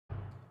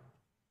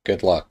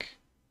Good luck.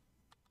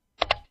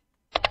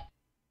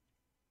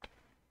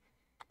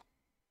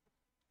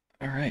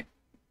 All right.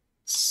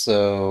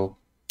 So,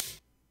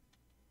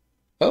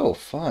 oh,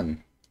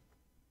 fun.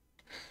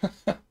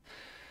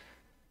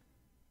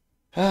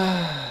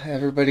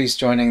 Everybody's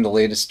joining the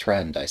latest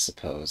trend, I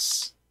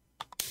suppose.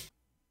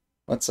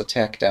 Let's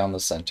attack down the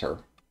center.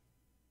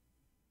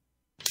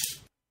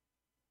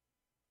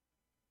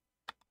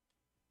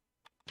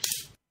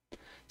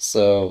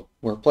 So,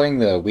 we're playing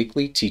the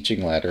weekly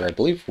teaching ladder, I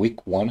believe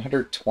week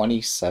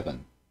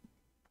 127.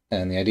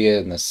 And the idea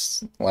in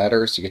this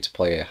ladder is you get to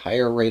play a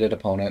higher rated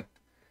opponent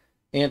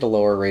and a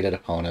lower rated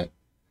opponent.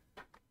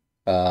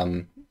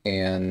 And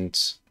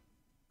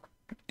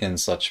in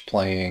such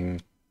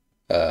playing,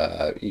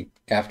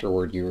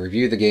 afterward you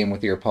review the game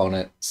with your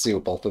opponent, see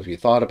what both of you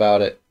thought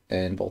about it,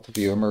 and both of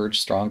you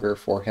emerge stronger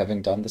for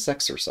having done this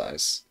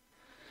exercise.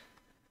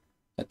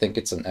 I think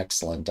it's an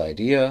excellent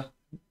idea,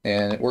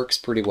 and it works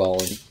pretty well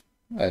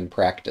in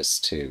practice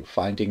too.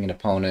 Finding an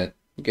opponent,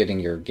 getting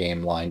your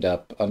game lined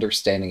up,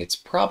 understanding it's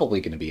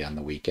probably going to be on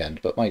the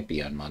weekend, but might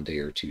be on Monday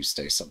or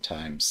Tuesday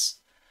sometimes.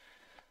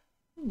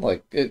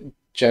 Like, it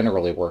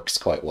generally works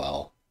quite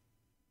well.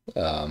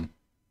 Um,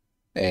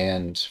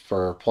 and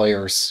for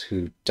players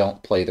who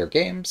don't play their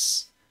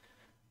games,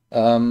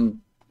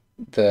 um,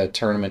 the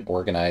tournament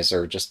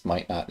organizer just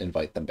might not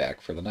invite them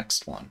back for the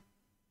next one.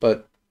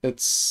 But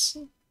it's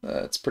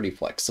pretty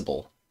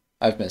flexible.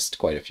 I've missed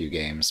quite a few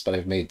games, but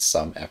I've made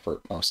some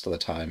effort most of the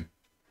time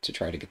to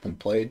try to get them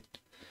played.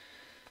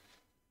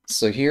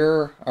 So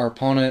here, our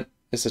opponent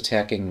is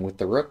attacking with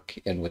the rook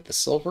and with the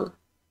silver.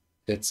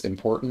 It's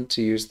important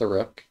to use the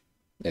rook.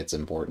 It's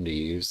important to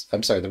use,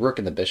 I'm sorry, the rook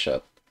and the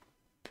bishop.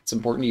 It's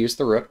important to use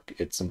the rook.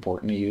 It's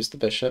important to use the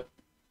bishop.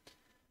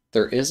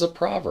 There is a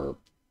proverb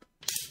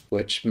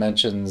which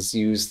mentions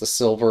use the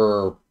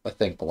silver, I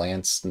think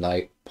lance,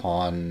 knight,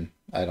 pawn,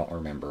 I don't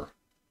remember.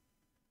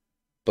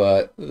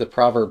 But the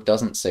proverb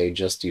doesn't say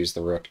just use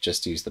the rook,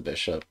 just use the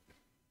bishop.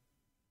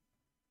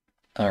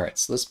 Alright,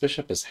 so this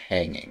bishop is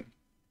hanging.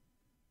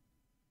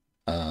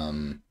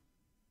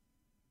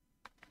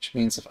 Which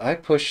means if I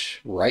push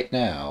right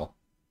now,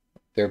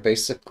 they're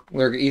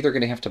either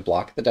going to have to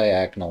block the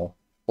diagonal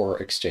or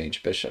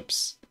exchange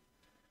bishops.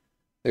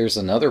 There's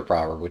another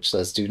proverb which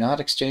says do not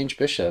exchange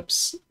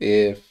bishops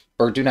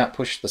or do not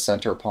push the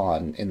center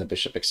pawn in the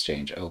bishop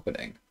exchange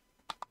opening.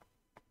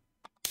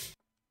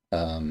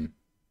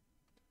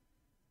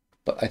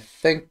 But I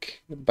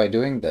think by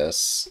doing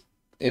this,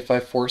 if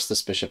I force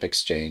this bishop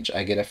exchange,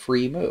 I get a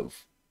free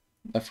move.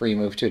 A free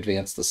move to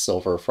advance the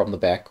silver from the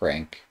back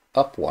rank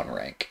up one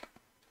rank.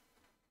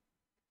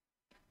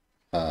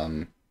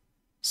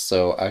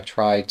 So I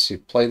try to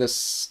play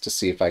this to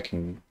see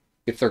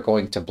if they're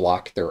going to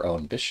block their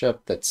own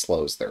bishop, that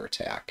slows their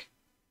attack.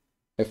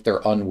 If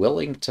they're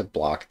unwilling to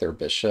block their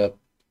bishop,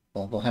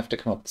 well, they'll have to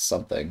come up with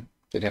something.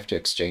 They'd have to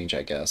exchange,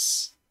 I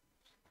guess.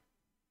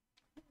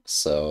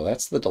 So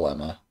that's the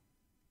dilemma.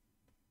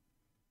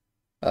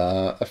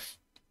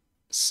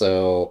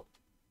 So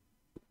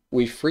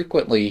we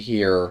frequently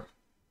hear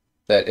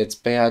that it's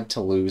bad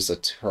to lose a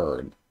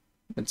turn.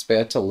 It's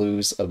bad to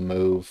lose a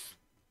move,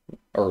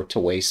 or to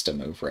waste a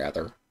move,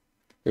 rather.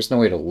 There's no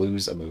way to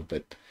lose a move,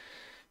 but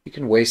you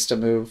can waste a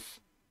move.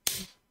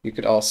 You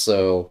could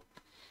also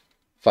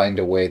find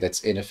a way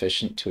that's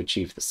inefficient to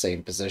achieve the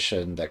same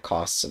position that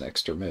costs an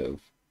extra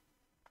move.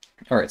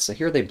 Alright, so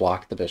here they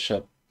block the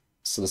bishop,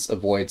 so this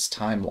avoids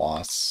time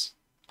loss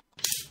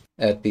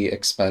at the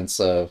expense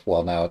of,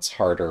 well, now it's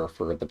harder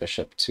for the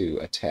bishop to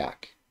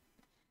attack.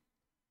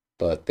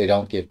 But they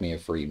don't give me a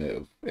free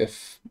move.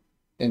 If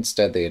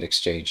instead they had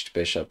exchanged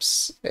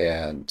bishops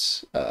and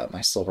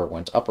my silver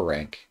went up a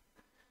rank,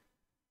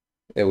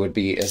 it would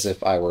be as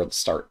if I were the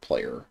start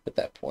player at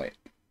that point.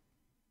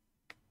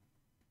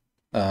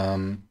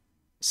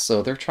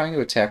 So they're trying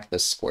to attack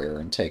this square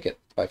and take it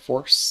by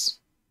force.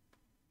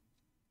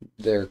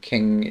 Their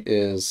king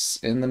is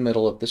in the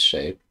middle of the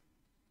shape.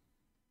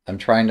 I'm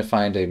trying to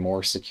find a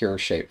more secure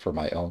shape for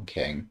my own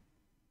king.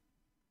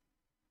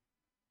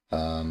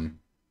 I'm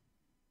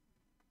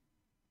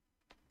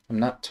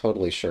not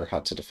totally sure how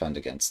to defend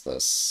against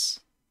this.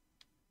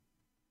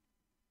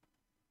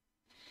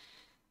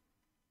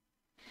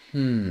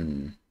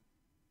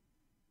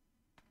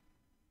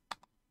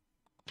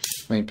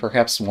 I mean,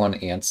 perhaps one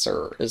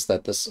answer is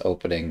that this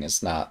opening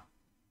is not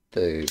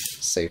the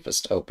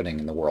safest opening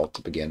in the world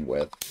to begin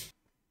with.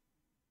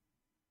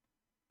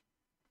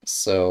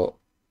 So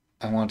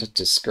I want to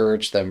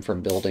discourage them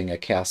from building a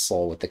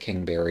castle with the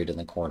king buried in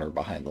the corner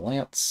behind the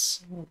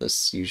lance.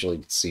 This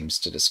usually seems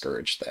to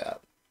discourage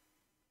that.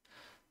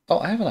 Oh,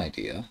 I have an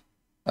idea.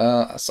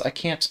 So I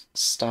can't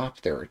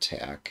stop their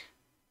attack.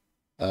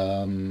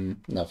 No,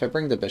 if I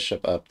bring the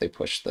bishop up, they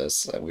push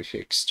this, and we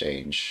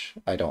exchange.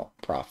 I don't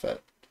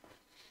profit.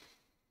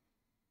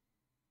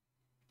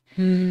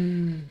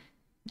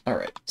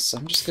 Alright, so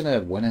I'm just gonna,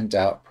 when in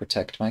doubt,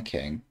 protect my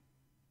king.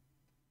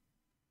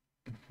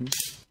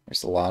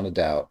 There's a lot of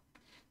doubt.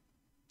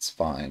 It's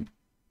fine.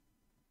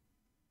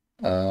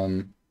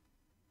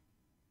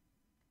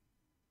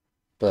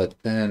 But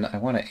then I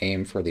want to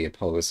aim for the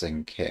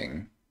opposing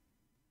king.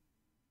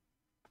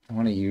 I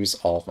want to use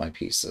all of my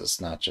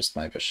pieces, not just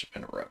my bishop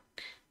and rook.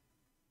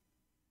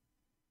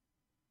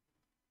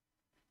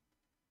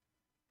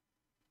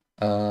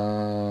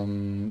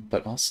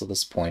 But also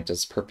this point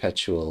is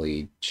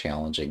perpetually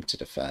challenging to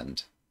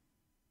defend.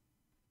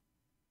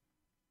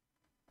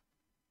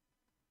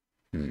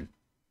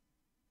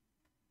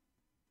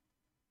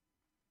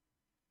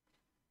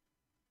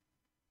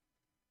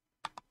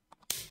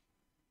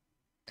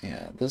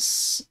 Yeah,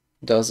 this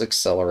does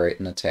accelerate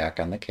an attack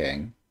on the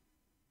king.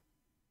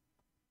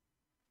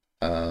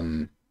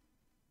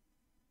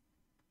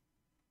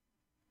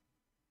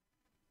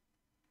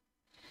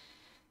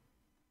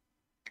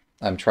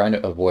 I'm trying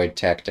to avoid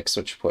tactics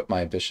which put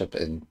my bishop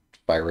in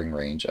firing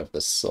range of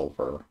the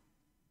silver,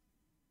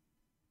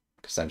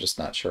 because I'm just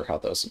not sure how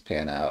those would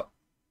pan out.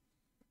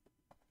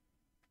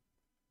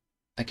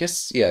 I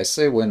guess, yeah, I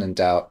say when in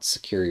doubt,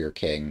 secure your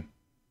king,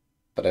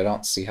 but I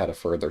don't see how to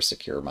further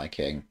secure my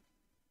king.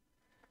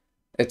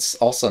 It's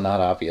also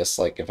not obvious,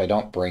 like, if I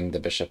don't bring the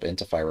bishop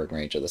into firing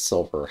range of the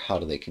silver, how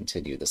do they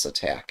continue this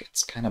attack?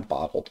 It's kind of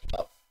bottled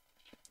up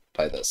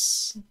by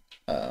this.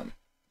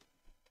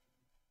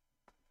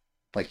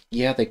 Like,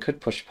 yeah, they could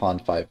push pawn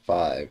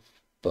 5-5,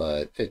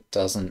 but it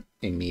doesn't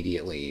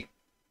immediately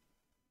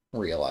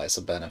realize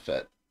a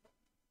benefit.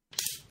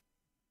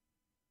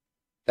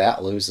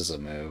 That loses a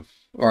move.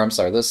 Or, I'm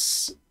sorry,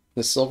 this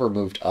silver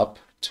moved up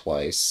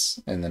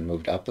twice, and then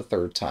moved up a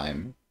third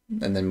time,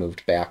 and then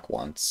moved back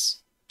once.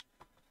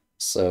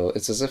 So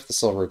it's as if the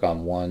silver had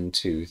gone 1,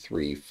 2,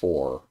 3,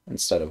 4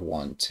 instead of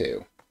 1,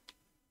 2.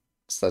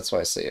 So that's why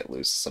I say it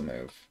loses a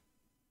move.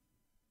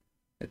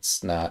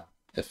 It's not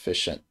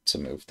efficient to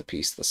move the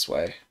piece this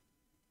way.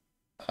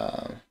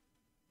 On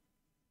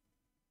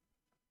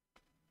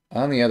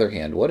the other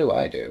hand, what do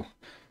I do?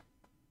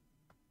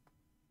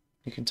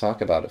 You can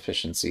talk about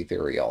efficiency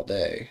theory all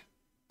day,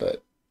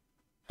 but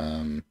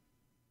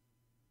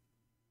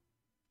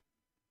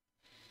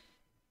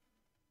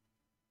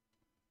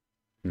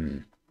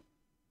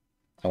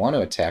I want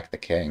to attack the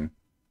king.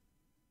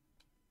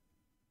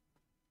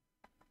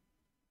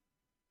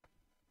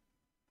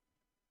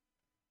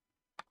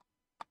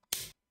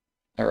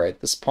 Alright,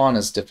 this pawn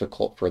is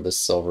difficult for this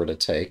silver to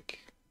take.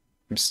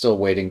 I'm still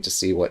waiting to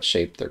see what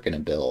shape they're going to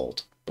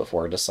build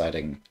before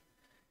deciding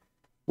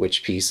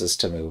which pieces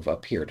to move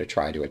up here to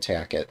try to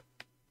attack it.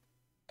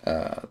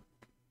 Yeah,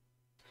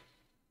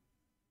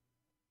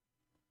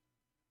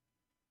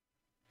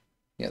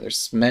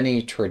 there's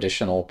many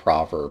traditional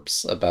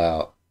proverbs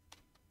about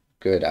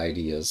good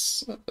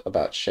ideas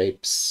about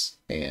shapes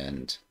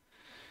and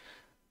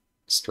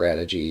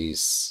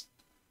strategies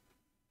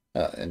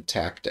and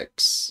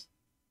tactics.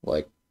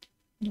 Like,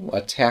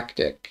 a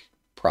tactic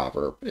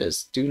proverb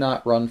is do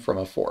not run from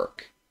a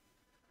fork.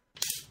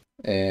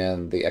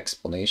 And the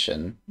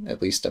explanation, at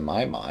least in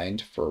my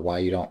mind, for why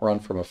you don't run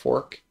from a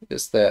fork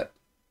is that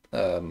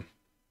a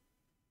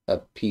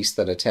piece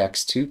that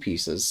attacks two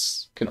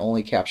pieces can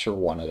only capture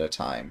one at a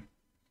time.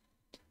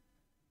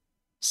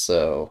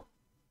 So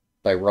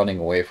by running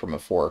away from a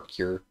fork,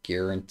 you're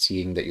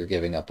guaranteeing that you're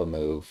giving up a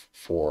move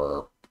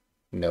for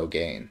no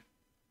gain.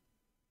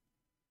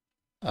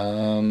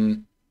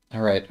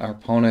 Alright, our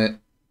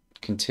opponent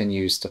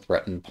continues to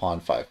threaten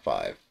pawn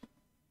 5-5.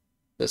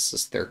 This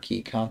is their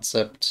key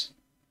concept.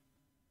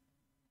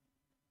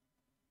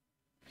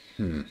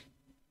 I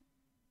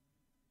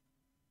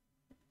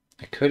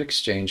could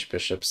exchange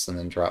bishops and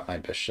then drop my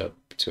bishop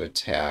to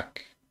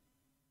attack.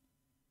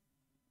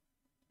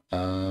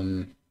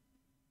 I'm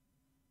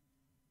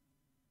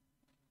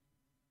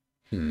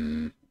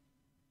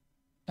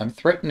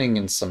threatening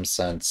in some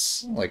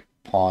sense, like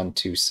pawn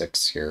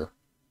 2-6 here.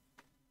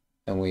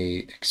 And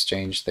we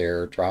exchange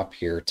there, drop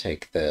here,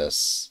 take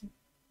this.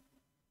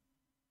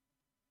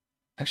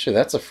 Actually,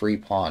 that's a free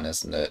pawn,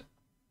 isn't it?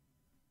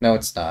 No,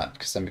 it's not,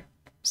 because I'm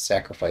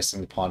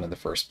sacrificing the pawn in the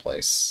first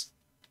place.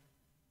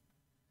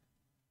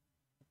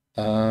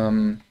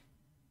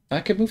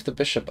 I could move the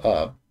bishop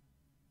up.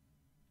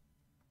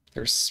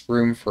 There's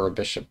room for a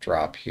bishop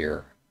drop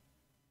here.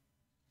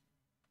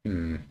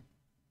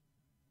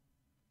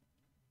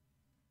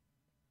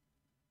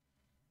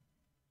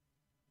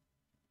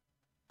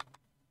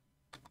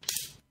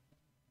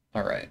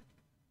 Alright.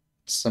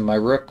 So my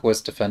rook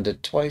was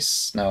defended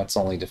twice, now it's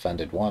only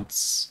defended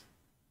once.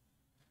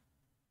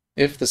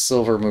 If the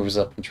silver moves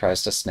up and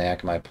tries to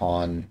snag my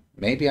pawn,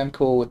 maybe I'm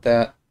cool with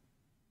that.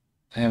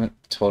 I haven't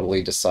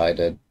totally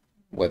decided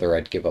whether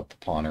I'd give up the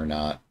pawn or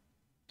not.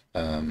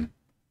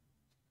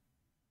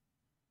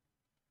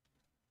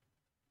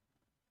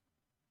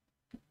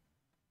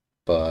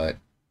 But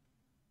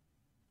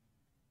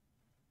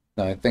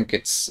no, I think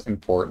it's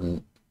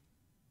important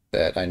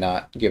that I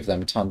not give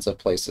them tons of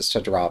places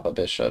to drop a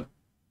bishop,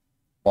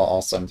 while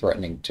also I'm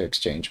threatening to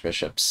exchange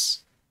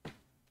bishops.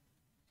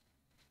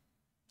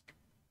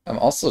 I'm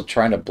also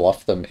trying to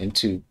bluff them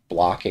into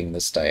blocking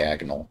this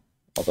diagonal,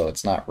 although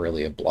it's not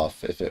really a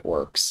bluff if it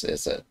works,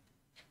 is it?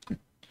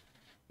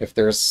 If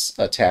there's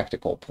a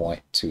tactical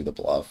point to the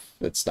bluff,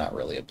 it's not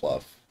really a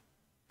bluff.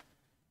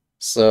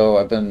 So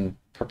I've been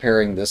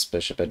preparing this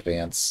bishop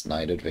advance,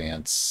 knight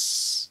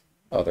advance,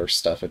 other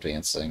stuff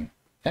advancing.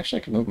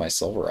 Actually, I can move my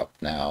silver up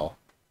now.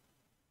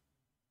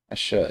 I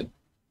should.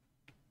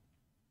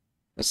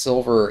 The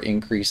silver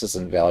increases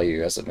in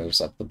value as it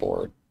moves up the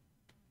board.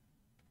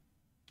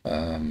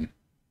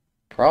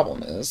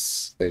 Problem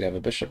is, they'd have a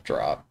bishop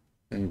drop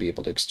and be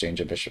able to exchange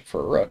a bishop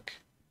for a rook.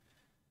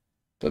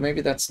 But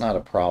maybe that's not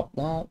a problem.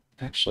 Well,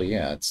 actually,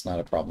 yeah, it's not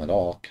a problem at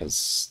all,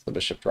 because the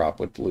bishop drop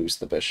would lose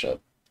the bishop.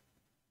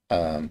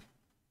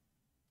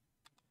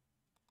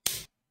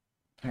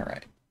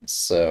 Alright,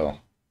 so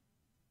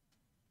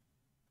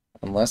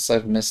unless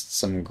I've missed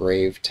some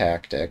grave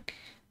tactic,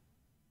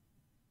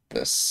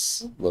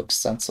 this looks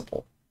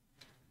sensible.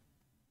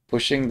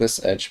 Pushing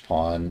this edge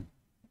pawn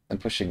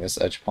and pushing this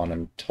edge pawn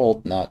I'm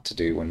told not to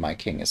do when my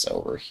king is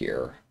over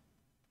here.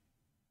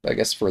 But I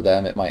guess for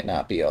them it might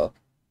not be a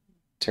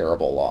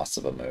terrible loss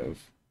of a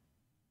move.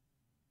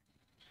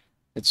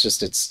 It's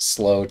just it's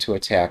slow to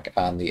attack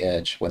on the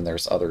edge when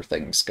there's other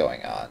things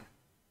going on.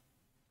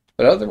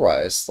 But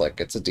otherwise,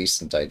 like, it's a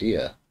decent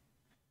idea.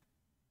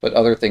 But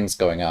other things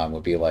going on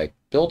would be like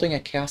building a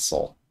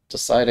castle,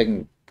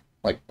 deciding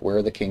like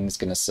where the king's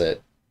gonna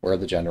sit, where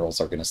the generals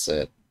are gonna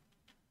sit.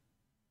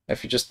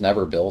 If you just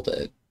never build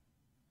it,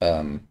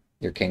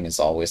 your king is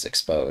always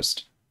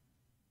exposed.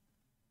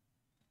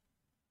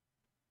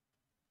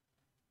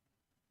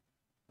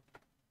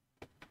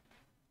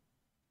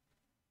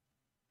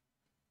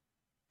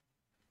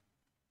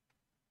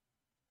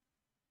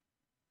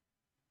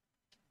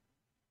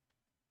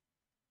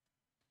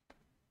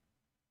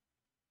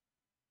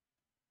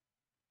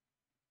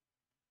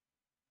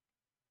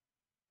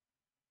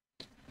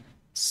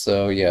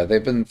 So yeah,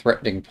 they've been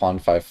threatening pawn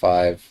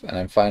 5-5, and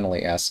I'm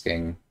finally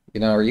asking,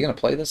 are you going to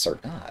play this or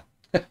not?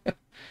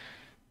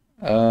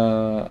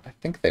 I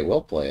think they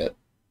will play it.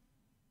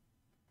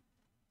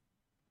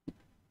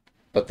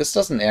 But this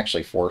doesn't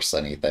actually force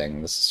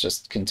anything. This is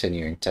just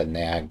continuing to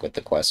nag with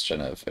the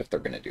question of if they're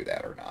going to do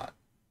that or not.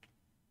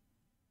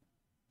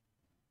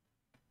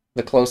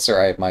 The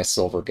closer my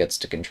silver gets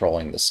to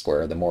controlling the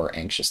square, the more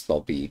anxious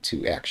they'll be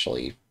to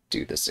actually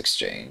do this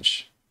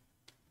exchange.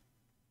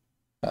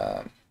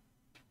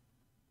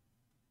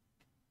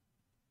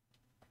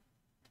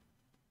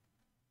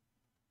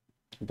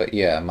 But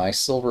yeah, my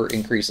silver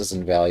increases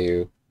in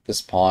value.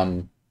 This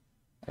pawn,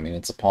 I mean,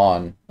 it's a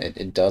pawn.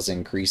 It does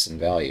increase in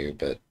value,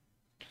 but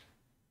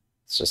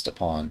it's just a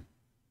pawn.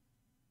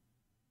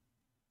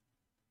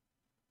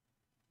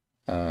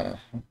 Uh,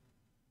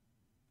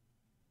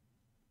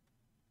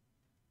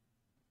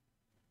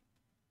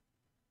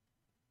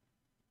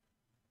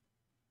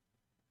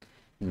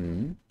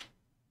 hmm.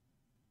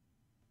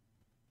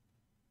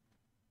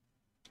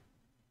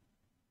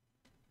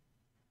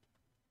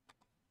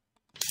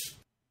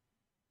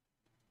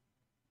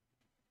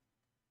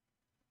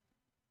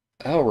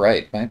 Oh,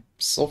 right. My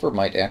silver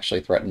might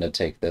actually threaten to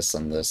take this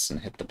and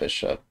hit the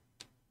bishop.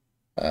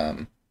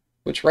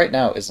 Which right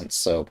now isn't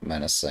so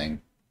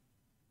menacing.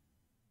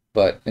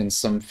 But in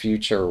some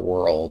future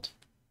world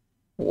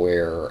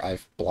where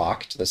I've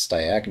blocked this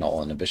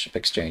diagonal and a bishop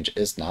exchange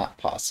is not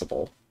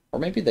possible, or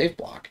maybe they've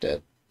blocked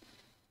it,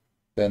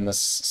 then this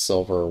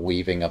silver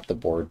weaving up the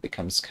board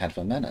becomes kind of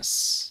a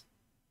menace.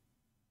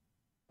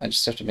 I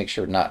just have to make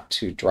sure not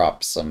to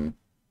drop some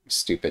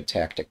stupid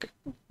tactic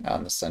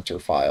on the center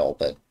file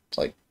that,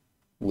 like,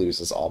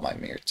 loses all my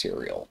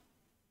material.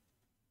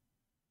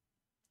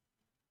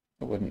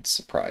 It wouldn't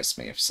surprise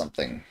me if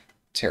something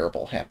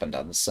terrible happened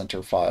on the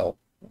center file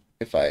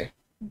if I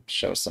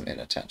show some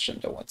inattention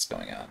to what's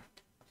going on.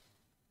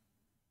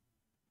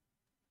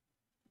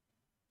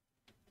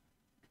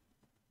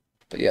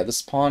 But yeah,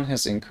 this pawn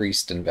has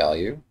increased in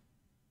value.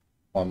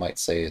 One might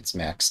say it's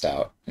maxed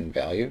out in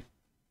value,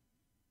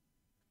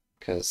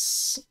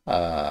 because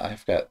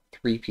I've got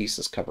 3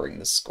 pieces covering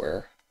this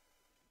square.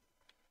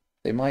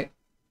 They might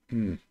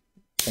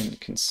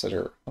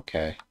consider,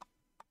 okay,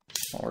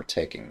 well, we're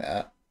taking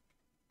that.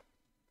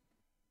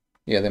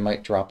 Yeah, they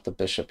might drop the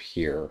bishop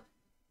here,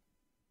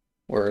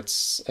 where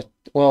it's,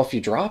 well, if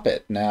you drop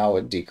it, now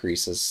it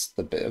decreases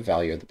the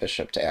value of the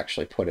bishop to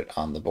actually put it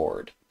on the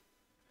board.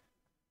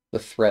 The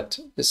threat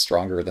is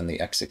stronger than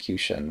the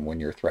execution when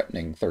you're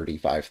threatening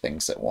 35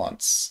 things at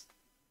once,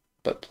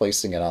 but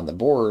placing it on the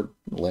board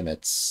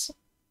limits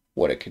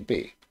what it could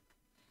be.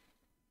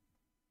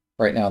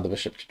 Right now, the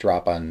bishop could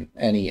drop on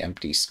any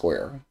empty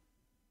square,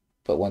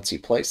 but once you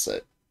place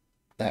it,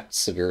 that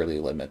severely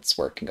limits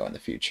where it can go in the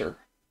future.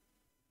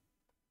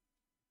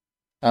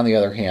 On the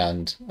other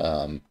hand,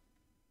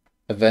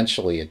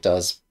 eventually it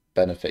does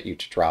benefit you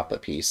to drop a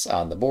piece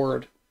on the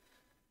board,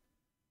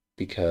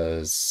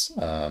 because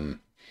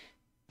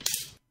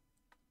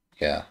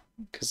yeah,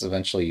 because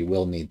eventually you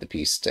will need the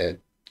piece to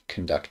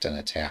conduct an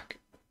attack.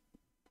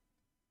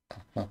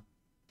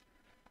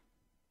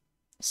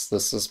 So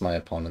this is my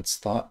opponent's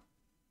thought.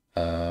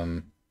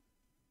 If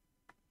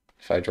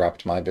I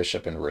dropped my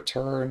bishop in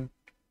return,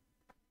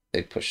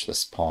 they'd push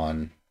this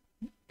pawn.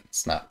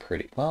 It's not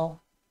pretty.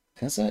 Well,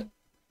 is it?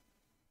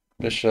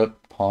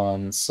 Bishop,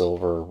 pawn,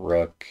 silver,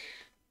 rook,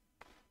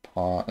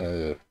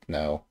 pawn.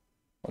 No,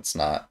 let's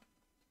not.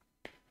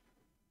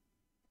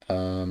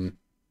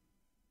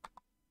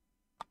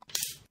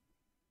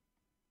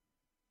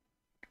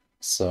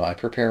 So I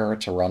prepare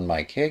to run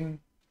my king.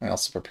 I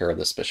also prepare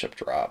this bishop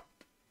drop.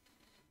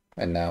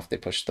 And now if they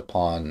push the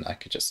pawn, I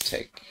could just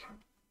take.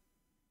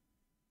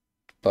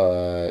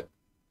 But,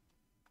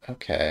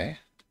 okay.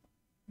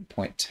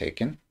 Point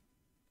taken.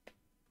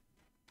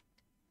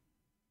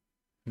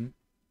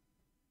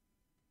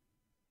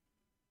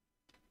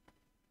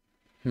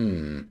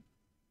 Hmm.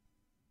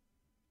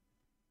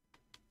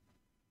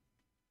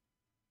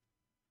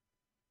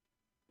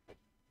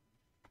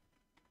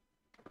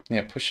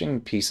 Yeah, pushing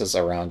pieces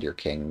around your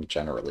king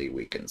generally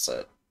weakens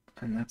it.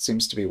 And that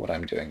seems to be what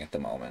I'm doing at the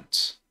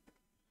moment.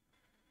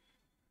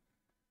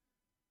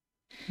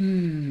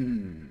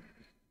 Hmm.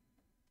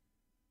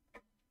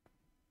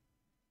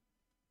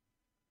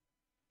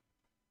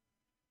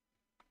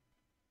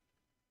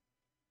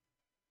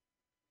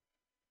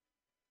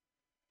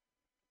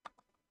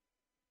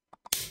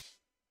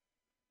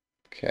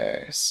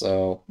 Okay,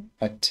 so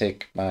I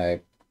take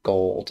my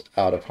gold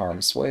out of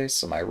harm's way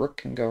so my rook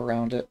can go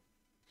around it.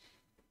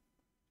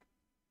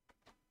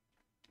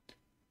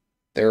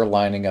 They're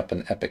lining up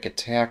an epic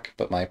attack,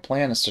 but my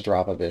plan is to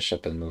drop a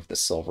bishop and move the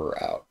silver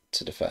out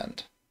to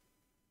defend.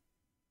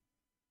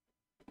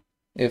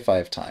 If I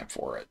have time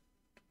for it.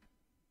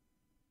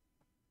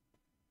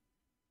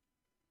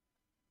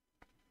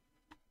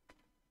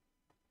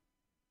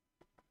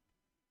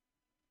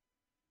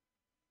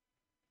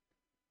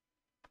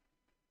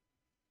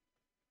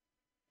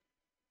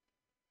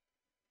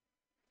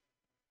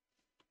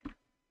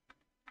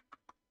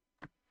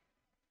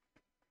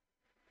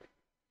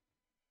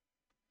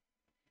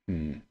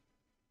 Hmm.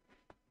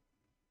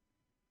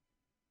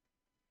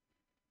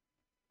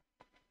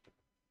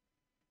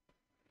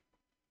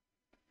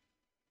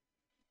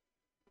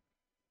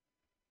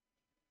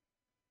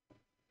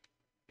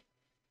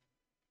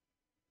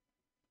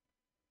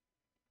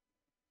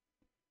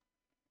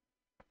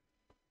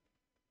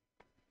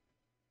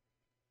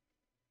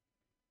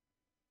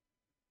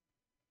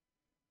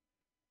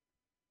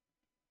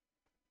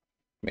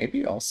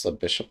 Maybe also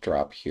bishop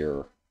drop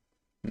here.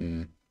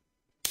 Hmm.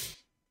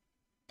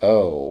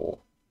 Oh.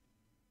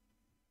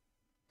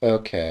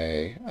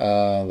 Okay.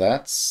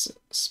 That's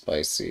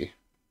spicy.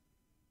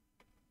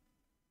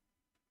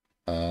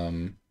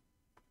 Um,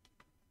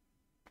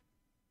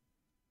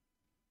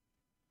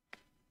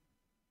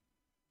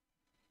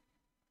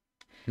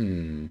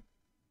 hmm.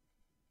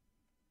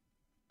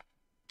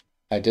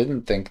 I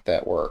didn't think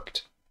that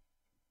worked.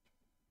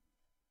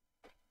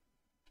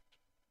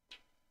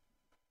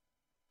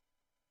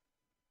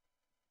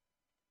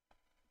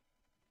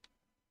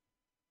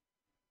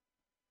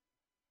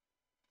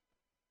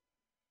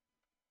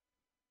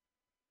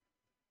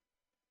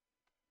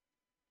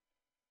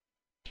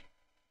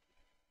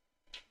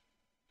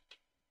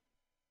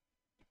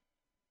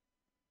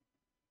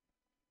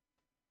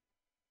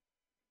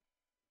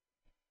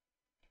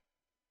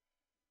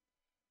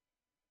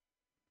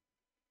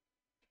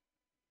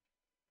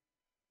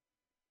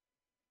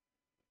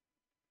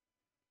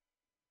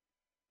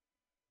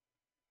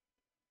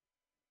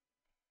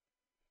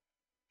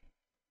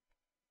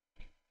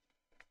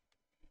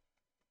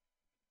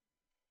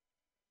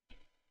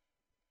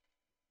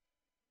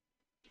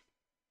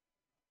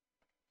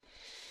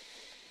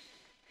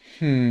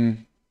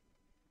 Hmm.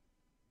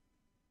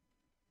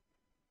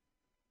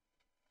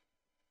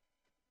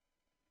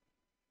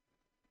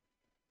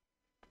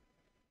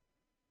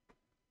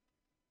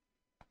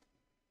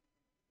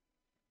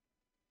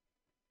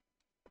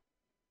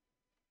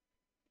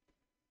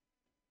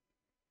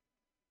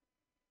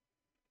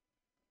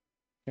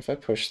 If I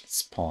push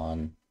this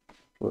pawn,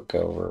 rook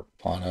over,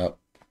 pawn up,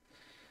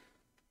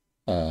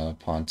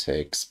 pawn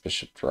takes,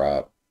 bishop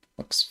drop,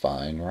 looks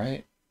fine,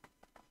 right?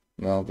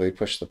 Well, they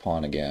push the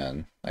pawn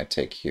again. I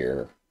take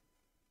here.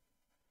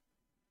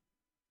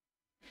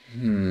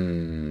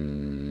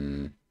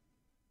 Hmm.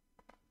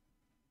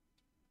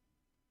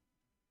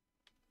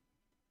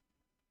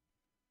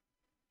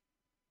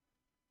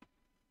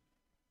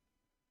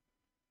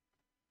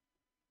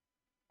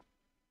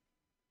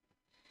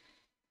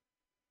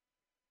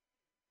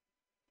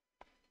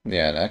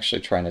 Yeah, and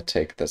actually trying to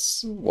take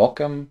this.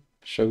 Welcome,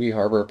 Shogi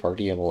Harbor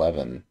Party of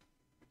 11.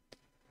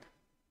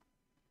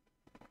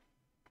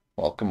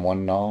 Welcome one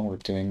and all. We're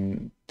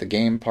doing the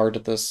game part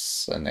of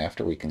this, and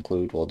after we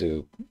conclude, we'll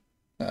do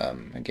a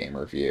game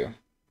review.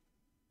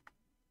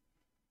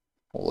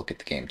 We'll look at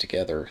the game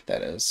together,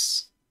 that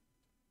is.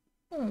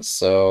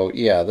 So,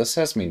 yeah, this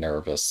has me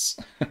nervous.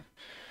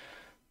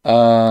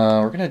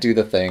 We're gonna do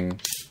the thing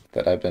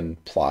that I've been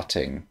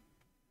plotting.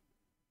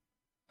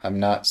 I'm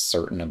not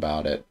certain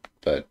about it,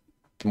 but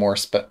the more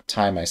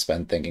time I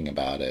spend thinking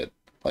about it,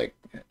 like,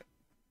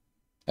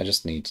 I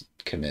just need to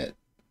commit.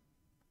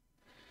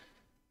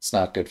 It's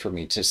not good for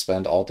me to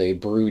spend all day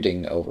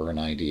brooding over an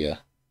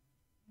idea.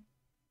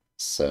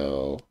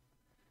 So,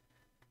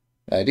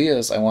 the idea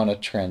is I want to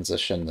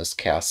transition this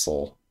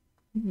castle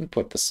and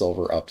put the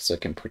silver up so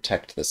it can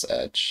protect this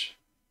edge.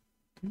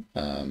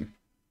 Um,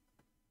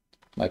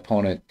 My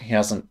opponent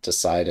hasn't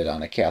decided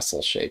on a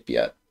castle shape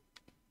yet.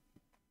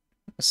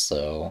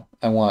 So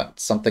I want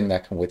something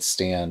that can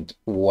withstand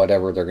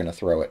whatever they're going to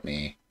throw at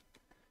me.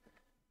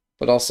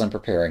 But also I'm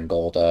preparing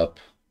gold up,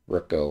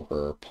 rook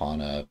over,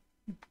 pawn up,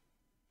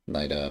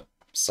 knight up,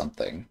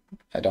 something.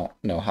 I don't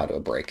know how to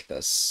break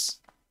this.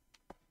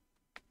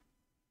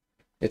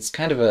 It's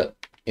kind of a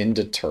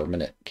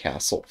indeterminate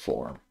castle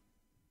form.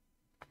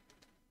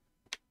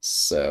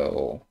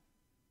 So,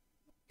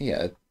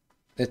 yeah,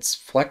 it's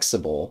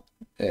flexible.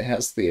 It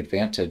has the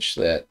advantage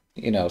that,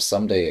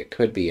 someday it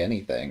could be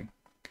anything.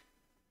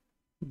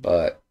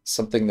 But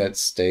something that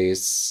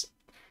stays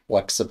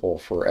flexible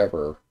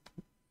forever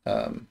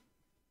um,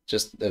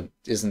 just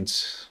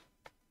isn't,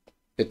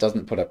 it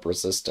doesn't put up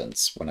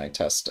resistance when I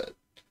test it.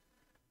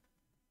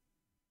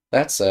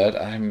 That said,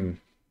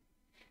 I'm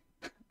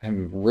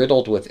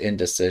riddled with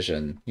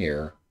indecision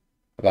here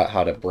about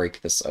how to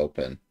break this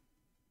open.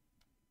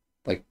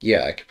 Like,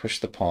 yeah, I could push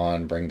the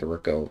pawn, bring the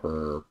rook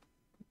over,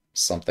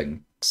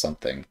 something,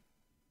 something.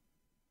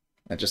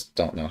 I just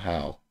don't know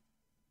how.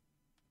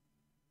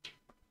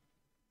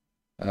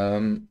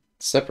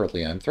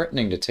 Separately, I'm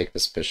threatening to take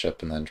this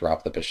bishop and then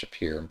drop the bishop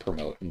here and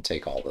promote and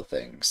take all the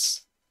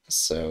things.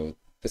 So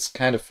this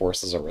kind of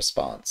forces a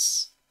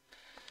response.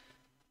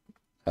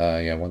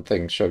 Yeah, one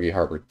thing Shogi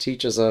Harbor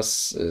teaches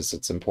us is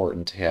it's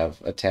important to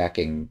have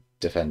attacking,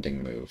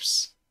 defending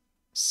moves.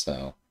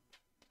 So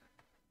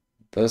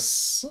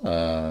this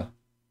it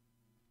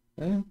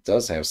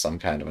does have some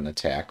kind of an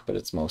attack, but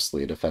it's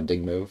mostly a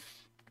defending move.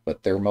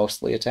 But they're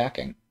mostly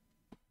attacking.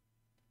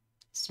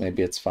 So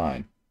maybe it's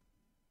fine.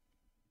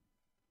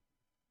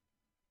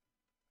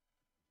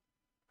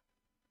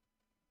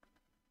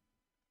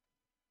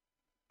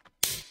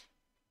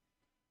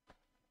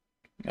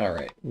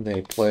 Alright,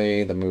 they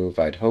play the move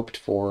I'd hoped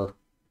for.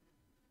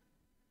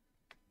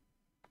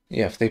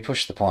 Yeah, if they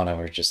push the pawn, I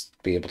would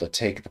just be able to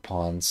take the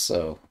pawns,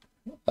 so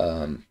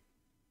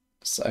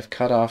I've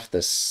cut off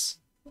this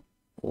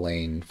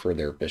lane for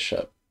their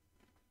bishop.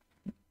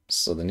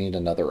 So they need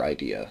another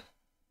idea.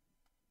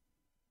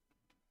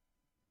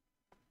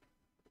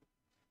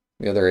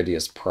 The other idea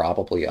is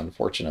probably,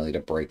 unfortunately, to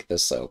break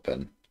this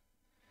open.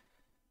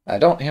 I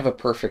don't have a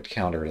perfect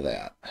counter to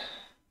that.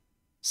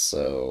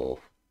 So,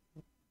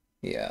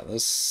 yeah,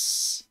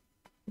 this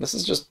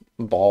is just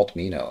bald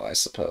Mino, I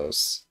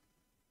suppose.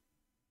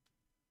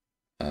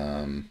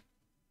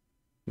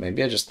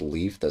 Maybe I just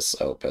leave this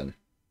open.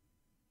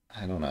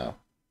 I don't know.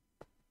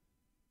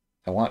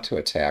 I want to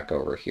attack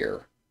over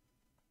here.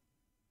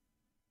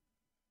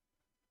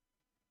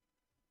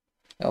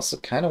 I also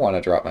kind of want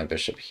to drop my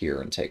bishop here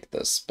and take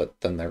this, but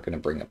then they're going to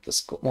bring up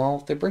this gold. Well,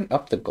 if they bring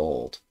up the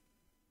gold.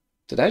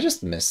 Did I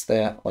just miss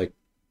that? Like,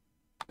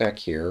 back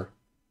here?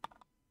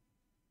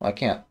 Well, I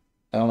can't.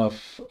 I don't know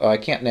if... Oh, I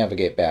can't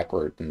navigate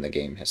backward in the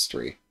game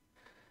history.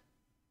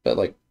 But,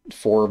 like,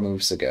 4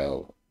 moves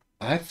ago,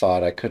 I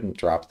thought I couldn't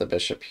drop the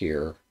bishop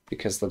here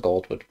because the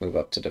gold would move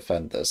up to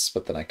defend this,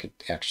 but then I could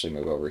actually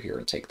move over here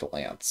and take the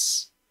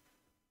lance.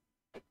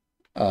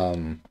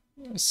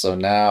 So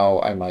now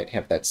I might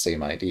have that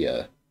same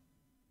idea.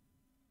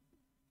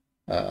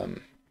 But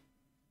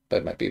I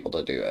might be able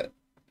to do it.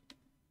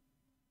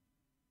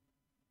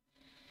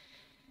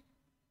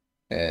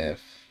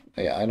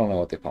 Yeah, I don't know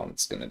what the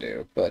opponent's going to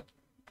do, but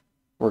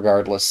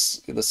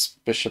regardless, this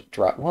bishop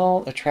drop,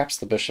 well, it traps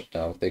the bishop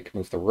now. They can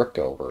move the rook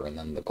over and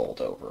then the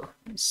gold over.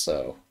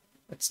 So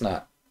it's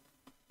not,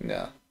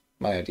 yeah,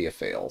 my idea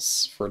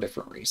fails for a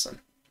different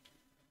reason.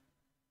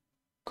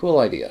 Cool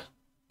idea,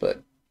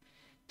 but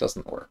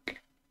doesn't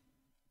work.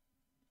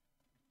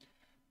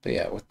 But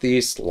yeah, with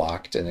these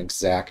locked in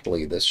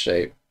exactly this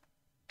shape,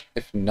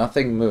 if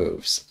nothing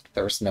moves,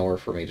 there's nowhere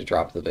for me to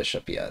drop the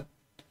bishop yet.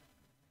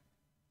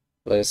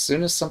 But as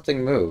soon as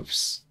something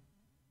moves,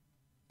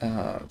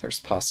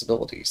 there's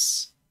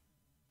possibilities.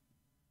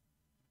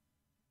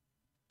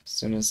 As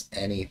soon as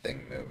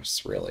anything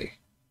moves, really.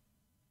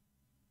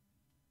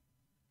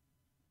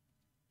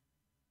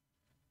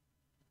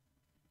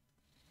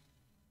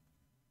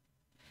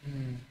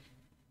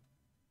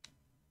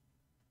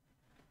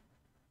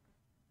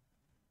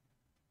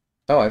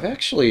 Oh, I've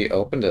actually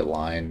opened a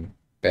line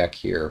back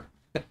here.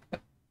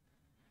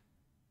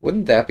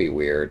 Wouldn't that be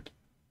weird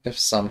if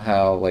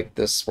somehow, like,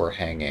 this were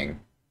hanging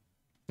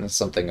and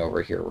something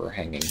over here were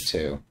hanging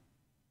too?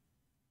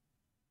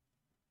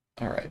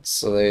 Alright,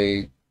 so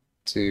they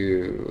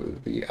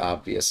do the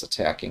obvious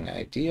attacking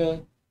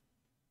idea.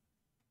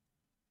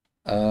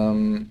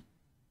 Um,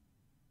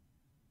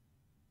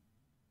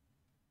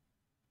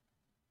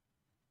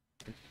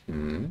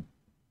 hmm.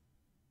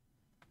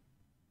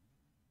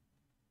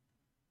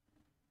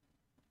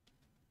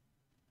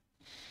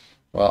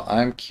 Well,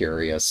 I'm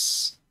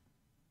curious.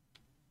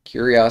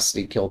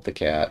 Curiosity killed the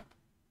cat,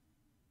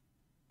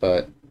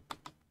 but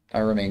I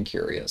remain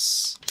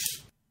curious.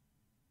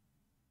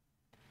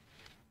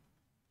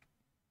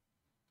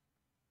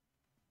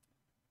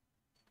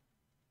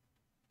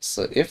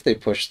 So if they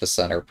push the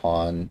center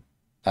pawn,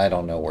 I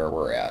don't know where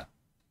we're at.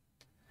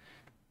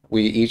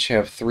 We each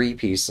have 3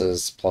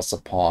 pieces plus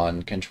a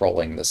pawn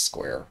controlling this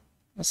square.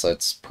 So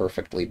it's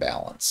perfectly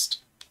balanced.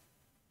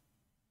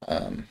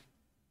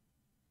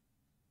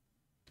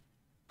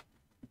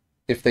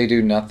 If they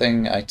do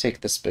nothing, I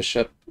take this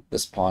bishop,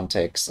 this pawn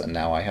takes, and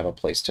now I have a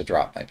place to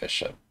drop my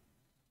bishop.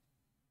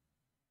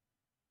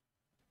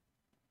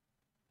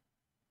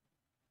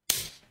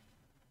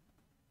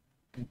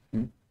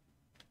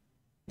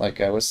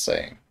 Like I was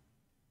saying.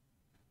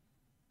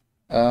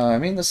 I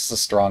mean, this is a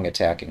strong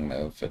attacking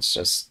move. It's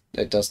just,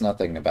 it does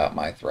nothing about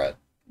my threat.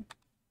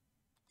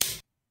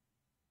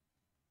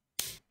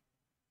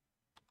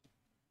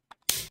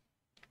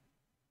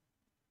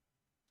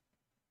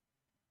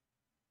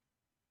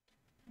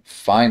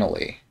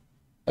 Finally,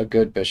 a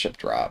good bishop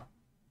drop.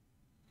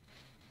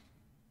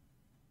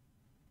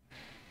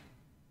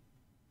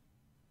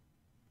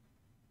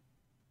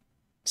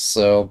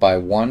 So by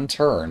one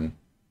turn,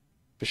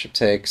 bishop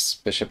takes,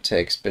 bishop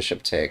takes,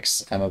 bishop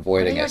takes, I'm こ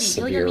れ avoiding よ a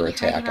り秒読み severe に入り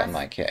attack ま on す。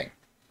 my king.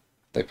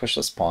 They push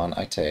this pawn,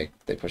 I take.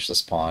 They push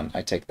this pawn,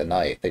 I take the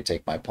knight. They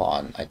take my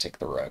pawn, I take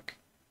the rook.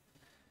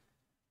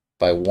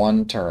 By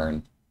one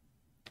turn,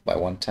 by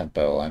one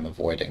tempo, I'm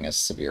avoiding a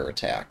severe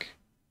attack.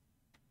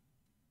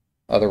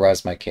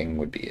 Otherwise, my king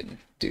would be in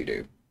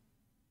doo-doo.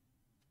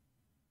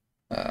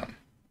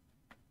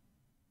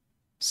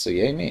 So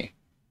yay me.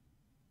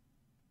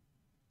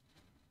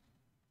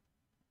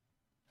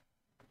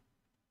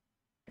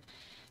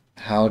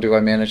 How do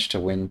I manage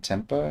to win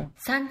tempo?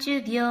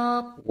 30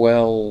秒。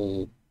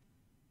Well,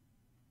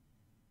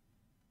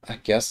 I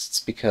guess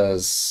it's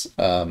because,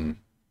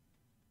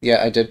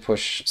 yeah, I did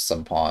push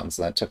some pawns,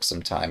 and that took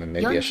some time, and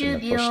maybe I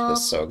shouldn't 40 have pushed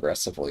this 秒。so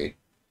aggressively.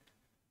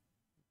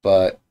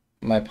 But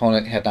my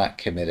opponent had not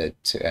committed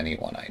to any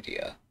one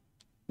idea.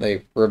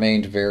 They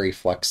remained very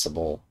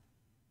flexible,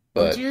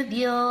 but 50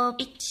秒。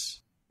1、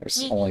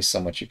there's 2、only so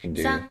much you can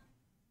do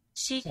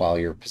 3、4。while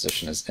your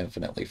position is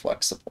infinitely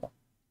flexible.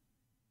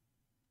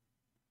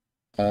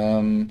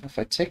 If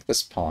I take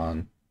this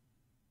pawn,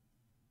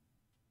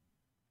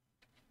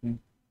 I'm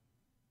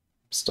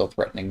still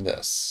threatening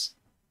this.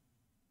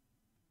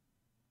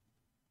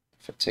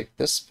 If I take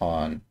this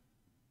pawn,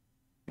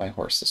 my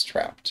horse is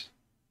trapped.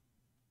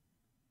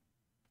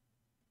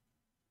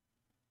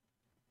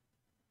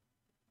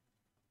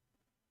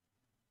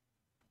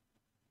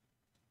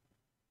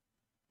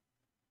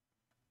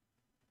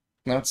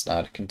 No, it's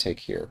not. It can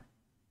take here.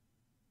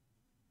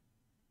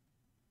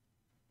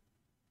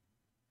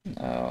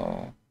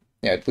 No.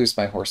 Yeah, I'd lose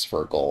my horse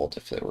for a gold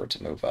if it were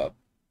to move up.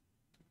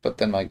 But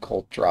then my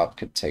gold drop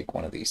could take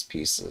one of these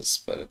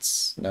pieces, but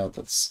it's... No,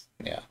 that's...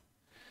 Yeah.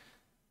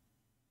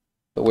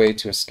 The way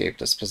to escape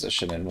this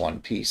position in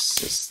one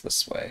piece is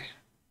this way.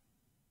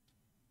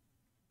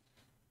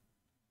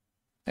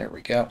 There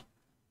we go.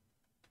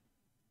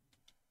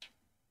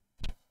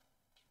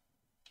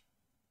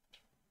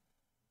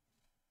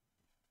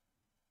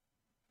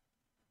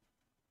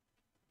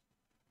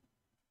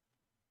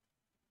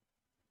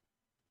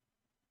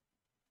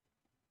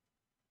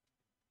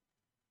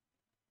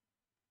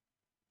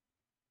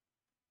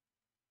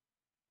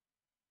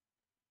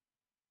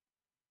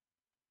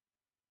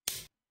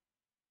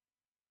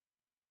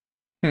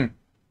 Hmm.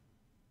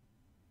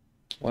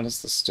 What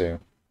does this do?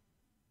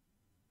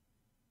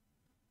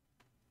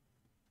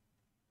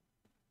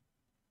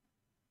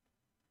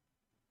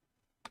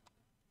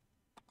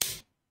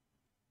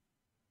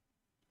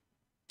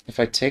 If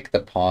I take the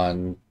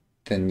pawn,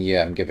 then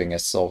yeah, I'm giving a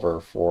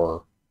silver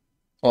for...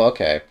 Well,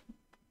 okay.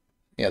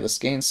 Yeah, this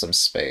gains some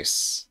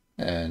space,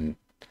 and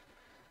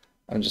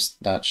I'm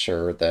just not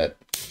sure that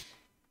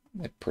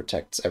it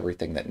protects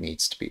everything that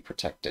needs to be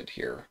protected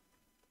here.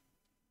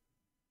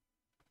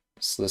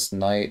 So this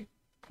knight...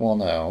 Well,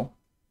 no.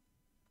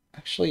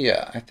 Actually,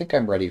 yeah, I think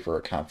I'm ready for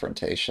a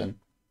confrontation.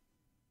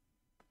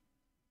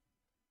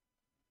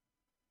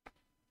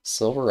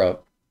 Silver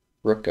up,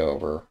 rook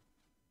over,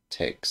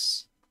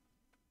 takes.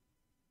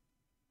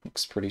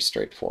 Looks pretty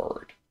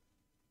straightforward.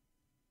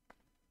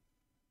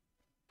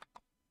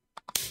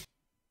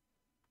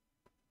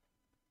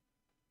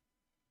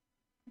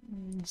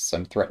 So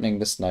I'm threatening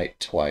this knight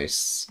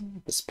twice.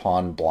 This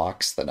pawn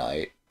blocks the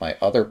knight. My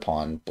other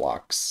pawn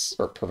blocks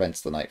or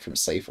prevents the knight from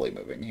safely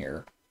moving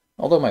here.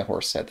 Although my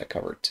horse had that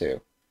covered too.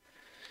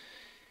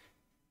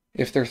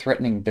 If they're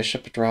threatening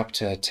bishop drop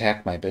to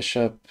attack my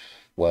bishop,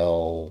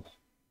 well,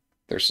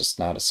 there's just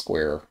not a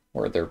square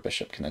where their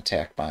bishop can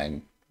attack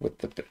mine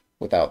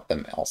without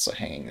them also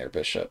hanging their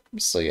bishop.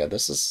 So yeah,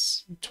 this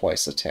is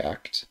twice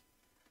attacked.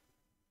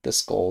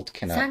 This gold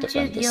cannot 30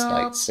 defend this 秒。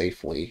knight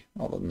safely.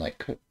 Although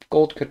the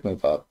gold could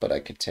move up, but I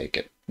could take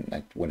it and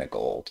I'd win a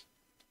gold.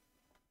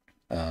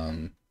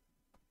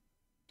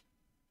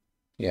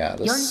 Yeah,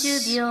 40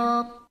 this...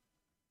秒。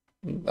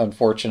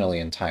Unfortunately,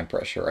 in time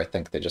pressure, I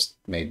think they just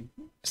made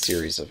a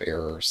series of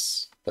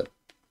errors that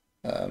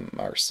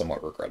are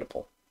somewhat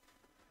regrettable.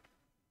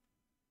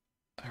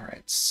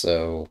 Alright,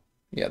 so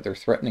yeah, they're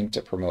threatening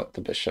to promote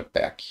the bishop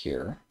back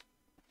here.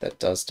 That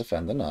does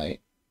defend the knight.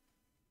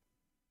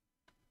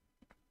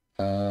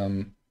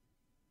 Um,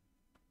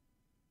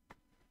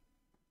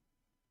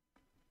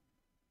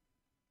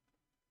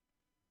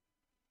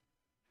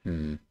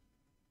 hmm.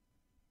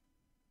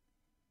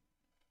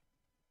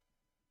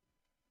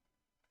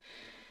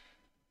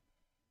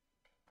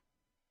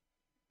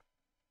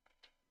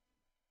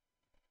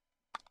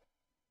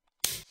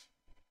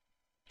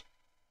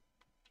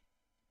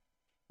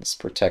 This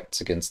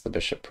protects against the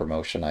bishop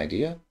promotion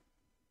idea.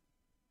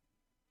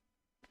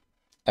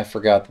 I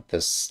forgot that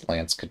this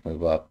lance could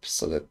move up,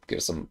 so that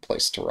gives them a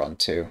place to run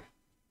to.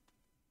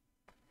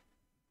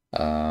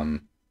 But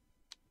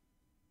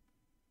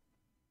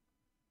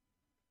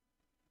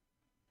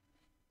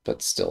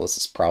still, this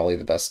is probably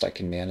the best I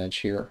can manage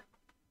here.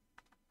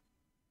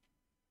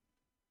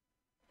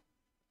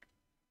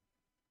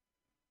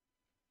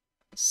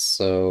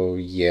 So,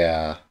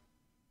 yeah.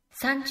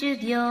 30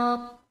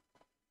秒。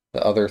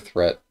The other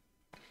threat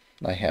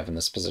I have in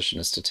this position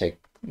is to take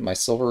my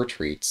silver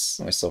retreats.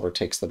 My silver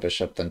takes the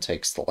bishop, then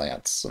takes the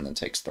lance, and then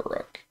takes the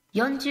rook.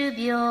 40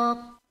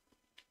秒。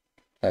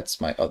That's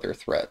my other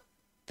threat.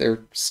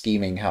 They're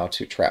scheming how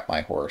to trap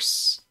my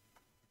horse.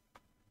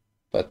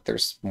 But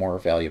there's more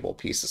valuable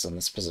pieces in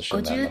this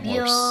position than the 50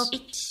秒。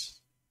horse.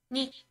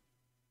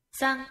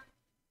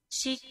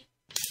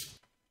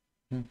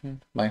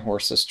 1、2、3、4。My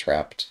horse is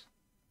trapped.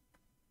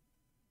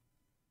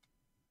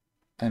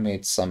 I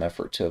made some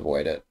effort to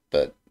avoid it,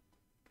 but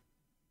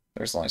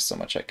there's only so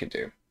much I could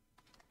do.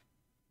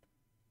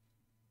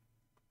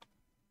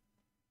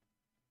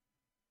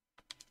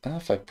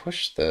 If I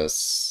push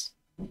this,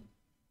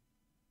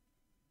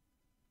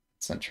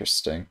 it's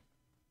interesting.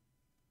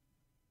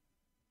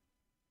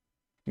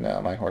 No,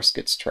 my horse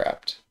gets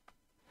trapped.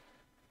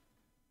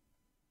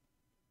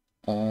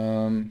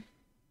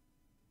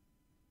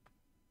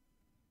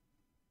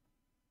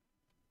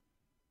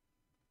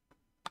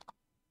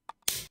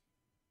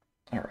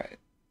 Alright,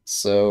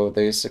 so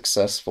they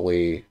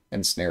successfully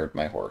ensnared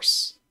my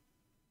horse.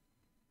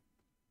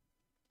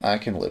 I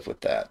can live with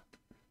that.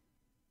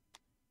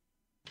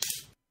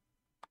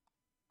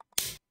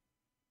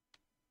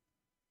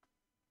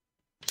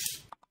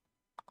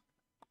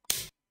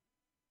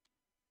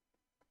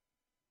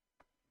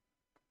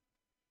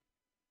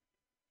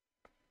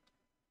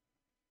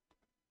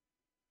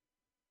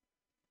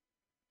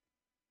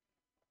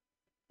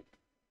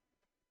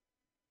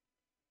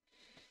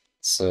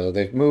 So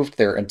they've moved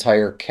their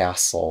entire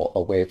castle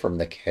away from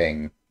the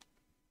king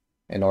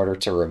in order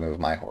to remove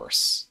my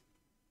horse.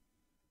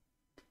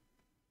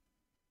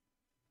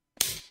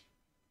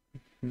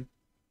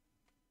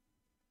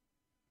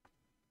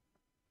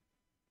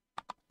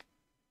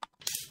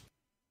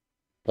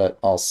 But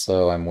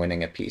also I'm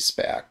winning a piece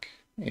back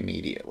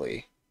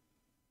immediately.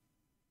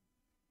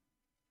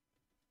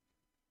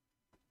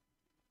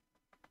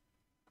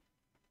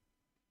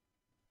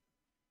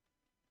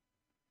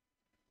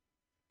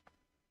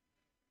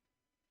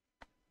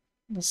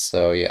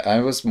 So yeah, I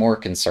was more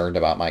concerned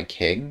about my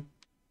king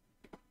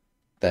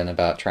than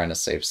about trying to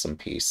save some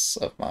piece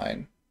of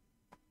mine.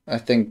 I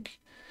think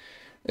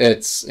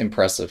it's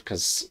impressive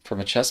because from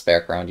a chess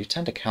background, you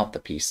tend to count the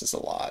pieces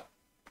a lot.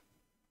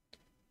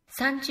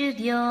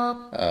 30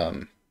秒。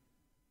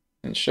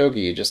In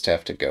shogi, you just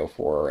have to go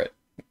for it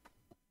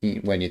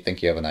when you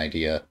think you have an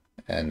idea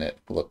and it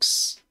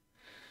looks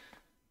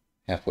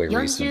halfway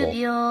 40 reasonable.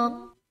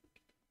 秒。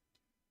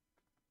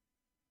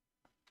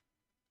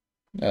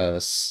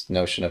This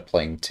notion of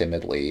playing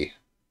timidly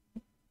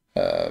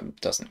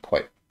doesn't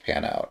quite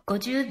pan out.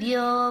 50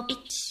秒。1、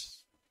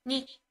2、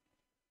3、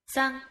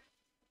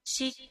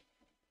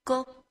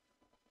4、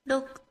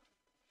5、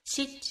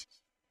6、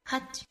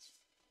7、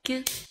8、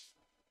9。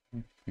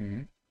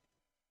Mhm.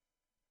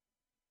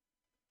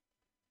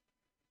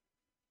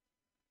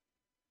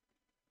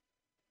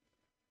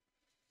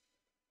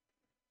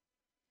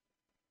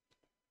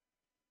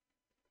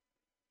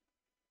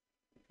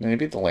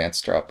 Maybe the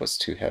lance drop was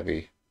too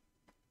heavy.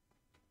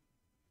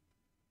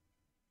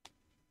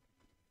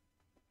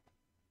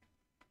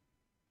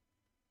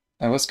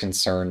 I was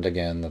concerned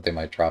again that they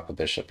might drop a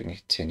bishop and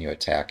continue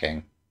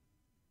attacking.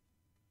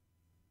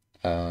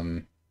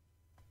 Um,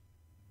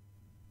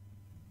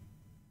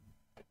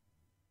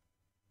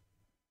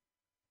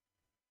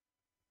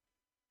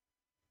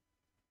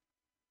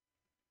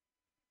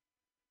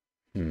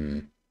 hmm.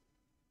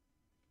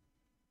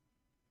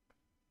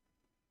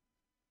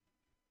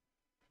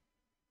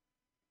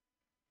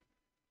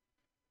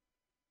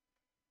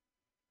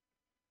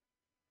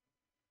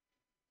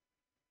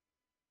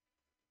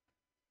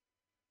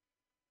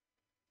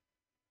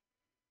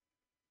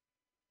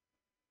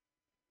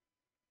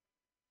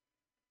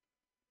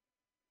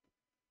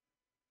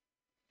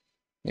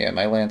 Yeah,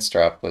 my lance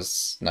drop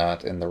was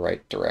not in the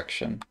right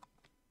direction.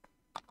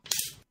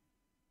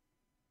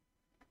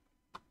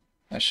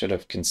 I should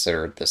have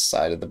considered this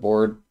side of the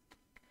board,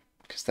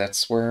 because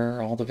that's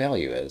where all the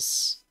value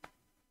is.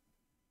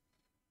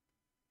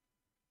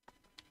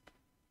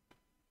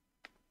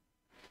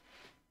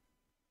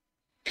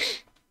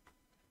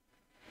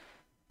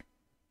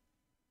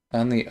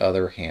 On the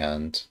other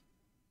hand,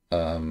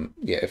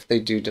 yeah, if they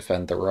do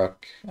defend the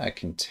rook, I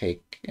can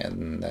take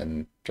and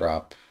then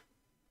drop.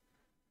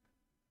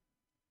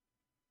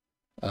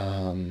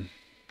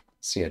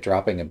 So yeah,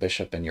 dropping a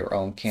bishop in your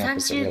own camp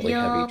is a 30 really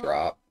heavy 秒。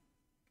drop.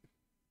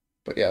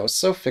 But yeah, I was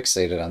so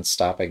fixated on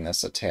stopping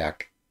this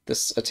attack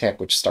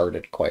which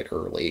started quite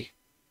early,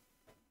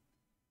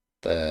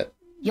 that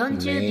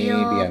 40 maybe I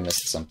秒。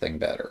missed something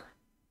better.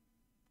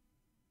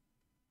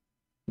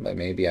 By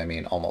maybe, I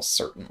mean almost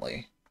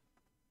certainly.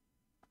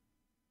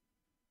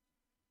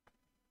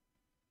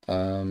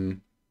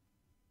 Um,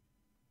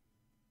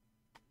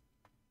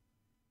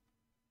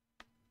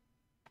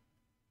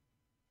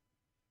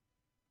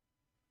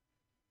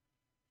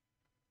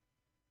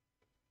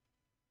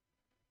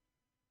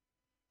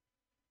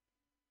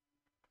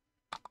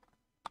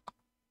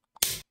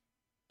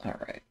 all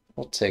right,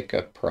 we'll take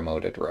a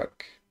promoted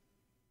rook.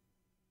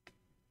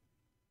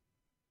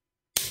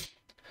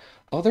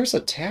 Oh, there's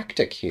a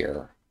tactic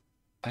here.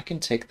 I can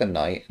take the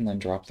knight and then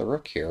drop the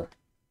rook here.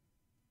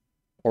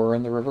 Or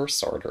in the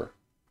reverse order.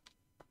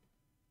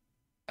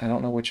 I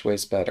don't know which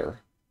way's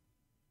better.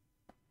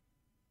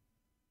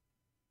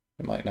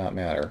 It might not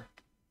matter.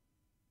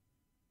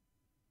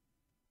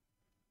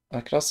 I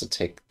could also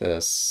take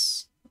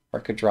this, or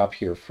I could drop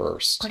here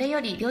first. これ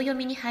より秒読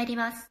みに入り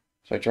ます。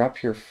 If I drop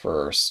here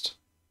first,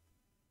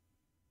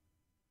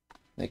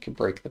 they can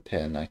break the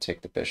pin. I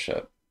take the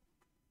bishop.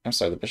 I'm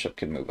sorry, the bishop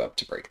can move up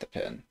to break the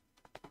pin.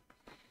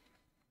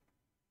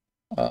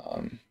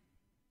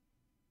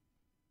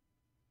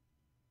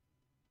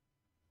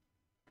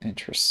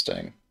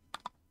 Interesting.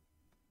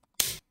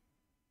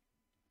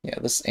 Yeah,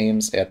 this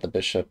aims at the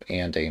bishop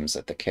and aims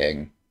at the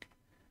king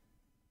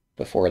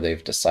before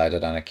they've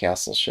decided on a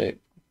castle shape.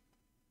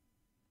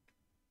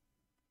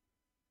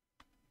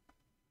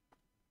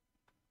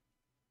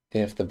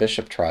 If the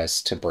bishop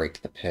tries to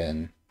break the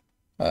pin,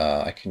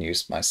 I can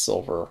use my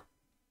silver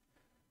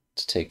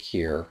to take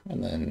here,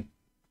 and then,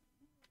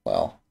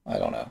 well, I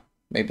don't know.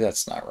 Maybe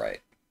that's not right.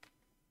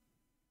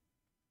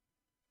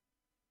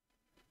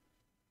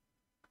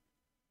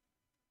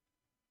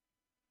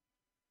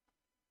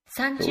 It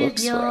 30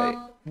 looks right.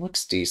 秒。 It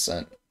looks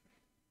decent.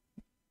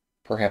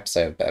 Perhaps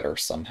I have better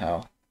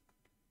somehow.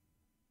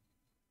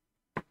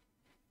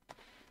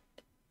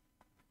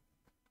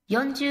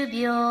 40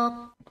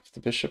 秒。 If the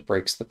bishop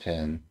breaks the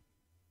pin,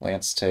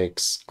 lance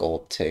takes,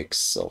 gold takes,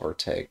 silver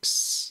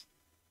takes.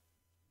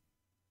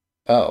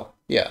 Oh,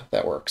 yeah,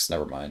 that works.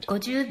 Never mind.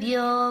 50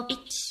秒。1、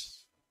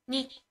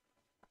2、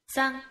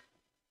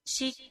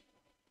3、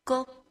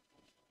4、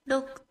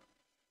5、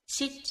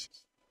6、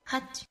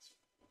7、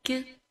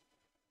8、9。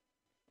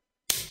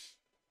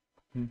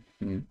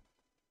Mm-hmm.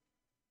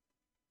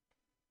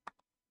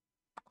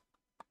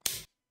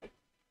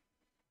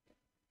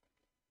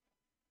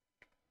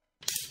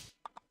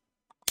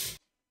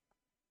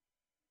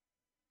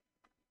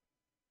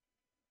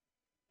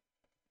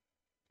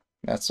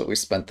 That's what we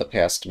spent the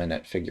past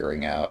minute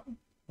figuring out,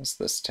 was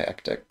this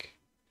tactic.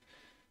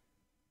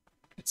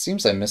 It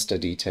seems I missed a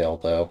detail,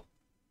 though.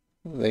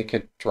 They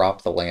could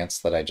drop the lance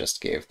that I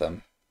just gave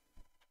them.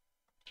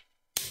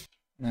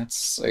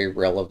 That's a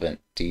relevant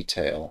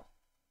detail.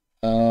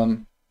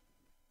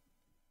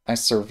 I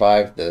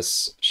survived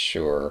this,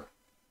 sure,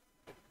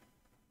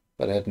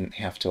 but I didn't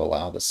have to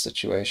allow this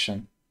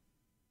situation.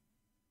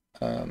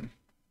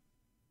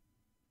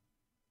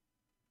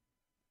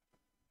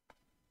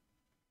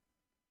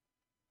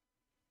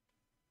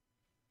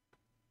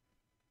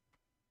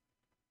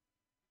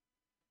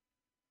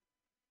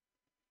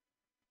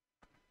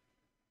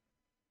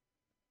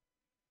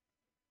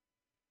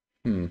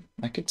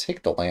 I could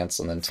take the lance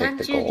and then take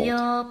the 30 gold,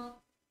 秒。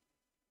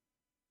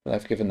 but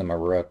I've given them a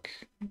rook,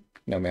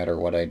 no matter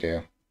what I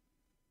do.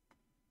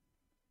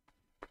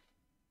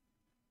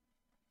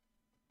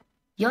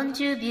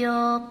 40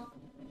秒。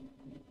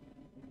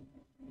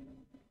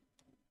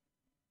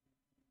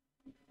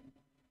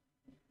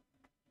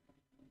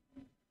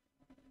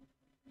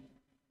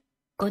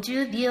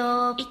 50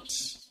秒。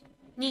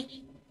1、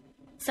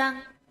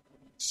2、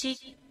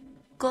3、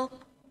4、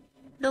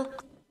5、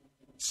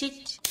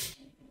6、7。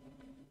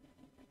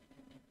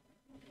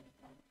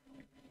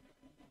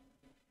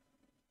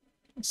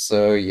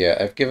 So yeah,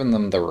 I've given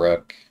them the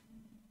rook,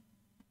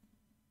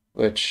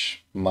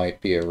 which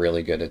might be a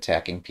really good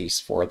attacking piece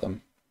for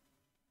them.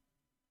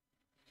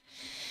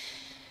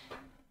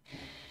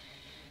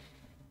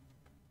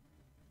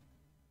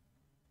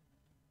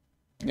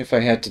 If I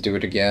had to do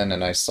it again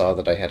and I saw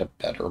that I had a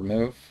better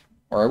move,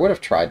 or I would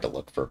have tried to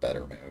look for a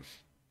better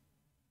move.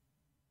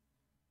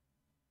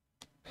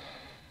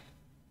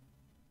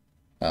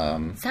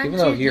 Even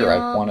though here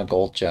I want a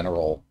gold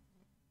general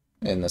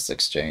in this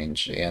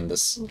exchange, and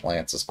this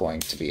lance is going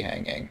to be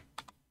hanging.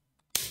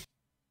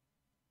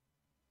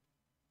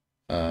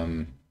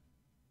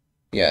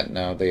 Yeah,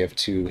 no, they have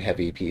two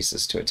heavy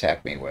pieces to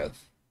attack me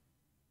with.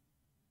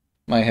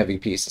 My heavy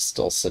piece is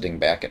still sitting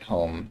back at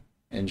home,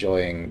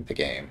 enjoying the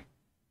game.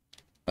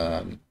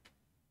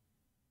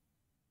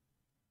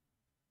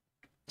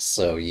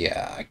 So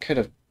yeah, I could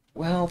have...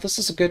 Well, this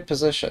is a good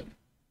position.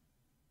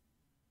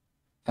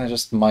 I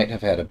just might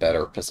have had a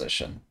better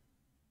position.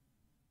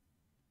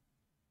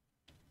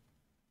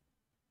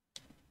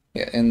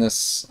 Yeah, in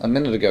this, a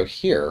minute ago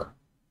here,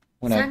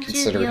 when I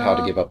considered how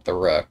to give up the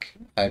rook,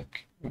 I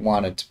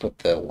wanted to put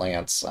the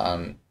lance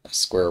on a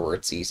square where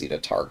it's easy to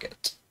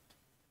target.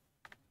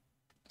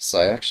 So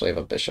I actually have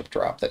a bishop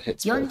drop that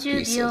hits both 40 秒。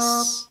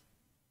 pieces.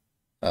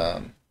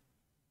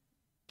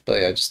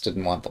 But I just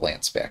didn't want the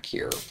lance back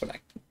here when I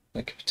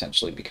it could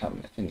potentially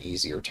become an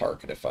easier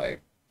target if I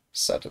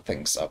set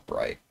things up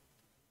right.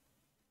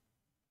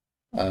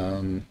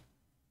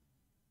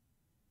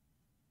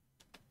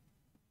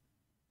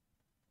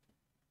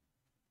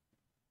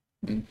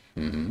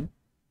 Mm-hmm.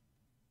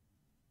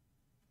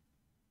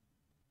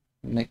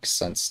 Makes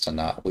sense to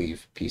not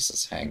leave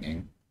pieces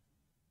hanging.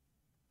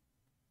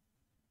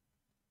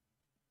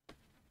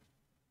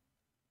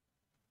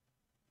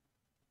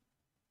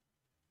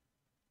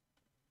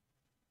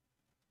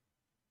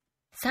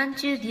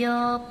 $30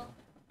秒.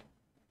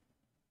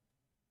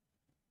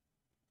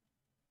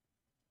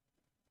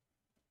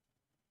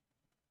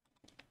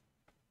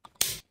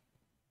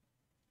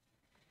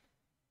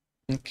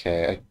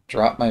 Okay, I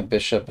drop my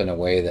bishop in a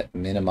way that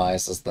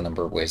minimizes the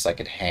number of ways I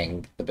could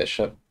hang the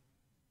bishop.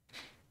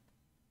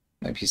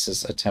 My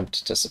pieces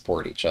attempt to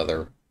support each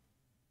other,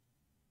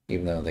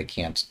 even though they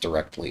can't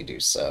directly do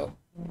so.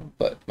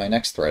 But my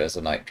next threat is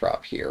a knight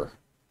drop here.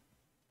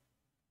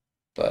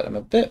 But I'm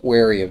a bit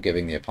wary of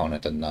giving the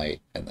opponent a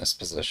knight in this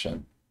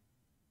position.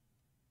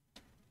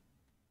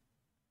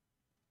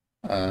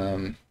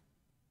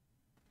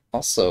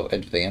 Also,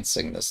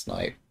 advancing this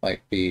knight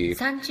might be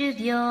 30 a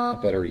秒.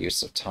 better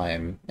use of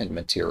time and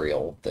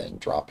material than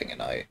dropping a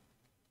knight.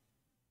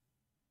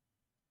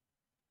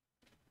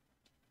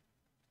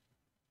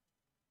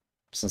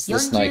 Since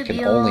this knight can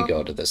 40 only 秒.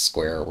 go to this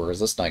square, whereas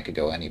this knight could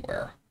go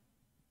anywhere.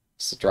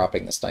 So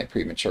dropping this knight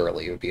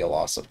prematurely would be a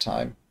loss of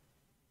time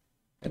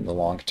in the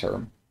long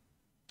term.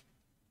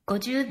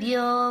 50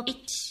秒.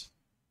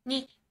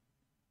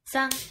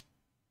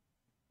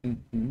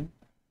 1、2、3。Mm-hmm.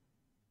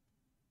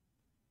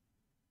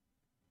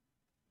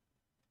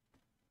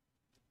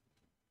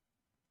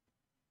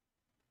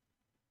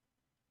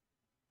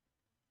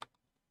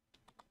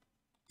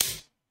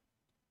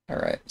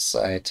 Alright,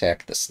 so I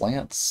attack this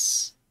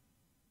lance.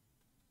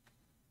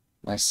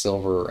 My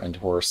silver and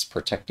horse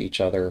protect each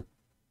other.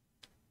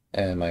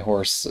 And my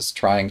horse is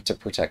trying to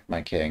protect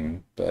my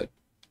king, but...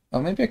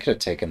 Oh, maybe I could have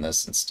taken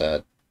this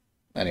instead.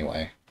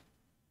 Anyway.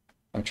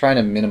 I'm trying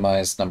to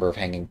minimize number of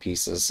hanging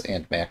pieces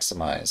and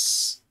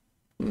maximize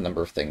the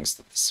number of things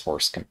that this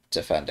horse can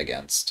defend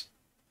against.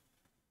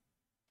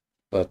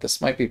 But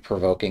this might be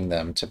provoking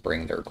them to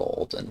bring their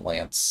gold and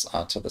lance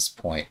onto this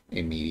point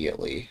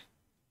immediately.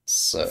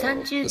 So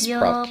 30 this 秒.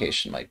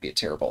 provocation might be a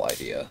terrible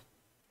idea.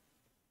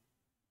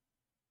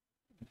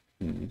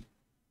 Hmm.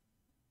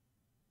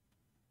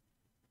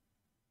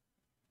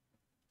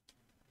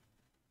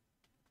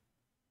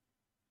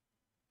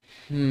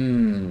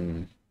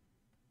 Hmm.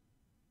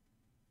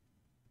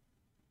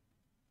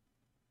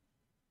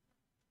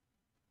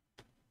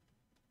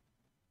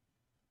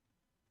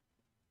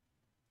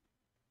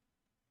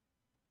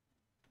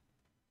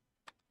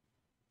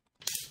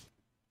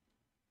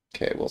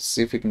 Okay, we'll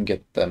see if we can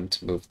get them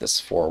to move this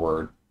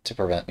forward to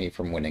prevent me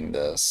from winning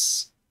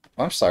this.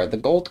 Oh, I'm sorry, the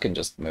gold can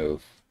just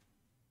move.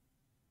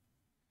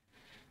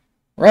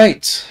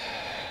 Right.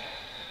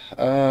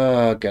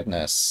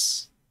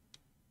 Goodness.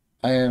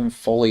 I am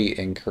fully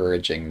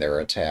encouraging their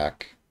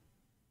attack.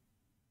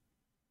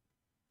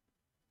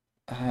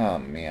 Oh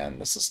man,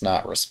 this is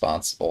not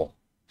responsible.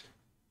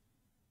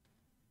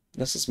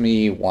 This is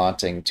me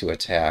wanting to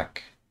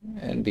attack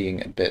and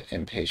being a bit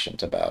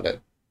impatient about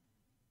it.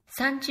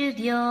 30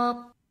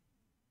秒.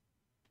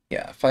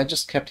 Yeah, if I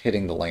just kept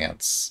hitting the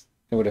lance,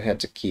 it would have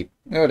had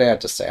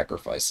to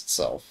sacrifice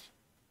itself.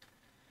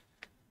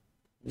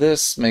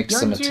 This makes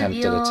some 40 attempt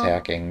at秒.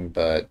 attacking,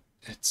 but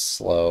it's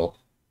slow.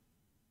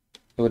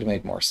 It would have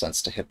made more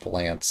sense to hit the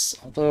lance,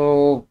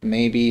 although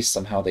maybe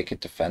somehow they could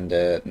defend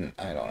it, and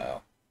I don't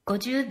know.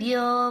 50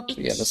秒. But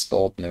yeah, this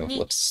gold move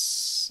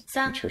 1、2、looks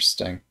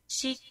 3、interesting.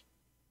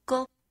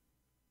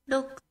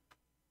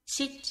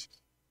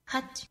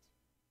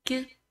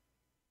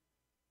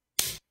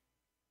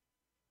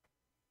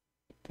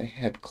 4、5、6、7、8、9。They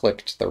had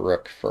clicked the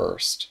rook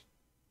first.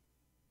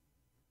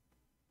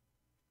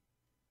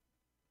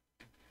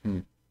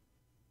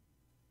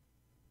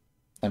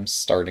 I'm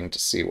starting to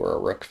see where a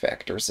rook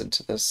factors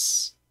into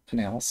this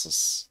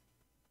analysis.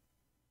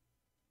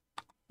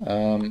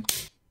 Alright,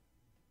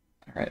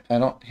 I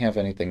don't have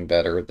anything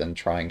better than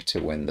trying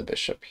to win the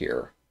bishop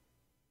here.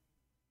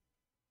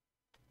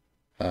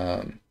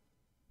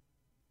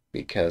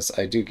 Because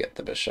I do get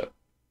the bishop.30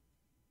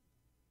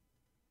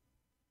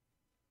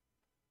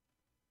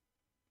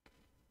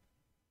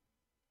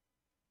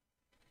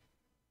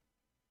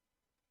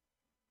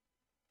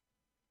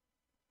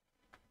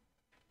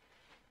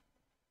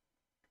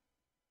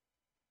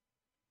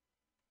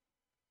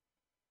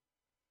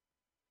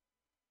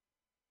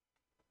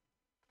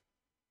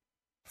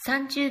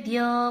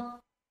秒.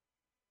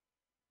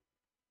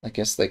 I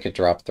guess they could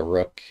drop the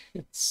rook.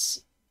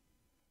 It's...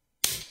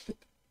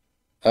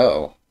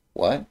 Oh,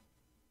 what?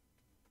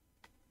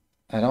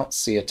 I don't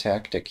see a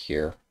tactic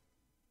here.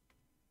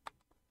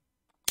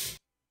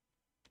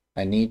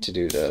 I need to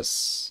do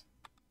this.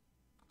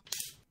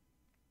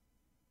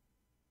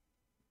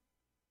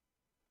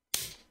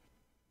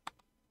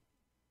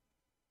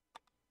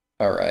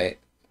 Alright.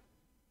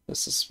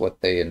 This is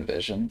what they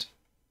envisioned.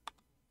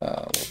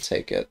 We'll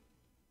take it.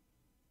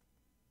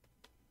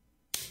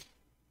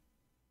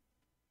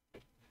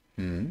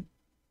 Hmm.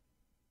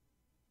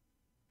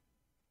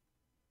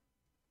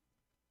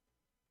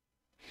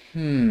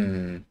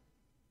 Hmm.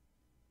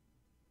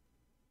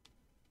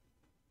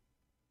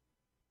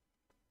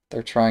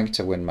 They're trying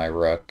to win my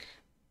rook.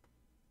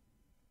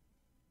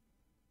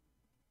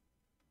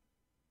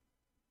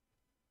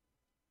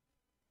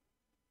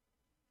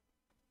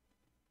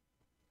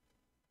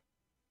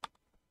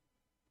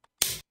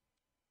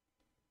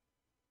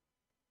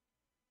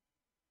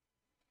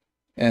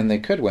 And they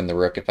could win the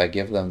rook if I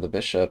give them the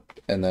bishop,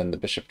 and then the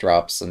bishop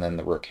drops, and then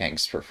the rook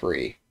hangs for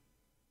free.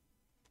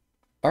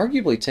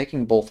 Arguably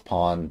taking both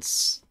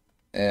pawns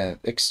and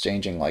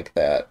exchanging like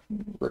that,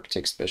 rook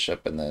takes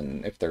bishop, and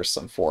then if there's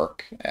some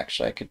fork,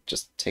 actually I could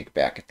just take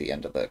back at the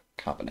end of the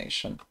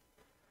combination.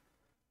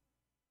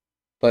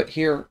 But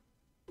here,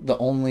 the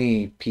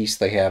only piece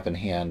they have in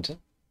hand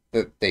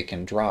that they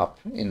can drop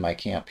in my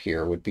camp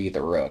here would be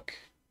the rook.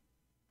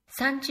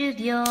 30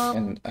秒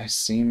And I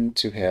seem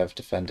to have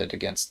defended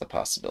against the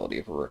possibility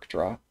of a rook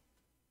drop.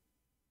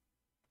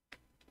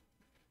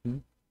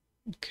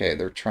 Okay,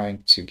 they're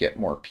trying to get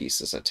more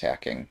pieces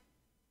attacking.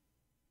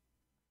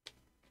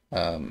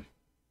 Um,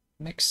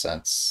 Makes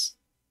sense.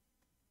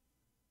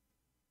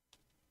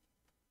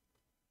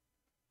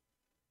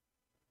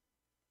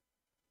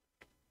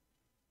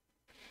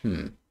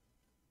 Hmm.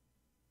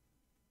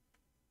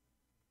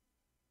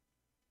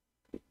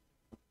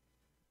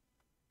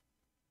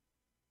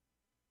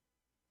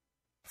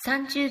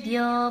 30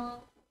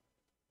秒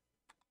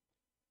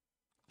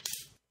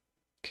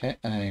Okay,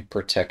 I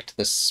protect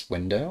this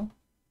window.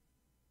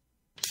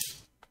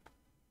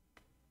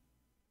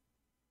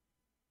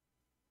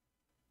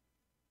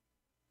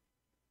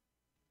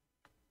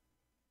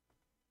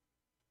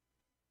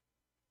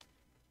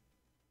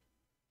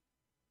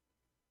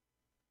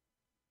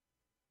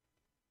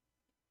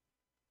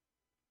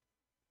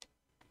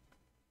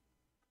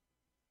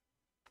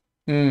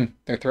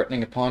 They're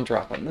threatening a pawn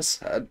drop on this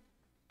head.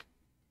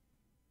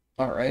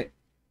 Alright,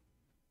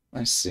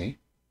 I see.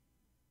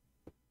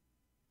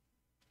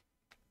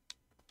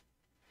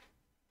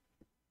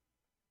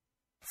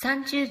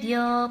 30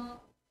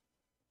秒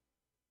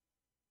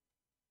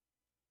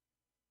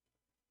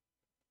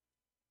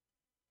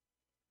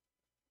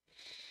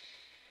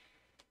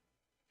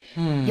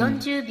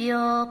 40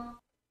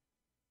秒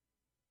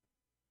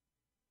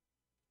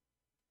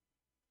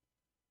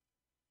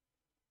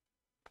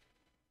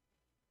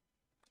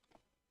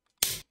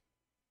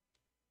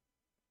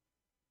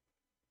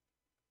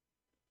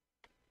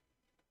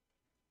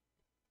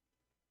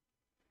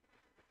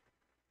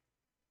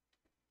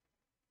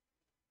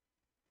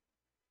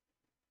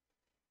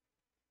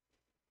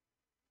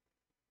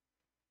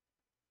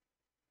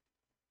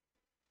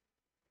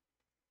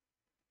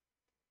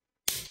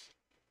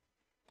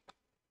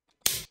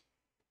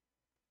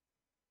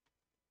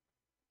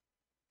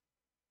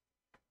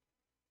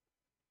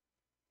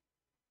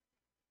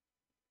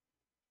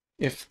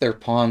If their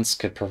pawns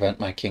could prevent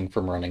my king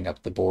from running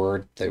up the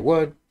board, they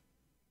would,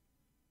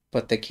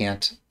 but they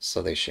can't,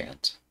 so they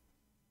shan't.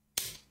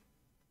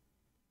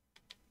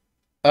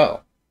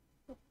 Oh,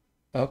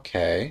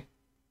 okay.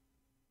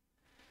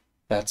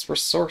 That's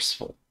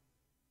resourceful.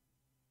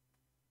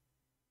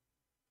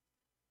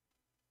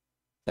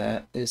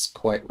 That is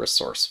quite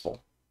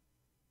resourceful.30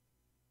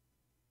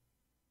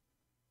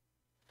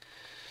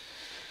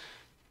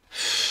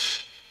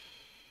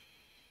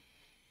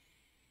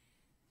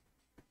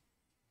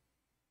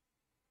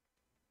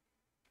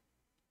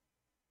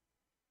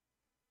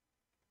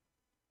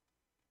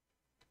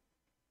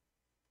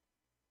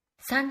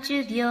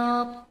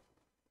秒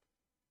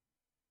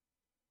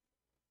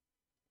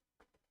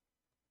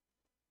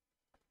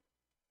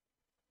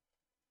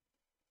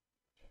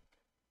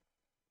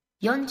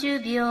 40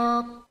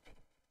秒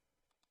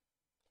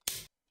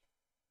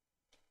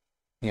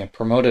Yeah,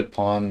 promoted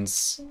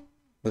pawns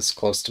this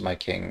close to my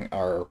king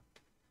are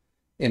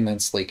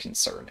immensely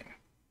concerning.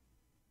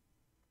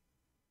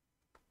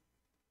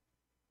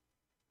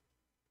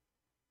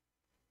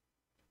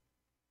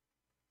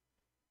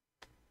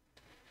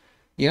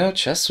 You know,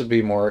 chess would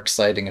be more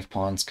exciting if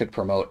pawns could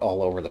promote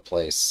all over the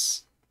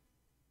place.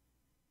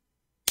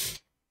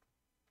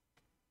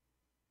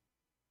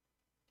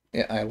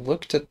 Yeah, I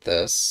looked at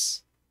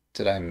this.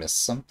 Did I miss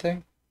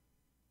something?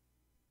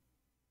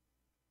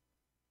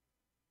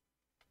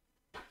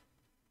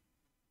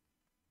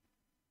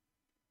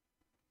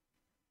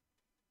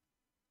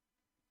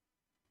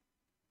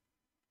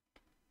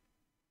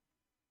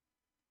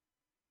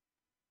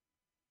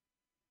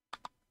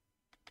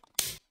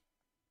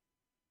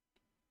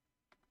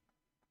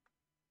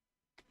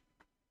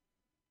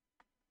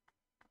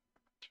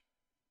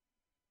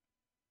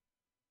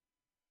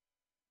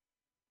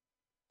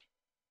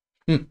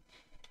 Hmm.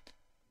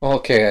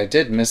 Okay, I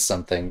did miss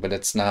something, but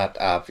it's not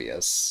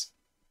obvious.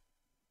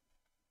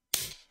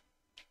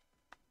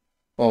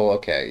 Oh,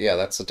 okay, yeah,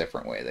 that's a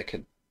different way they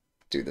could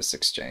do this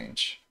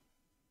exchange.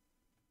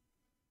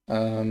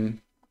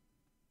 Um,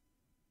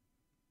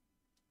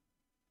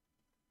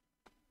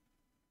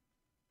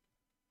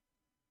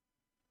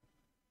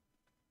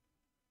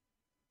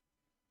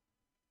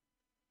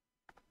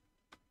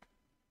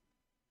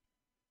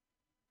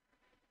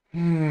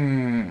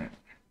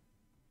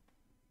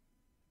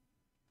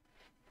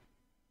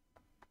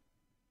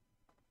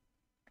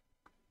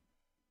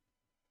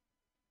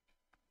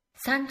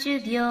 30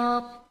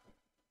秒、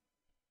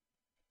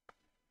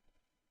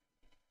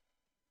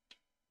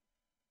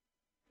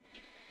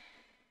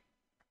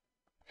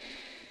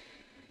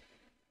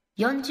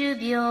40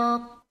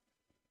秒、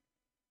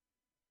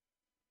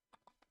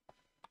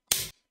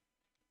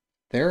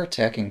They're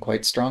attacking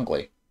quite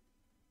strongly,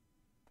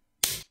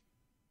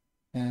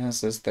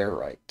 as is their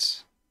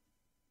right.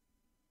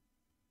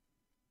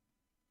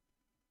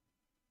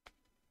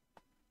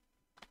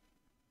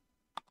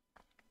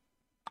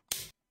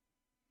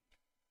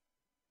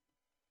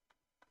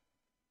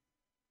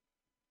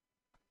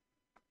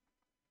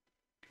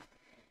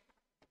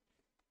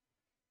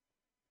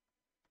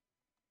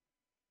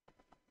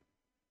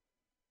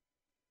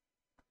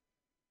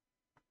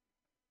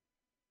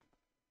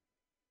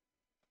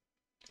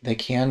 They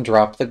can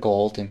drop the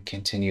gold and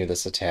continue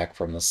this attack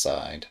from the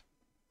side.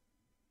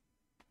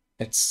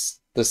 This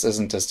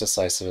isn't as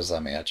decisive as I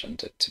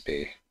imagined it to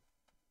be.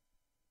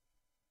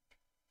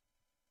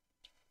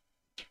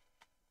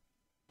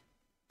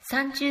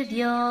 30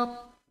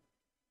秒、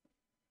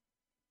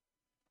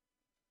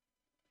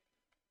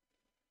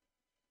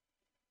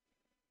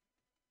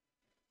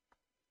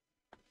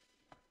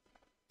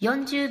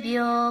40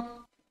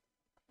秒、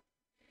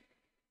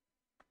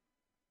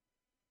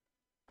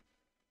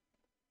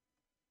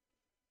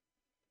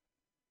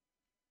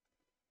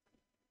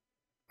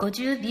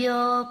50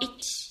秒、1、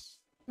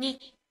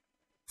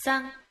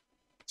2、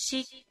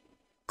3、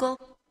4、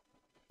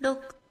5、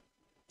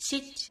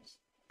6、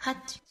7、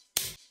8。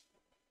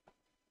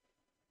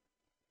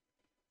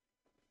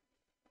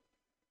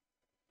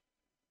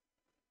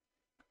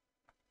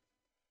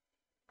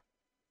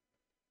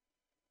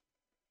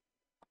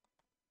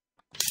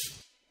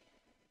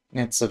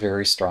It's a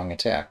very strong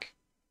attack.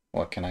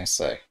 What can I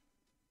say?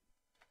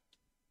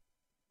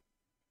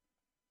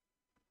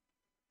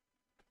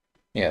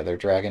 Yeah, their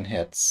dragon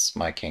hits,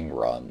 my king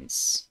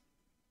runs.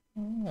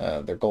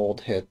 Their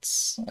gold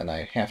hits, and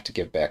I have to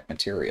give back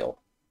material.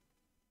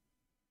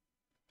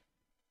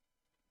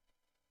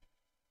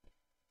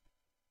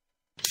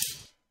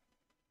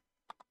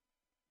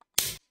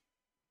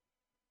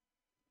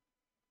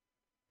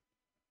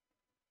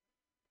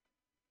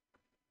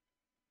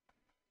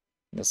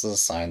 This is a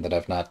sign that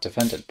I've not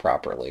defended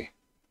properly.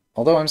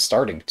 Although I'm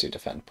starting to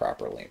defend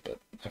properly, but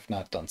I've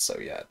not done so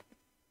yet.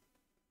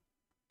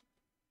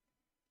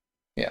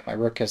 Yeah, my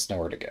rook has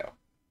nowhere to go.30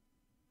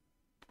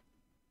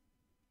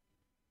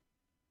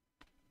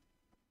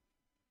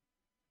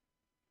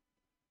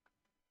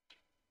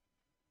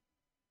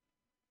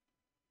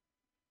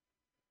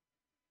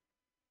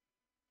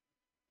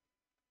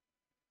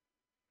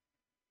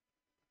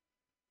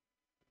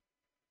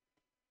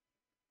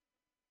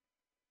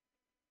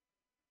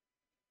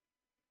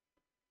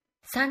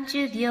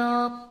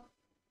秒、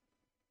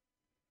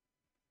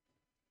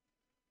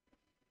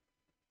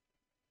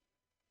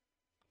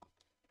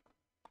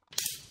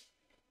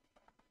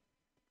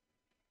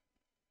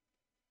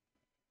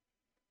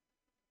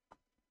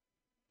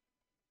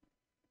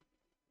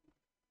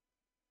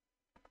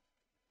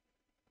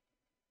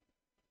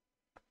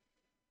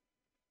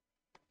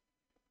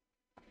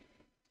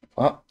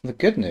Well, the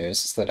good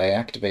news is that I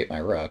activate my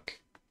rook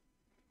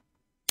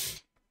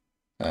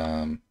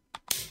um,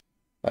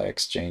 by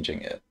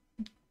exchanging it.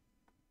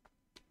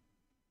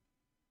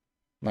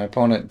 My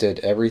opponent did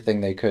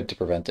everything they could to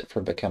prevent it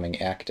from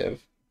becoming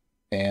active,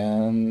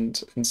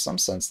 and in some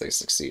sense they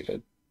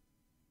succeeded.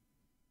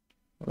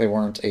 They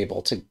weren't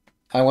able to...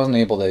 I wasn't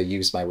able to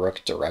use my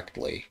rook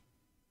directly.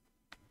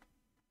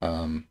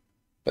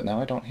 But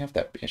now I don't have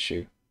that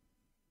issue.30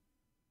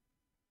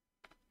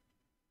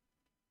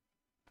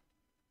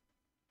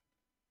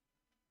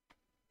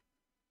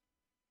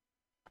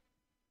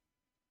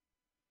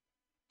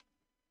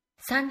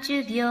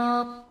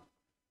秒、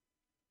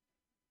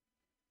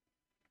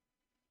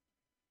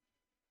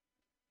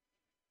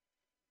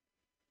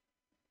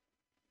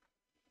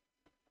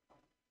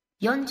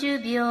40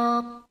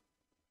秒、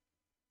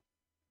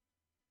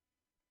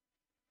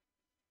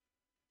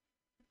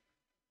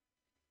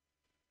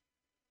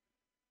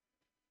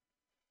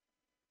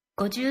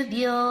50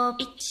秒、1、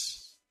2、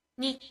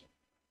3、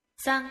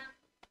4、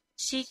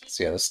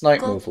So yeah, this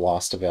knight move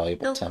 5、lost a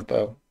valuable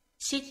 6、tempo.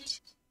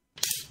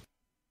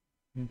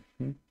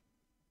 7。Mhm.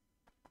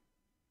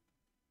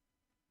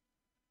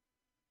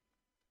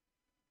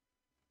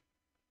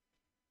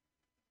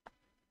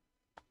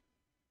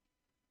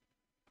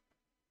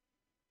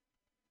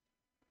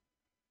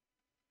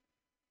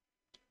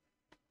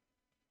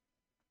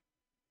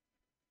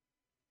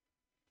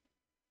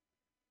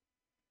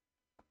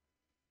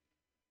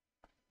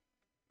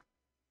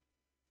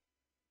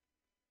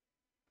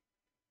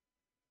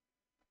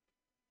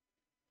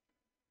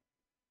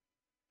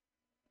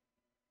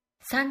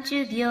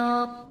 30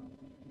秒、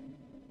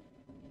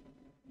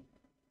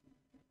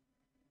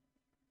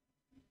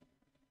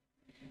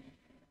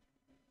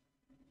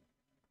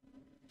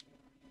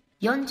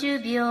40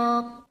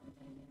秒、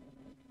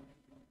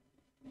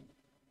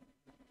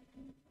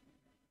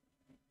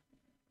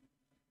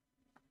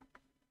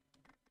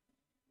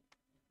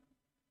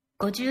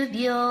50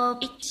秒、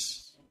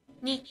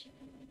1、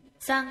2、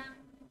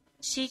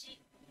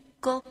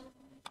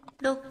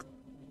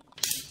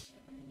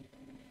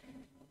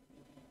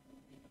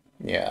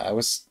3、4、5、6。Yeah, I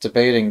was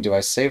debating, do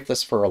I save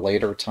this for a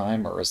later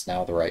time, or is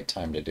now the right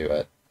time to do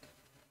it?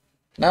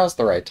 Now's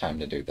the right time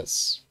to do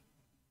this.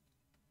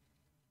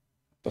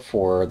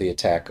 Before the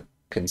attack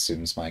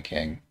consumes my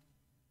king.30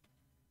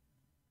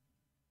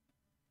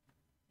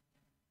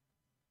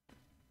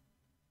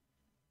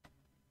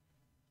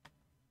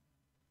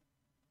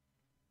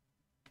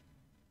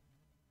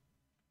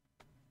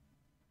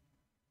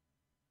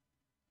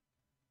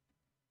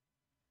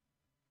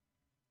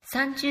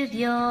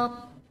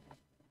秒。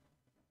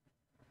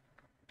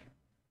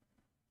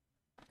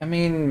I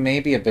mean,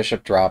 maybe a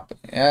bishop drop.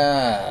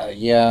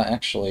 Yeah,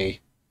 actually.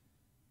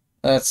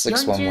 That's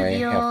 6 one 40 way,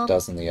 half a秒。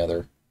dozen the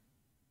other.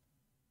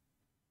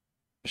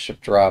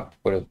 Bishop drop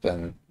would have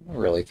been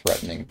really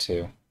threatening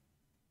too.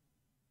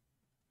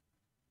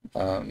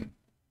 Um,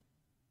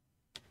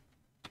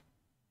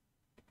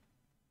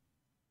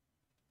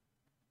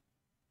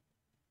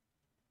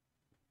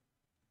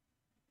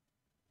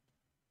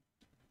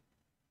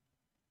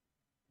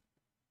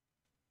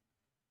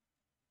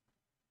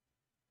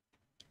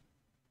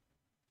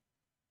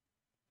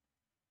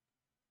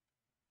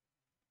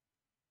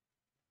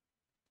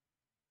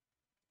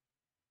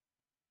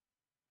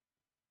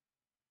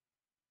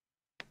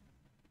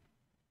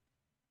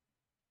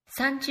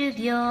 30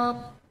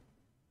秒。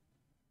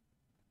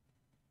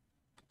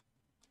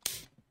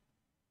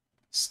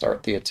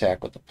start the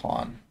attack with the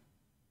pawn.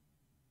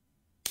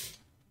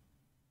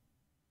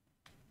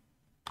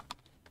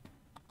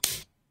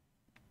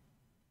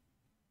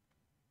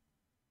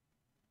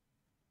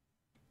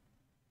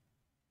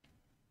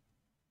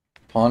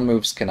 Pawn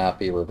moves cannot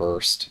be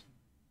reversed.30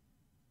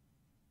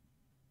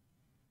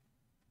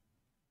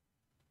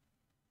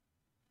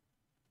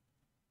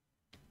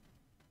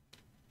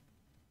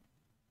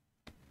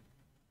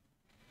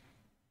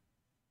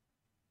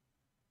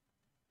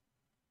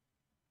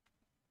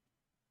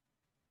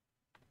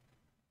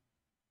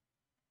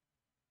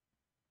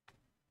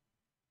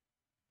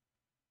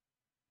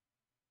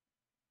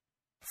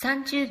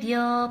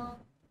秒。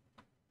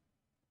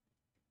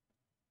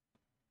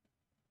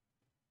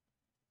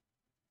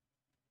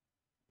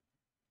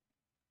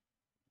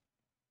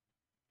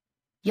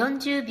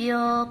40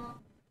秒。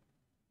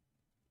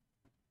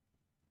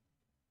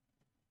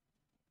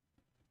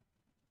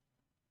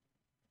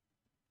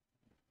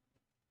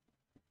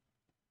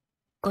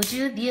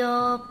50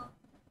秒。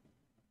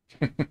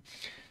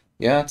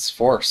Yeah, it's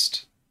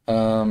forced.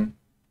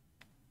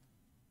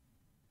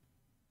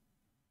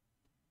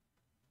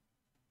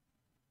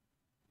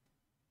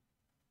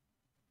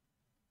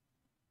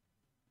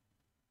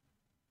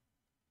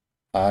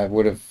 I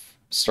would have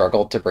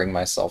struggled to bring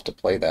myself to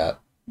play that,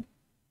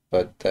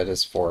 but that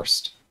is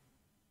forced.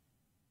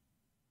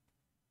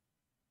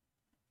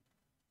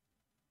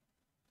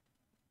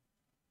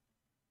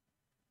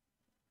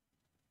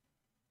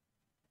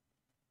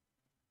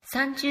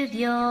 30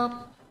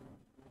秒。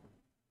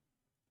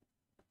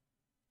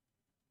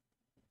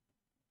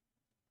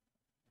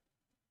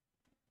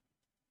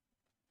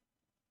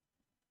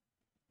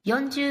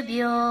40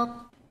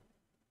秒。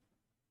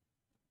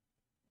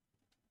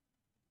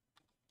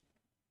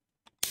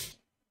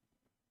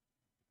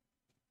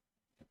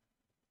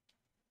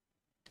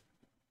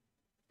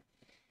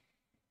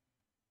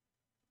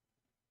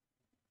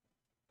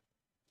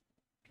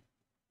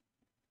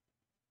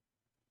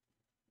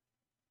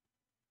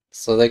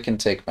So they can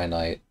take my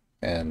knight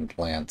and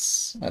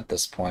lance at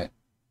this point.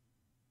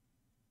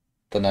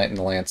 The knight and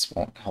the lance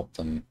won't help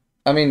them.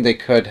 I mean, they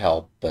could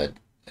help, but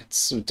it's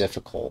so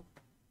difficult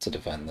to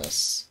defend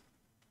this.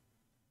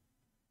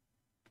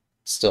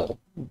 Still,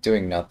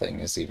 doing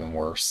nothing is even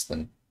worse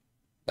than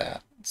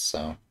that.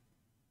 So,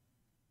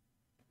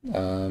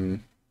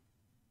 um,30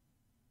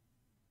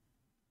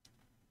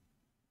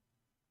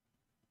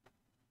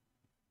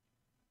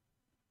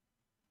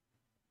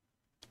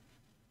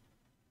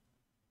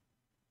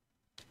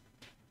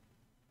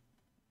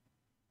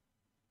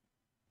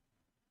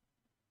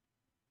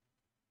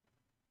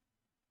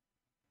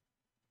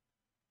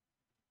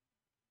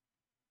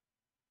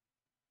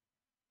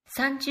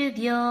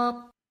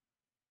秒。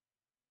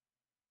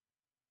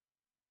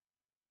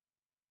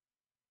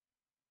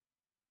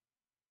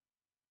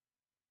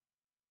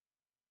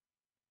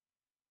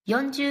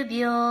40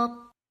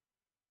秒。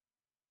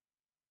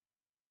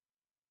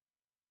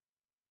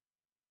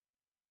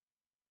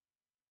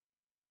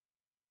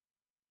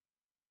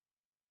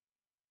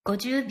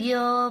50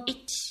秒。1、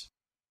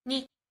2、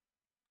3。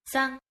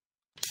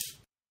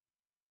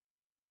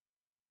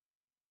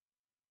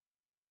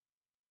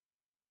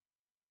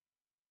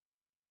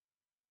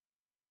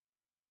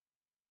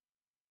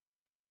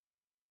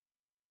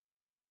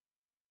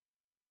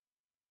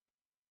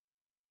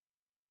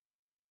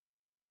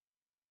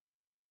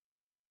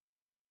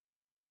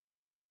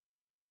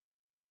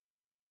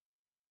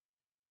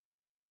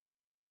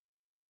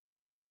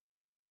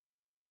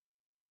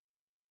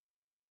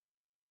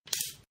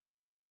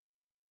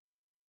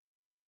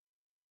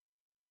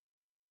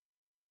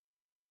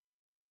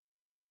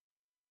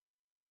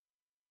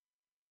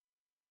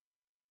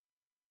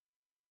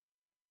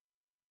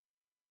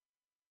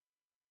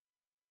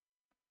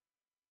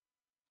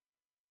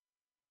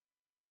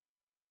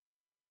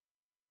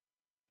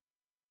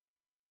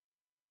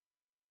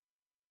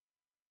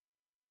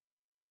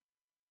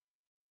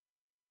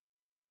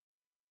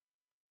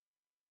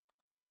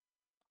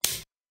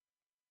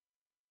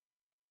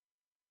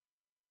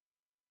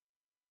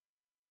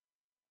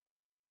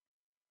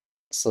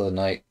So the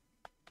knight,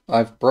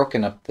 I've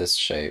broken up this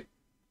shape,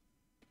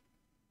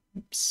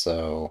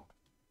 so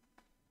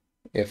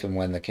if and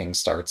when the king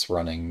starts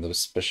running,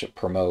 this bishop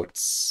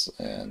promotes,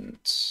 and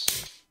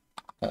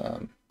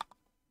um,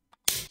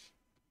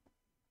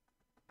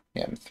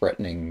 yeah, I'm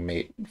threatening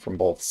mate from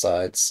both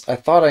sides. I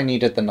thought I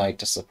needed the knight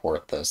to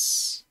support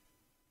this.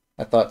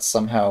 I thought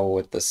somehow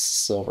with the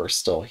silver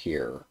still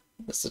here,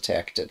 this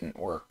attack didn't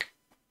work.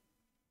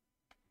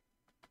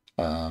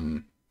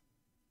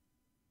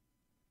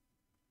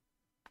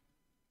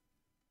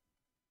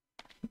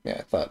 Yeah,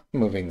 I thought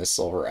moving the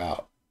silver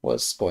out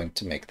was going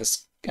to make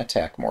this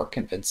attack more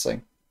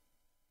convincing.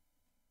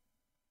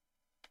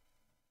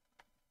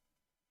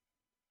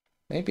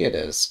 Maybe it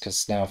is,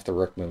 because now if the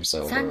rook moves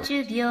over...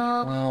 30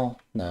秒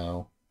Well,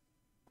 no.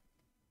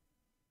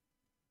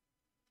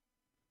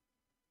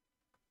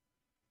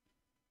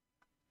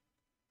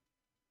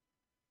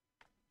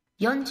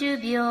 40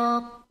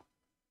秒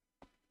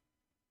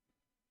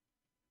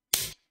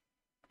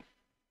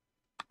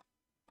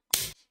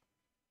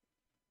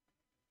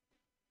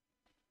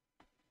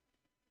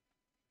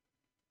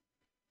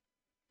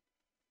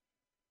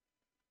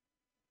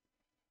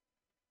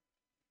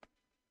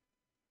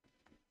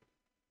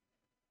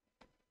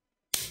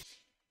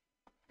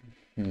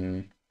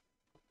Hmm.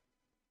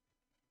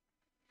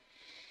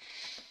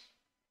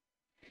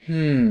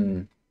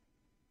 Hmm.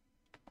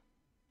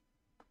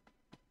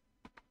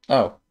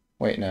 Oh,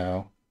 wait,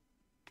 no.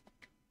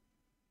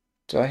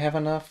 Do I have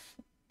enough?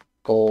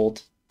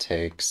 Gold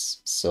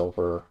takes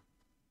silver.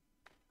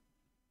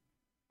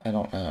 I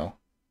don't know.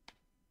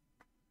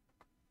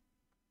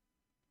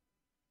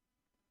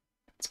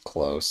 It's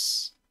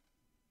close.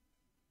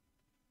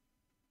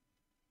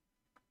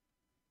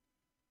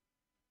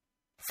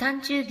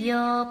 30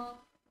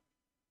秒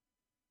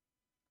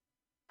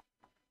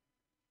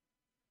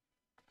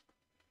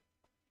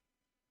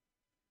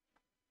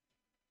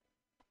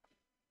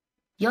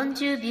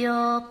 40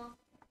秒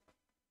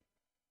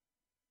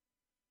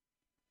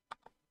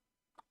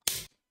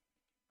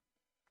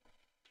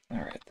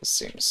Alright, this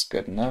seems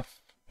good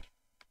enough.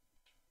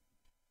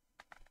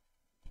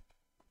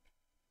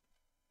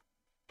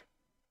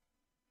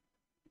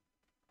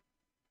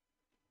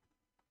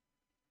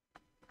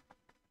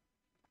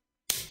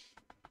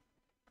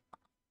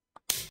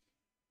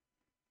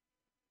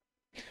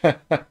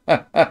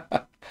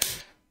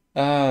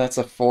 Ah, that's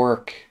a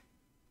fork.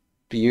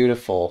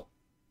 Beautiful.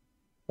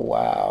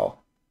 Wow.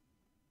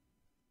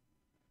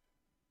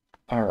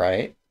 All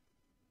right.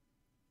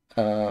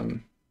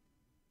 Um,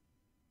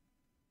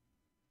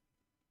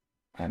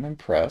 I'm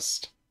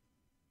impressed.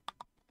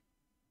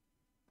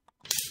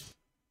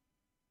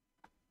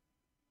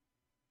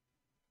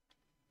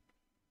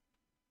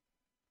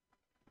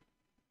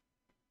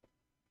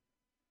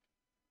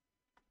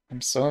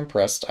 I'm so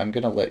impressed, I'm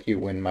gonna let you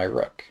win my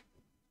rook.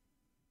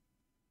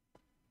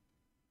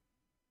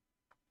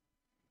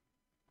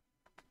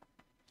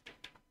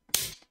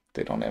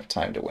 They don't have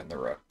time to win the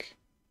rook.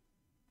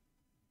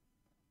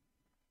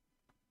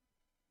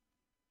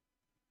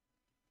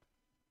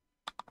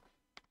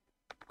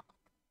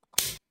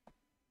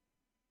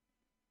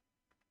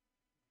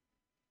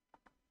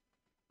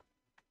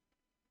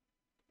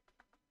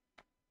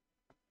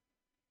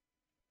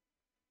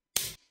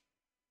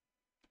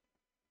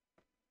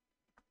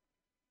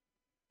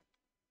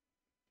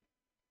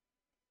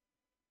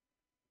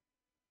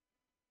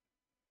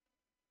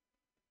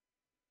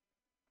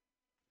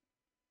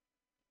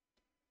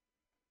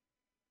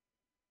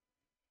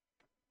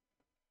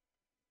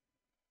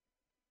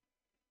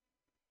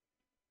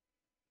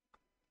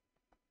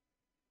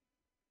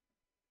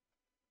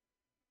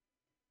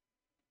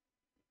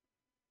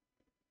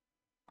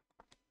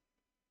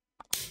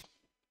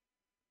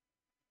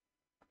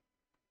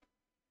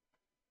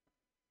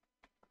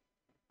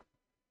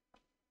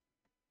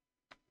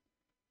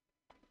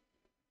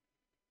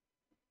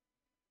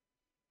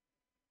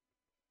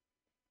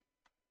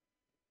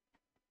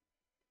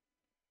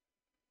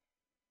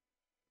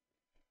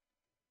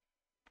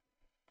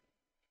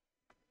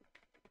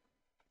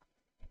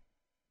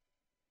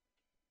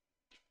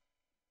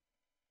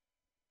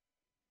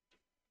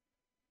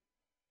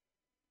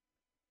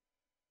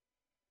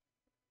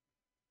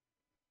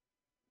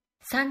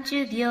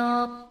 ?30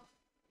 秒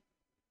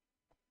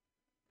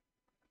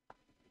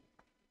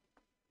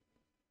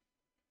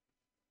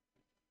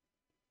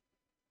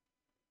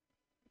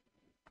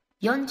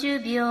 ?40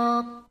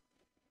 秒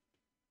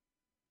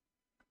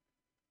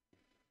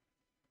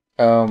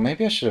Oh,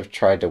 maybe I should have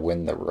tried to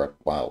win the rook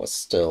while it was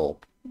still...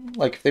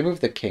 Like, if they move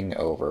the king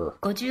over,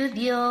 50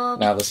秒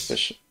now this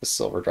bishop, the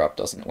silver drop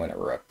doesn't win a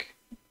rook.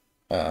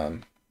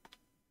 Um,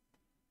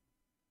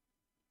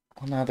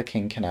 well, now the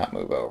king cannot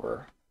move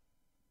over.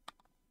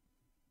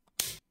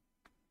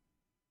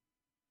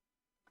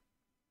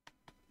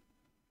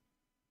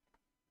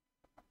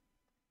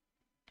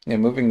 Yeah,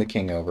 moving the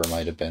king over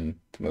might have been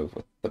the move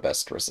with the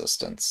best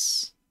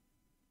resistance.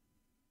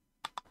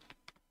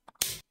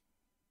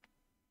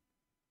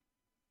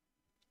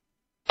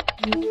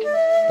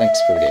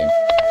 Thanks for the game.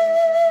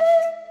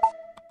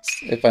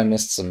 If I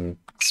missed some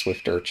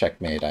swifter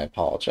checkmate, I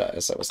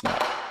apologize. I was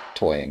not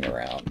toying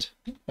around.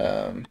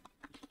 I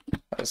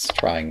was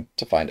trying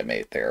to find a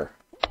mate there.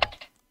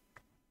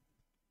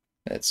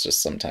 It's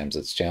just sometimes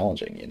it's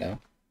challenging, you know?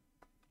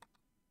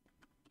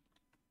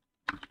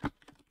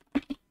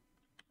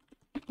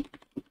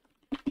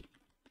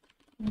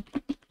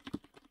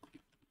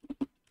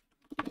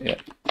 Yeah.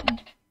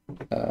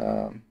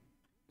 Um,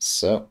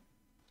 so,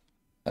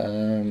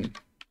 um,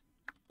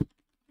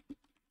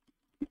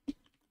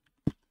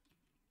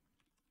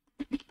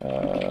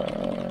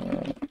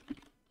 uh,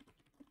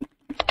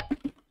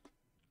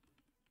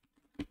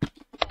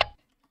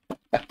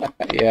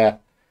 yeah,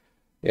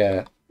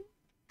 yeah.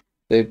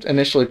 They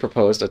initially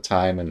proposed a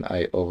time and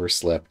I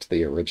overslept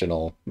the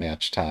original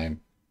match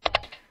time.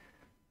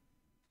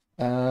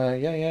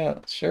 Yeah,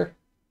 sure.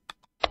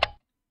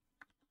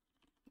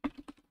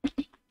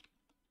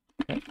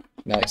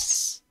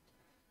 Nice.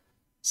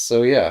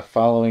 So yeah,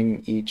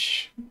 following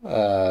each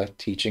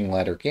teaching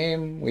ladder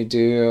game, we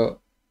do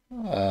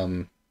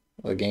um,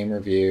 a game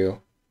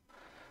review.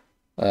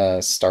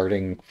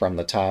 Starting from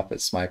the top,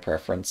 it's my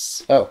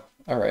preference. Oh,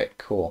 all right,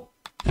 cool.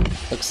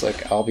 Looks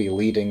like I'll be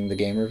leading the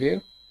game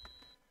review.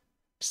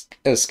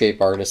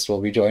 Escape artists will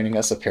be joining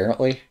us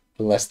apparently,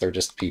 unless they're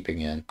just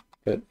peeping in.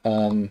 But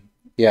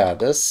yeah,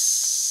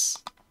 this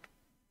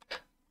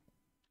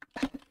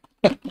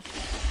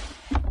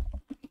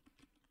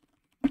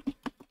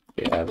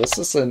yeah, this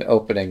is an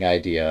opening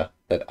idea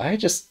that I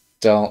just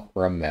don't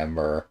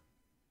remember.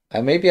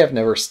 Maybe I've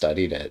never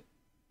studied it.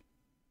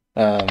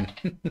 Um,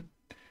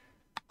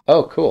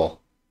 oh,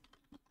 cool.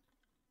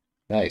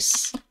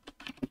 Nice.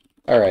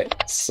 All right,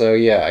 so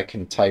yeah, I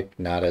can type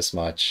not as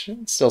much.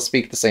 Still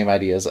speak the same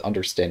ideas,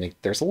 understanding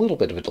there's a little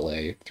bit of a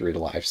delay through the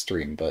live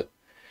stream, but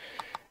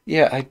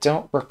yeah, I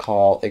don't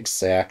recall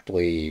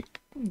exactly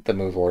the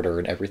move order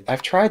and everything.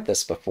 I've tried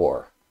this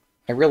before.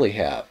 I really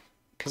have,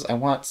 because I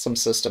want some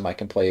system I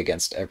can play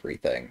against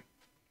everything.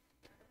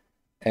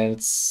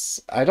 And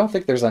I don't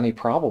think there's any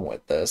problem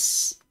with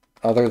this,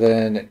 other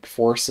than it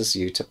forces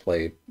you to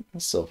play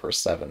Silver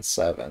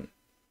 7/7.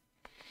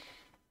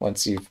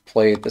 Once you've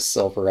played the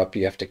silver up,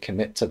 you have to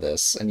commit to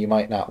this, and you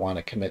might not want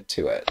to commit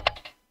to it.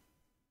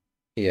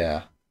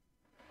 Yeah.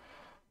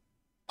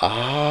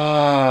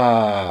 Ah.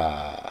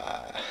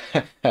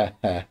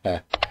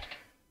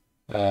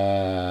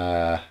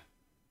 uh,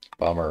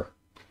 bummer.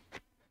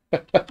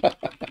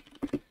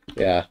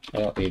 Yeah, I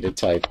don't need to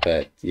type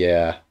that.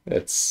 Yeah,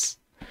 it's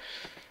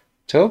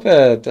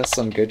Toba does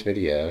some good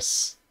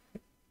videos.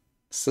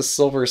 So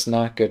silver's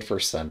not good for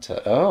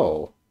Senta.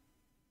 Oh,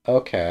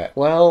 okay.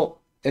 Well,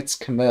 it's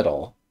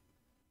committal.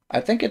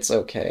 I think it's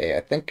okay.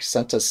 I think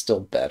Senta's still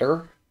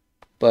better,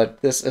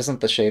 but this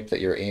isn't the shape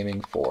that you're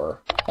aiming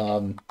for.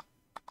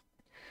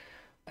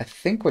 I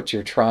think what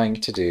you're trying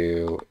to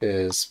do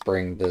is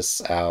bring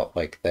this out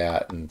like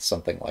that and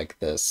something like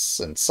this,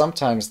 and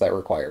sometimes that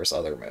requires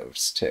other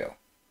moves too.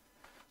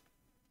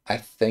 I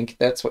think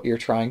that's what you're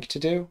trying to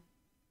do,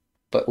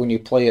 but when you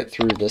play it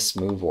through this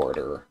move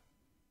order,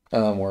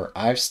 where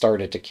I've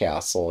started to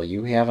castle,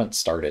 you haven't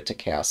started to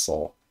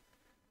castle,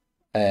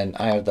 and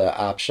I have the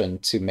option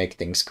to make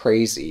things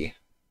crazy,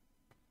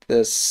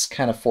 this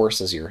kind of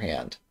forces your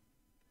hand.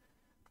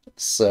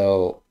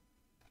 So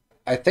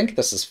I think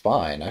this is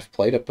fine. I've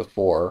played it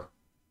before.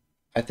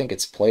 I think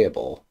it's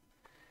playable.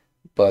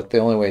 But the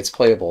only way it's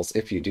playable is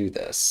if you do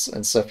this.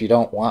 And so if you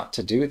don't want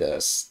to do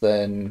this,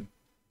 then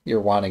you're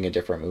wanting a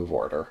different move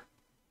order.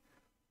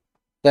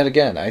 Then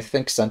again, I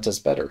think Senta's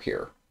better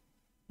here.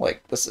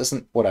 Like, this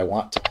isn't what I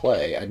want to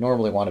play. I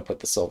normally want to put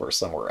the silver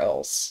somewhere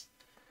else.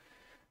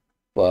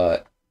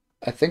 But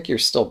I think you're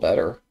still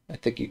better. I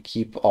think you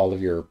keep all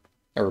of your,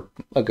 or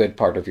a good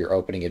part of your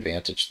opening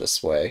advantage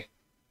this way.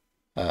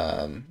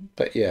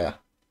 But yeah.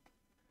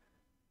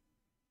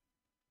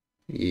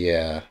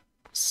 Yeah.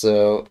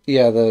 So,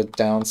 yeah, the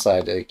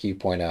downside, like you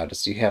point out,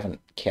 is you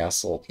haven't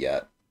castled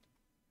yet.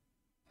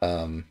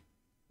 Um,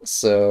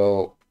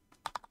 so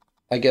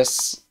I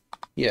guess,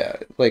 yeah,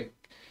 like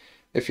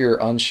if you're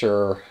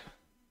unsure,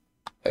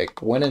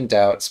 like when in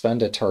doubt,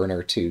 spend a turn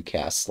or two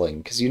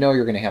castling, because you know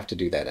you're going to have to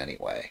do that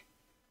anyway.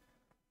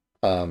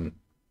 Um,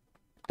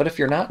 but if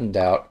you're not in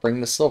doubt,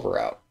 bring the silver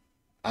out.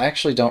 I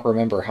actually don't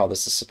remember how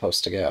this is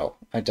supposed to go.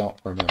 I don't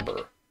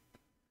remember.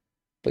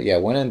 But yeah,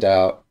 when in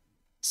doubt,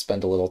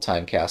 spend a little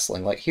time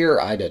castling. Like here,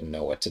 I didn't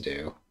know what to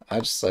do. I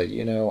just said,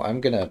 you know,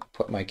 I'm gonna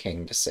put my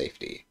king to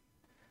safety.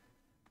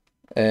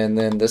 And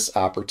then this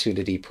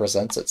opportunity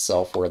presents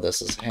itself where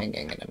this is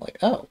hanging, and I'm like,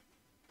 oh,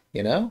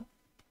 you know,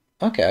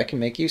 okay, I can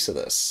make use of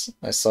this.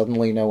 I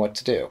suddenly know what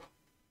to do.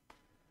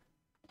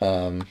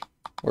 Um,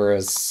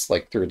 Whereas,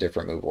 like, through a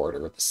different move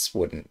order, this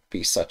wouldn't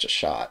be such a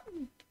shot.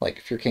 Like,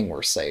 if your king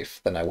were safe,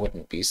 then I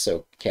wouldn't be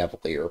so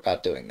cavalier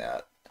about doing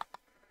that.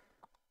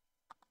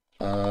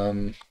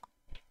 Um,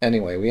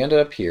 Anyway, we ended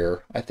up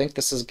here. I think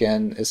this is,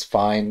 again, is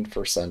fine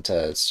for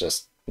Senta. It's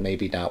just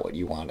maybe not what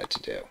you want it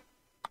to do.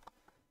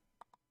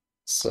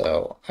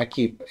 So I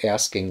keep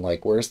asking,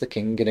 like, where's the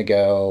king gonna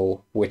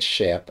go? Which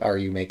shape are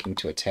you making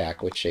to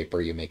attack? Which shape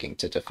are you making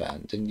to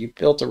defend? And you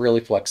built a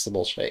really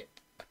flexible shape.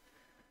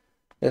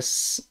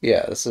 this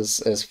is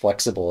as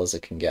flexible as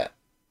it can get,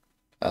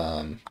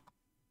 um,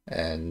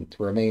 and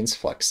remains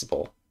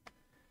flexible.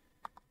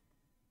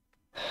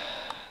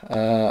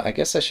 I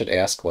guess I should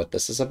ask what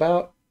this is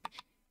about.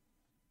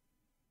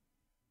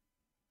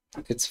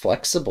 It's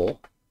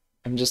flexible.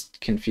 I'm just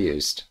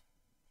confused.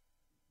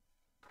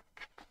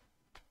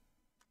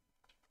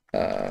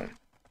 Uh,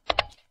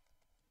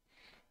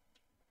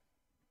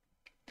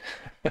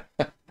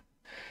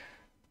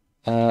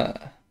 uh,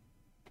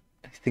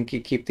 I think you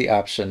keep the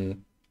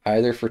option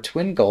either for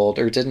twin gold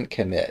or didn't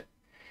commit.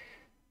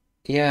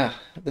 Yeah,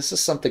 this is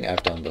something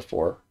I've done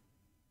before.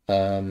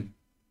 Um,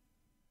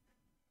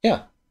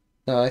 yeah,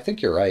 no, I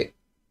think you're right.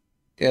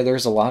 Yeah,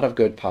 there's a lot of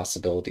good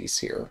possibilities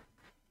here.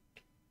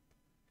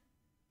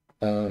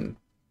 Um,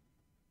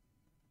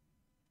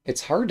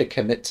 it's hard to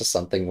commit to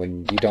something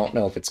when you don't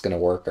know if it's going to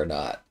work or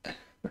not.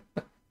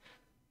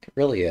 It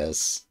really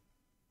is.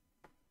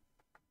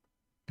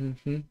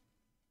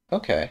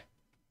 Okay.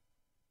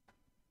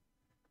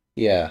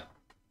 Yeah.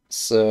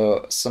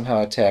 So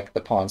somehow attack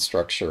the pawn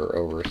structure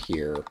over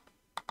here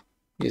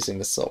using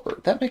the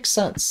silver. That makes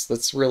sense.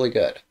 That's really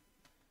good.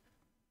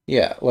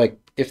 Yeah, like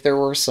if there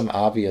were some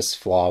obvious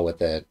flaw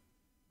with it,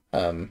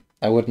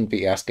 I wouldn't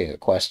be asking a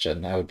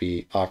question. I would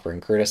be offering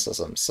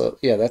criticism. So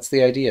yeah, that's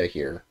the idea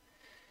here.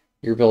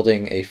 You're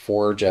building a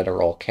four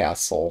general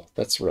castle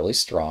that's really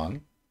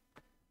strong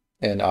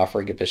and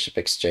offering a bishop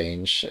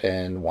exchange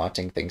and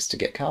wanting things to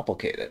get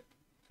complicated.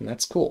 And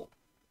that's cool.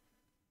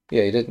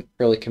 Yeah, you didn't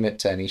really commit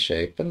to any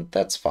shape, and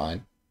that's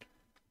fine.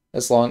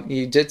 As long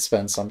you did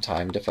spend some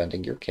time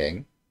defending your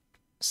king,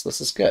 so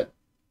this is good.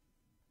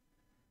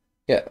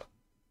 Yeah.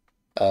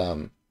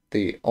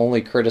 The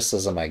only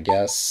criticism, I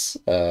guess,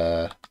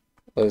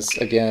 was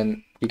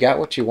again, you got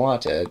what you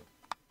wanted,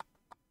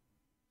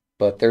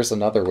 but there's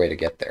another way to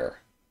get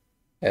there.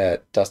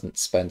 It doesn't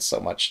spend so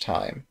much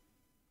time.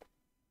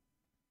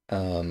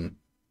 Um,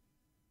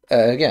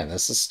 Again,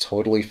 this is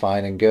totally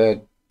fine and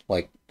good.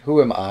 Like,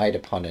 who am I to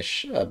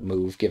punish a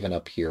move given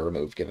up here, a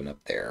move given up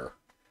there?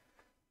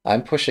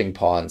 I'm pushing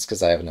pawns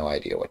because I have no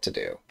idea what to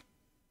do.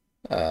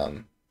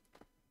 Um,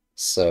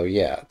 so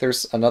yeah,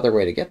 there's another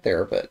way to get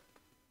there, but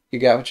you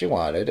got what you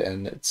wanted,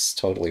 and it's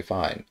totally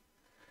fine.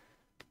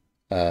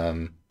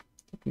 Um,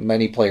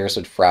 Many players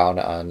would frown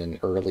on an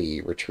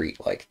early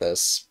retreat like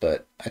this,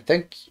 but I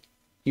think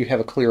you have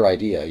a clear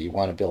idea. You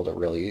want to build a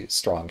really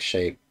strong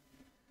shape,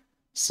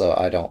 so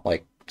I don't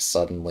like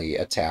suddenly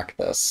attack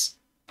this.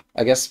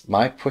 I guess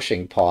my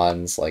pushing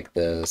pawns like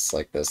this,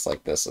 like this,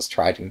 like this is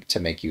trying to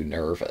make you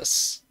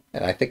nervous,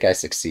 and I think I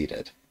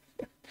succeeded.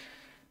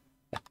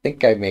 I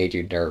think I made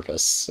you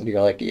nervous, and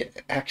you're like, yeah,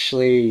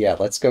 actually, yeah,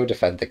 let's go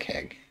defend the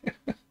king.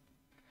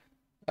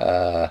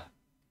 Uh,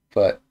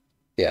 but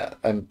yeah,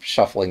 I'm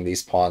shuffling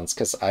these pawns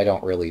because I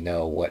don't really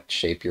know what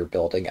shape you're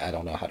building. I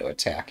don't know how to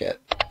attack it.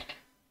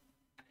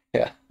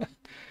 Yeah,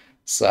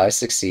 so I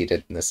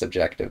succeeded in this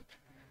objective.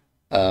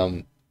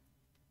 Um,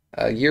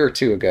 a year or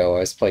two ago, I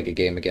was playing a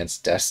game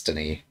against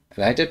Destiny,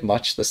 and I did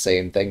much the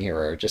same thing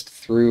here. I just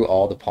threw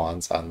all the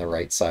pawns on the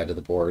right side of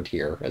the board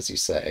here, as you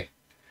say.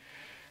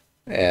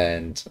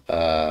 And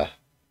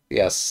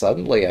yeah,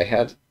 suddenly I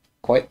had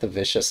quite the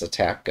vicious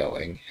attack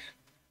going.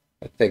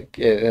 I think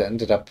it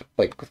ended up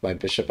like with my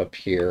bishop up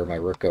here, my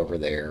rook over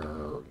there.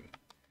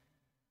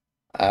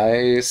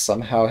 I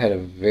somehow had a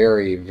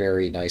very,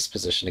 very nice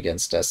position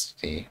against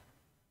Destiny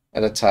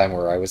at a time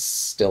where I was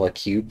still a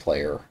cube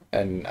player,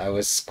 and I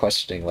was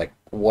questioning like,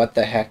 what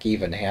the heck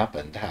even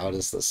happened? How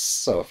is this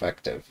so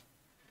effective?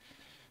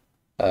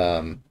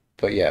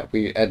 But yeah,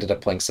 we ended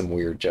up playing some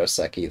weird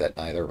Joseki that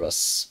neither of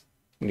us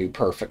knew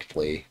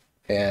perfectly,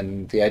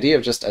 and the idea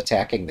of just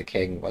attacking the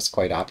king was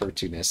quite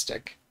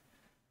opportunistic.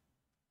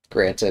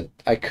 Granted,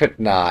 I could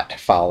not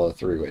follow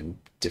through and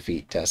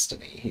defeat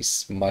Destiny.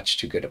 He's much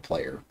too good a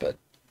player, but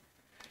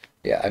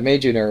yeah, I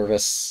made you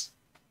nervous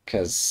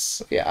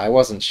because, yeah, I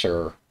wasn't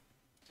sure.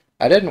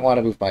 I didn't want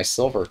to move my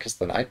silver because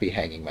then I'd be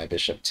hanging my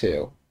bishop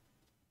too.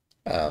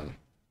 Um,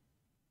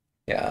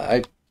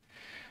 yeah,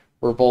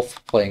 we're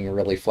both playing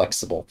really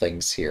flexible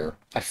things here.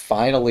 I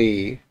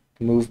finally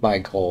moved my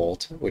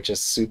gold, which is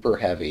super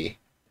heavy,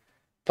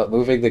 but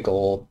moving the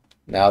gold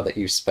now that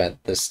you've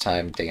spent this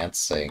time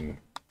dancing,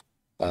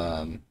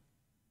 um,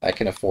 I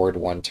can afford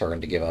one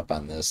turn to give up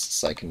on this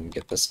so I can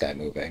get this guy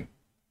moving.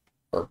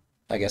 Or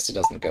I guess it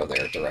doesn't go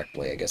there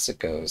directly. I guess it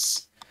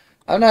goes...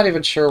 I'm not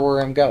even sure where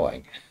I'm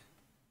going.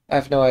 I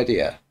have no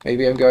idea.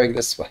 Maybe I'm going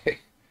this way.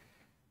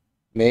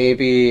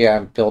 Maybe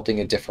I'm building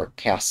a different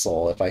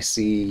castle. If I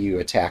see you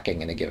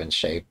attacking in a given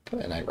shape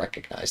and I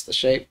recognize the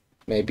shape,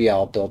 maybe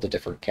I'll build a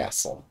different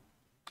castle.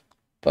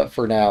 But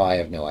for now, I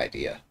have no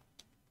idea.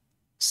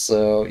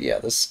 So yeah,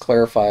 this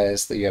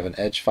clarifies that you have an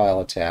edge file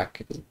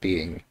attack as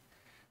being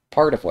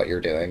part of what you're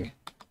doing.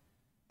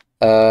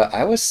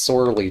 I was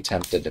sorely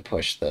tempted to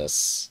push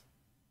this.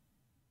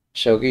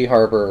 Shogi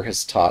Harbor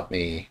has taught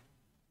me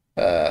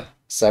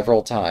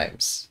several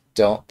times,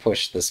 don't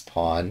push this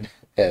pawn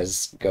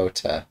as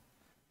Gota.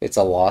 It's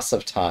a loss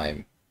of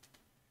time,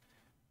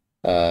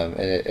 and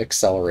it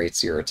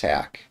accelerates your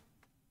attack.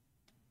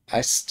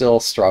 I still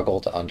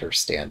struggle to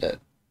understand it,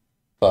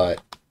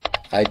 but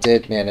I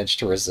did manage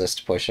to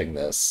resist pushing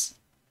this.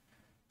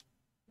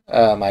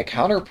 My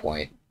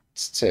counterpoint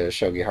to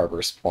Shogi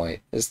Harbor's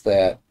point is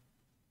that,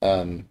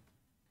 um,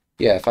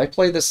 yeah, if I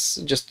play this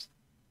just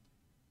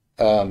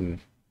um,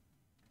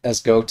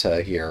 as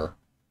Gota here,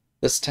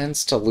 this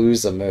tends to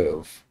lose a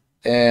move.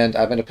 And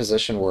I'm in a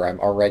position where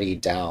I'm already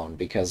down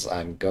because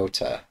I'm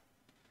Gota.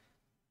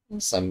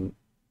 So,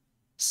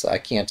 so I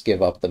can't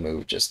give up the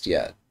move just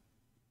yet.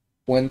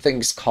 When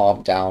things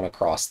calm down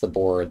across the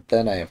board,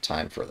 then I have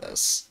time for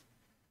this.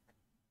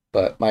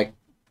 But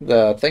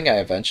the thing I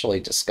eventually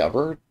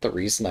discovered, the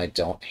reason I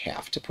don't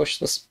have to push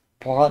this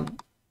pawn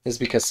is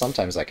because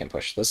sometimes I can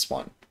push this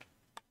one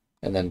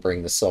and then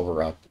bring the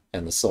silver up,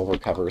 and the silver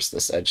covers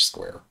this edge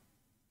square.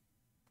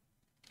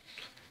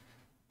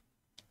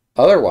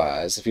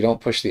 Otherwise, if you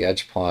don't push the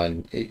edge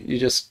pawn, you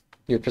just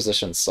your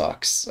position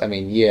sucks. I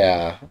mean,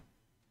 yeah,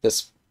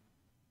 this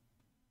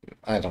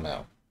I don't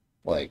know.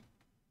 Like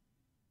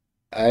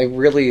I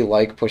really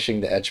like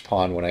pushing the edge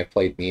pawn when I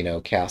played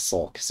Mino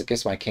Castle because it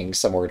gives my king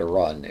somewhere to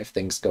run if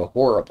things go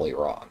horribly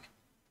wrong.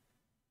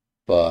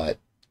 But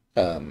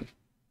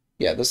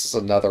yeah, this is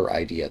another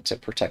idea to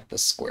protect the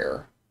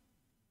square.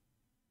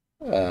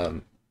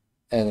 Um,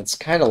 and it's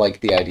kind of like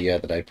the idea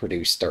that I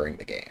produced during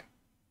the game.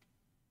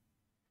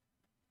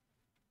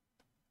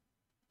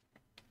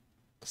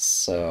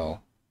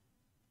 So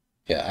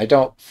yeah, I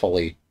don't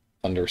fully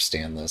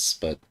understand this,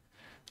 but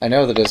I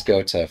know that as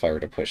Gota, if I were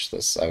to push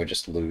this, I would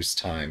just lose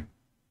time.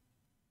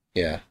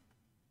 Yeah.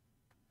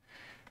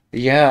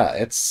 Yeah,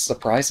 it's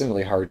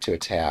surprisingly hard to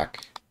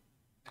attack.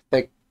 I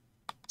think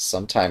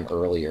sometime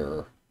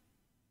earlier,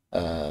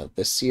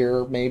 this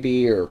year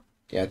maybe, or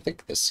yeah, I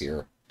think this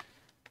year,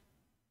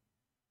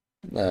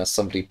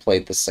 somebody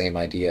played the same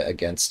idea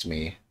against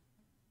me,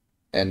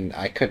 and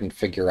I couldn't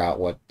figure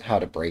out how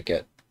to break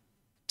it.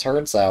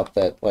 Turns out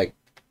that like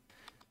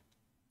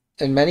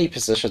in many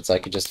positions I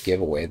could just give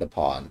away the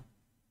pawn.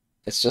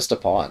 It's just a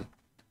pawn.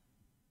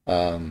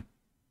 Um,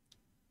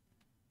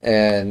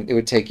 and it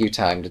would take you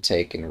time to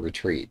take and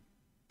retreat.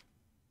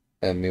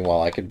 And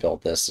meanwhile, I could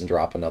build this and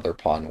drop another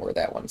pawn where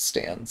that one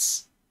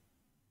stands.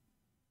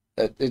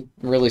 It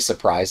really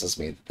surprises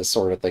me that this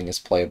sort of thing is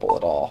playable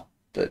at all.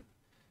 But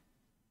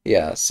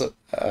yeah, so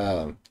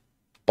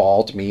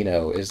bald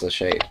Mino is the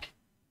shape.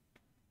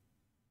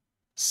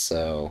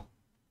 So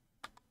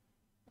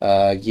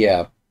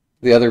yeah,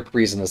 the other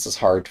reason this is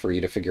hard for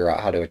you to figure out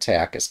how to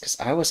attack is because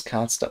I was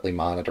constantly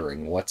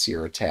monitoring what's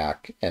your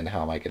attack and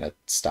how am I going to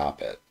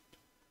stop it.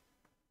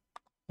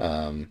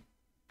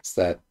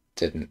 So that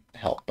didn't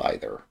help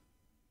either.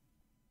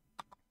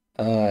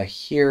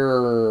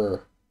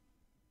 Here,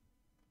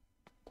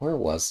 where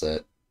was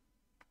it?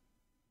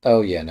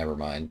 Oh yeah, never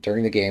mind.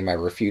 During the game, I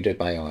refuted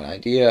my own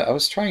idea. I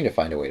was trying to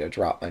find a way to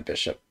drop my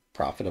bishop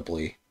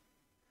profitably,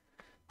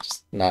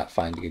 just not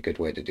finding a good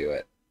way to do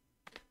it.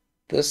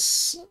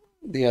 This,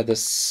 yeah,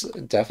 this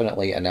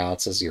definitely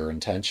announces your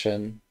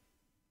intention.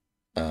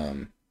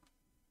 Um,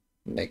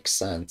 Makes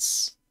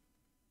sense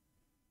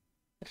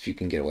if you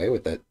can get away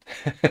with it.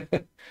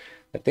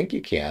 I think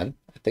you can.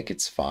 I think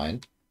it's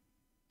fine.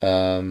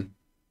 Um,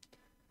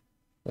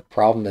 the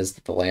problem is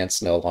that the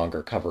lance no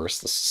longer covers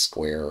the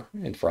square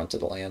in front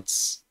of the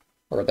lance,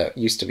 or that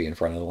used to be in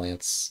front of the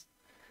lance.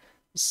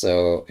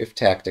 So if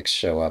tactics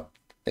show up,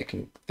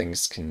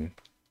 things can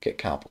get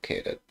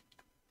complicated.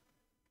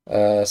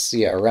 So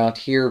yeah, around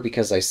here,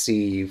 because I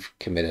see you've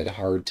committed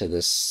hard to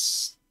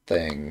this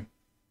thing,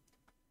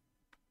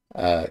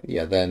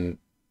 yeah, then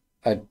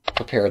I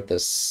prepared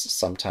this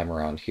sometime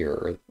around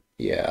here.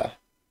 Yeah.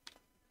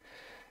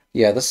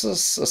 Yeah, this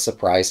is a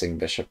surprising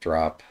bishop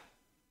drop.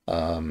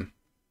 Um,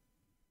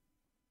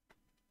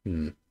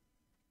 hmm.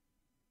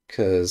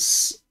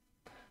 Because,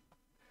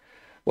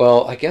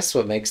 well, I guess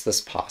what makes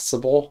this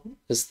possible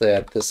is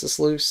that this is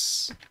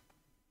loose,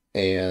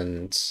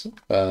 and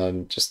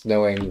just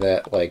knowing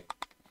that, like,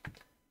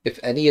 if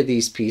any of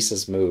these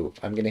pieces move,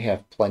 I'm going to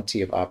have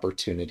plenty of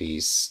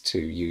opportunities to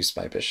use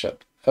my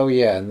bishop. Oh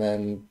yeah, and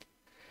then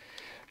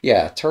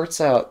yeah,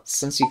 turns out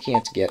since you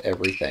can't get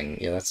everything,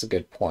 yeah, that's a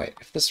good point.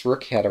 If this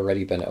rook had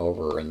already been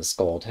over and this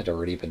gold had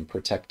already been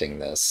protecting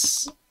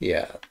this,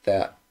 yeah,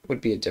 that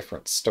would be a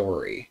different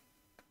story.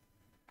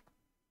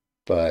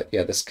 But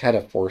yeah, this kind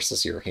of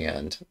forces your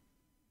hand.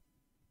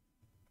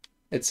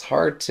 It's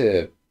hard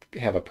to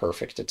have a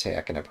perfect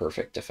attack and a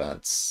perfect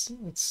defense.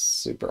 It's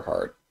super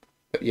hard.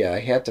 But yeah, I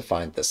had to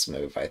find this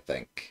move, I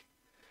think.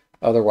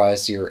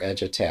 Otherwise, your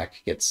edge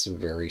attack gets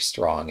very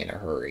strong in a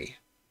hurry.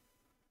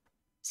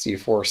 So you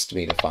forced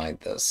me to find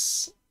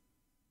this.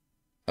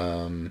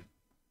 Um,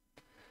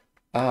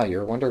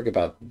 you're wondering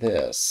about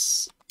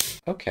this.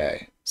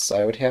 Okay, so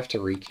I would have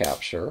to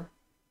recapture.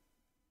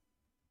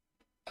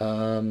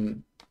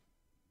 Um,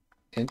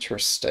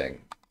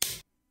 Interesting.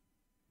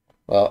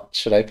 Well,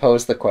 should I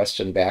pose the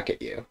question back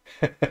at you?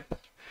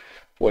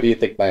 What do you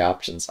think my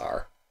options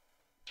are?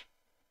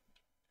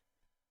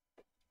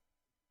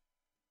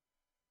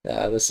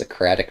 The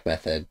Socratic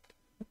method.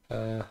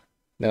 Uh,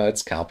 no,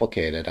 it's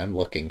complicated. I'm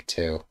looking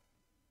too.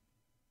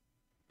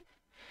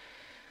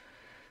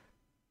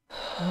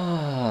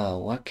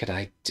 What could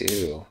I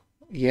do?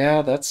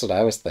 Yeah, that's what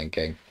I was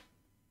thinking.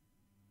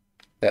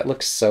 That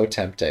looks so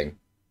tempting.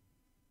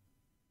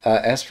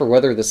 As for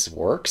whether this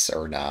works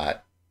or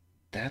not,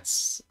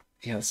 that's,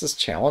 yeah, this is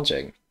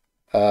challenging.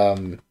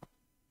 Um,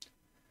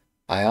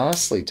 I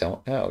honestly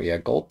don't know. Yeah,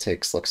 gold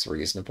ticks looks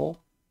reasonable.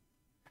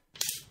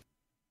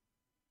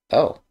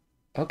 Oh,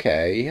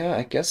 okay. Yeah,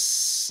 I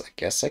guess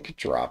I could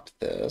drop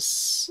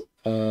this.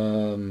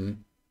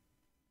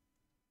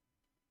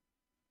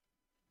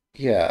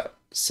 Yeah.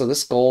 So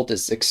this gold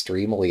is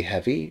extremely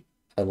heavy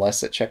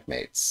unless it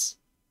checkmates.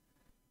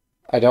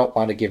 I don't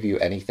want to give you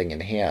anything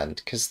in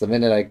hand because the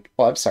minute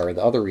well, I'm sorry,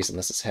 the other reason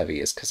this is heavy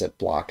is because it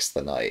blocks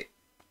the knight.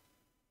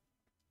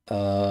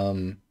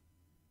 Um,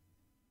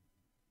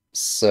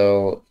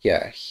 so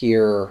yeah,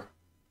 here,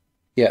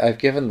 yeah, I've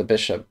given the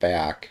bishop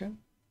back,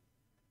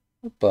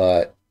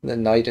 but the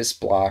knight is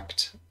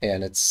blocked,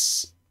 and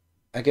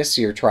I guess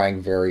you're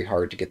trying very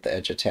hard to get the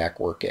edge attack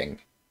working.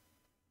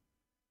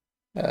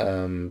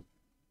 Um,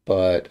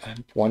 but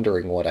I'm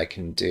wondering what I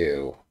can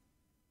do.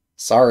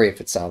 Sorry if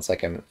it sounds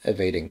like I'm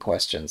evading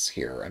questions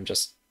here.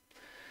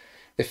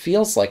 It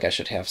feels like I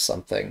should have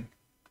something.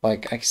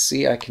 Like, I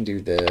see I can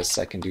do this,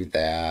 I can do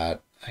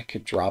that. I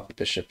could drop a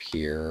bishop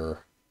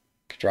here.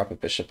 I could drop a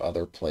bishop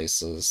other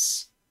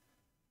places.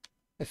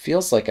 It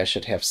feels like I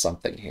should have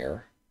something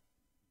here.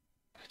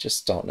 I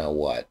just don't know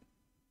what.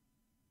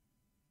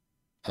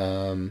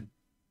 Um,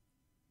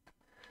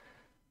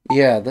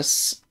 yeah,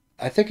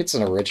 I think it's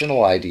an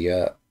original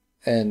idea,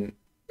 and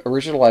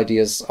original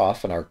ideas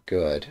often are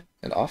good,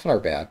 and often are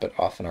bad, but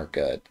often are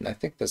good. And I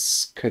think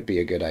this could be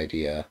a good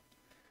idea.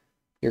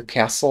 Your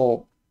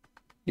castle,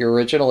 you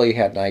originally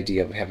had an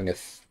idea of having a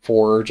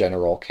four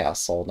general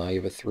castle. Now you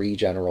have a three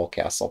general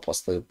castle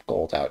plus the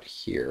gold out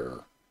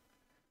here.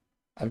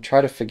 I'm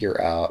trying to figure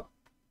out,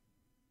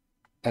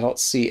 I don't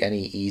see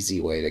any easy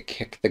way to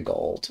kick the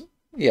gold.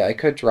 Yeah, I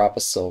could drop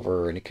a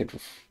silver and it could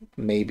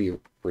maybe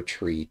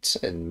retreat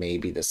and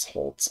maybe this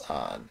holds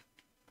on.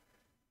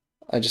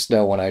 I just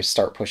know when I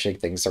start pushing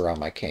things around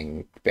my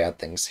king, bad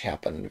things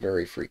happen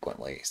very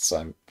frequently, so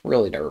I'm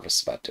really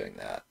nervous about doing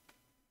that.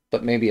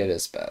 But maybe it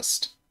is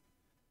best.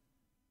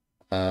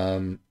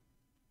 Um,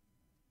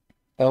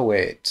 oh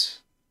wait.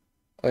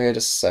 Wait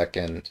a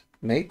second.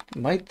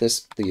 Might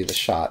this be the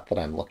shot that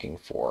I'm looking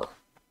for?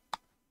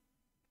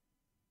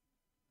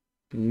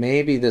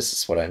 Maybe this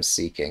is what I'm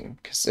seeking,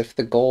 because if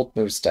the gold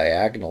moves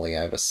diagonally,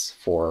 I have a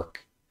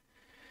fork.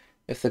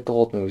 If the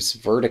gold moves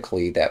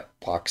vertically, that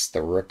blocks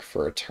the rook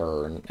for a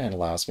turn and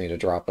allows me to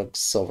drop a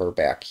silver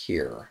back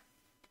here.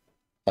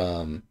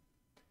 Um,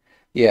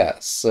 yeah,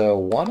 so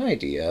one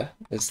idea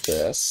is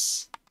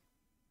this,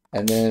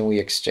 and then we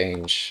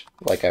exchange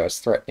like I was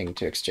threatening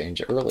to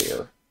exchange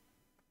earlier.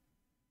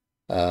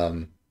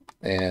 Um,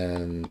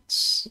 and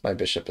my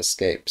bishop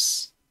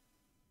escapes.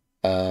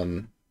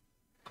 Um,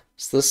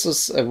 so this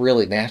is a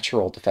really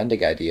natural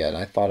defending idea, and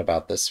I thought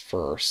about this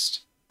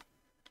first,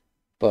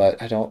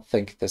 but I don't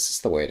think this is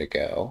the way to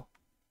go.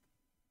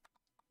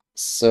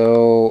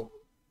 So,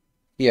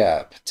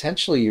 yeah,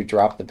 potentially you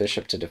drop the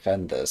bishop to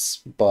defend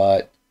this,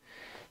 but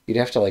you'd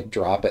have to like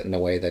drop it in a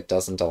way that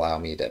doesn't allow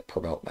me to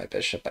promote my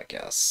bishop, I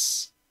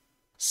guess.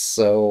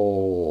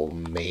 So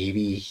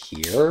maybe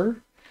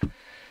here?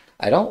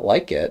 I don't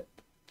like it,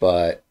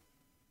 but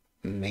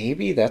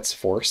maybe that's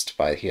forced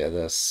by here,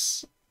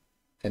 this.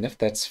 And if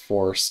that's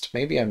forced,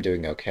 maybe I'm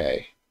doing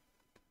okay.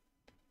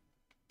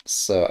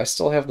 So I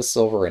still have the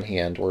silver in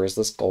hand, whereas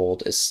this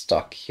gold is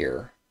stuck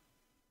here.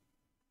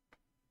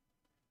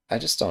 I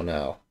just don't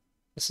know.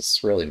 This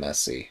is really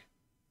messy.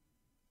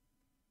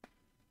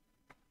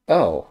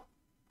 Oh,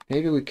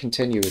 maybe we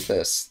continue with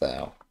this,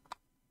 though,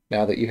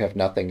 now that you have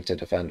nothing to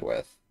defend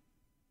with.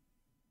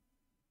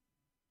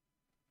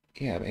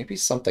 Yeah, maybe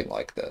something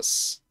like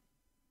this.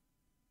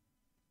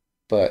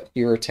 But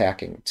you're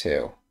attacking,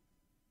 too.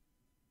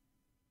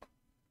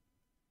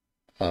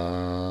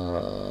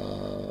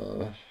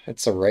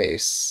 It's a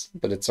race,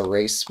 but it's a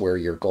race where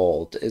your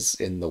gold is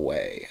in the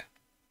way.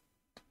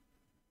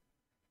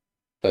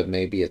 But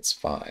maybe it's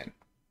fine.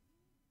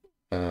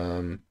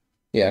 Um,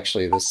 yeah,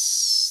 actually,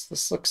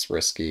 this looks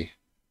risky.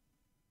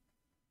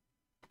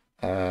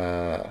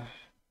 Uh,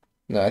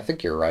 no, I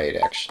think you're right,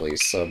 actually.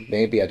 So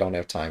maybe I don't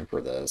have time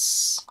for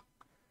this.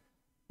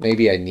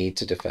 Maybe I need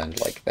to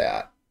defend like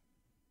that.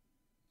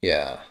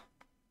 Yeah,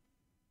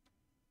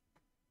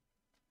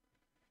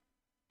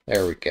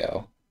 there we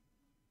go.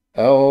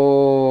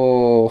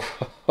 Oh,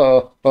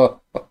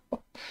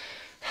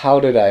 how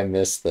did I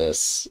miss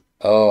this?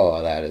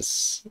 Oh,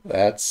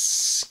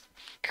 that's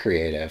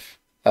creative.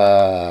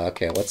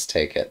 Okay, let's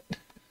take it.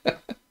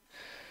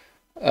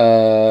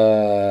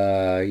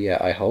 Yeah,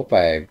 I hope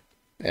I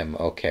am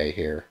okay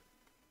here.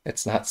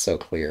 It's not so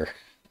clear.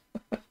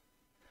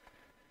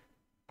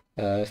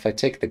 If I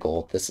take the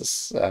gold, this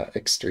is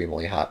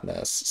extremely hot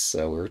mess,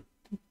 so we're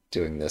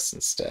doing this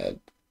instead.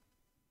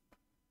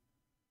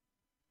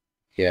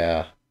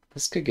 Yeah,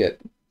 this could get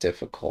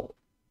difficult.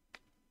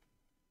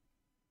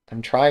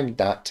 I'm trying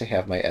not to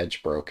have my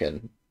edge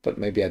broken, but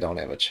maybe I don't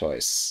have a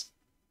choice.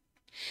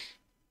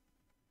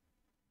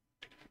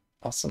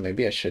 Also,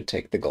 maybe I should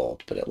take the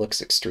gold, but it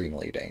looks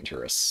extremely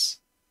dangerous.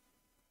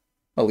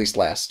 At least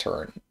last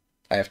turn.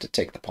 I have to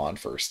take the pawn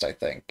first, I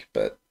think,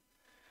 but...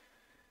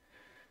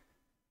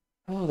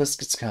 Oh, this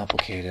gets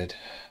complicated.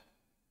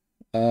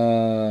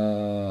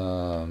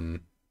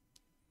 Um...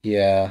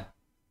 Yeah.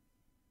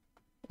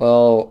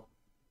 Well...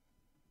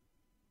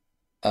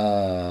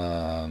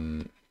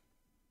 Um...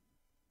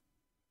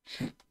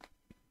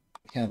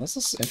 Yeah, this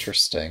is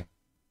interesting.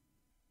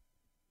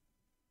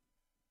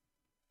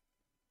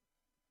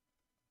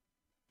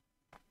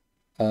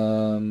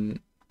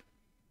 Um...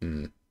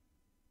 Hmm.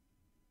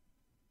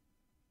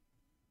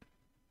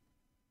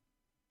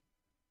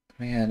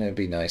 Man, it'd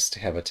be nice to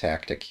have a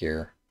tactic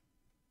here.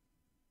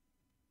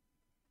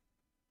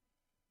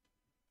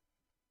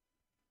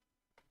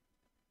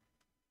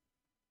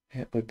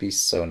 It would be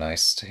so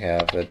nice to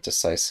have a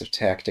decisive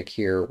tactic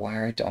here.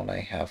 Why don't I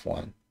have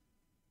one?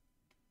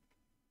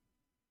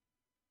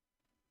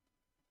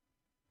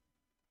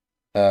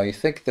 Oh, you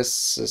think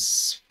this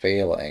is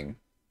failing?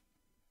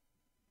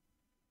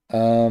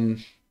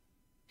 Um,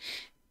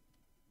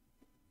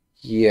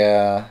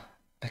 yeah,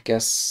 I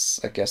guess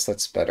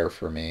that's better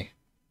for me.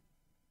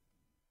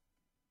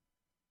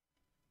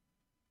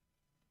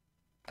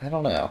 I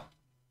don't know.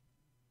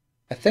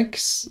 I think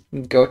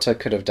Gota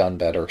could have done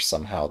better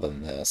somehow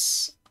than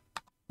this.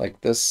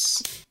 Like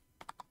this,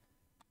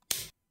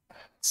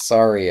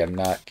 sorry, I'm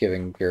not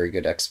giving very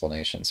good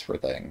explanations for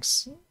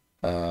things.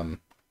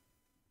 Um,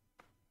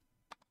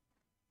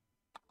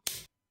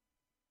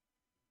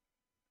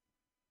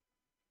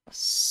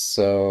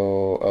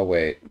 oh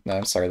wait, no,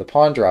 I'm sorry, the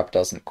pawn drop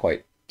doesn't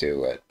quite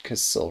do it,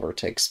 because silver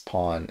takes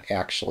pawn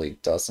actually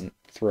doesn't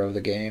throw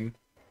the game.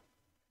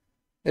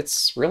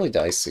 It's really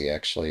dicey,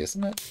 actually,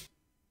 isn't it?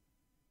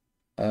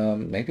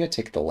 Maybe I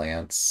take the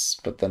lance,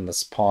 but then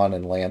this pawn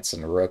and lance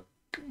and rook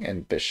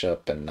and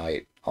bishop and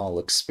knight all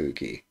look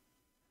spooky.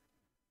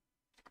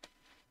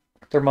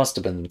 There must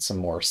have been some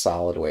more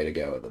solid way to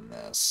go than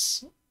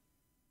this.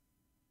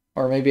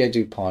 Or maybe I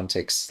do pawn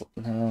takes...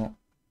 No.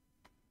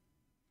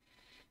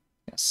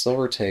 Yeah,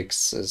 silver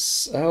takes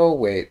is... Oh,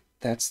 wait.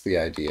 That's the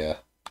idea.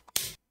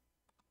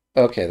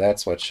 Okay,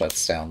 that's what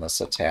shuts down this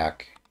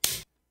attack.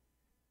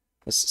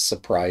 This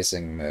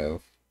surprising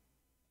move.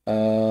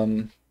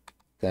 Um,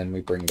 then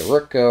we bring the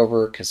rook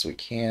over, because we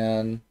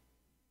can.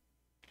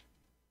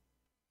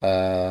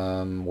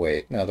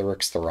 Wait. No, the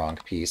rook's the wrong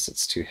piece.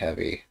 It's too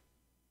heavy.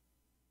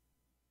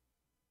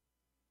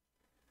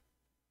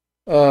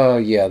 Oh,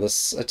 yeah,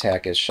 this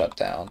attack is shut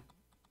down.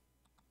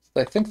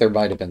 I think there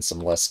might have been some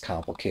less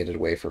complicated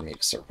way for me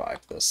to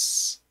survive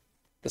this.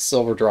 The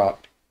silver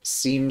drop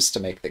seems to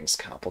make things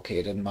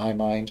complicated in my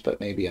mind, but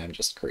maybe I'm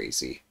just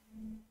crazy.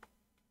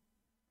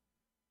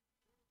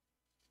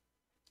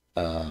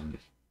 Um,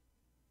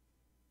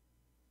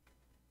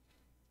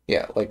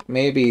 yeah, like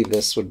maybe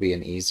this would be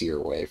an easier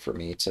way for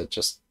me to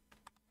just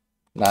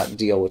not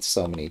deal with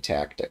so many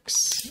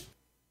tactics.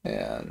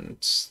 And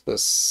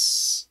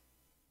this,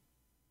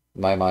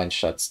 my mind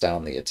shuts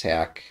down the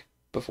attack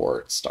before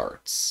it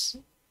starts.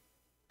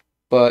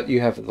 But you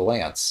have the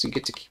lance. You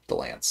get to keep the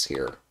lance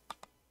here.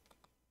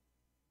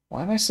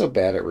 Why am I so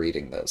bad at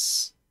reading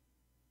this?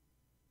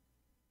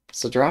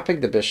 So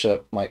dropping the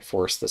bishop might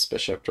force this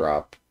bishop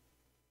drop,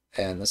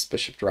 and this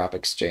bishop drop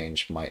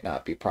exchange might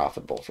not be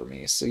profitable for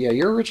me. So yeah,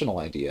 your original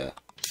idea.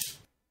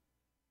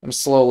 I'm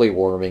slowly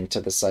warming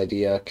to this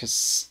idea,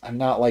 because I'm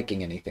not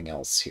liking anything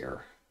else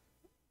here.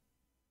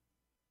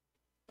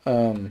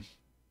 Um,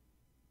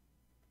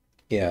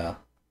 yeah.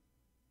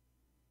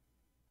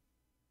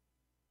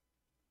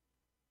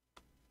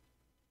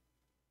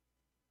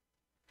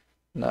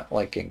 Not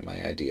liking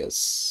my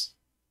ideas.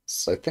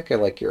 So I think I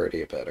like your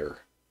idea better.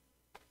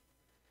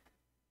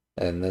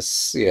 And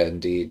this, yeah,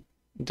 indeed,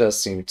 does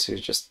seem to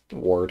just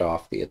ward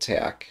off the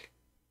attack.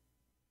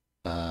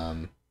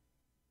 Um,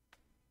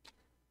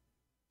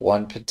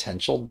 one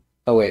potential...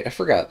 Oh wait, I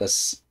forgot.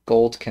 This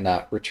gold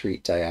cannot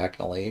retreat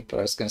diagonally, but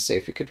I was going to say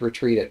if you could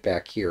retreat it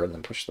back here and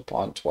then push the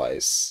pawn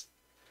twice,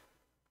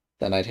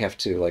 then I'd have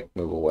to, like,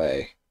 move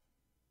away.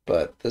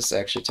 But this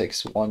actually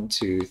takes 1,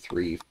 2,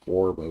 3,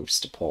 4 moves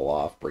to pull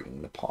off,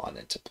 bringing the pawn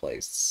into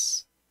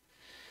place.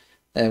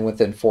 And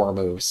within 4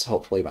 moves,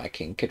 hopefully my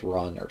king could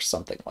run or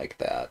something like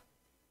that.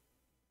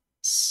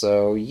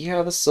 So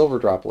yeah, the silver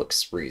drop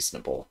looks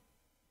reasonable.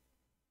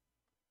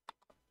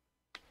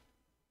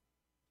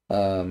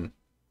 Um,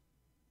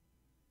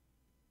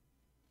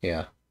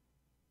 yeah.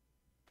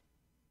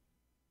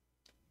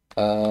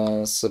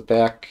 So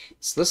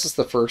this is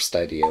the first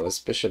idea, was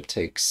bishop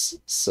takes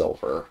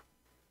silver,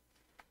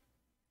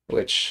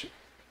 which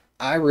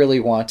I really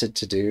wanted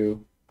to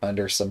do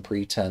under some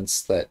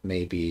pretense that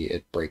maybe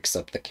it breaks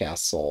up the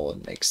castle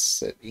and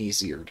makes it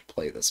easier to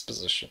play this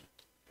position.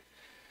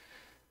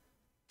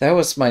 That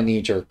was my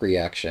knee-jerk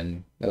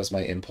reaction. That was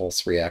my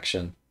impulse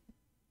reaction.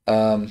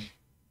 Um,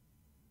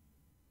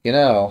 you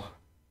know,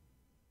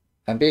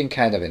 I'm being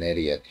kind of an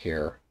idiot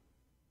here.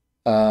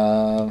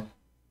 Uh,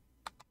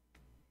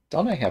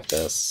 don't I have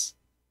this?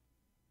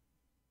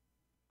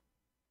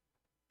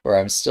 Where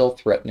I'm still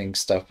threatening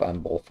stuff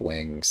on both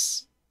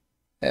wings.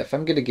 If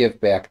I'm going to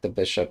give back the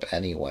bishop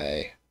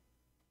anyway,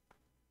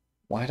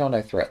 why don't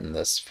I threaten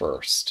this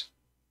first?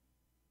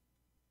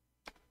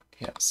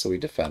 Yeah, so we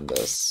defend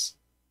this.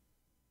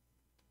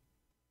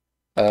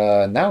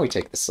 Now we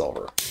take the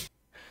silver.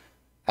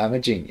 I'm a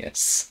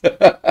genius.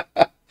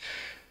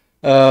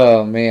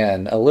 Oh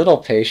man, a little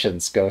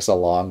patience goes a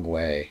long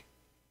way.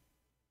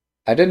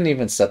 I didn't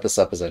even set this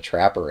up as a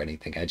trap or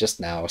anything, I just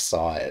now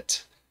saw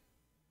it.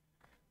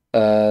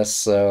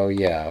 So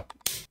yeah,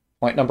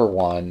 point number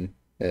one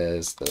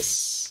is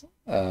this.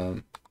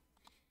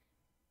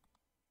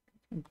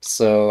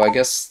 So I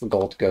guess the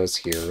gold goes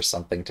here or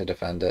something to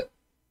defend it.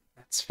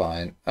 That's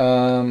fine.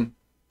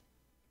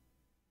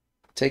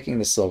 Taking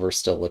the silver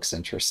still looks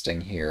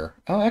interesting here.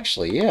 Oh,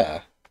 actually,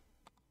 yeah.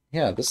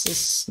 Yeah, this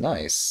is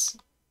nice.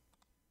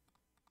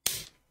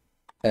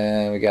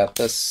 And we got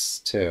this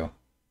too.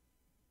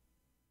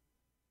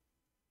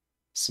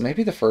 So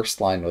maybe the first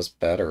line was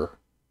better,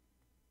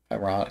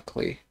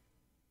 ironically.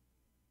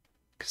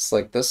 Because,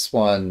 like, this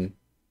one,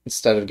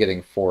 instead of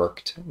getting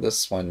forked,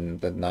 this one,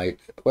 the knight...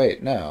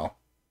 Wait, no.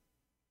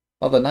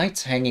 Oh, the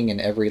knight's hanging in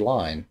every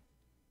line.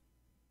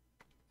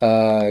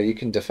 You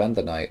can defend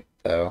the knight,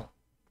 though.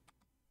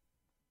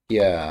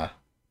 Yeah.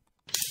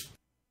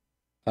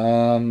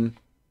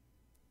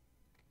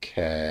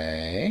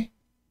 Okay.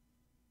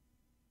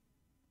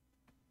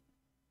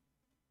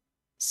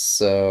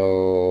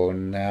 So,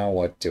 now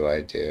what do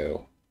I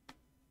do?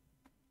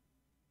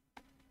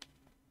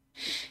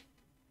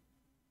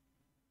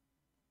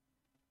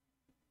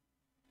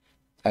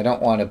 I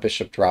don't want a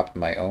bishop drop in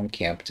my own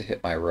camp to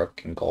hit my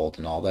rook and gold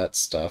and all that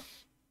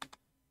stuff.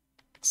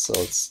 So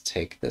let's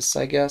take this,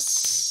 I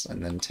guess,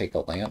 and then take a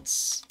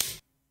lance.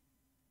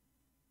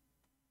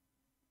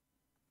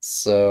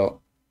 So,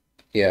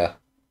 yeah.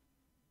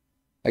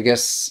 I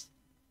guess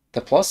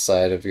the plus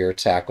side of your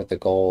attack with the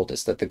gold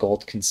is that the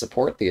gold can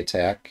support the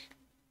attack.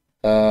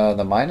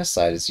 The minus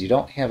side is you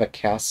don't have a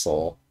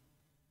castle,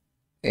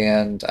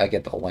 and I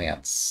get the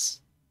lance.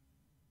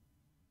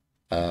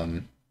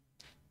 The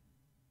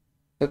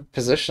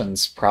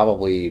position's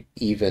probably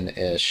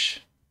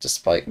even-ish,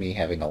 despite me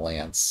having a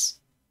lance.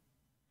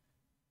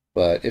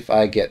 But if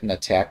I get an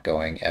attack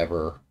going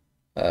ever,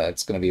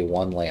 it's going to be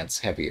one lance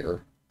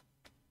heavier.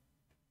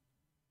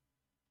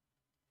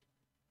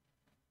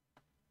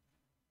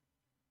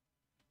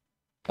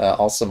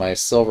 Also, my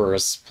silver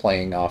is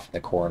playing off in the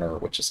corner,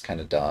 which is kind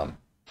of dumb.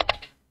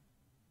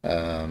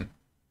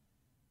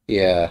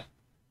 Yeah.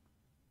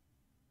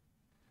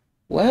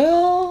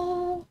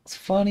 Well, it's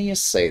funny you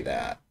say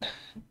that.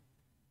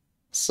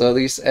 So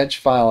these edge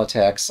file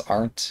attacks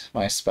aren't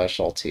my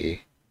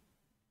specialty.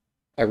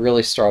 I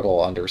really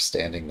struggle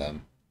understanding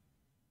them.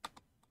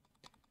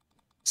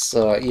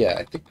 So yeah,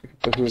 I think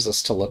it behooves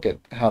us to look at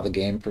how the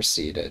game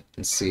proceeded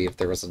and see if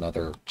there was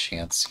another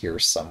chance here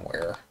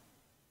somewhere.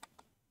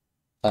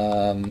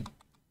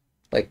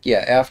 Like,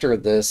 yeah, after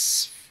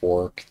this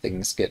fork,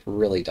 things get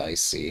really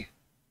dicey.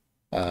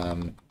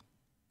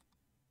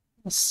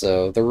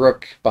 So the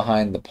rook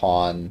behind the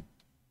pawn,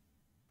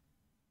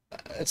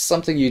 it's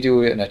something you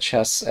do in a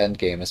chess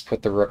endgame, is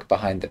put the rook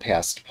behind the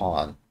passed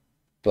pawn.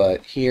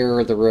 But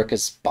here, the rook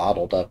is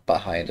bottled up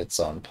behind its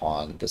own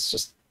pawn. This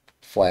just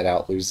flat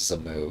out loses a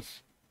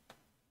move.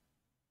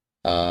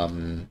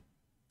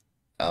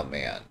 Oh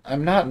man,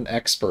 I'm not an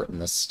expert in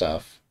this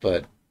stuff,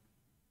 but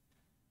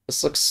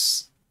this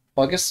looks...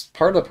 Well, I guess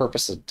part of the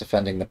purpose of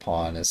defending the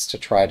pawn is to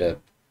try to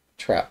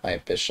trap my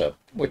bishop,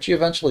 which you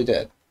eventually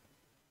did.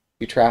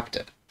 You trapped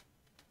it.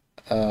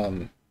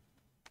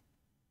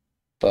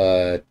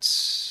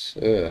 But...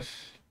 Ugh.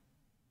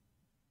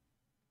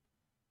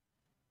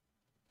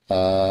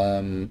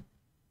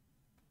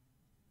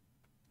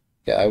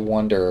 Yeah, I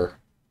wonder...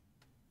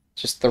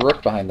 Just the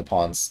rook behind the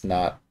pawn's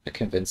not a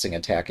convincing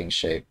attacking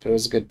shape. It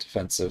was a good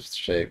defensive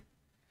shape.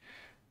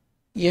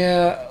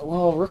 Yeah,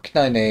 well, rook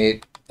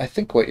 9-8, I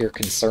think what you're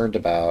concerned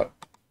about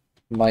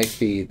might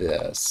be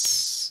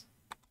this,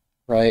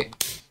 right?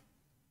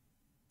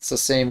 It's the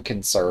same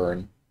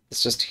concern.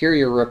 It's just here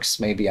your rook's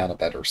maybe on a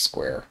better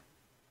square.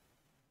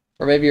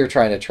 Or maybe you're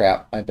trying to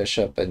trap my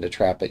bishop, and to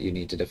trap it you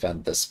need to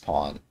defend this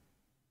pawn.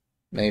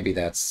 Maybe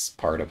that's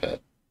part of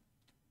it.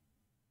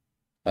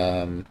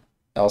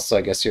 Also,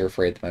 I guess you're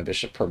afraid that my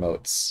bishop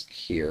promotes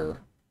here.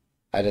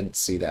 I didn't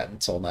see that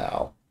until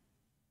now.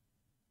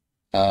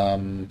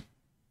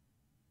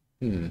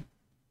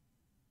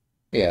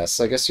 Yeah,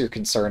 so I guess you're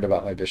concerned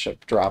about my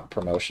bishop drop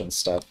promotion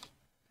stuff.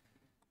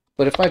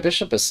 But if my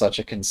bishop is such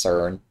a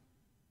concern,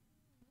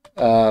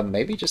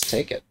 maybe just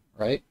take it,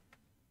 right?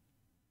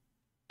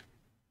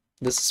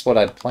 This is what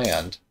I'd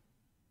planned.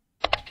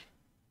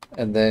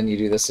 And then you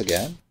do this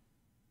again?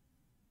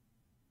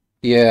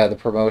 Yeah, the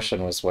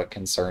promotion was what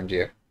concerned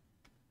you.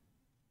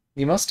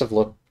 You must have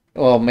looked...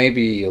 Well,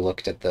 maybe you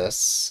looked at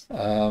this.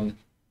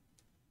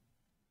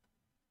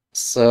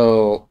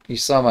 So you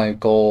saw my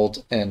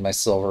gold and my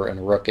silver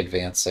and rook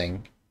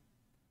advancing.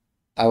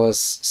 I was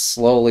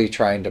slowly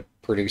trying to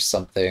produce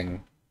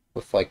something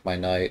with like my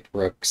knight,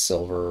 rook,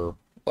 silver,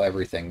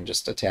 everything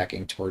just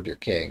attacking toward your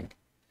king.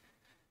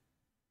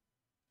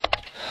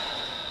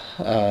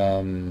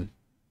 Um,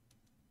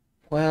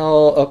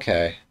 well,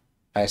 okay.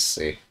 I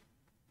see.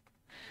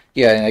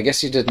 Yeah, and I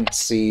guess you didn't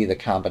see the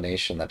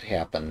combination that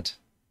happened.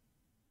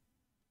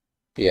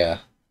 Yeah,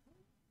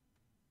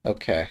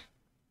 okay.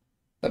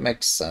 That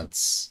makes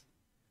sense.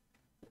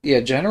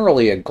 Yeah,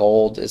 generally a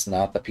gold is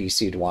not the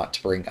piece you'd want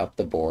to bring up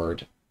the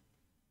board,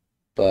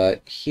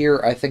 but here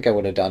I think I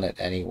would have done it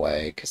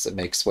anyway, because it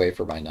makes way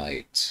for my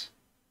knight.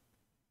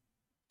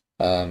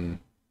 Um,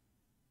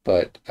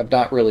 but I'm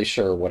not really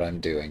sure what I'm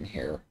doing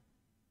here.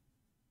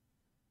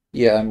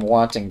 Yeah, I'm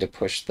wanting to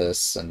push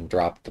this and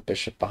drop the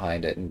bishop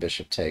behind it and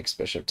bishop takes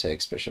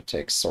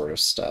sort of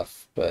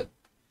stuff, but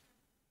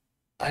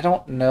I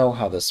don't know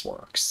how this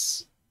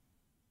works.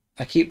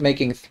 I keep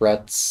making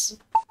threats.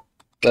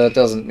 That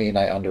doesn't mean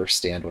I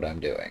understand what I'm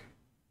doing.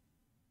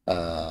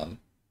 Um,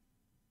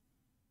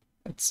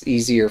 it's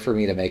easier for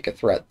me to make a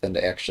threat than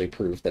to actually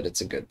prove that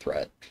it's a good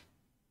threat.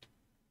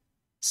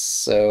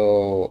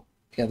 So,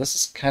 yeah, this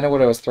is kind of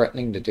what I was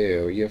threatening to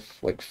do. You have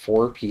like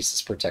four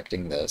pieces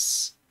protecting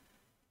this.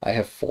 I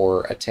have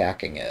four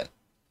attacking it.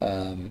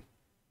 Um,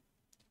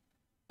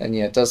 and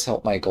yeah, it does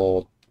help my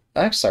gold.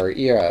 I'm sorry,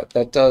 yeah,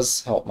 that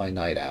does help my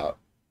knight out.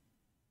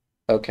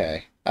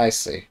 Okay, I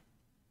see.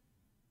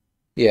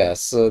 Yeah,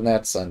 so in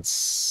that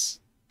sense,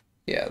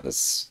 yeah,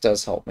 this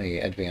does help me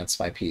advance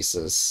my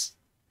pieces.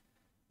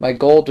 My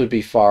gold would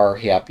be far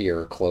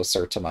happier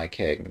closer to my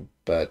king,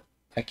 but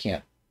I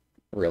can't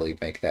really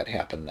make that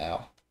happen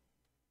now.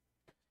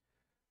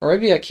 Or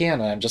maybe I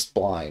can and I'm just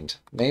blind.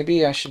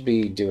 Maybe I should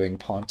be doing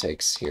pawn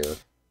takes here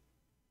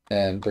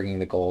and bringing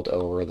the gold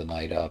over, the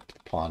knight up, the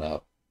pawn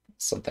up,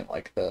 something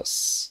like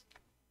this.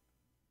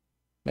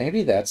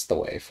 Maybe that's the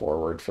way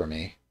forward for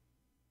me.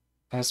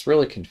 I was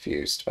really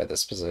confused by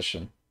this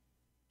position.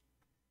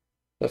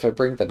 If I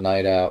bring the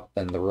knight out,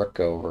 then the rook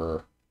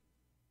over,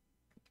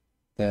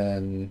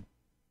 then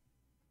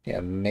yeah,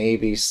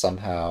 maybe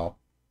somehow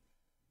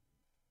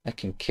I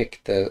can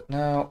kick the...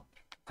 No,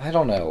 I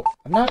don't know.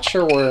 I'm not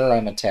sure where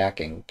I'm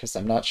attacking, because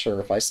I'm not sure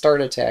if I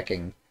start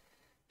attacking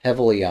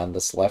heavily on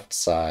this left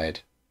side,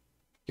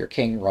 your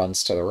king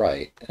runs to the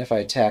right. And if I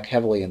attack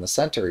heavily in the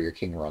center, your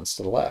king runs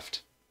to the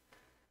left.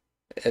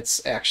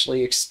 It's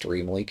actually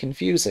extremely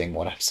confusing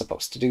what I'm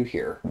supposed to do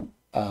here.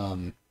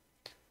 Um,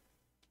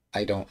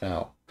 I don't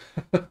know.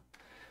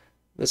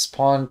 This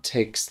pawn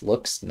takes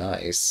looks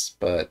nice,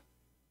 but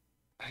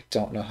I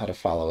don't know how to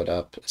follow it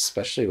up,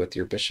 especially with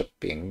your bishop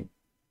being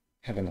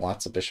having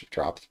lots of bishop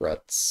drop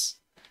threats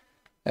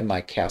and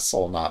my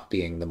castle not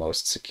being the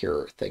most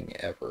secure thing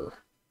ever.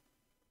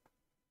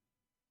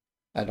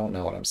 I don't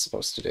know what I'm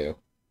supposed to do.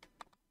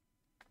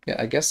 Yeah,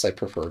 I guess I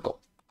prefer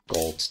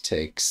gold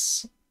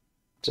takes.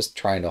 Just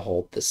trying to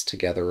hold this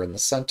together in the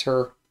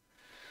center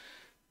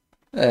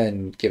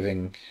and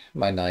giving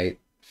my knight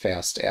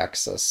fast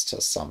access to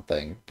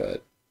something,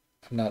 but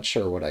I'm not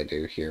sure what I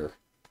do here.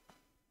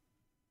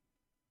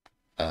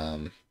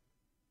 Um,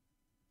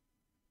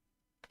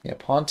 yeah,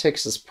 pawn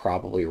takes is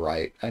probably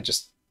right. I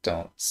just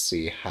don't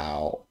see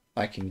how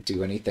I can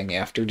do anything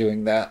after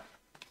doing that.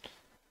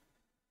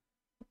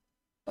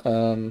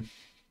 Um,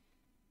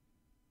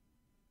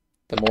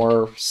 the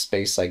more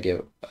space I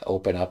give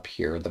open up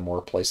here, the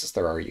more places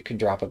there are you can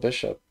drop a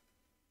bishop.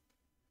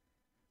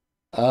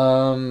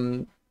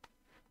 Um,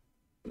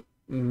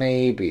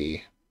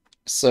 maybe.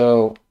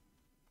 So,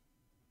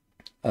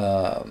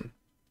 um,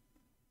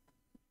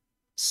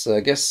 so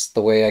I guess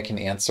the way I can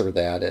answer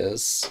that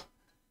is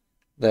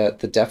that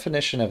the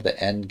definition of the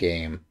end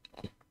game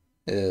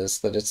is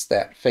that it's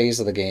that phase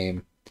of the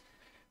game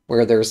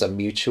where there's a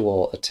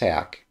mutual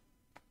attack,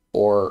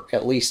 or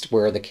at least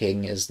where the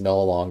king is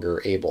no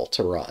longer able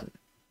to run.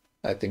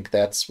 I think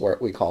that's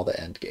what we call the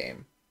end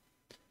game.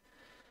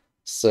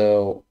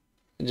 So,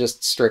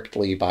 just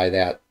strictly by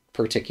that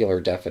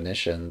particular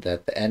definition,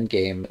 that the end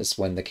game is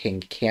when the king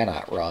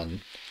cannot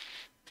run,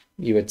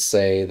 you would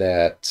say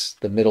that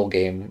the middle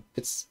game,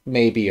 it's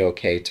maybe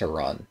okay to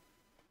run.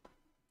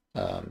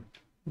 Um,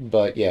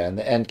 but yeah, in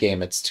the end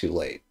game, it's too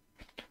late.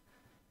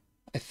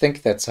 I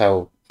think that's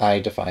how I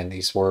define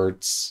these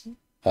words.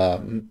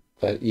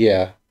 But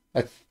yeah,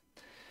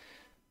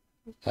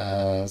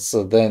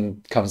 so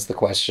then comes the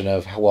question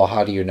of, well,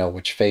 how do you know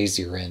which phase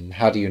you're in?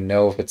 How do you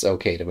know if it's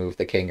okay to move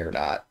the king or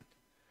not?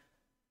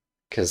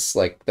 Because,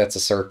 like, that's a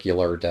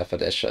circular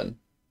definition.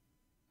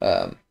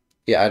 Um,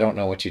 yeah, I don't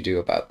know what you do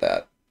about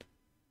that.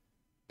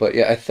 But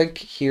yeah, I think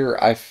here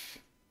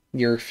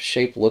your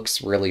shape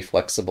looks really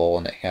flexible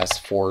and it has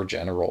four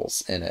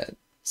generals in it.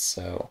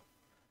 So,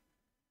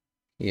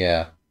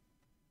 yeah.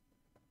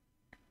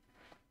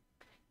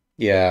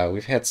 Yeah,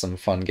 we've had some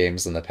fun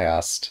games in the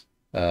past.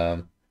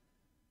 Um,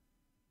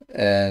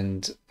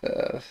 and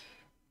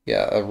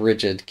yeah, a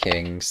rigid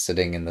king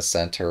sitting in the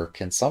center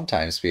can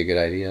sometimes be a good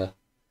idea,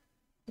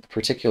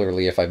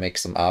 particularly if I make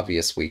some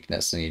obvious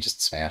weakness and you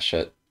just smash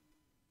it.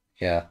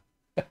 Yeah.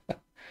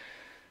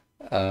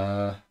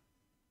 Uh,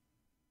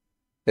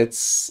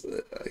 it's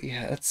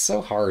yeah, it's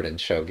so hard in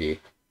shogi.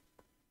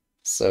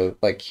 So,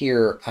 like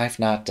here, I've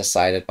not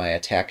decided my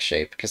attack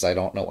shape because I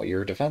don't know what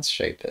your defense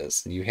shape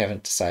is, and you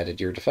haven't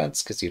decided your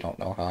defense because you don't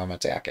know how I'm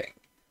attacking.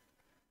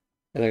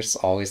 There's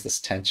always this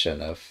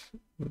tension of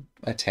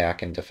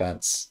attack and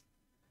defense,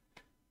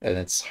 and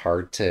it's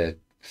hard to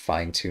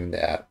fine tune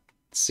that.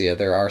 So, yeah,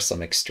 there are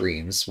some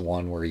extremes.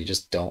 One where you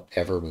just don't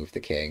ever move the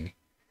king,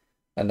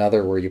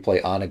 another where you play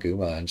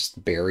Anaguma and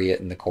just bury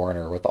it in the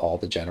corner with all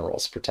the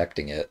generals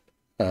protecting it.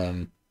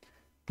 Um,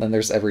 then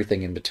there's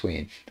everything in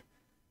between,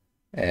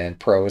 and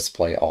pros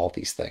play all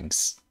these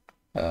things.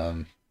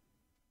 Um,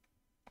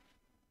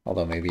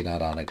 Although maybe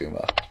not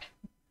Anaguma.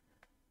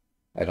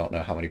 I don't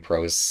know how many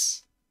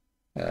pros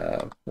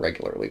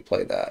regularly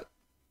play that.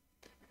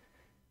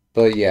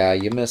 But yeah,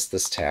 you missed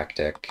this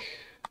tactic,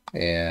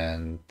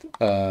 and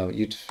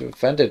you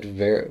defended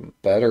very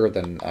better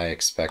than I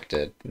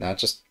expected. Not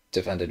just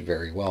defended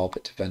very well,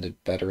 but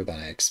defended better than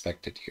I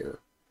expected here.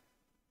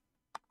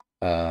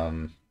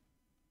 Um,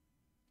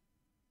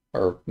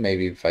 or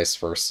maybe vice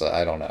versa.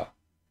 I don't know.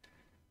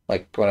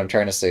 Like what I'm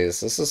trying to say is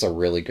this is a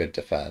really good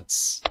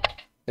defense.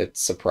 It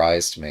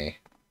surprised me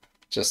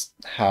just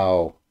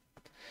how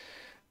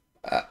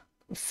uh,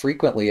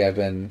 frequently I've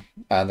been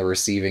on the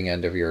receiving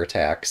end of your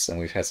attacks, and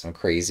we've had some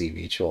crazy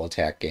mutual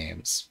attack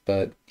games.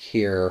 But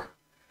here,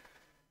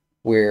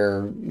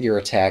 where your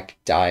attack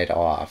died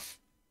off,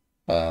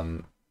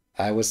 um,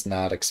 I was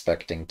not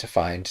expecting to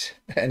find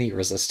any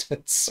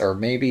resistance. Or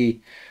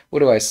maybe, what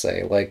do I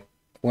say? Like,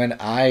 when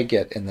I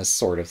get in this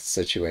sort of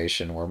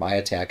situation where my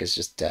attack is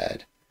just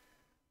dead,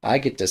 I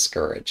get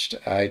discouraged.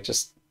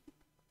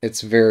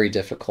 It's very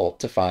difficult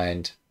to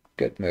find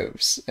good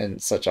moves in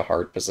such a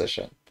hard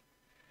position.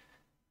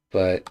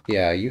 But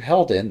yeah, you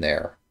held in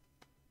there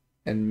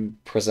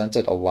and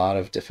presented a lot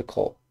of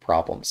difficult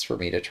problems for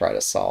me to try to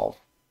solve.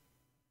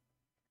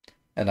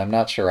 And I'm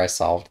not sure I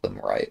solved them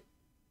right.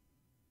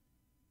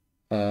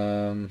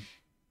 Um,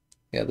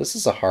 yeah, this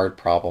is a hard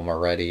problem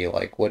already.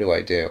 Like, what do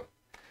I do?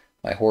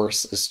 My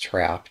horse is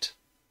trapped.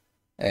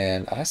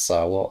 And I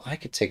saw, well, I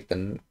could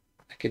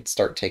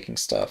start taking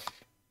stuff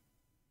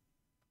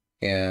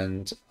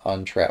and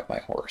untrap my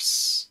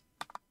horse.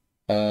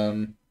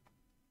 Um,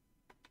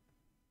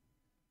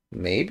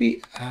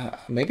 maybe I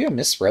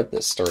misread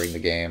this during the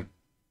game.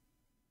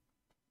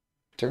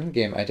 During the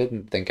game, I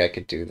didn't think I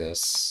could do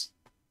this.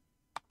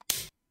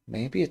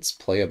 Maybe it's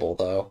playable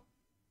though.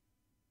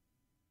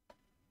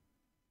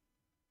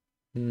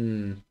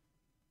 Hmm.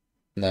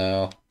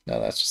 No,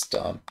 no, that's just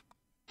dumb.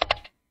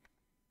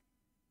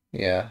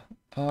 Yeah.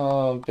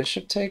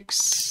 Bishop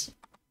takes.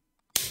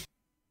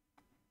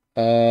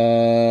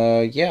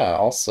 Yeah,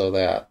 also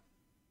that.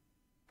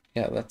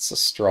 Yeah, that's a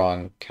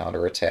strong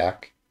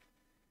counterattack.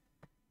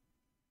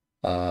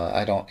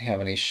 I don't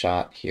have any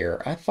shot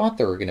here. I thought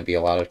there were going to be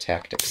a lot of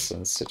tactics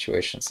in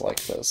situations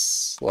like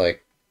this.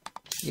 Like,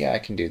 yeah, I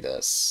can do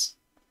this,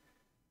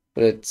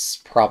 but it's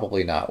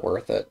probably not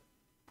worth it.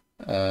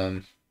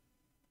 Um,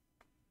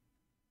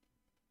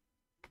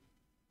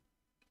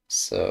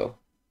 so,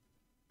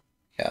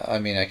 yeah, I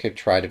mean, I could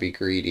try to be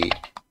greedy.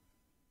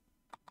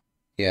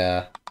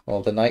 Yeah,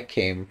 well, the knight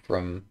came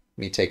from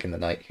me taking the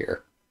knight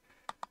here.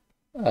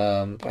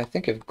 But I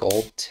think if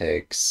gold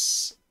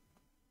takes,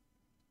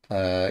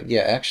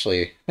 yeah,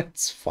 actually,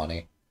 it's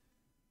funny.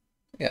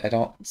 Yeah, I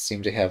don't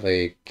seem to have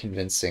a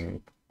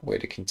convincing way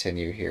to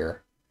continue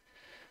here.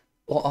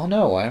 Well, oh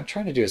no, what I'm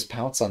trying to do is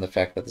pounce on the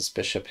fact that this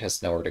bishop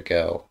has nowhere to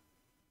go.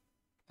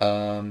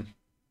 Um,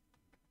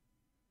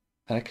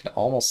 and I can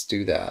almost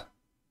do that.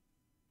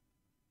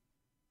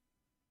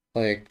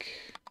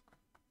 Like,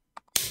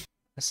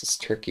 this is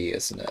tricky,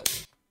 isn't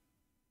it?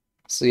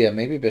 So yeah,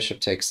 maybe bishop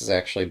takes is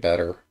actually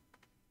better.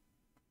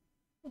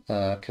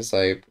 Because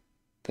the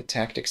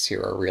tactics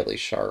here are really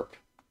sharp.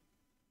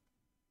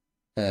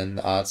 And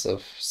the odds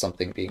of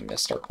something being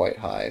missed are quite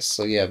high.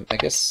 So yeah, I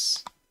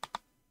guess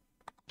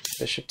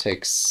bishop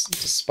takes,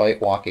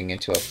 despite walking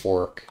into a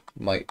fork,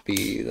 might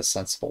be the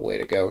sensible way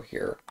to go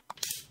here.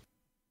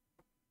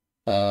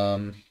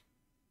 Um,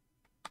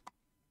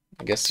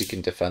 I guess you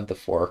can defend the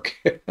fork.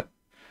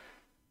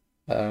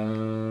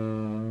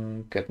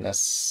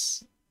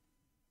 Goodness.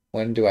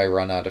 When do I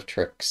run out of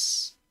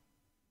tricks?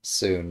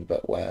 Soon,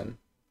 but when?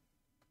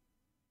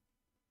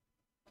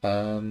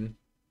 Um,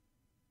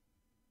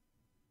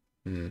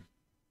 hmm.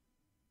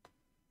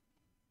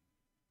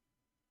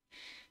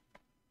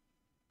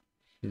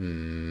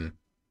 Hmm.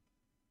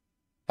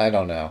 I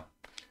don't know.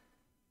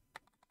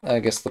 I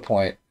guess the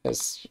point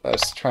is I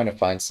was trying to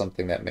find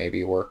something that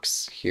maybe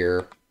works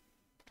here.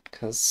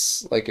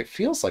 Because, like, it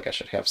feels like I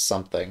should have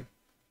something.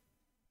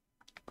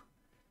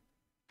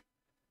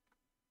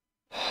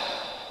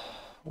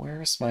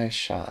 Where's my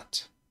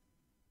shot?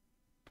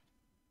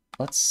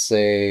 Let's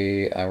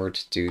say I were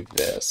to do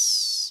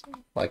this,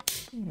 like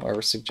I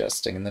was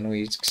suggesting, and then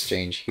we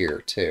exchange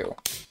here too.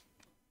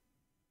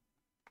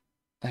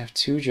 I have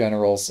two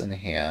generals in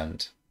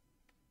hand.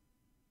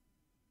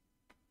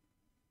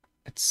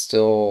 It's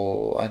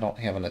still, I don't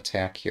have an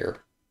attack here.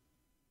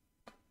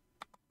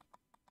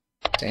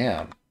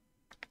 Damn.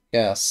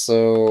 Yeah,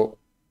 so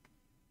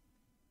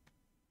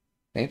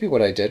Maybe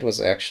what I did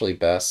was actually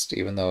best,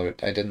 even though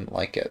I didn't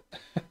like it.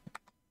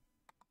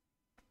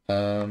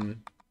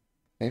 Um,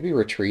 Maybe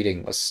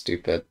retreating was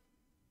stupid.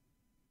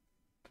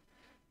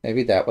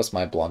 Maybe that was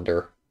my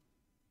blunder.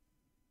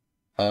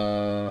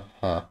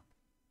 Huh.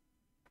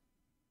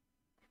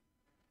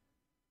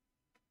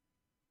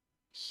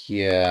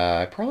 Yeah,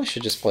 I probably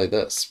should just play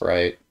this,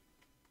 right?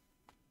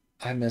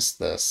 I missed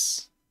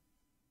this.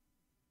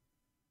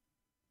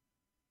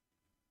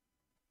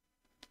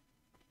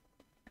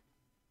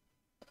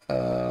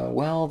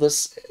 Well,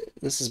 this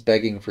is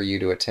begging for you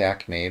to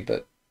attack me,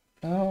 but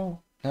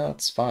no,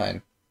 it's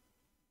fine.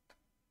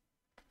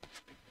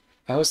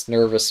 I was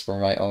nervous for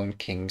my own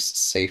king's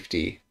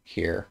safety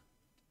here,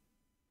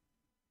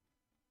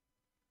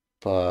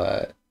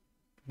 but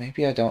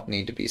maybe I don't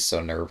need to be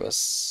so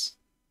nervous.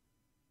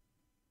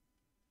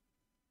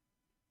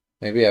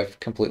 Maybe I've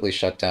completely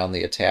shut down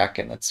the attack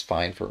and it's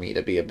fine for me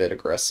to be a bit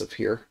aggressive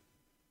here.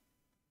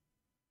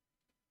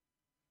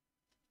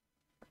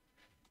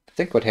 I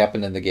think what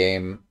happened in the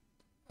game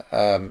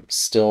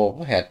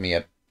still had me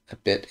a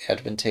bit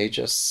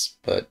advantageous,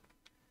 but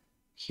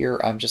here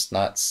I'm just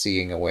not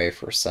seeing a way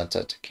for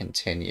Senta to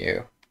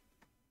continue.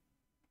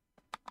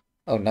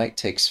 Oh, knight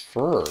takes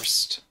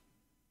first.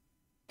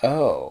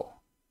 Oh,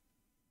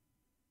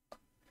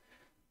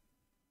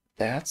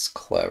 that's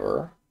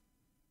clever.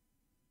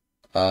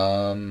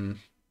 Um,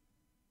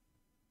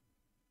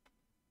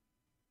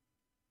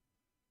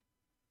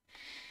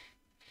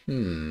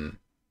 hmm.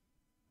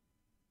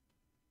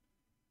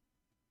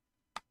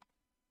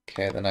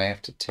 Okay, then I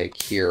have to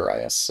take here, I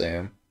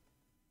assume.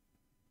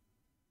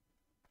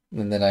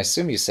 And then I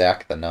assume you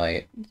sack the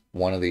knight.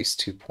 One of these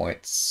 2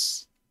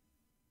 points.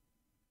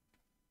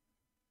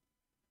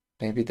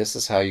 Maybe this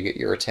is how you get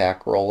your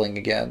attack rolling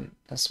again.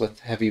 That's with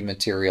heavy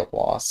material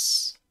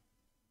loss.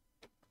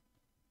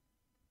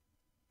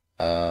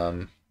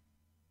 Um,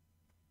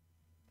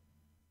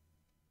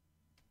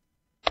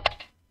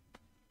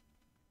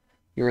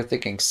 you were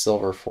thinking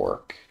silver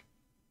fork.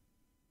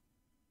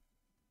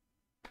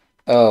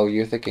 Oh,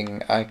 you're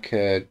thinking I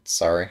could...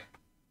 Sorry,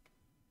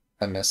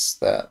 I missed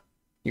that.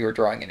 You were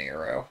drawing an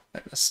arrow. I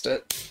missed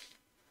it.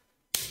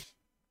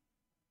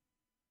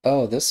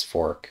 Oh, this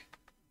fork.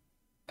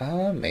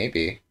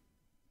 Maybe.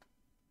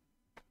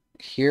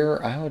 Here,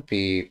 I would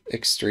be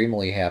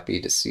extremely happy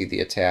to see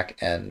the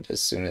attack end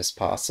as soon as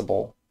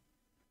possible.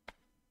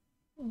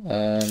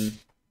 Um,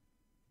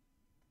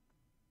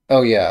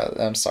 oh yeah,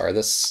 I'm sorry,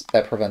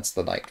 that prevents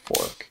the knight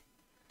fork.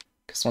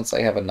 Because once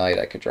I have a knight,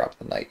 I could drop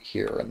the knight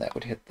here, and that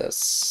would hit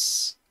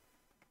this.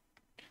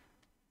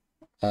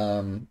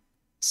 Um,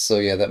 so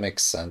yeah, that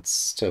makes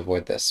sense to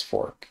avoid this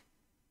fork.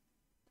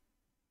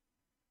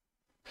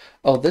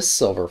 Oh, this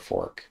silver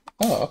fork.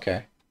 Oh,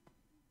 okay.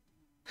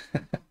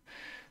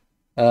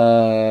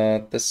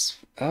 This...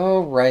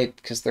 Oh, right,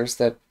 because there's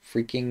that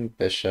freaking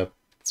bishop.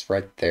 It's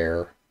right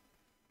there.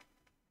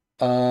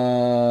 Hmm.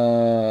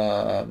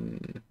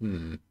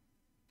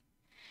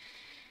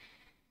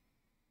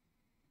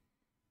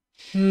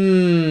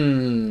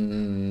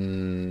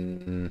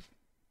 Hmm.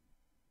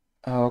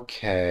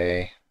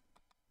 Okay.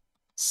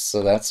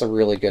 So that's a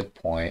really good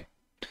point.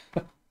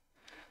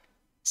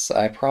 So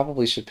I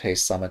probably should pay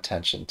some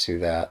attention to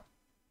that.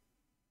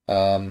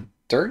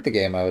 During the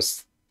game, I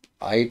was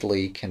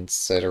idly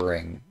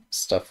considering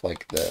stuff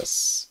like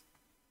this.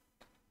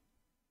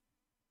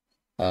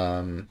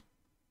 Um,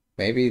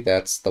 Maybe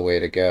that's the way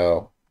to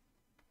go.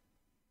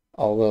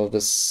 Although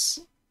this,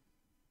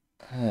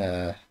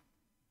 I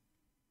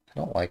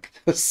don't like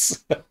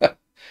this.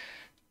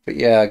 But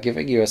yeah,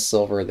 giving you a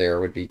silver there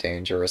would be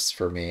dangerous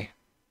for me.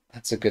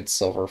 That's a good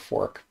silver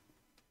fork.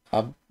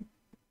 Ob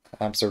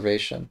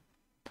Observation.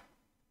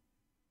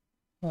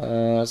 I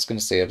was going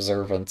to say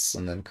observance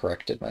and then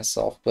corrected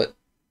myself,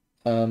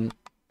 um,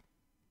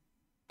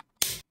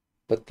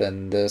 but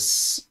then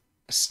this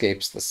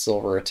escapes the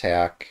silver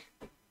attack,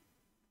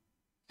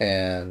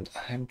 and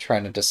I'm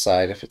trying to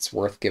decide if it's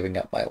worth giving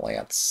up my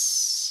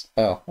lance.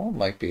 Oh, well, it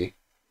might be.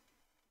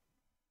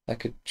 I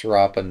could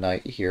drop a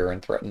knight here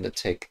and threaten to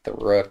take the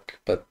rook,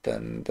 but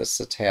then this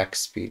attack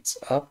speeds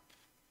up.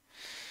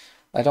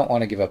 I don't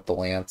want to give up the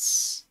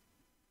lance,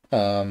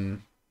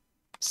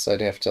 so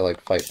I'd have to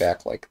like fight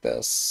back like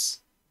this,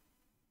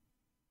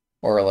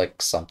 or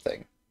like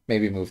something.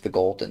 Maybe move the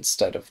gold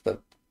instead of the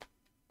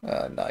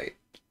knight.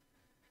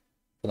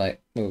 The knight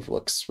move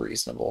looks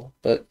reasonable,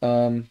 but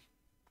and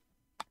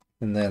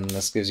then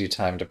this gives you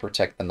time to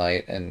protect the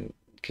knight and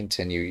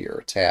continue your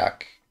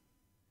attack.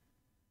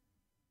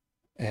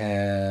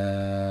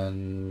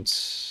 And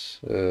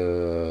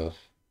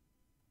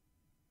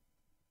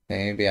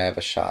maybe I have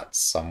a shot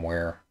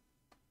somewhere.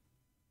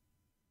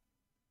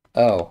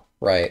 Oh,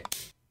 right.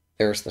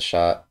 There's the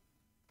shot.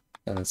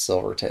 And then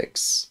silver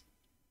takes.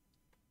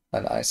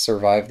 And I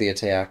survive the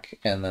attack,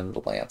 and then the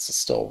lance is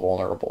still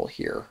vulnerable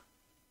here.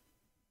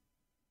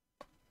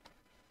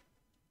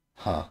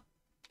 Huh.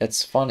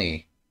 It's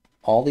funny.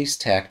 All these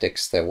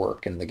tactics that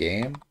work in the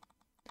game,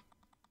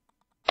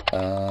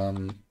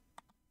 um,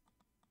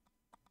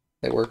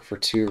 they work for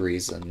two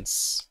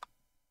reasons.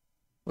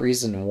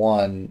 Reason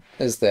one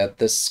is that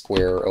this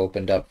square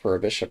opened up for a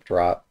bishop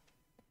drop,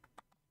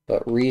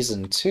 but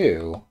reason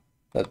two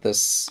that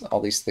all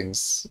these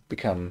things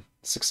become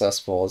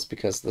successful is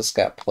because this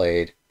got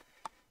played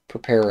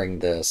preparing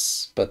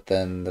this, but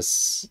then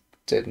this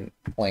didn't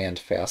land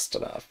fast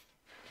enough.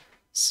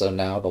 So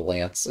now the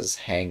lance is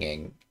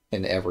hanging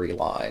in every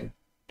line.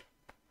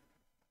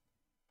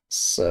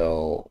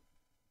 So,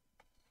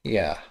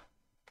 yeah.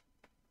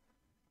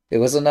 It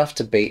was enough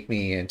to bait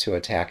me into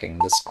attacking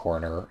this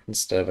corner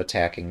instead of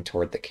attacking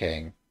toward the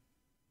king.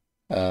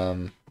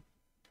 Um,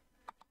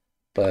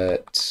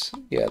 but,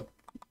 yeah,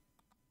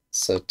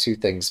 so two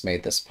things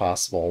made this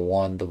possible.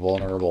 One, the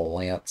vulnerable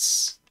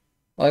lance.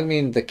 I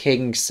mean, the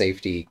king's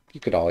safety you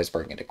could always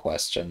bring into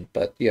question,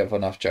 but you have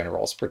enough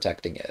generals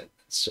protecting it.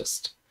 It's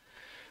just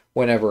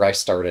whenever I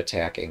start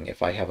attacking,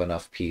 if I have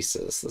enough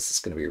pieces, this is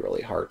going to be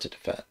really hard to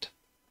defend.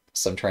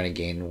 So I'm trying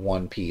to gain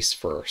one piece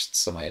first,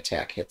 so my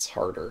attack hits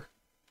harder.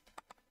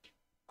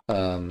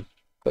 Um,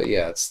 but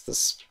yeah, it's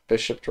this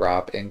bishop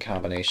drop in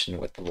combination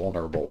with the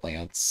vulnerable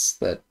lance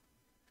that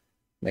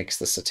makes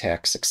this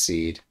attack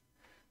succeed.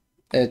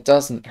 It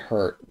doesn't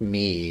hurt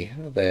me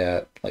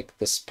that like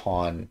this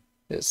pawn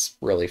is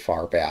really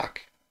far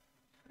back.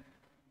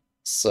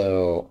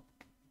 So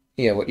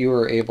yeah, what you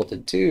were able to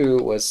do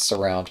was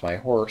surround my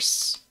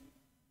horse,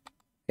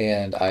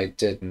 and I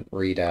didn't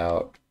read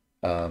out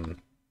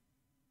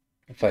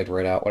if I'd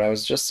read out what I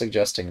was just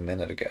suggesting a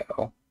minute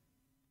ago,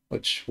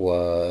 which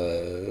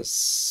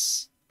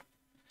was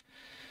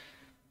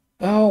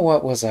oh,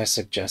 what was I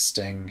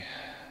suggesting?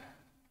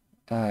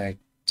 I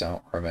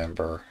don't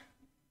remember.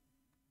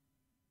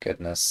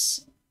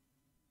 Goodness.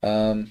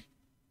 I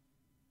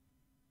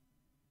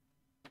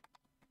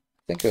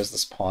think it was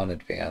this pawn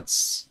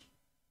advance.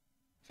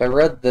 If I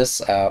read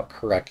this out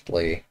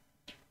correctly,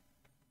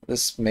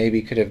 this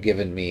maybe could have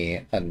given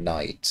me a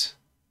knight.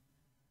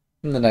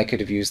 And then I could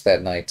have used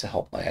that knight to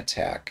help my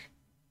attack.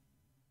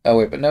 Oh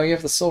wait, but no, you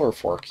have the silver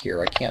fork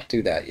here. I can't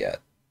do that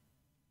yet.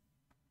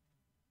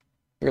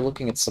 We're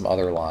looking at some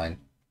other line.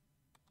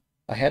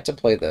 I had to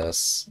play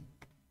this.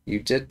 You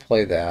did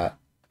play that.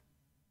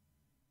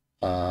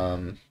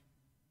 Um,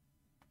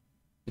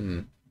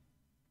 hmm.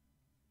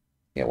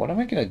 Yeah, what am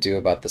I going to do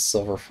about the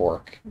silver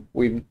fork?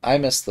 I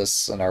missed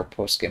this in our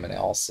post-game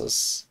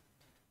analysis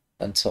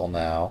until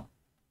now.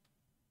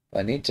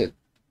 I need to,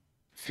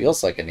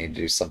 feels like I need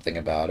to do something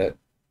about it.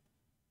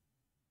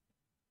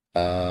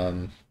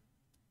 Um,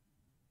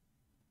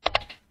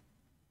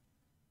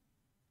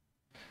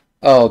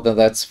 oh, no,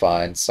 that's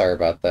fine. Sorry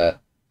about that.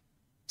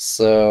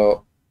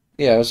 So,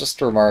 yeah, I was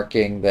just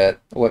remarking that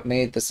what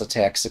made this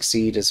attack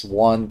succeed is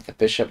one, the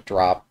bishop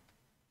drop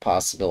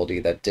possibility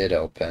that did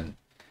open,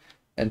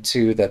 and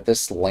two, that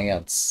this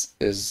lance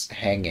is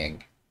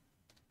hanging.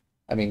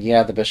 I mean,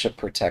 yeah, the bishop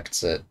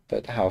protects it,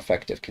 but how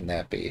effective can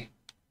that be?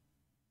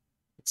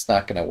 It's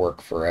not going to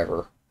work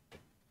forever.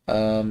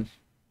 Um,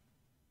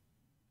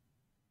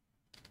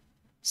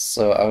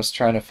 so I was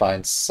trying to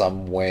find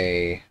some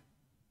way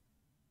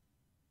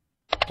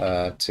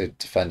to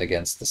defend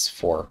against this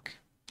fork.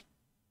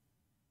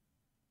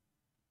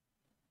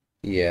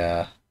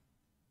 Yeah.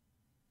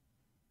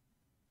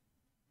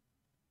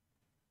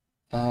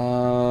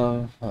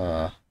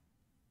 Huh.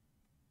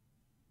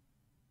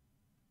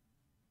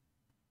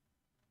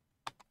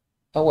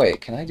 Oh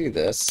wait, can I do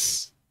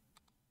this?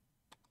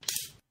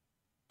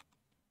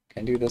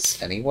 Can I do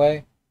this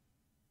anyway?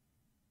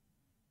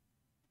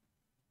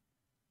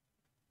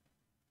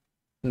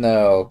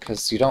 No,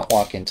 because you don't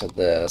walk into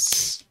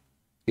this.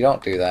 You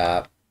don't do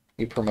that.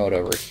 You promote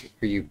over,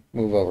 or you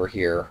move over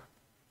here,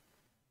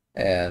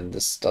 and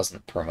this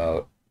doesn't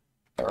promote.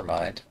 Never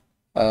mind.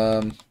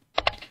 Um,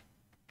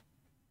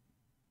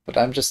 but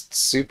I'm just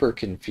super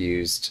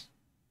confused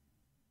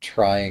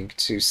trying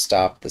to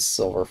stop the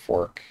silver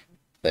fork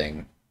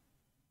thing.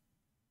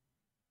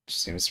 Which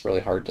seems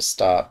really hard to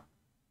stop.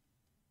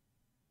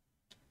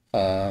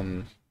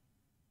 Um,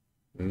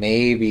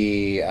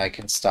 maybe I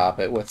can stop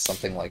it with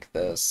something like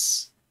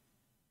this.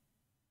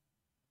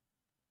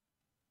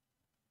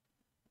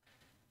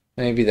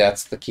 Maybe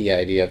that's the key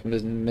idea I've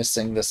been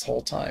missing this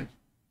whole time.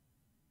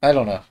 I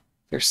don't know.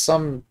 There's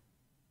some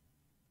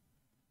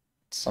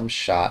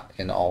shot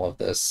in all of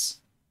this.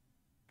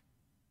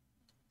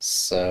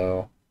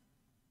 So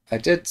I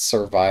did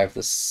survive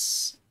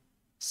this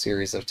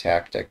series of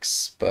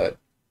tactics, but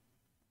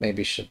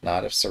maybe should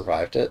not have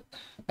survived it.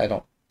 I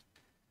don't,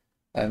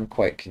 I'm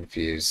quite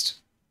confused.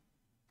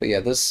 But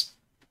yeah, this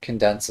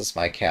condenses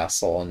my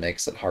castle and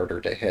makes it harder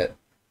to hit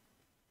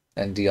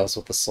and deals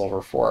with the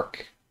silver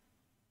fork.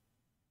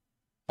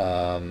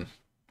 Um,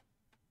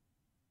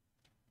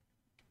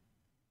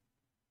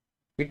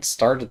 we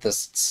started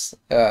this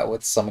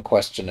with some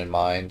question in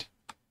mind.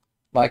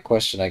 My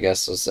question, I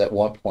guess, was at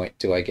what point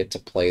do I get to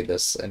play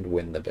this and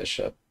win the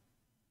bishop?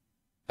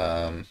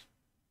 Um,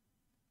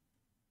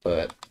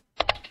 but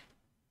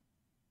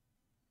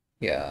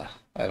yeah,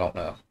 I don't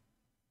know.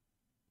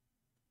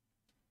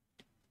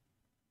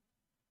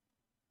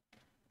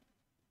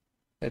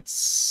 It's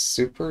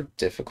super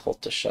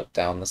difficult to shut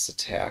down this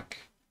attack,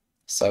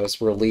 So I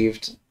was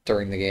relieved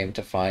during the game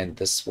to find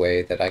this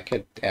way that I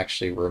could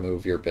actually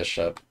remove your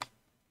bishop.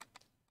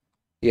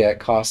 Yeah, it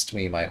cost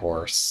me my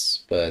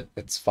horse, but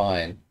it's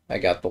fine. I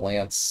got the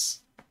lance.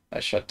 I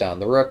shut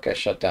down the rook. I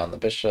shut down the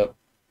bishop.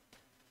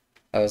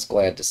 I was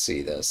glad to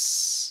see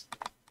this.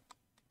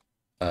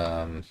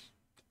 Um,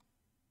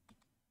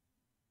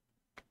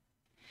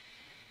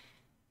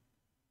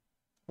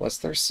 was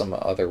there some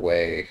other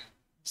way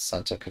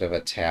Senta could have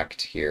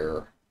attacked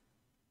here?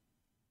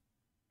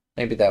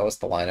 Maybe that was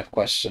the line of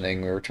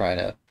questioning we were trying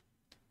to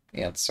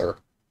answer.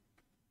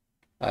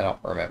 I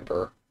don't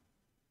remember.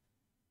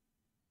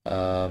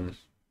 Um,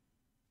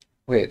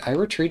 wait, I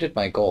retreated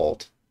my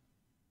gold.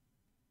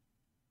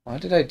 Why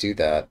did I do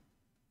that?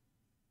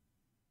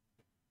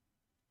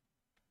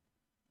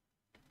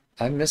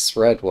 I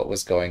misread what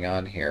was going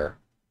on here.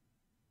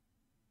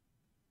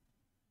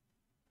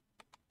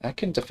 I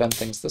can defend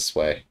things this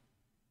way.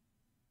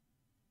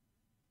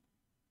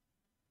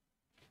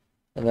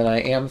 And then I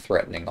am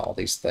threatening all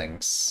these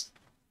things.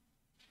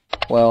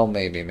 Well,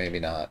 maybe, maybe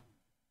not.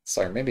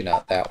 Sorry, maybe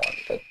not that one,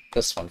 but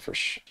this one for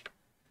sure.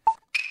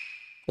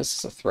 This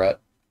is a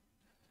threat.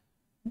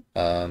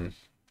 Um,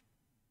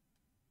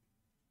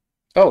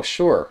 oh,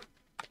 sure.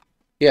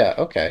 Yeah,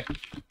 okay.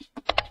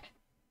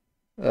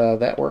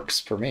 That works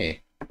for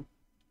me.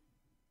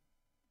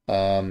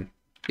 Yeah,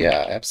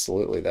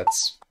 absolutely.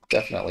 That's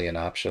definitely an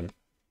option.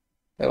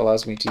 That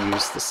allows me to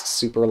use this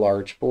super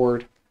large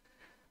board.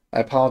 I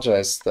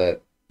apologize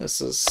that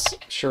this is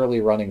surely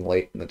running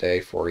late in the day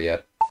for you.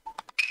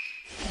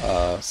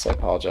 So I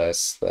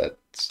apologize that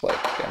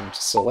I'm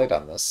just so late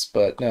on this,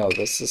 but no,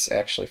 this is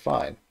actually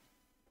fine.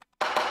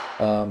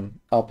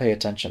 I'll pay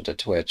attention to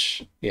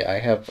Twitch. Yeah, I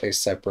have a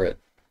separate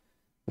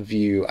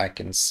view. I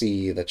can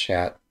see the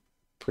chat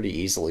pretty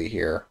easily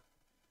here.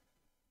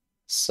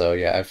 So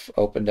yeah, I've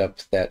opened up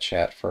that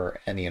chat for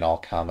any and all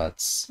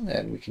comments,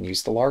 and we can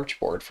use the large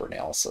board for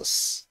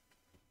analysis.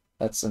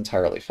 That's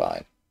entirely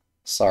fine.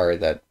 Sorry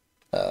that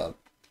I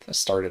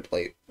started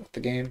late with the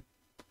game.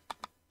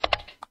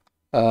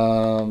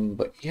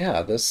 But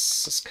yeah,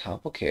 this is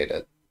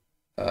complicated.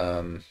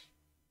 Um,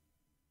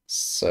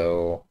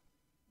 so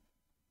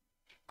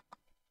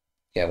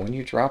yeah, when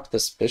you drop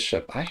this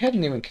bishop, I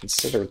hadn't even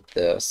considered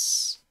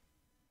this.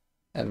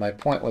 And my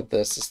point with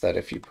this is that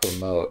if you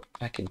promote,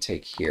 I can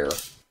take here.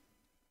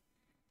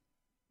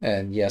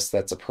 And yes,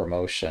 that's a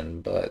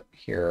promotion, but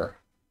here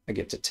I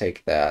get to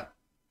take that.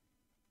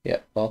 Yeah,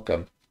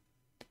 welcome.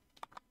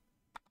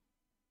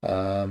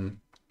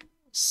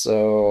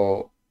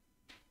 So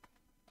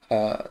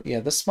yeah,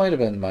 this might have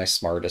been my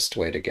smartest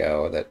way to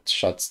go. That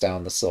shuts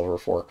down the silver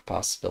fork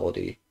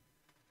possibility,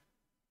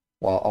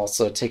 while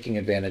also taking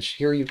advantage.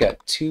 Here you've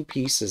got two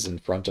pieces in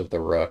front of the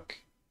rook.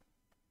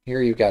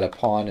 Here you've got a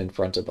pawn in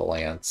front of the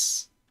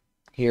lance.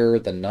 Here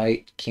the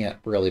knight can't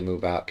really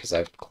move out because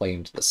I've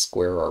claimed the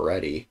square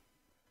already.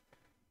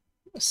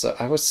 So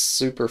I was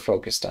super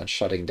focused on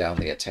shutting down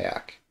the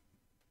attack.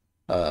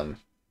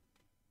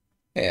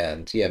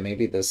 And yeah,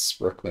 maybe this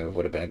rook move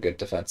would have been a good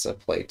defensive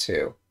play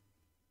too.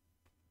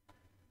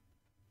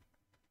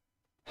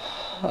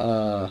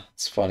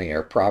 It's funny,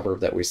 our proverb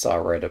that we saw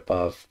right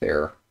above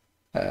there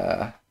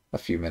a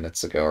few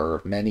minutes ago,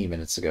 or many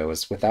minutes ago,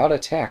 is without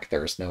attack,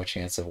 there's no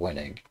chance of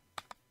winning.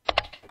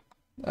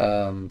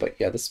 But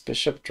yeah, this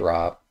bishop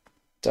drop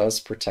does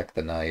protect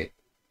the knight.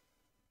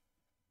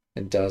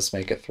 It does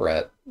make a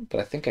threat, but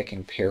I think I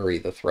can parry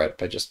the threat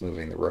by just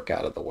moving the rook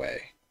out of the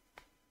way.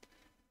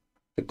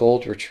 The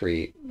gold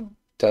retreat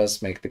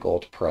does make the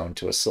gold prone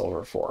to a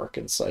silver fork,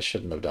 and so I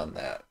shouldn't have done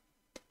that.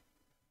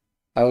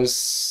 I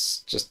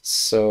was just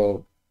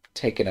so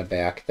taken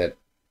aback that,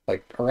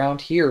 like,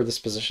 around here, this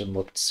position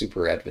looked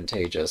super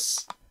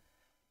advantageous.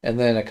 And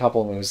then a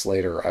couple moves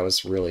later, I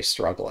was really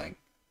struggling,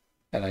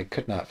 and I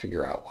could not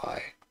figure out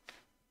why.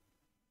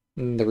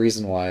 And the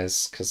reason why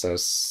is because I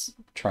was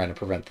trying to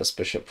prevent this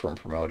bishop from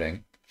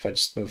promoting. If I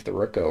just moved the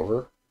rook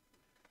over,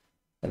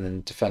 and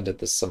then defended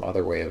this some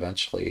other way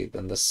eventually,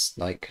 then this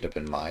knight could have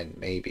been mine,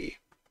 maybe.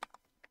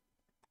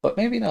 But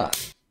maybe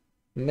not.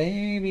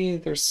 Maybe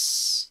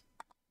there's...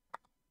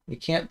 You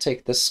can't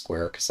take this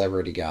square because I've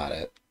already got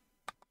it.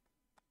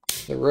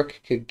 The rook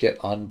could get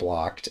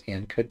unblocked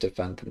and could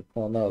defend them.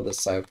 Well, no,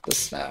 I have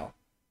this now.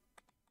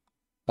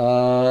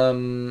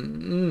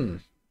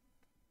 I'm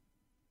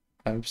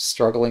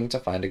struggling to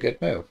find a good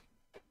move.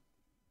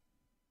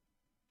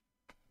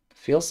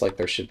 Feels like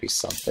there should be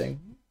something.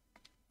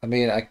 I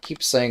mean, I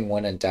keep saying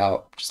when in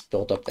doubt, just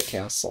build up the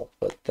castle,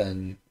 but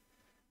then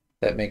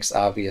that makes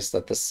obvious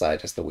that this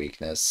side is the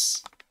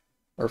weakness.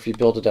 Or if you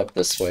build it up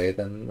this way,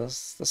 then the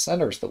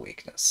center's the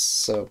weakness.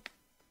 So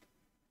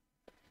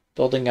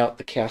building out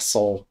the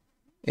castle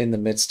in the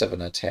midst of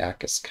an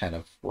attack is kind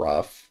of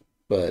rough,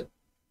 but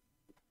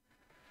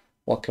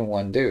what can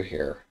one do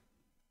here?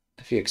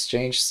 If you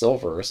exchange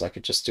silvers, I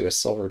could just do a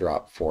silver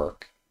drop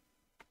fork.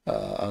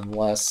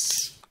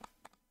 Unless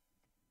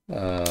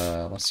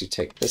you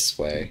take this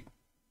way.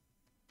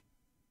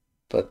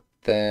 But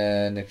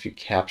then if you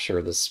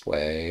capture this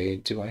way,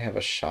 do I have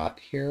a shot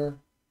here?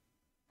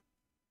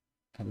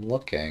 I'm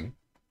looking.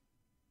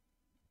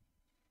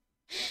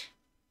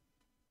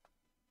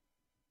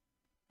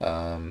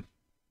 Um,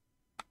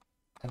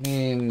 I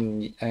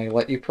mean, I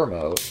let you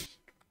promote.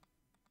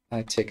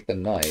 I take the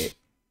knight.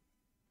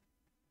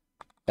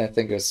 I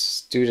think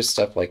it's due to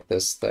stuff like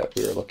this that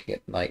we were looking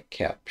at knight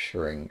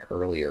capturing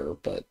earlier,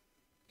 but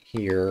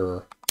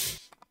here,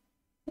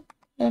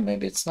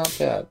 maybe it's not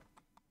bad.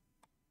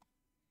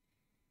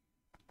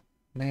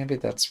 Maybe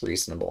that's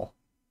reasonable.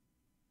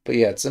 But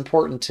yeah, it's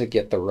important to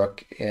get the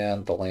rook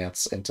and the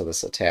lance into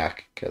this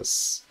attack,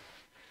 because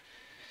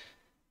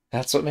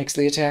that's what makes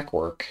the attack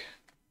work.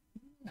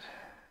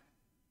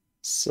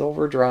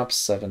 Silver drops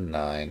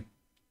 7-9.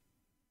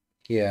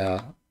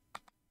 Yeah.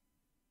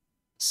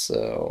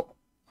 So,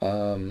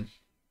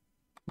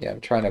 yeah,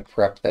 I'm trying to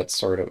prep that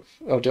sort of...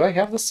 Oh, do I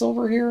have the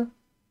silver here?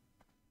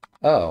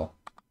 Oh.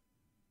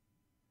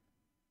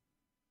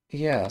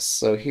 Yeah,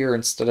 so here,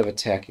 instead of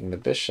attacking the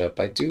bishop,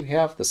 I do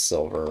have the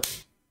silver.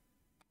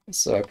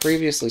 So I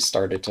previously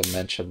started to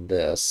mention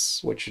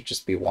this, which would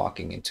just be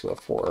walking into a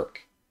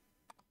fork.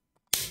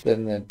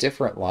 Then the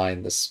different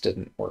line, this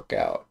didn't work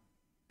out.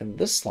 And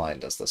this line,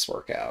 does this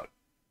work out?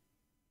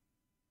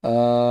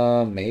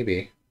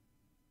 Maybe.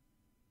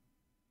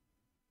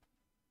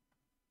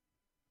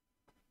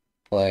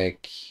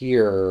 Like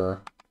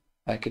here,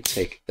 I could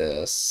take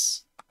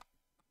this,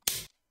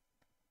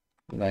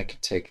 and I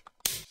could take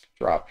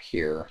drop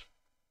here,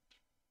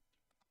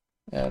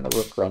 and the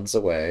rook runs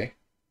away.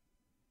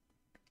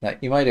 Now,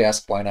 you might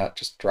ask, why not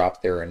just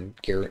drop there and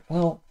guarantee?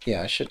 Well,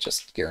 yeah, I should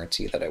just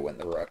guarantee that I win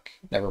the rook.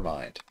 Never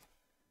mind.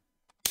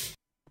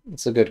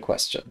 It's a good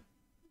question.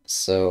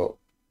 So,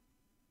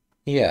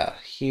 yeah,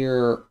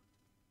 here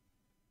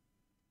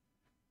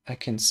I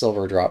can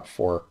silver drop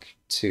fork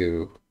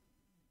to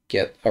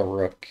get a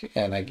rook,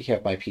 and I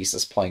have my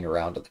pieces playing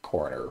around in the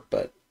corner,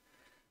 but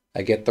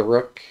I get the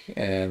rook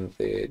and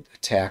the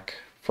attack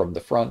from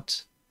the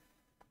front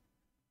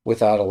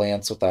without a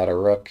lance, without a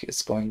rook,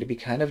 is going to be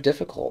kind of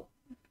difficult.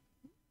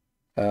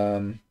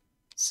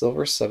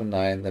 Silver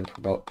 7-9, then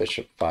promote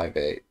bishop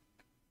 5-8.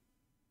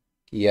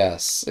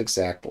 Yes,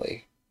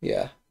 exactly.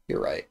 Yeah,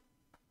 you're right.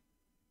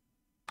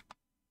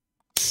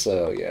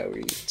 So yeah,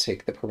 we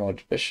take the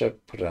promoted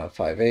bishop, put it on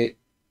 5-8.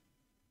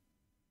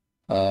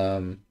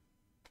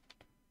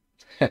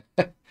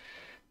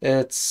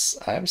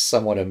 I'm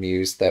somewhat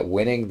amused that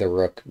winning the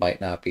rook might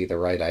not be the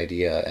right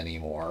idea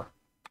anymore.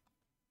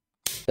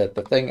 That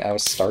the thing I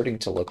was starting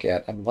to look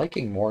at, I'm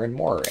liking more and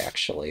more,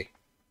 actually.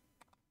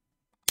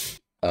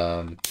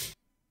 Um,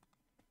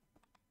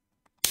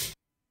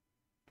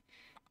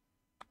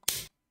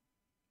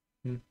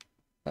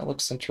 that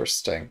looks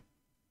interesting.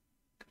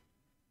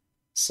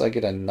 So I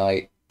get a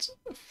knight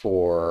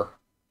for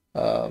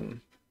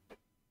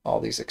all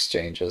these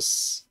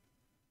exchanges.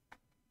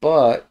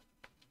 But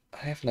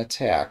I have an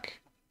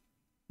attack.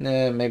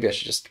 Maybe I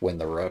should just win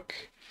the rook.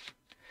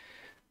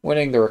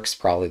 Winning the rook's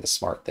probably the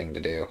smart thing to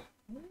do.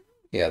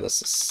 Yeah,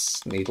 this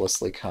is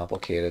needlessly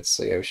complicated,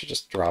 so yeah, we should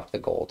just drop the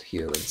gold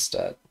here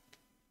instead.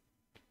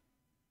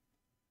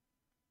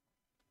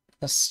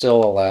 This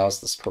still allows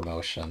this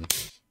promotion.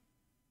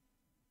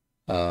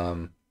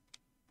 I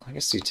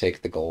guess you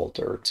take the gold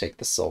or take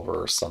the silver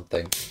or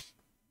something.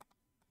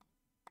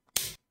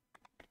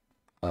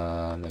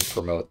 And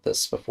promote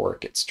this before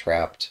it gets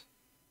trapped.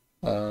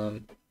 Yeah,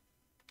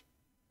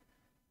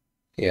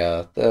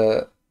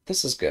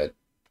 this is good.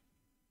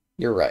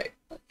 You're right.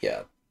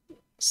 Yeah.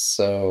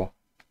 So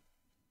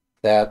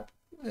that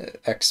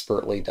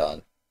expertly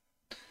done.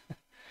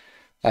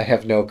 I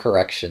have no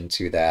correction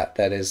to that.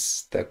 That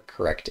is the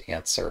correct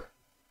answer.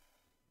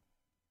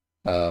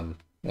 And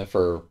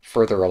for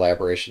further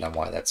elaboration on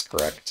why that's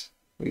correct,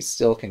 we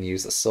still can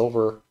use the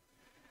silver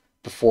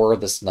before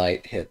this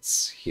knight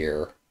hits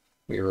here.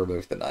 We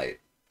remove the knight.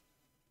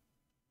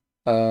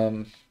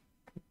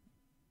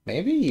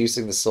 Maybe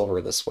using the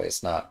silver this way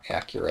is not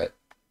accurate.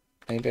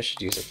 Maybe I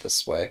should use it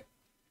this way.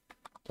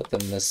 But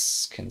then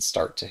this can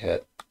start to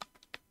hit.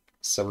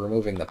 So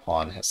removing the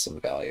pawn has some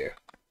value.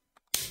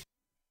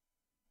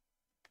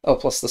 Oh,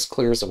 plus this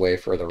clears a way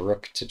for the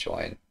rook to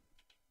join.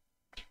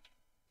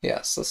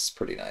 Yes, this is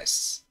pretty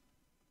nice.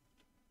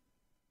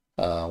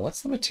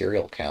 What's the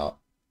material count?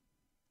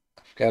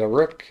 I've got a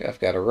rook, I've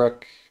got a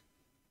rook.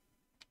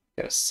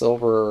 Got a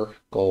silver,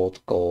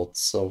 gold, gold,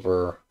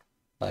 silver,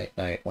 knight,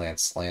 knight,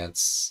 lance,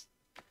 lance.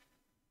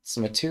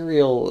 So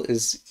material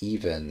is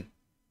even.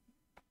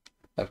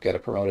 I've got a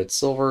promoted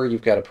silver,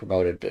 you've got a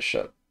promoted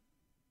bishop.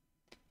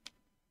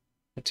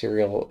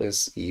 Material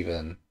is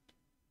even.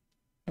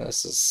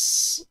 This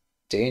is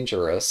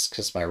dangerous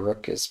because my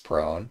rook is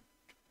prone,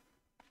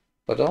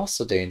 but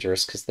also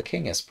dangerous because the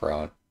king is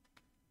prone.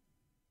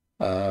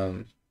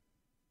 Um,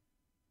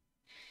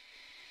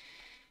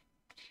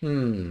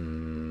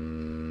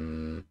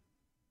 hmm.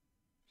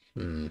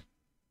 Hmm.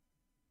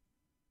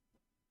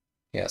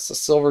 Yes, the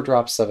silver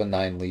drop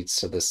 7-9 leads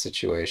to this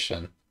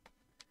situation,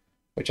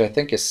 which I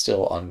think is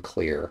still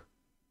unclear.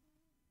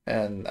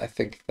 And I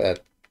think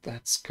that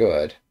that's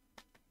good.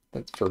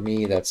 For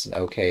me, that's an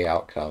okay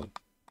outcome.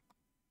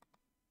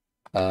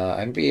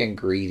 I'm being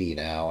greedy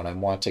now, and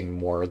I'm wanting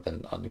more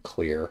than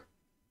unclear.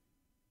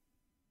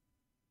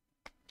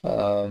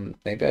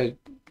 Maybe I,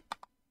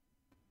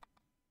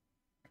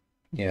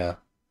 yeah.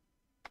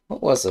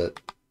 What was it?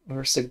 We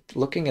were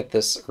looking at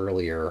this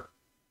earlier,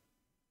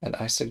 and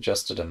I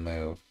suggested a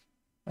move,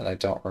 and I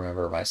don't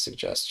remember my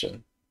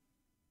suggestion.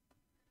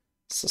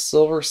 So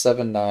silver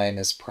 7-9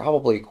 is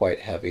probably quite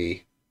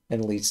heavy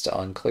and leads to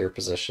unclear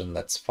position.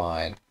 That's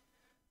fine.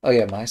 Oh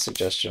yeah, my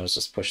suggestion was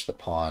just push the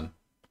pawn.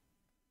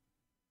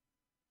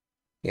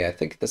 Yeah, I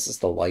think this is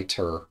the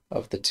lighter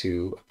of the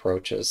two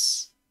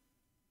approaches.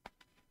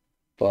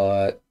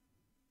 But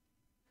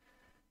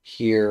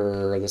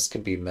here, this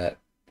can be met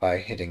by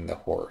hitting the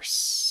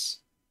horse.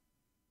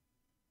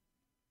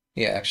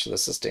 Yeah, actually,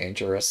 this is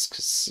dangerous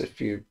because if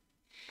you...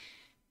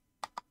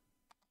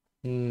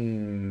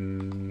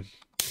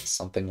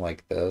 something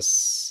like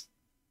this.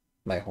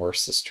 My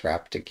horse is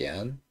trapped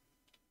again.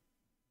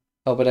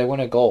 Oh, but I win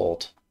a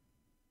gold.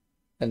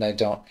 And I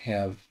don't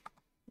have...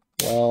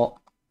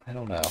 Well, I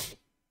don't know.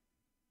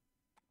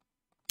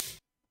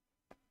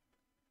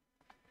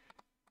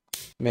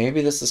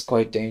 Maybe this is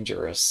quite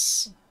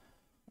dangerous.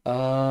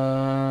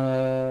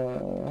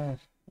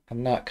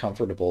 I'm not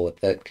comfortable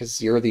with that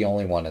because you're the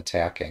only one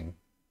attacking.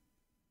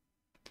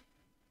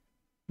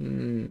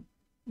 Hmm.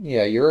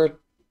 Yeah, you're...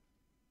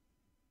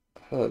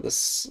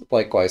 this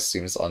likewise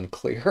seems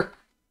unclear.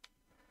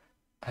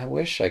 I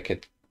wish I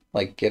could,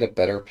 like, get a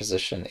better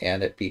position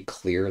and it be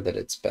clear that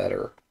it's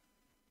better.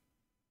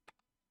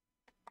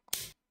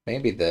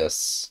 Maybe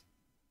this.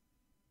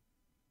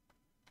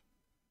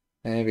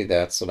 Maybe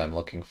that's what I'm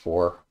looking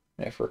for.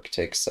 If rook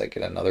takes, I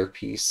get another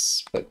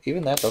piece, but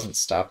even that doesn't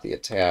stop the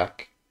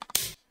attack.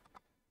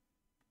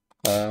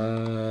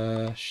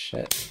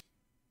 Shit.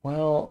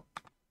 Well,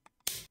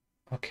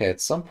 okay,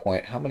 at some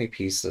point, how many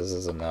pieces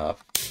is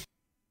enough?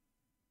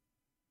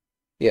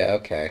 Yeah,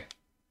 okay.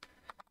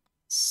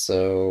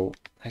 So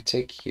I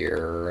take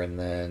here, and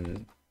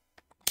then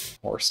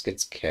horse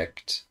gets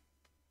kicked.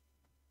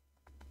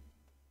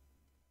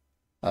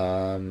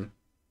 Um,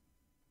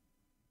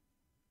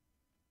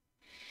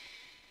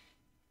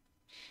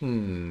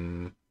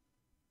 hmm.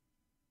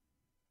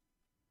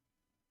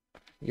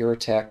 Your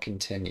attack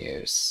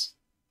continues.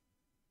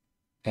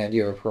 And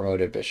you have a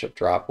promoted bishop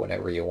drop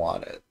whenever you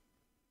want it.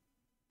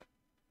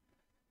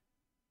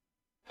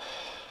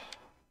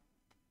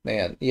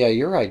 Man, yeah,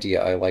 your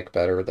idea I like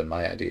better than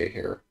my idea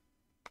here.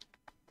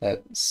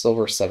 That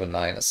silver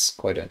 7-9 is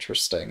quite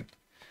interesting.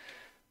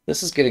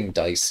 This is getting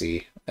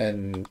dicey,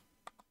 and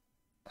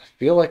I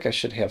feel like I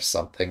should have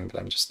something, but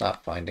I'm just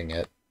not finding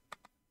it.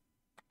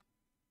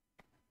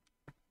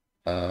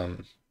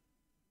 Um,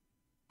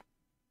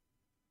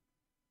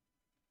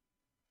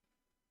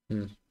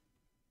 hmm.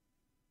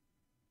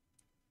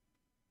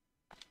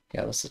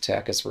 Yeah, this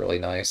attack is really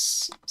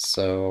nice.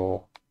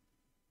 So,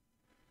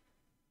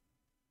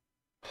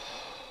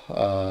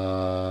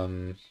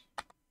 um,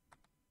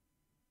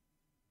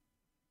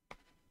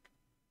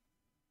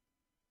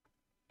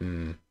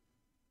 hmm.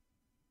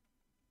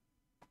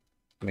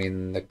 I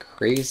mean, the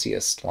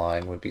craziest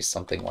line would be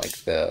something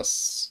like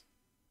this.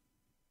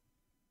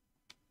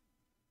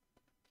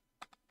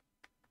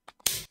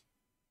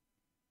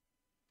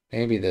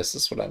 Maybe this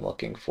is what I'm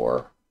looking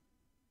for.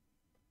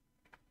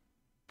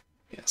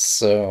 Yes,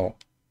 so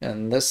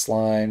in this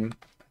line,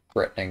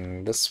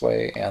 threatening this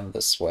way and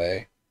this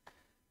way.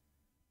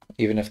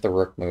 Even if the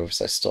rook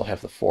moves, I still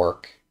have the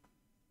fork.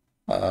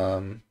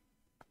 Um,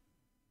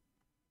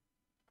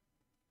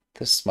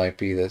 this might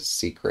be the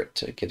secret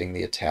to getting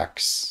the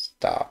attacks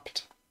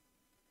stopped.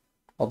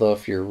 Although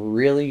if you're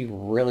really,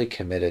 really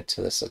committed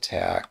to this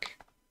attack,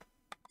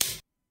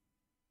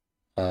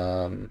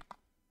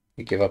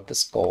 you give up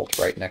this gold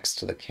right next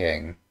to the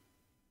king.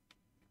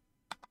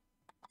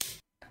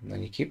 And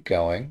then you keep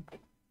going.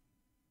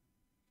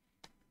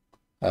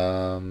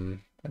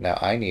 Now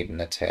I need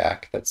an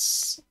attack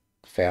that's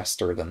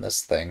faster than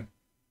this thing.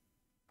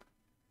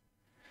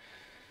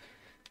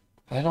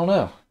 I don't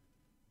know.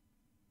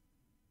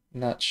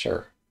 Not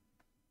sure.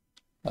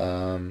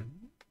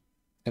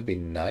 It'd be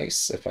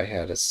nice if I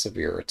had a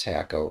severe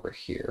attack over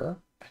here.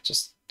 I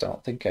just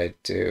don't think I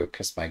do,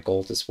 because my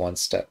gold is one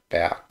step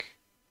back.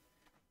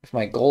 If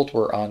my gold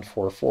were on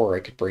 4-4, I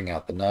could bring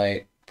out the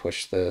knight,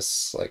 push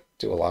this, like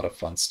do a lot of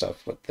fun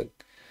stuff with the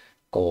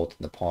gold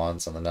and the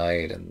pawns on the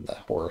knight and the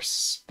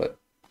horse, but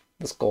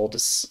this gold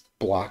is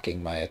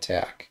blocking my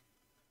attack.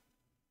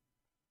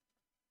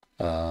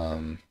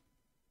 Um,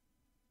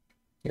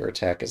 your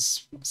attack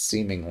is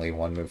seemingly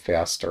one move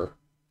faster.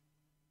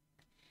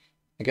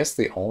 I guess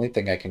the only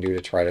thing I can do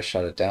to try to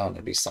shut it down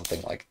would be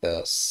something like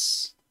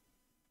this.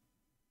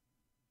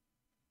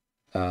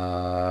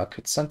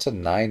 Could send to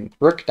 9,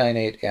 rook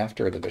 9-8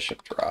 after the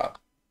bishop drop.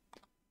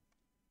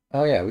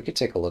 Oh yeah, we could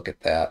take a look at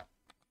that.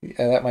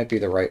 Yeah, that might be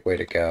the right way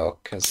to go,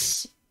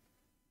 because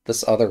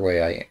this other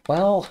way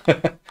well,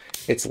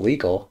 it's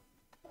legal.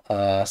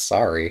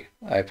 Sorry.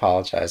 I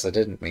apologize. I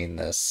didn't mean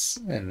this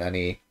in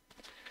any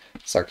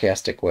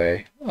sarcastic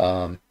way.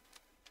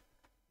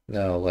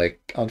 No,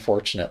 like,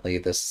 unfortunately,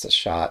 this is a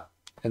shot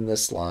in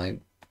this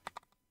line.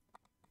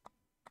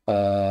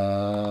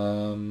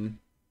 Um,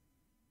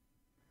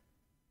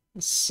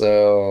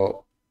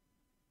 So,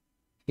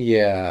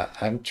 yeah,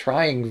 I'm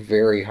trying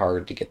very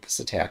hard to get this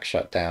attack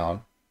shut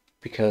down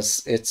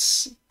because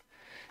it's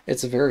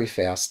a very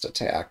fast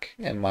attack,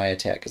 and my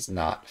attack is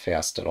not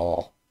fast at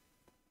all.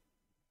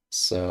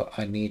 So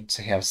I need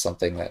to have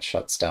something that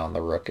shuts down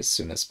the rook as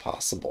soon as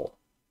possible.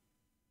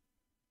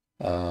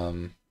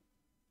 Um,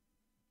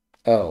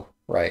 oh,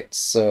 right.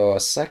 So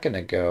a second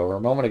ago, or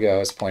a moment ago, I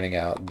was pointing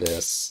out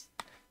this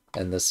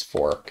and this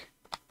fork.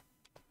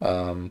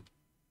 Um,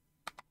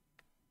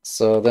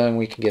 so then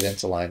we can get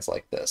into lines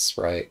like this,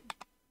 right?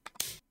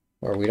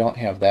 Where we don't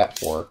have that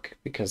fork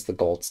because the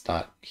gold's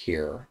not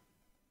here.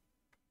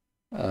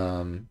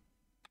 Um,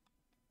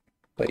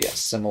 but yeah,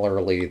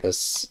 similarly,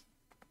 this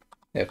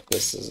if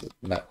this is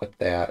met with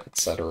that,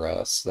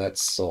 etc. So that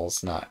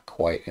still's not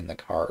quite in the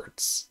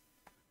cards.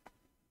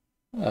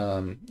 I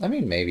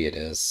mean, maybe it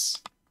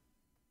is.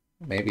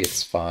 Maybe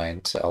it's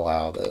fine to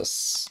allow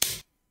this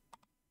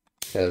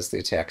because the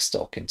attack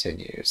still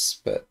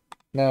continues, but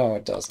no,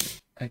 it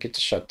doesn't. I get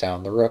to shut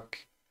down the rook,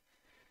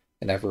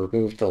 and I've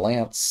removed the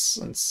lance,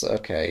 and so,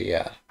 okay,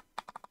 yeah.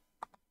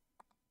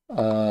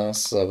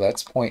 So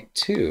that's point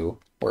two,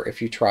 where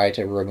if you try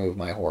to remove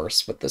my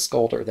horse with this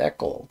gold or that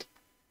gold,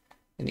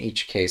 in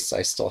each case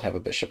I still have a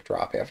bishop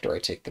drop after I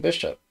take the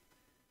bishop.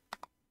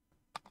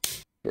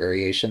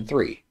 Variation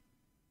three.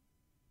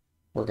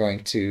 We're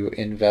going to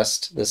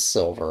invest this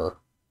silver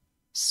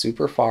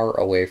super far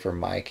away from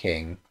my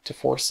king to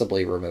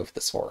forcibly remove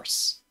this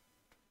horse.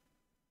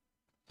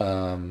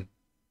 And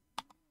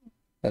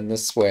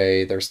this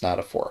way there's not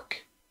a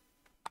fork.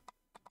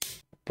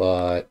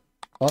 But,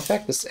 well, in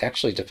fact, this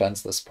actually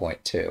defends this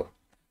point too.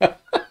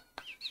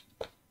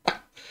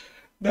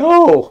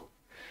 No!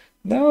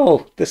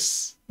 No!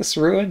 This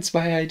ruins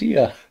my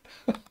idea.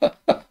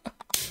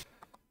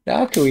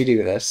 How can we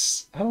do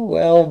this? Oh,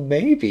 well,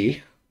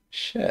 maybe.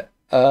 Shit.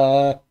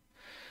 Oh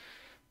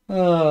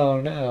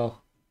no.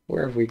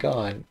 Where have we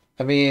gone?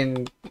 I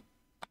mean,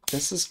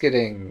 this is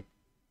getting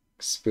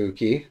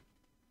spooky.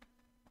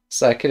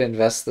 So I could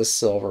invest this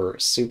silver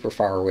super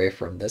far away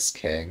from this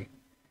king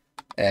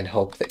and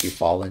hope that you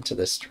fall into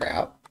this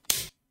trap.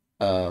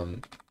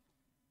 Um,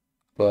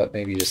 but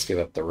maybe just give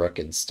up the rook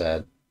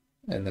instead.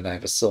 And then I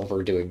have a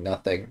silver doing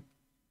nothing.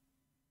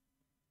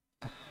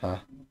 Huh.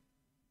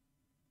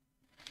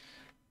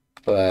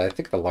 But I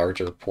think the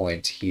larger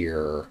point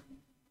here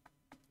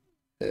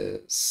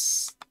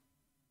is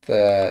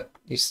that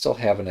you still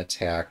have an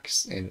attack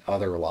in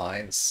other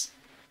lines.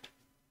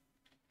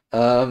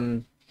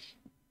 Um,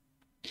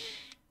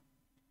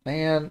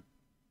 man,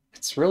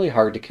 it's really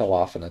hard to kill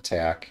off an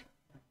attack.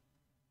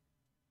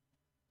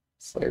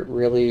 It's like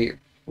really,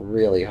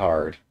 really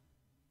hard.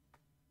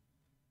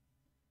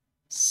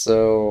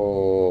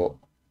 So,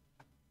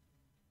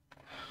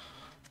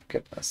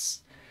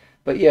 goodness.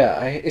 But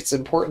yeah, it's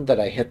important that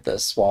I hit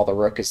this while the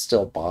rook is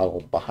still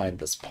bottled behind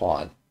this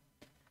pawn.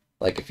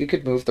 Like, if you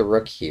could move the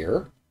rook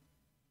here,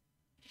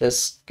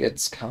 this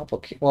gets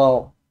complicated.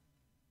 Well,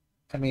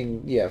 I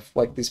mean, yeah, if,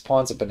 like, these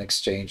pawns have been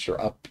exchanged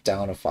or up,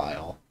 down a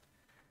file,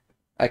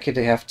 I could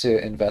have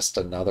to invest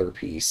another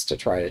piece to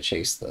try to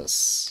chase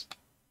this.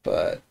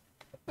 But,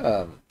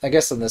 I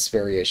guess in this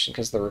variation,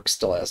 because the rook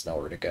still has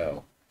nowhere to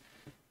go,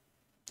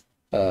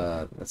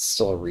 it's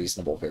still a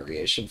reasonable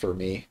variation for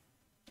me.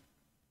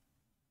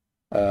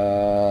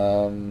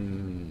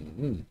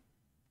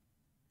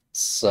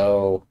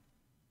 So,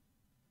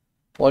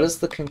 what is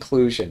the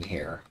conclusion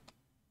here?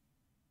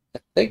 I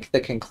think the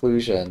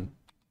conclusion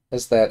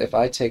is that if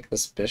I take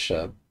this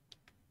bishop,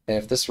 and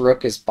if this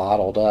rook is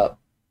bottled up,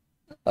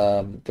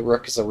 the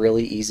rook is a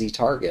really easy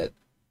target,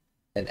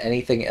 and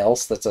anything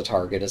else that's a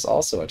target is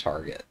also a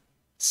target.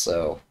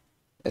 So,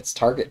 it's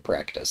target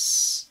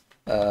practice.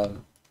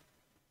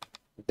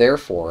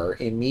 Therefore,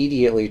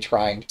 immediately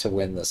trying to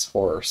win this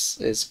horse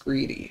is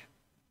greedy.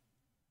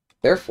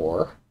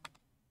 Therefore,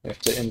 we have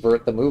to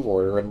invert the move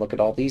order and look at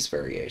all these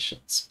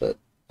variations. But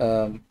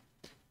the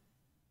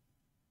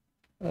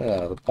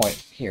point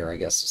here, I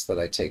guess, is that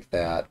I take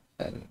that,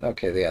 and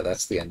okay, yeah,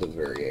 that's the end of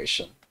the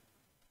variation.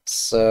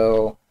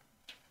 So,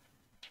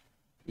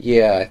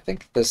 yeah, I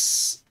think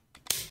this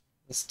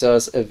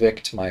does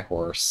evict my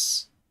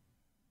horse.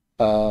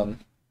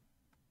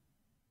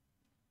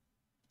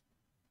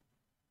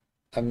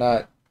 I'm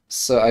not,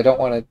 so I don't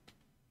want to,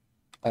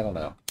 I don't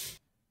know.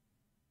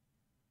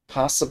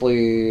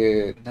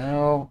 Possibly,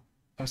 no.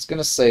 I was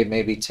gonna say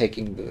maybe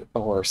taking the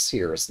horse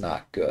here is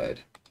not good,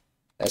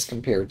 as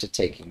compared to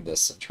taking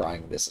this and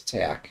trying this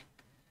attack.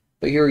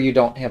 But here you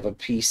don't have a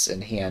piece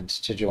in hand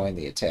to join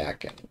the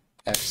attack, and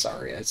I'm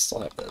sorry, I still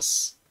have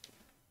this.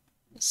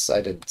 So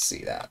I didn't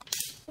see that.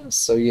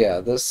 So yeah,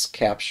 this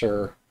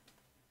capture,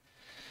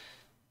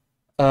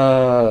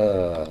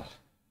 uh,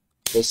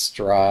 this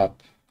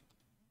drop,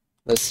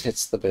 this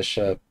hits the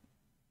bishop,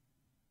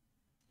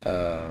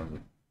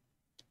 um,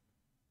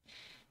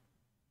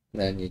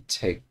 then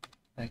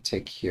I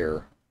take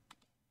here.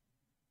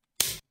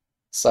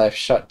 So I've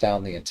shut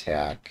down the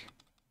attack.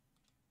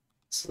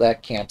 So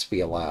that can't be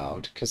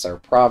allowed, because our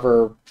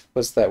proverb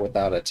was that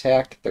without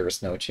attack, there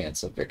is no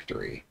chance of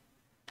victory.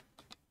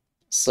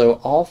 So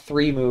all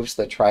three moves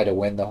that try to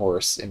win the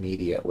horse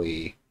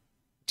immediately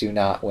do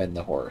not win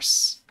the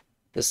horse.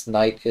 This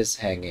knight is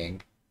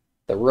hanging.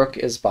 The rook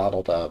is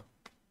bottled up.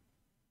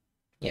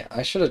 Yeah,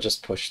 I should have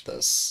just pushed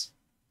this.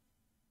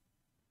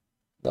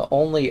 The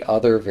only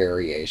other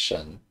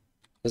variation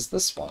is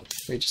this one.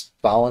 We just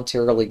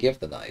voluntarily give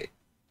the knight.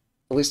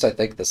 At least I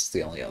think this is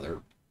the only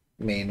other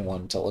main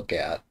one to look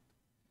at.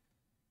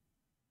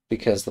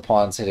 Because the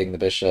pawn's hitting the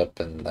bishop,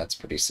 and that's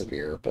pretty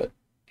severe. But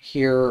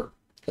here,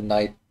 the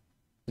knight,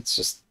 it's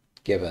just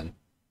given.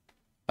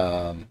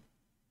 And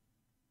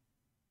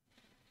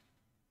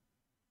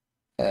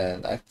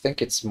I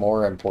think it's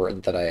more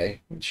important that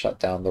I shut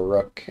down the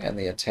rook and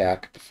the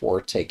attack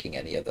before taking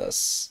any of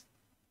this.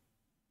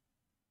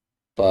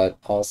 But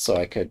also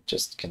I could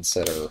just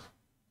consider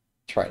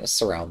trying to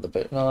surround the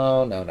bit.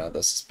 No, no, no,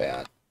 this is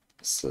bad.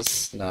 This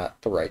is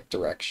not the right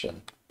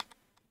direction.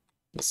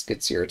 This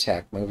gets your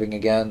attack moving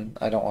again.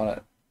 I don't want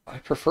to... I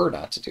prefer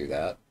not to do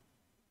that.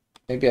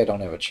 Maybe I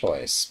don't have a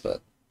choice,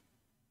 but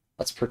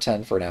let's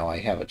pretend for now I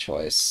have a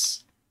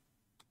choice.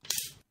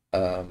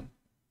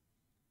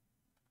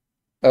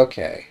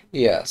 Okay,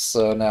 yeah,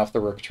 so now if the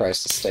rook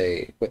tries to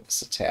stay with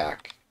this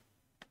attack,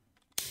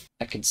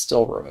 I can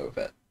still remove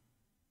it.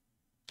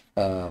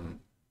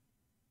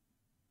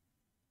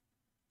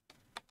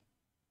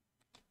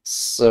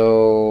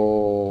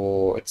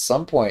 So at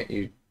some point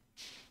you...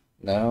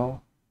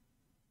 No?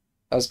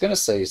 I was going to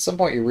say, at some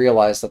point you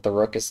realize that the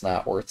rook is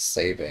not worth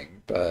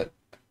saving, but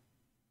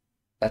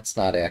that's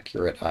not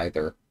accurate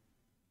either.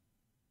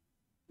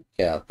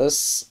 Yeah,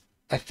 this,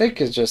 I think,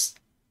 is just...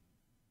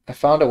 I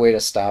found a way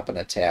to stop an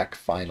attack,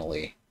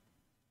 finally.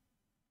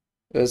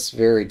 It was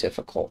very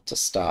difficult to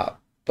stop,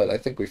 but I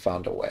think we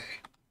found a way.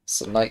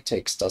 So knight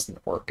takes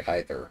doesn't work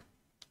either.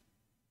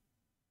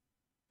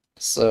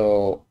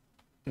 So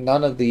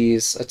none of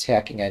these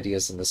attacking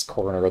ideas in this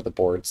corner of the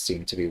board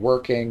seem to be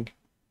working.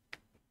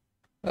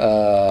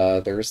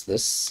 There's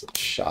this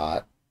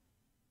shot,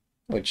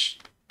 which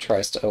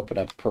tries to open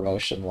up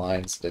promotion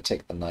lines to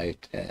take the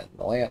knight and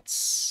the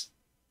lance.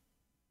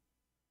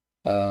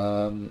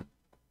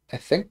 I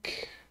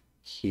think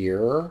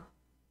here...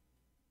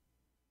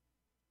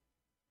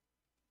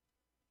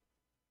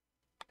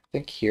 I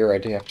think here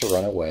I'd have to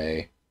run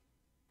away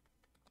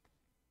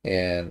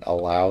and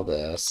allow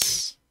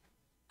this,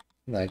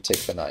 and then I'd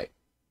take the knight.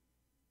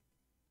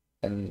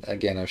 And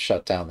again, I've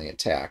shut down the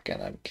attack,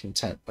 and I'm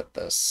content with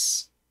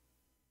this.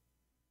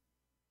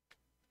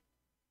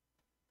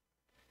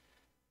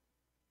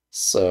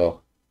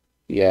 So,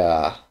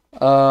 yeah.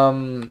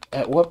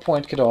 At what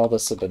point could all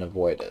this have been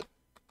avoided?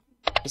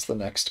 Is the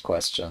next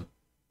question.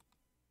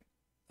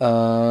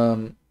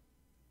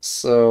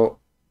 So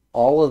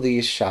all of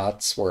these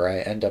shots where I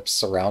end up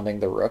surrounding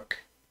the rook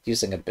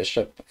using a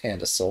bishop and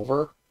a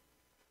silver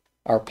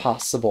are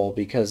possible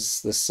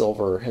because the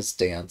silver has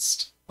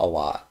danced a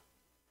lot.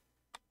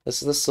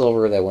 This is the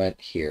silver that went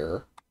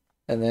here,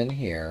 and then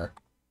here,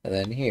 and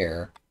then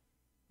here,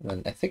 and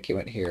then I think he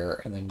went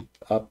here, and then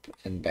up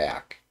and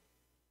back.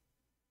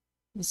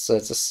 So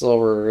it's a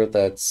silver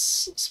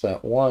that's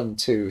spent 1,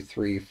 2,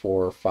 3,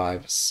 4,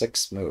 5,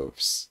 6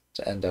 moves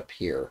to end up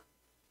here.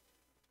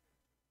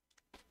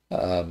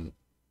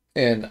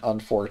 And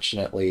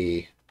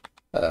unfortunately,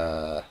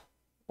 well,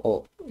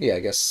 yeah, I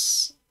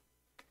guess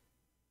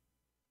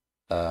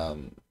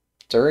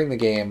during the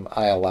game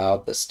I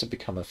allowed this to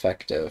become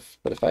effective,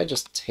 but if I had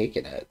just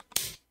taken it,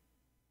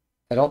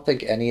 I don't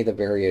think any of the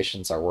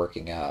variations are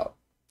working out.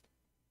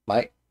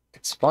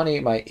 It's funny,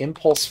 my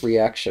impulse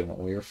reaction when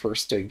we were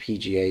first doing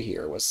PGA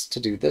here was to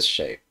do this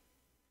shape.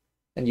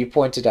 And you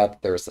pointed out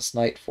that there was this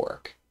knight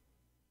fork.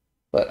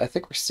 But I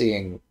think we're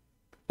seeing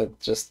that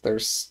just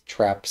there's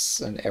traps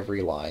in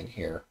every line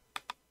here.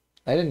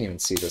 I didn't even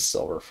see this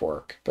silver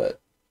fork, but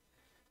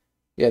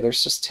yeah,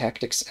 there's just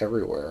tactics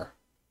everywhere.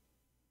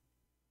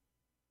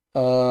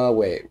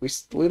 Wait,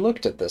 we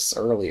looked at this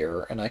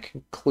earlier, and I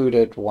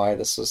concluded why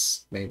this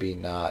was maybe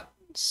not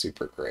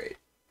super great.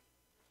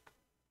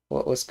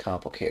 What was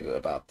complicated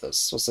about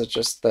this? Was it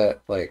just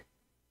that, like,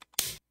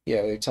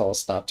 yeah, they tell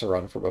us not to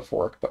run from a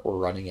fork, but we're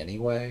running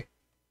anyway?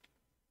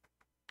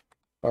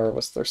 Or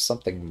was there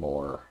something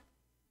more?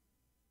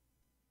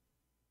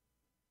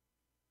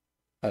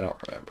 I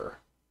don't remember.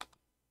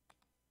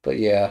 But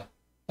yeah,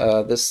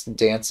 this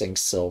dancing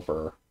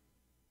silver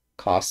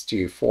cost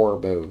you 4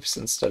 moves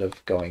instead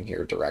of going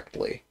here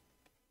directly.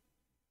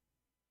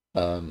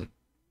 And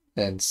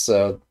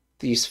so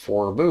these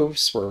 4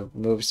 moves were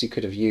moves you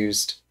could have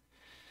used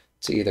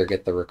to either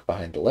get the rook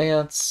behind the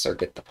lance, or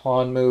get the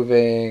pawn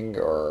moving,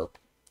 or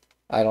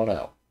I don't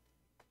know.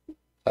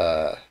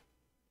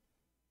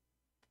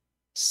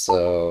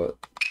 So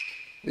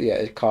yeah,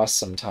 it cost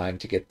some time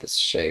to get this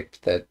shape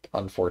that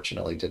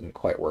unfortunately didn't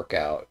quite work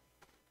out.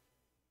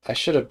 I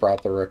should have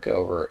brought the rook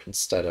over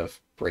instead of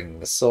bringing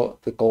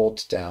the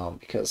gold down,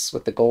 because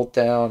with the gold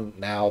down,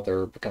 now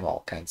there become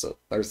all kinds of...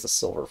 There's the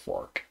silver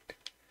fork.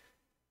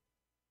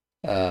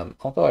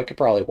 Although I could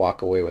probably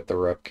walk away with the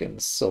rook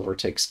and silver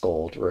takes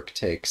gold, rook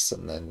takes,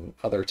 and then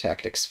other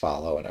tactics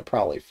follow, and I'm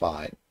probably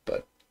fine.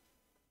 But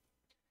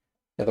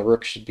Yeah, the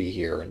rook should be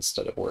here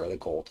instead of where the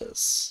gold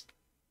is.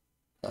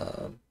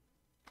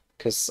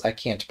 Because I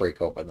can't break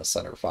open the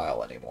center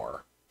file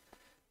anymore.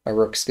 My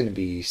rook's going to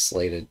be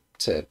slated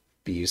to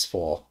be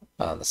useful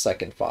on the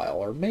second file,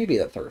 or maybe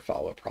the third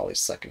file, but probably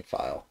second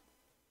file.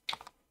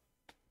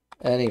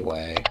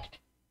 Anyway,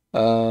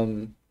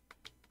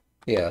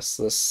 yes,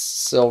 this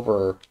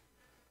silver,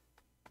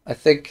 I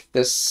think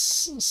this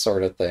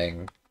sort of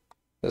thing,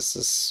 this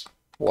is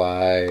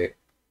why,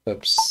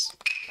 oops,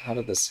 how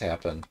did this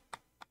happen?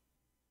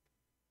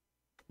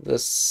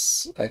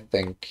 This, I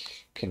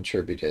think,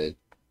 contributed.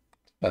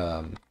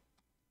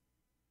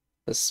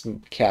 This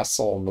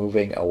castle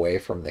moving away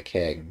from the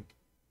king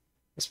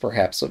is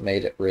perhaps what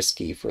made it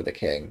risky for the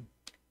king.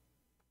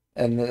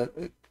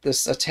 And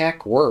this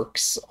attack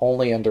works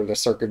only under the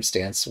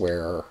circumstance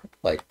where,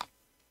 like,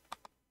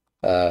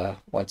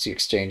 once you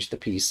exchange the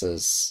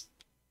pieces,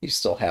 you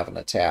still have an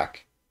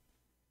attack.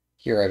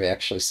 Here I've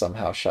actually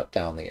somehow shut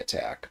down the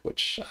attack,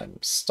 which I'm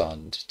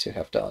stunned to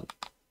have done.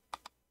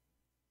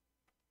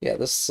 Yeah,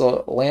 this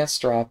lance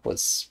drop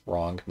was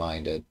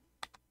wrong-minded.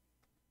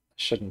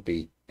 Shouldn't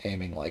be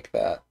aiming like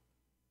that.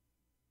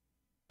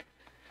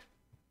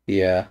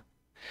 Yeah.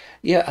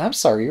 Yeah, I'm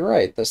sorry, you're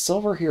right. The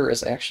silver here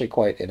is actually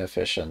quite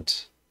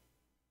inefficient.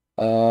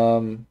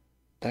 Um,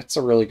 that's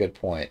a really good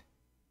point.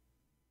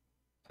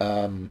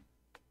 Um,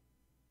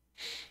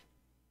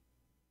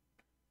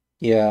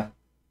 yeah.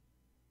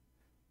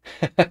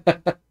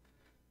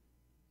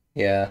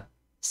 Yeah.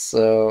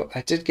 So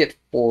I did get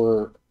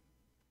four.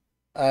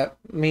 I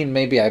mean,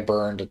 maybe I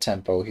burned a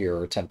tempo here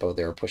or tempo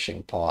there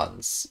pushing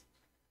pawns,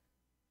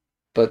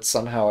 but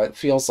somehow it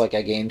feels like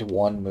I gained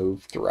one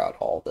move throughout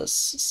all this.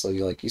 So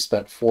you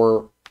spent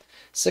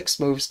 6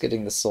 moves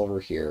getting the silver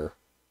here.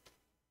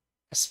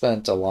 I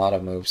spent a lot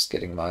of moves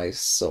getting my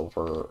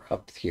silver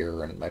up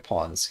here and my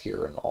pawns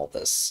here and all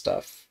this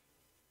stuff.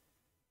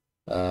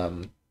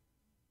 Um,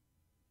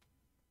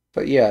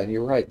 but yeah,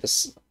 you're right.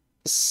 This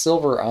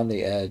silver on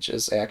the edge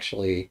is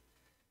actually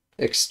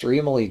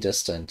extremely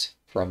distant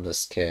from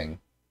this king.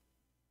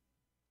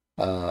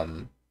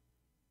 Um,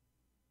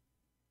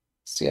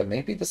 so yeah,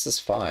 maybe this is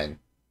fine.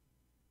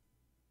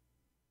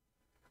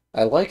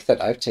 I like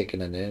that I've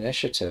taken an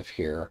initiative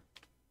here.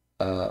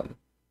 Um,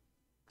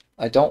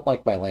 I don't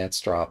like my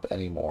lance drop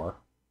anymore.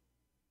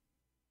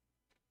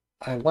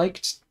 I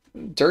liked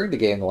during the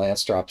game the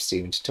lance drop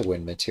seemed to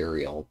win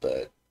material,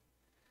 but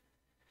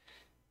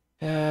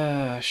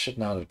I should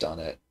not have done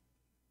it.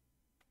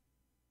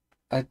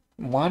 I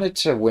wanted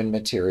to win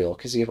material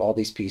because you have all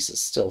these pieces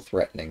still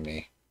threatening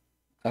me.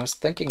 I was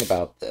thinking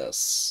about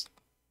this.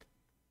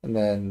 And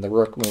then the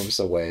rook moves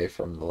away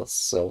from the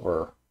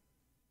silver.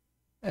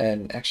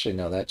 And actually,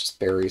 no, that just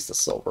buries the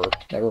silver.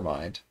 Never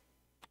mind.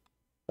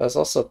 I was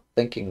also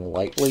thinking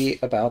lightly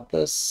about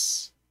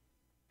this.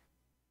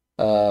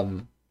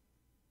 Um,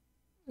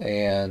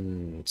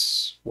 and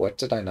what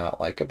did I not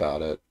like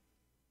about it?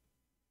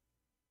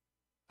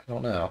 I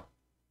don't know.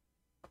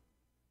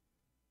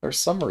 There's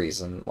some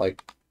reason,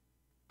 like,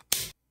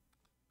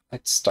 I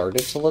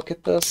started to look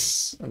at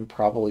this and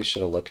probably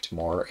should have looked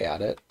more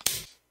at it.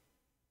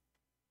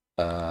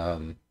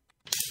 Um,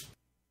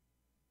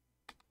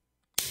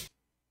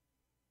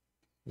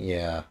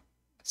 yeah,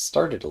 I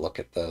started to look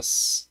at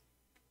this.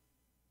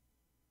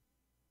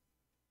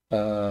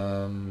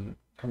 Or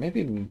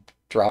maybe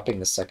dropping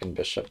the second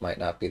bishop might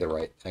not be the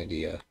right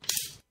idea.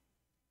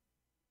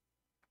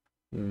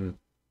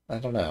 I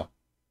don't know.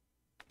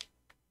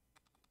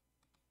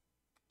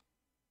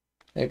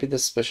 Maybe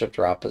this bishop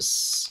drop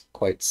is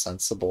quite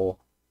sensible.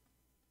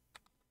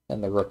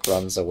 And the rook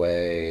runs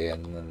away,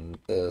 and then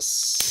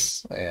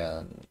this,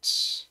 and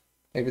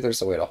maybe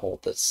there's a way to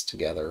hold this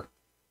together.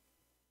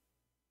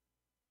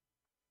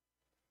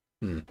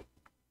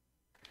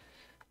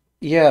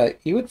 Yeah,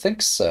 you would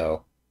think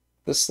so.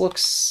 This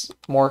looks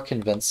more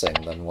convincing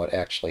than what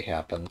actually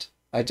happened.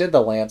 I did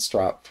the lance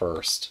drop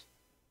first,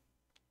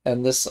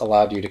 and this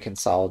allowed you to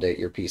consolidate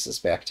your pieces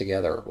back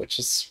together, which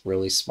is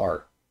really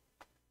smart.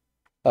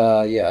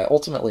 Yeah, I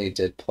ultimately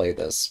did play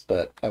this,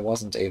 but I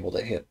wasn't able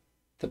to hit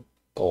the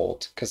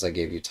gold because I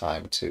gave you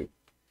time to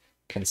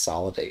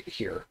consolidate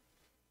here.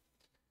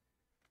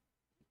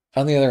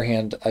 On the other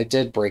hand, I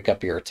did break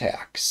up your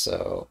attack,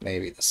 so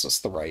maybe this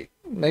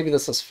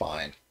is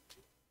fine.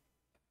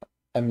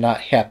 I'm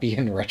not happy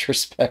in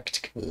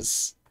retrospect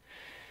because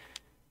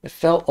it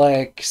felt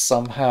like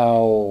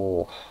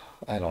somehow,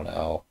 I don't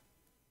know,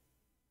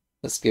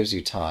 this gives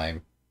you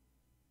time,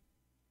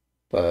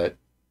 but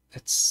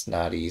it's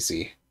not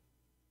easy.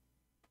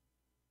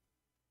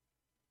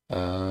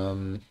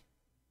 Um,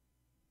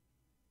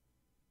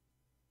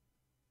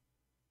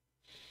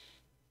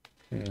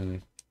 hmm.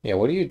 Yeah,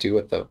 what do you do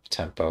with the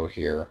tempo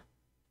here?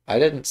 I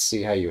didn't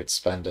see how you would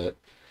spend it,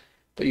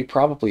 but you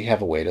probably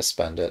have a way to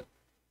spend it.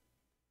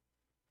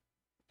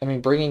 I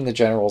mean, bringing the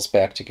generals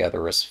back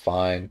together is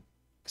fine.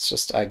 It's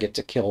just I get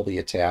to kill the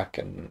attack,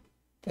 and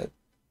that,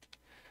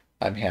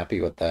 I'm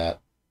happy with that.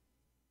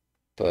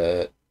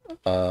 But,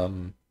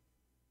 um,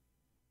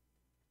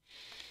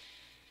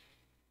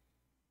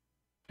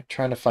 I'm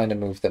trying to find a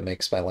move that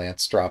makes my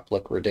lance drop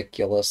look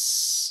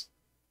ridiculous.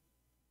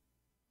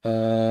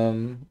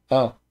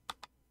 Oh,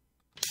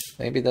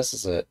 maybe this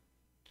is it.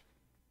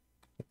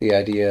 The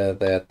idea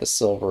that the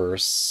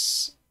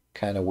silver's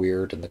kind of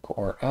weird in the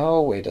corner.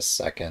 Oh, wait a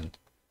second.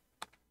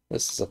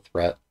 This is a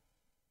threat.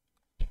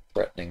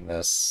 Threatening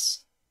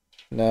this.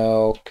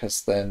 No,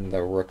 because then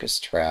the rook is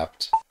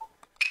trapped.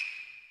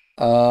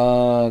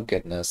 Oh,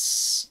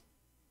 goodness.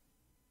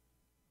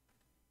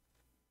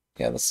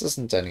 Yeah, this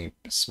isn't any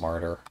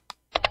smarter.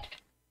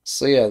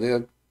 So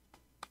yeah,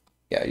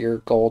 your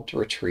gold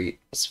retreat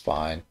is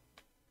fine.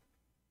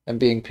 I'm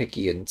being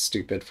picky and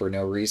stupid for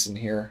no reason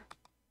here.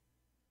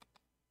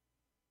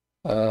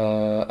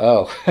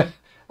 Oh,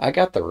 I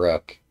got the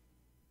rook.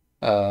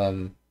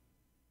 Um,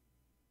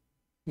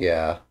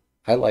 yeah,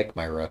 I like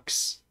my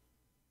rooks.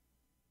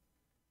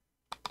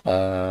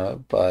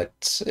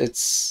 But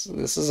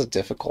this is a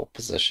difficult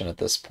position at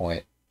this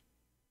point.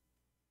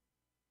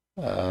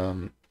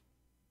 Um,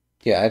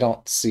 yeah, I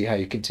don't see how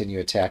you continue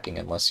attacking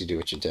unless you do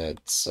what you did,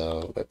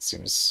 so that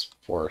seems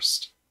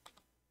forced.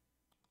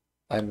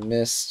 I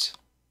missed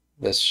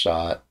this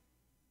shot.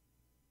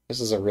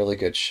 This is a really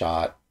good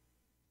shot.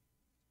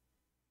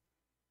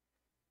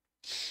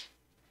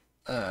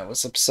 I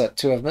was upset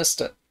to have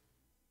missed it.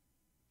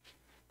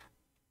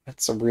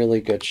 It's a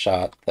really good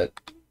shot that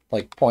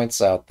like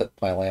points out that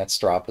my lance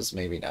drop is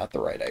maybe not the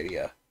right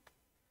idea.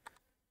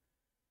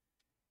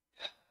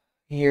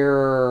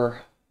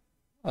 Here,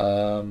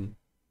 um,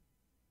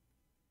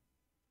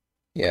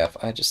 yeah, if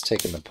I just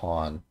taken the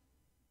pawn,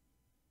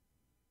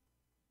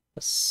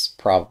 that's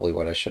probably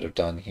what I should have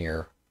done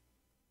here.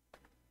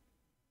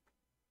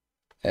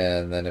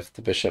 And then if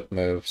the bishop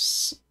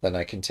moves, then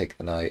I can take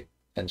the knight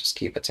and just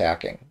keep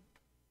attacking.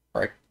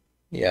 Right?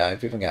 Yeah,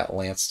 I've even got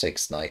lance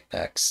takes knight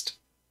next.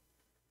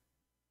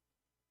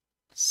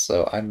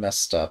 So I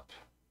messed up.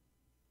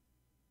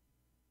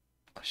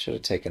 I should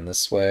have taken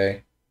this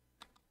way.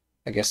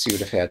 I guess you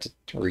would have had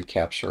to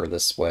recapture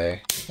this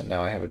way, and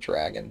now I have a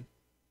dragon.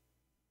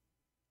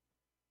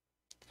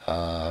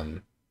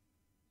 Um,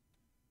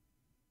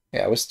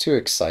 yeah, I was too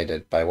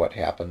excited by what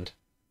happened.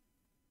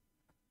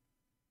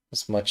 I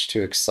was much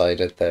too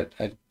excited that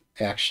I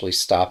actually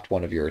stopped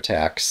one of your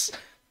attacks.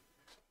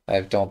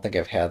 I don't think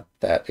I've had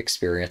that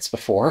experience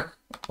before,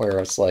 where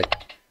it's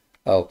like,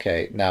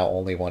 okay, now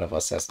only one of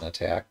us has an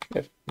attack.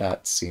 I've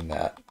not seen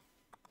that.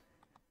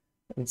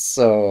 And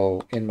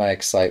so, in my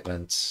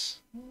excitement,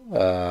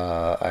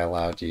 I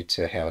allowed you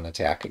to have an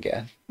attack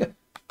again.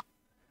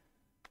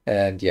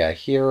 And yeah,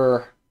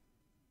 here,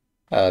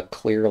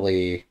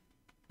 clearly,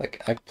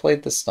 like, I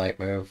played this knight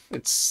move.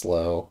 It's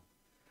slow.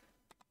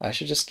 I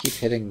should just keep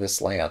hitting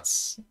this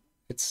lance.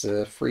 It's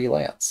a free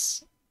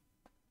lance.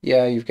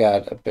 Yeah, you've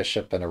got a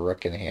bishop and a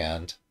rook in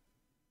hand,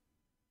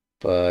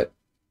 but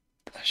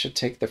I should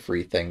take the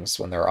free things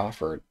when they're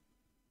offered.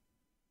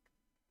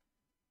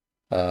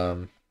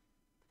 At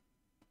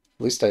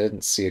least I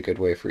didn't see a good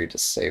way for you to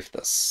save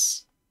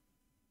this.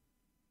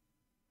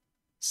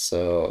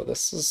 So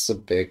this is a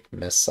big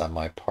miss on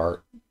my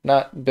part.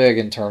 Not big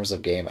in terms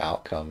of game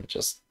outcome,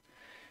 just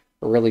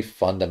a really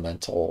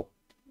fundamental.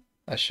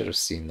 I should have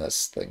seen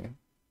this thing.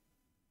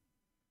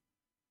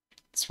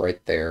 It's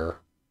right there.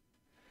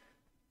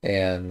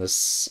 And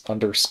this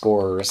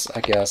underscores,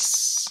 I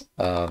guess,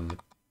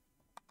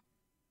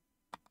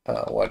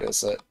 what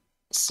is it?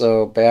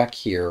 So back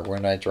here,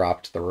 when I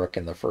dropped the rook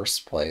in the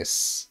first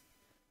place,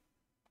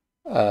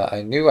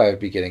 I knew I would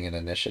be getting an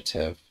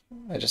initiative.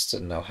 I just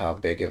didn't know how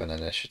big of an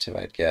initiative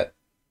I'd get.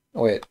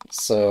 Wait,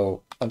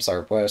 so, I'm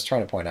sorry, what I was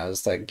trying to point out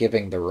is that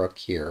giving the rook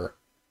here,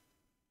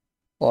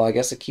 well, I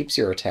guess it keeps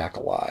your attack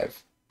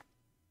alive,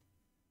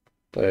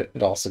 but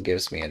it also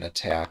gives me an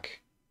attack.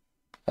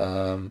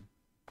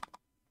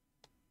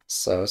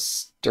 So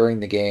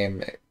during the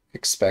game,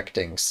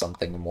 expecting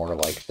something more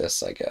like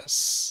this, I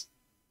guess.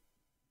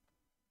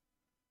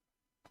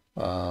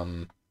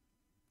 Or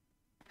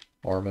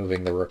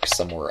moving the rook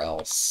somewhere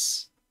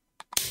else.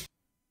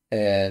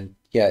 And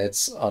yeah,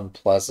 it's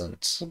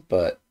unpleasant,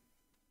 but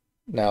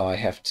now I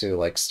have to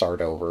like start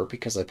over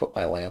because I put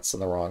my lance in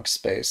the wrong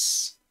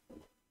space.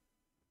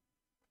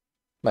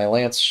 My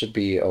lance should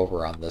be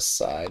over on this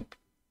side.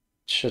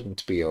 It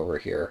shouldn't be over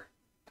here.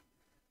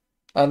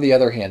 On the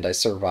other hand, I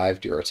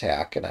survived your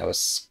attack, and I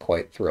was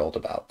quite thrilled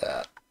about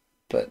that.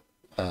 But,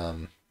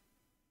 I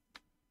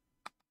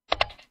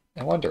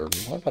wonder,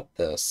 what about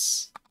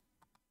this?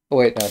 Oh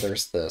wait, no,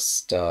 there's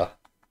this. Duh.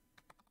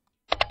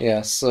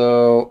 Yeah,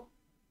 so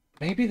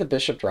maybe the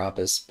bishop drop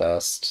is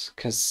best,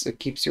 because it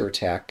keeps your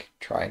attack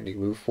trying to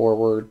move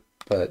forward,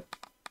 but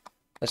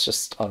that's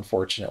just,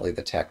 unfortunately,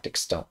 the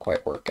tactics don't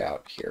quite work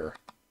out here.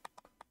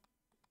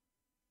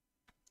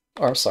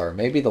 Or, I'm sorry,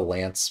 maybe the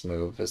lance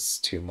move is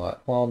too much.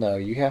 Well, no,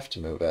 you have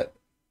to move it.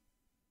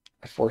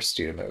 I forced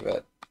you to move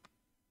it.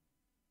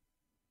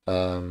 I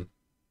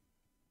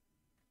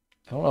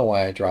don't know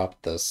why I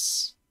dropped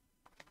this.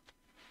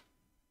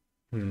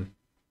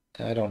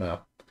 I don't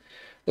know.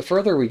 The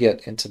further we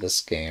get into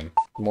this game,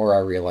 the more I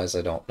realize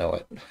I don't know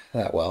it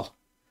that well.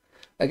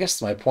 I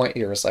guess my point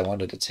here is I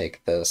wanted to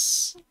take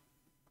this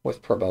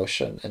with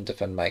promotion and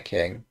defend my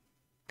king.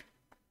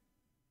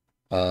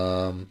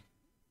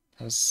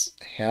 I was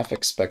half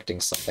expecting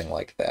something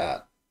like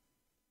that.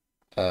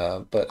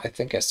 But I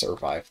think I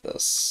survived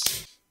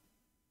this.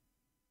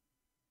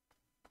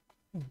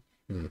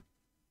 Hmm.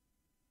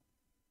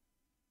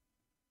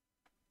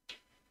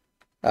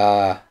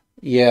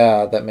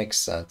 Yeah, that makes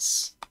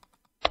sense.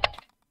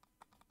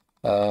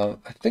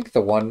 I think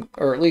the one,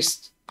 or at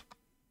least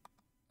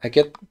I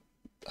get,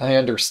 I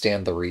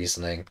understand the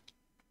reasoning.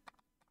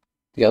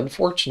 The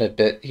unfortunate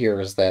bit here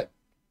is that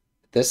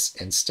this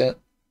instant,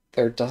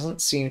 there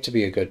doesn't seem to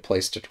be a good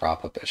place to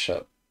drop a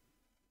bishop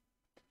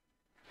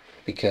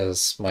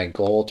because my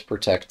gold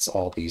protects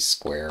all these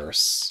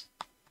squares.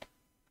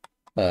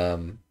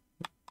 Um,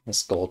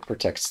 this gold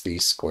protects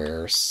these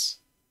squares.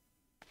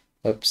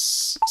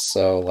 Oops.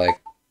 So,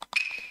 like,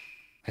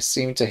 I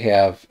seem to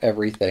have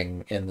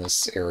everything in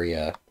this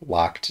area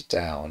locked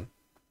down.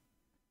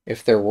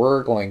 If there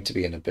were going to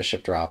be a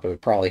bishop drop, it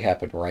would probably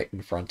happen right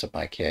in front of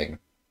my king.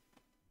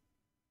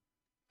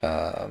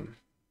 Um,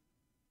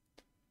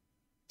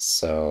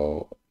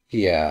 so,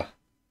 yeah.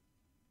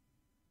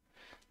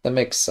 That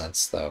makes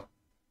sense, though.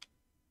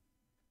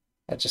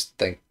 I just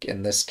think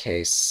in this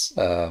case,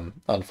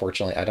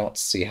 unfortunately, I don't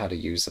see how to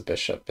use a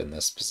bishop in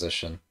this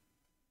position.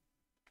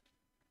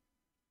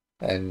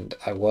 And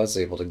I was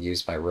able to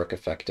use my rook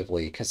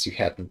effectively because you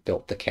hadn't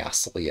built the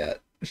castle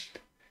yet.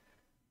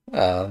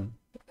 Um,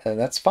 and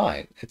that's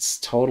fine. It's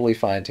totally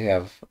fine to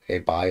have a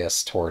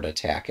bias toward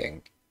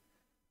attacking,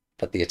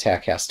 but the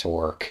attack has to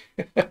work.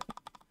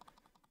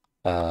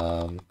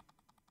 Um,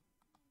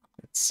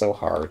 it's so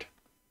hard.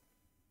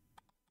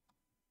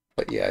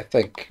 But yeah, I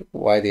think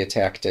why the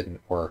attack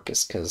didn't work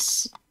is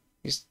because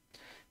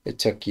it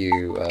took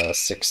you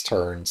 6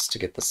 turns to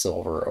get the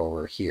silver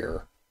over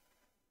here.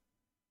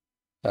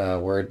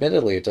 Where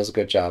admittedly it does a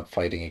good job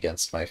fighting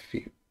against my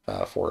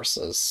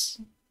forces.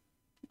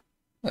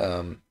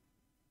 Um,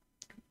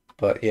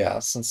 but yeah,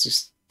 since you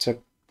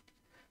took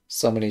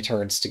so many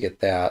turns to get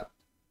that,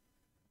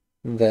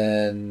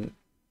 then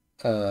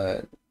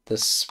uh,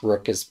 this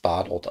rook is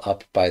bottled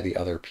up by the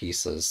other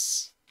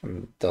pieces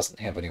and doesn't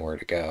have anywhere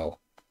to go.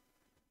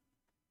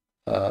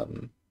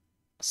 Um,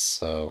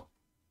 so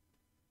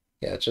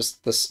yeah,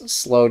 just this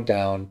slowed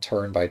down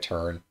turn by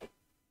turn.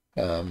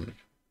 Um,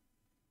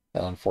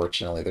 and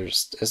unfortunately, there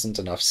just isn't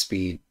enough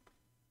speed.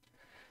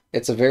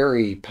 It's a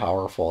very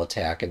powerful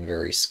attack and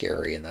very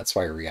scary, and that's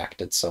why I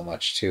reacted so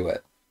much to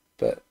it.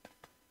 But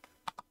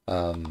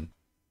um,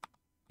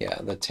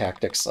 yeah, the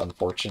tactics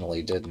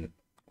unfortunately didn't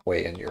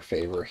weigh in your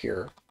favor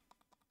here.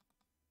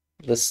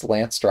 This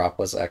lance drop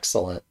was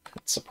excellent.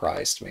 It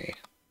surprised me.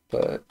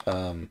 But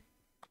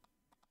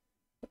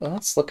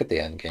let's look at the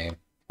end game.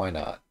 Why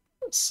not?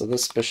 So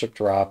this bishop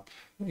drop,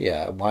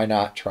 yeah, why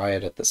not try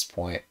it at this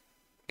point?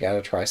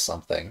 Gotta try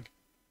something.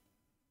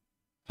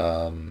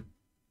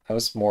 I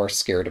was more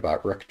scared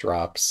about rook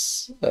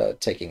drops,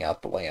 taking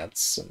out the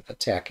lance and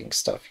attacking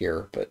stuff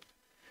here, but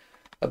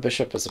a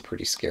bishop is a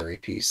pretty scary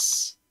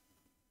piece.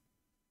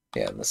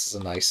 Yeah, and this is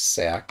a nice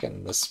sack,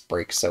 and this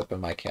breaks open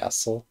my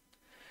castle.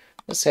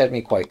 This had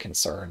me quite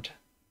concerned.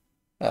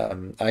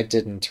 I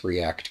didn't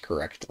react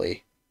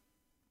correctly.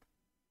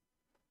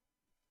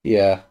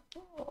 Yeah,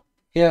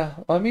 yeah,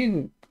 I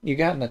mean, you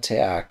got an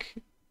attack.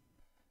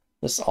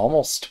 This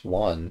almost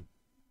won.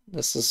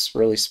 This is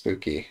really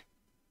spooky.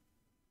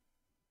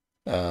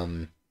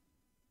 Um,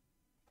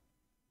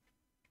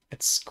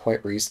 it's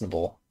quite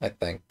reasonable, I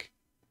think.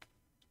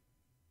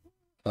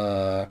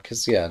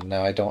 'Cause yeah,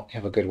 now I don't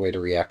have a good way to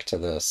react to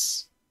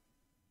this.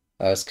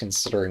 I was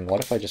considering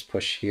what if I just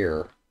push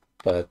here,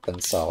 but then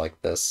saw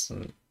like this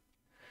and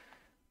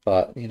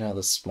thought,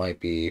 this might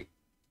be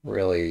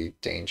really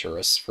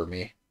dangerous for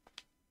me.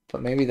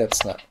 But maybe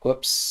that's not.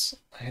 Whoops,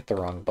 I hit the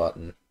wrong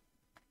button.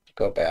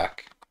 Go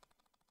back.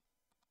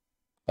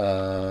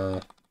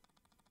 Uh,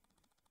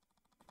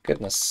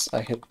 Goodness,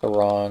 I hit the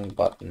wrong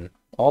button.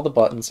 All the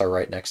buttons are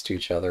right next to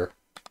each other.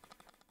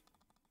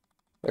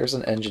 There's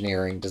an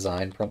engineering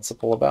design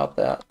principle about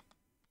that.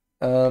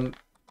 Um,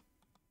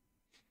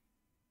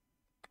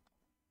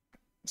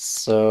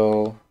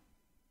 so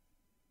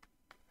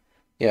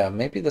yeah,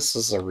 maybe this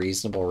is a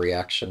reasonable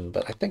reaction,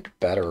 but I think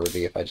better would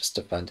be if I just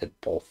defended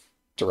both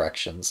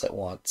directions at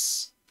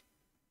once.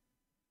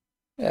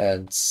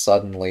 And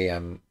suddenly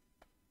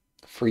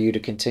for you to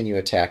continue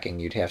attacking,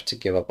 you'd have to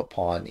give up a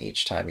pawn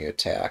each time you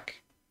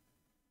attack,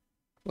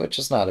 which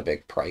is not a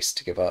big price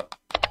to give up.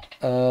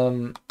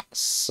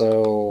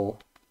 So,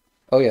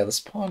 oh yeah, this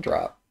pawn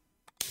drop.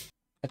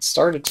 I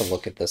started to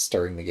look at this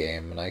during the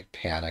game, and I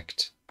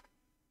panicked.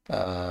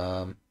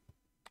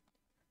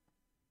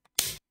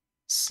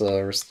 So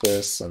there's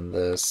this and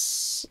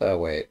this. Oh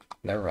wait,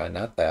 never mind,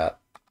 not that.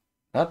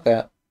 Not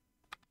that.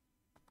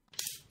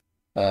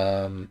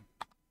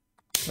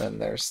 Then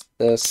there's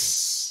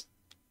this.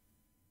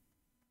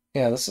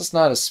 Yeah, this is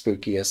not as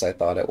spooky as I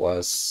thought it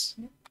was.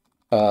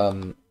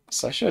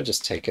 So I should have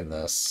just taken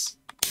this.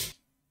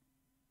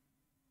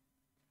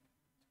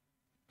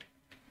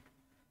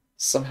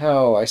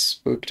 Somehow I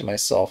spooked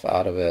myself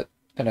out of it.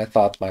 And I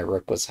thought my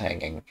rook was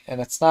hanging, and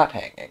it's not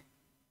hanging.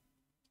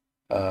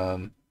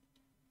 Um,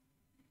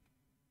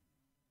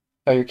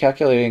 oh, you're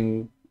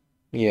calculating,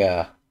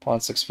 yeah, pawn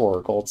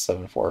 6-4, gold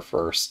 7-4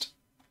 first.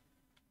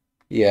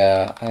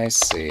 Yeah, I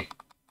see.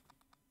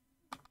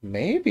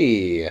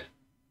 Maybe.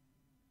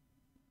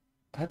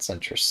 That's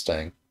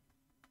interesting.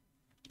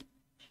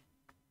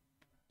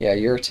 Yeah,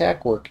 your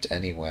attack worked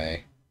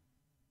anyway.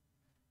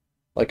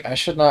 Like, I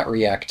should not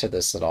react to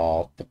this at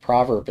all. The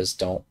proverb is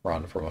don't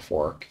run from a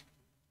fork.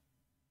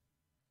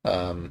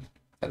 Um,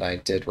 and I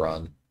did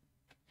run.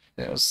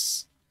 It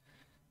was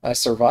I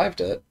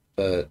survived it,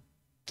 but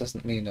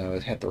doesn't mean I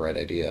had the right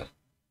idea.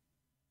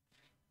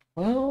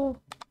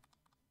 Well,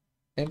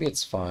 maybe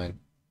it's fine.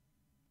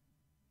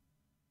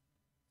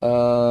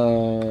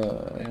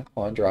 Yeah,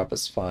 pawn drop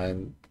is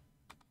fine.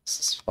 This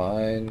is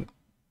fine.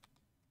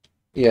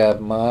 Yeah,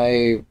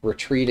 my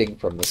retreating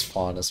from this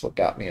pawn is what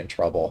got me in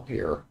trouble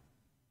here.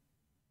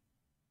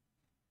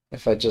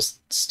 If I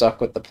just stuck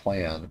with the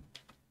plan.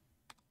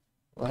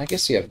 Well, I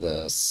guess you have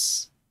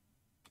this.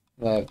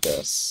 I have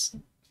this.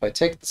 If I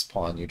take this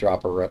pawn, you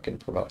drop a rook and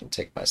promote and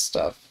take my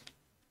stuff.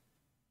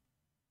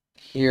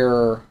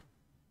 Here,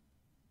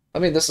 I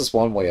mean, this is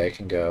one way I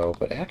can go,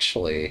 but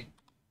actually,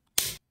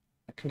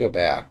 I can go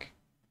back.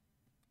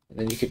 And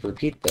then you could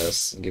repeat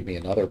this and give me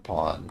another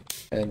pawn.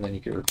 And then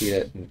you could repeat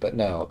it, but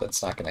no,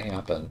 that's not going to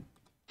happen.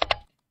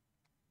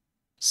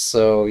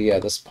 So yeah,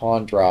 this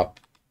pawn drop,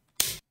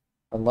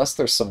 unless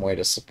there's some way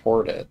to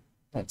support it,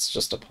 that's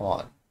just a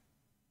pawn.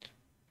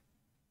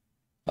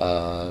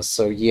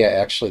 So yeah,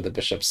 actually the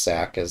bishop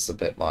sack is a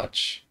bit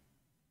much.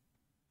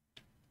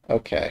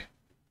 Okay.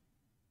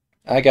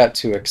 I got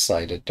too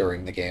excited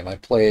during the game.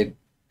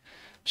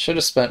 Should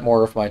have spent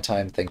more of my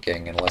time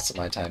thinking and less of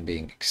my time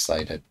being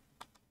excited.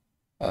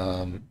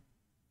 Um,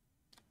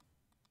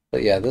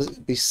 but yeah,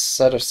 this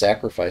set of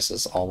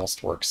sacrifices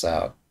almost works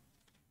out.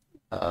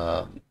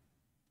 Um,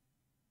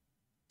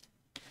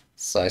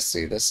 so I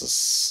see,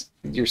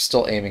 you're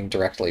still aiming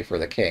directly for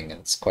the king,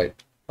 and it's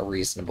quite a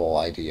reasonable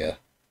idea.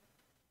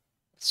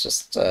 It's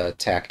just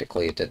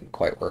tactically it didn't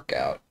quite work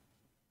out.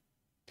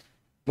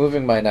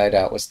 Moving my knight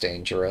out was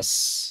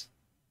dangerous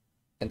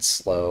and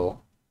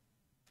slow.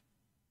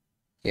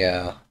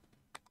 Yeah,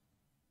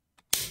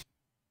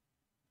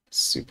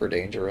 super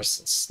dangerous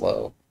and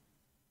slow.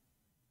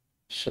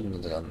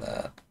 Shouldn't have done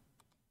that.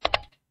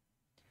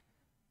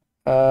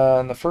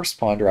 And the first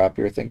pawn drop,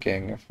 you're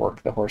thinking,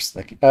 fork the horse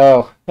in the...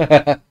 Oh,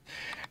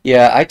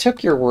 yeah, I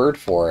took your word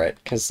for it,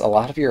 because a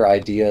lot of your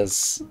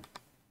ideas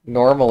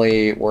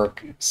normally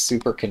work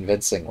super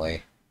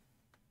convincingly.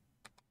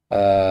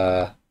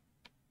 Uh,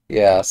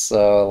 yeah,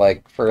 so,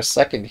 like, for a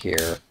second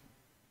here,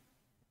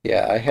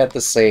 yeah, I had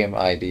the same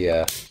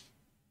idea,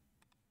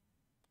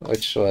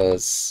 which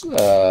was,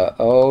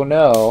 oh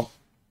no,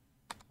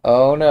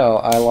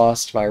 I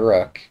lost my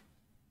rook.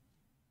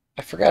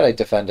 I forgot I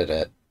defended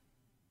it.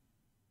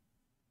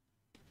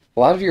 A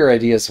lot of your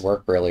ideas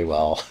work really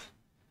well.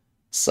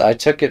 So I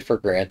took it for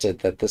granted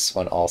that this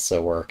one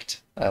also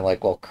worked. I'm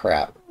like, well,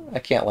 crap. I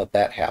can't let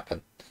that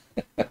happen.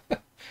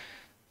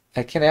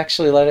 I can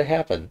actually let it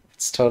happen.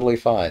 It's totally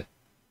fine.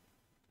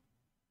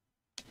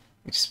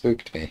 You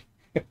spooked me.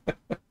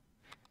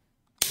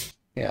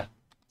 Yeah.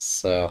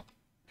 So,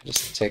 I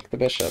just take the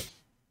bishop.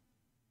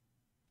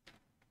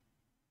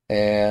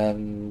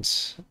 And,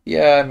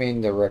 yeah, I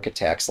mean, the rook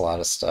attacks a lot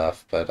of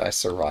stuff, but I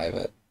survive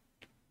it.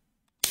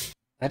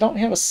 I don't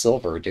have a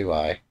silver, do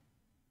I?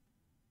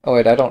 Oh,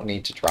 wait, I don't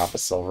need to drop a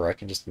silver. I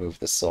can just move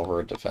the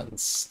silver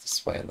defense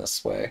this way and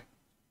this way.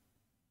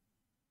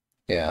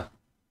 Yeah.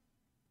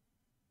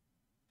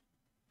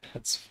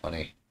 That's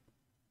funny.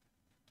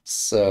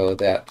 So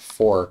that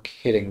fork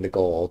hitting the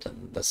gold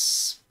and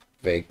this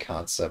vague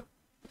concept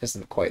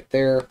isn't quite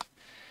there.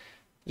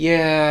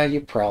 Yeah,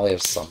 you probably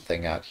have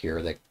something out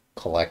here that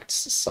collects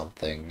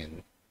something,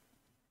 and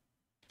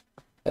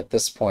at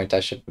this point I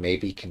should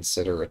maybe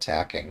consider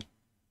attacking.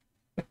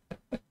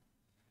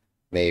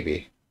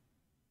 Maybe.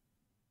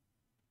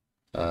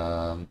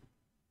 Um,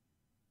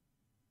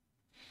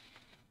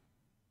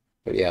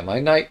 but yeah, my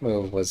knight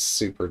move was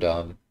super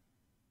dumb.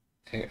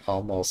 It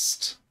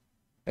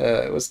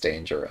was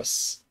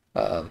dangerous.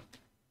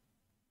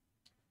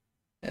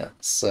 Yeah,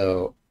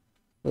 so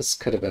this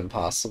could have been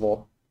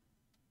possible.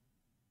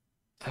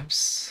 I'm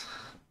s-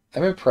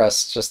 I'm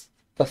impressed. Just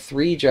the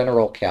three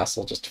general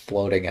castle just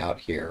floating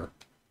out here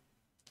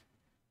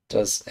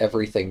does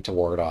everything to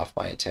ward off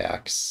my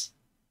attacks.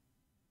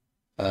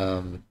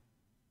 Um,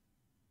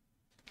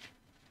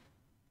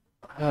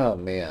 oh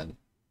man,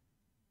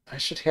 I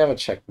should have a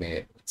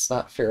checkmate. It's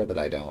not fair that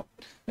I don't.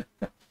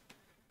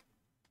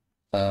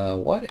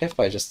 What if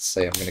I just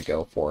say I'm gonna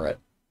go for it?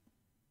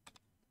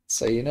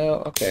 Say,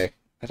 okay,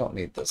 I don't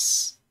need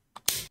this.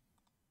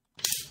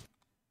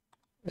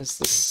 Does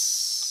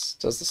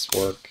this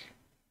work?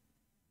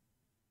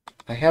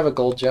 I have a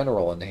gold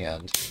general in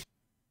hand.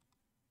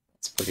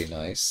 That's pretty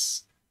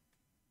nice.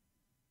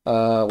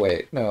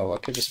 Wait, no, I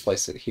could just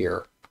place it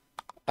here.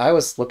 I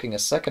was looking a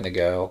second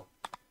ago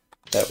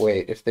that,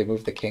 wait, if they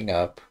move the king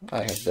up,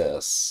 I have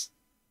this.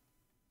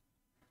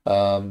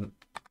 Um,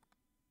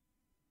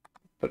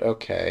 but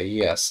okay,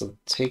 yeah, so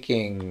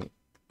taking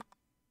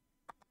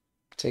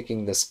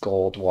this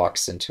gold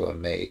walks into a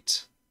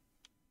mate.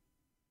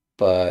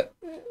 But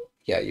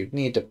yeah, you'd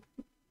need to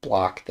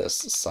block this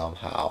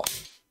somehow.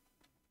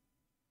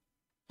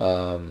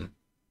 Um,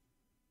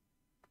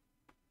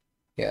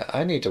 yeah,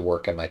 I need to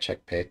work on my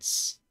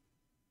checkmates.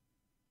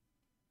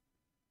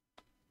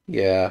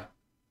 Yeah,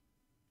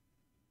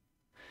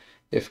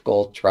 if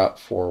gold dropped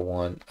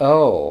 4-1.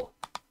 Oh,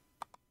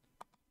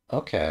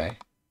 okay.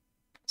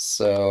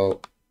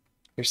 So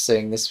you're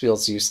saying this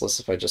feels useless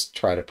if I just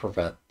try to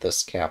prevent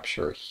this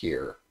capture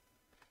here.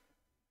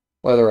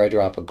 Whether I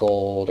drop a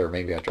gold or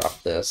maybe I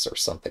drop this or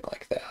something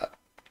like that.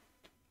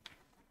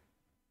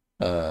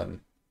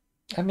 Um,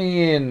 I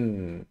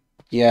mean,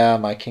 yeah,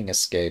 my king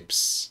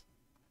escapes.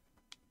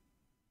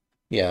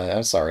 Yeah,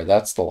 I'm sorry,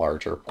 that's the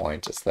larger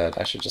point, is that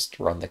I should just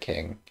run the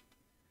king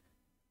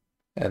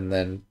and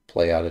then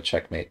play out a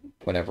checkmate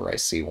whenever I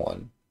see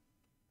one.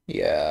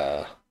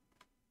 Yeah,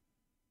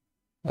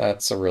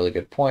 that's a really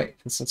good point.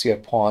 And since you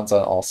have pawns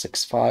on all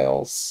 6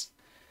 files,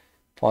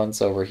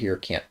 pawns over here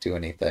can't do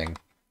anything.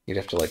 You'd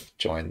have to like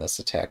join this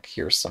attack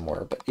here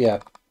somewhere, but yeah.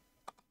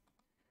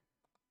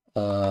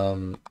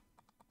 Um,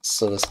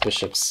 so this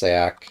bishop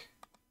sack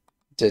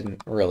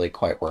didn't really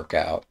quite work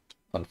out,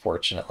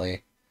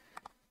 unfortunately.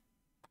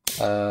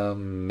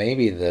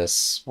 Maybe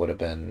this would have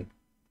been.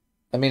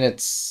 I mean,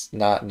 it's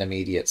not an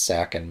immediate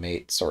sack and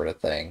mate sort of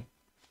thing,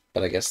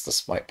 but I guess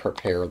this might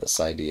prepare this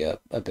idea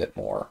a bit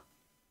more.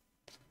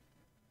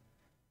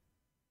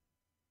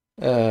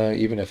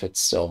 Even if it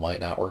still might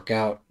not work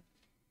out.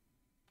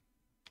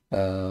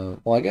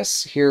 Well, I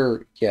guess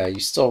here, yeah, you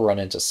still run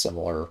into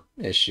similar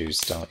issues,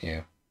 don't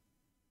you?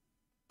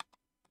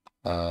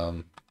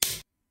 Um,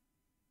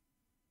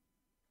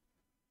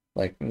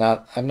 like,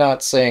 I'm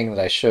not saying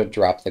that I should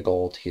drop the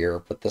gold here,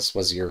 but this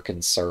was your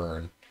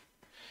concern,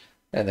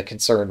 and the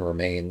concern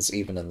remains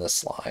even in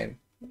this line.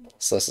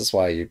 So this is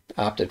why you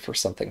opted for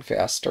something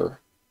faster.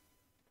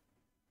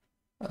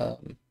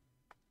 Um,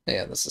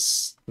 yeah, this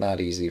is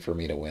not easy for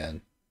me to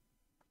win,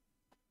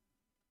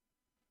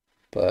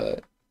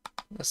 but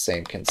the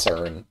same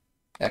concern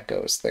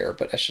echoes there,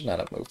 but I should not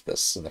have moved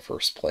this in the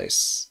first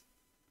place.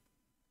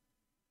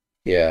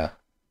 Yeah.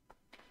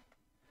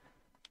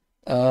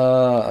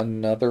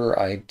 Another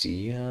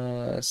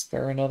idea? Is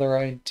there another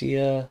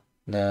idea?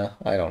 Nah,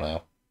 I don't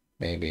know.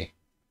 Maybe.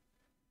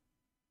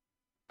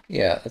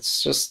 Yeah,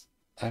 it's just,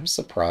 I'm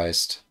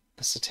surprised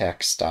this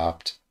attack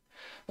stopped.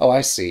 Oh,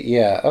 I see.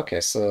 Yeah,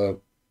 okay,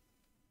 so,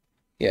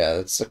 yeah,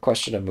 it's a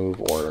question of move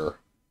order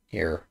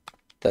here.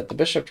 That the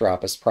bishop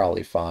drop is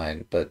probably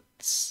fine, but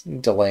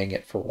delaying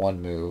it for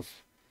one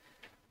move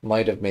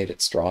might have made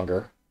it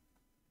stronger.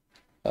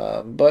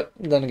 But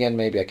then again,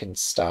 maybe I can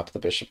stop the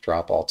bishop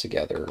drop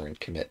altogether and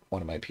commit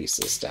one of my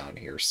pieces down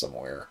here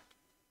somewhere.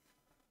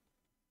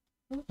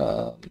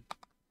 Um,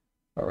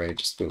 Alright,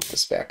 just move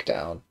this back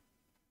down.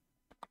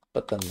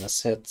 But then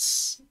this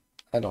hits.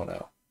 I don't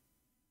know.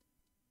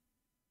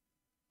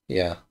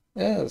 Yeah.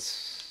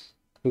 Yes.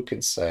 Who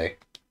can say?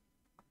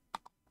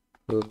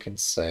 Who can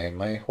say?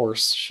 My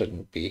horse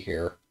shouldn't be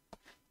here.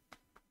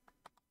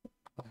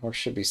 My horse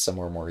should be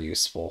somewhere more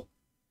useful.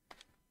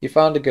 You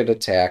found a good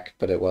attack,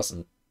 but it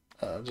wasn't.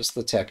 Just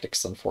the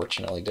tactics,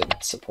 unfortunately,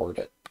 didn't support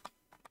it.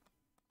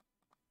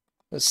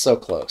 It was so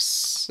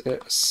close.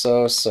 It was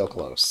so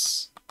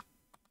close.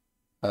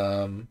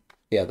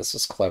 Yeah, this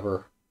was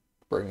clever.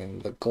 Bringing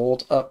the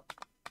gold up.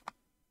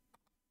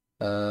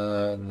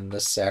 And then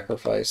this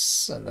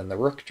sacrifice, and then the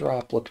rook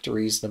drop looked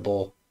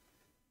reasonable.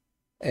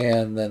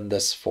 And then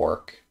this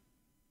fork.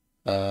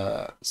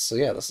 So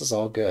yeah, this is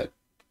all good.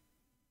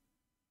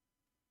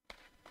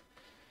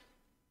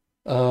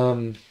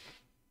 Um,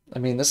 I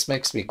mean, this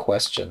makes me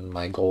question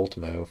my gold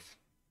move.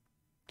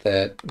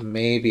 That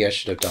maybe I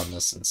should have done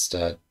this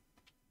instead.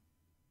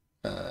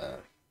 Uh,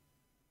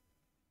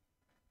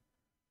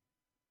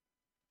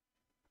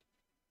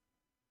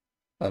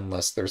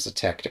 Unless there's a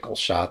tactical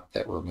shot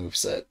that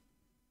removes it.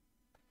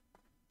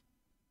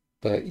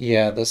 But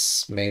yeah,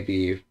 this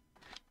maybe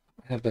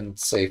have been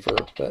safer,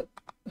 but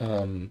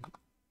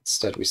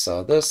instead we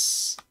saw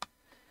this,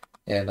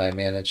 and I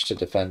managed to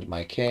defend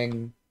my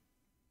king,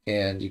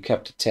 and you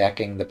kept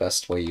attacking the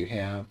best way you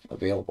have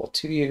available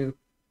to you,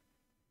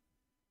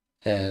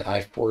 and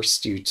I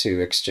forced you to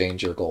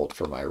exchange your gold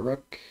for my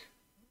rook,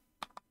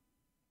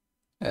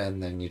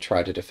 and then you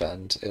try to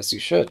defend as you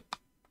should,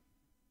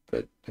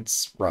 but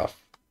it's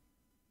rough.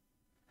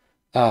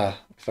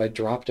 Ah, if I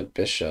dropped a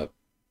bishop,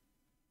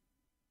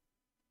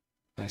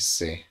 I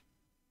see.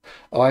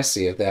 Oh, I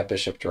see, if that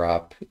bishop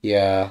drop,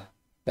 yeah,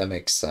 that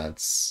makes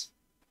sense.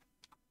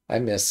 I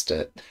missed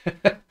it.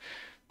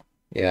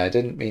 Yeah, I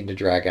didn't mean to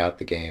drag out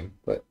the game,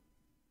 but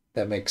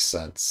that makes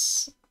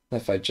sense.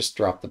 If I just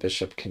drop the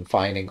bishop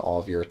confining all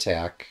of your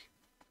attack,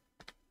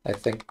 I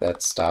think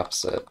that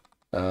stops it.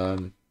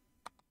 Um,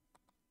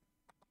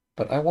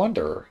 but I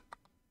wonder,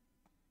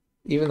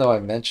 even though I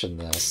mentioned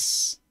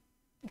this,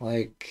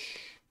 like,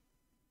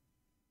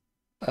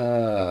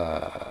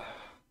 uh,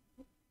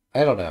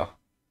 I don't know.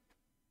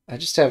 I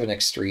just have an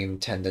extreme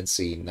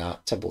tendency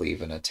not to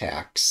believe in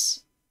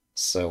attacks.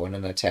 So when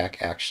an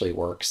attack actually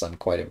works, I'm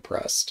quite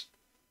impressed.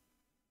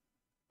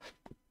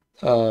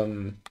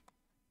 Um,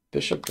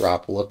 Bishop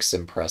drop looks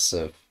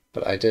impressive,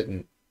 but I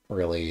didn't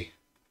really...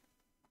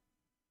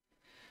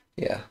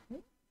 Yeah.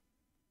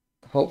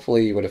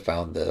 Hopefully you would have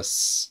found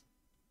this.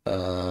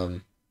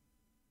 Um,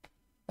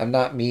 I'm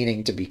not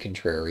meaning to be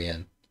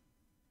contrarian.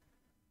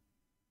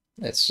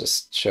 It's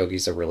just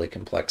Shogi's a really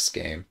complex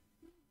game,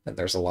 and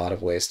there's a lot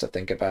of ways to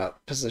think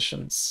about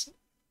positions.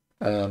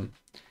 Um,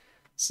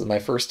 so my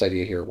first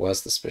idea here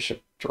was this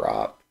bishop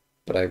drop,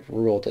 but I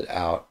ruled it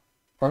out.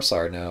 Or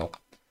sorry, no.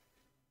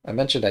 I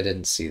mentioned I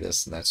didn't see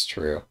this, and that's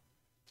true.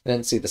 I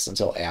didn't see this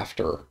until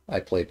after I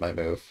played my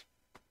move.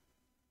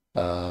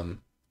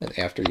 And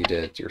after you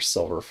did your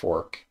silver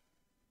fork.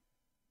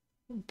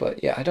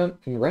 But yeah,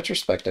 in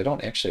retrospect, I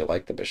don't actually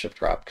like the bishop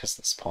drop because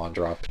this pawn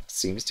drop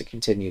seems to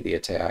continue the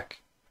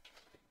attack.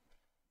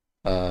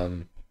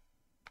 Um,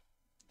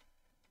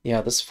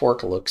 yeah, this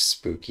fork looks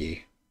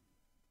spooky,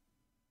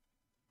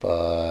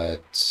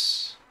 but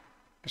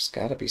there's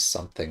got to be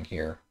something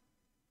here.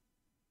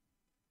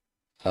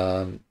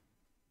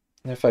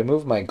 If I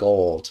move my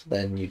gold,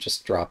 then you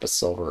just drop a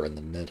silver in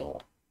the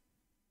middle.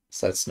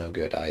 So that's no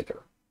good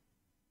either.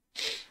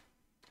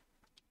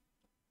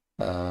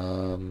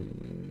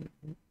 Um,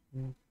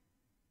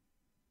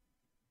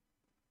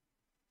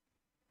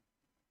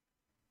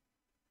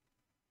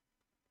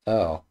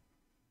 oh.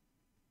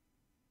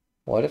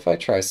 What if I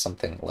try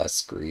something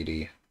less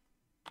greedy?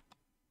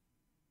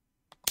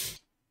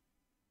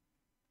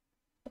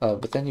 Oh,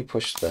 but then you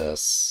push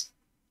this.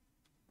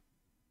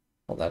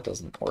 Well, that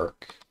doesn't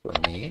work for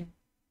me.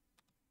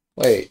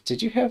 Wait,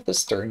 did you have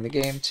this during the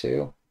game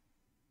too?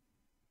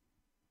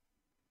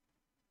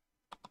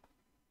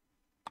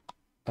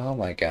 Oh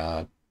my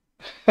god.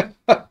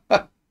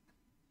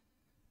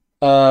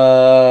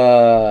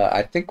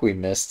 I think we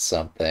missed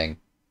something.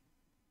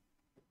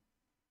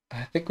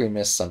 I think we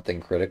missed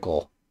something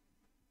critical.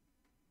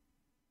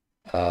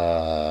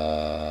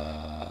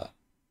 Uh,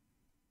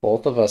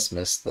 both of us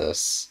missed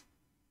this.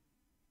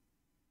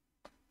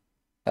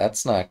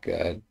 That's not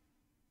good.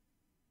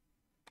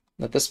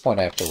 At this point,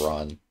 I have to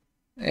run.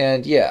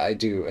 And yeah, I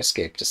do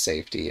escape to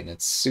safety, and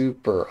it's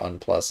super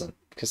unpleasant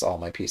because all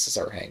my pieces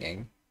are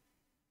hanging.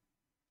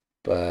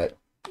 But,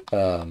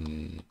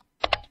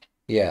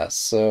 yeah,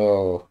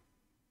 so,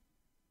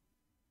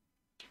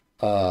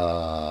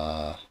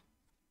 I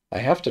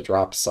have to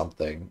drop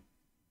something.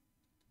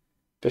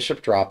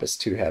 Bishop drop is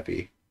too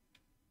heavy.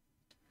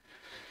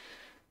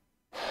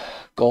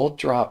 Gold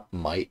drop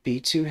might be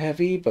too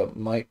heavy, but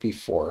might be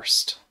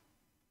forced.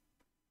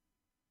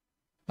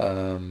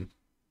 Um,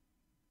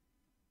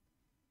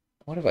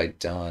 what have I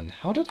done?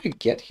 How did I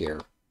get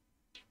here?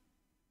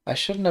 I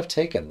shouldn't have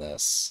taken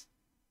this.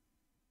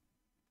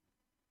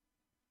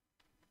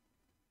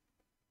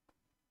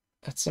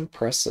 That's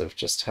impressive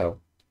just how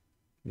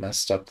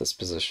messed up this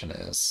position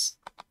is.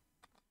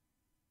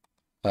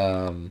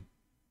 Um,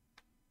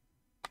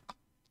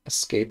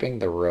 escaping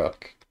the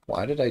rook.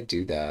 Why did I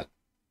do that?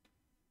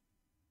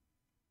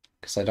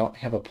 Because I don't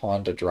have a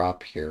pawn to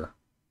drop here.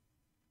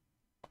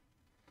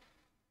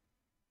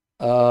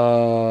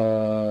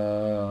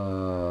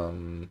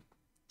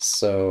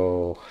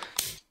 So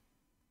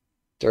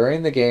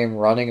during the game,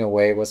 running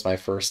away was my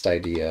first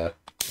idea,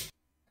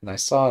 and I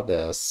saw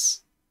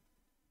this.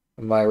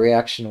 My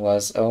reaction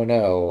was, oh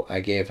no, I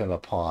gave him a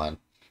pawn.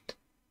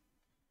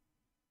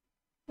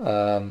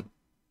 Um,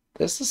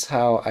 this is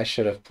how I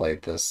should have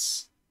played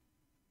this.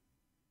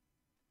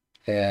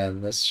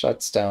 And this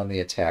shuts down the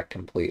attack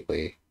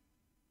completely.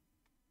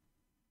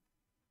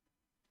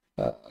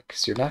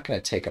 Because you're not going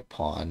to take a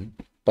pawn,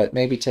 but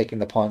maybe taking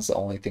the pawn's the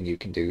only thing you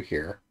can do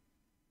here.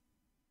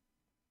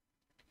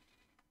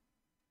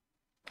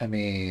 I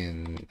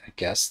mean, I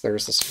guess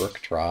there's this rook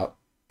drop,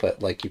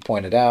 but like you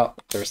pointed out,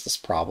 there's this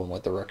problem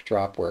with the rook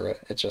drop where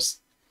it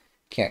just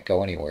can't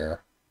go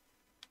anywhere.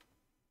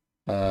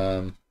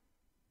 Um,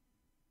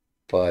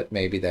 but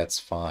maybe that's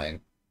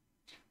fine.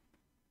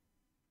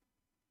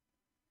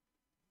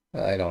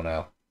 I don't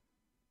know.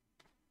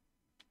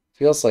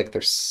 Feels like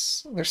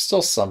there's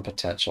still some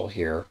potential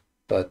here,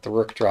 but the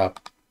rook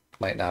drop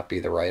might not be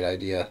the right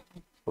idea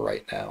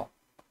right now.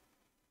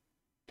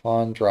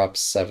 Pawn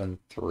drops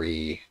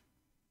 7-3.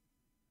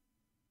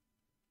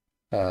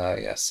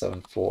 Yeah,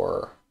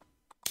 7-4.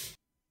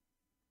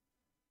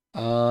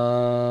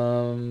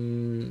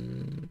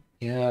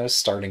 Yeah, I was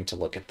starting to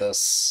look at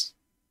this.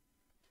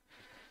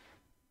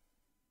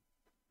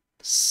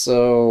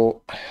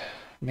 So,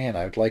 man,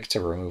 I would like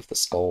to remove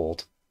this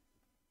gold.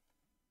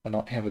 I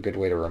don't have a good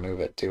way to remove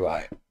it, do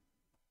I?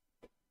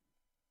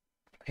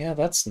 Yeah,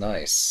 that's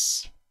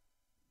nice.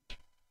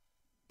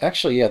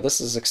 Actually, yeah,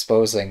 this is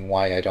exposing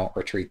why I don't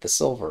retreat the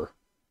silver.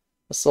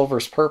 The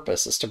silver's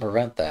purpose is to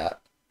prevent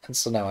that, and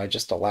so now I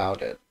just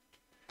allowed it.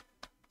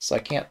 So I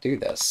can't do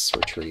this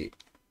retreat.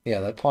 Yeah,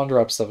 that pawn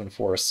drop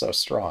 7-4 is so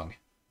strong.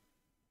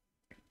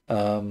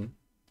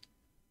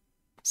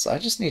 So I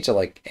just need to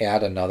like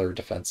add another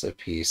defensive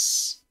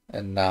piece.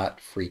 and not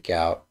freak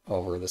out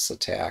over this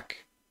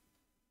attack.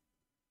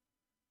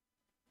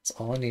 So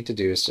all I need to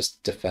do is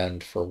just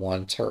defend for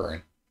one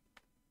turn.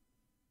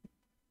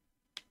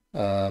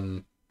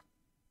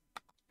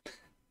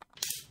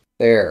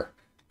 There.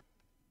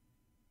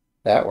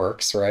 That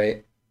works,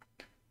 right?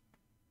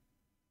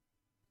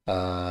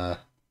 Uh,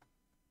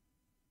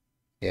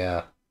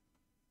 yeah.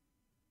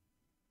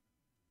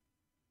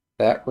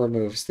 That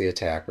removes the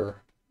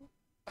attacker.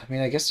 I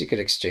mean, I guess you could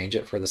exchange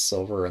it for the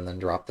silver and then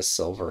drop the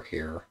silver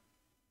here.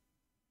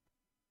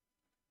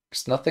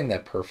 There's nothing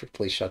that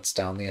perfectly shuts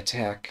down the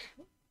attack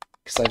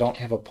because I don't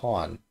have a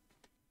pawn.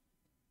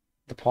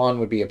 The pawn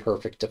would be a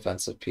perfect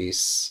defensive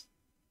piece.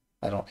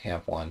 I don't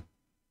have one.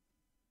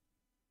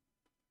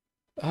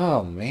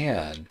 Oh,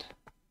 man.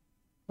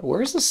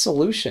 Where's the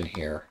solution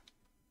here?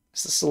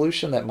 Is the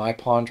solution that my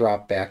pawn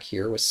drop back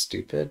here was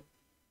stupid?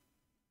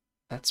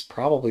 That's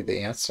probably the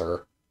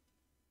answer.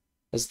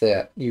 Is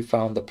that you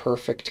found the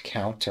perfect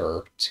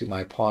counter to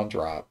my pawn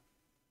drop.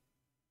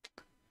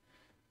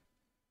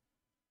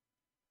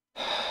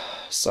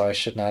 So I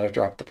should not have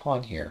dropped the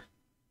pawn here.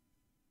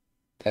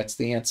 That's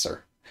the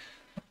answer.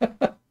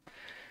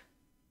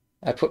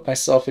 I put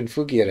myself in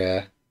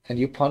Fugire, and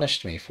you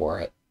punished me for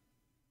it.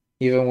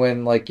 Even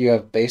when, like, you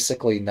have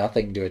basically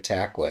nothing to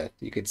attack with,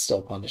 you could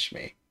still punish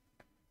me.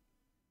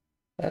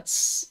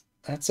 That's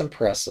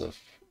impressive.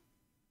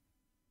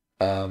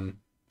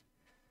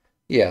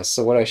 Yeah,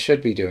 so what I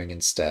should be doing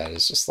instead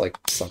is just like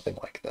something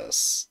like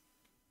this.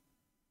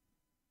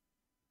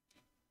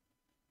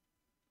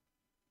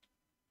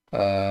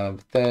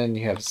 Then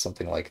you have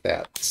something like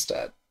that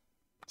instead.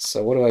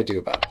 So what do I do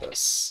about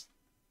this?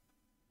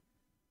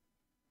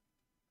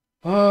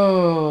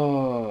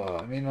 Oh,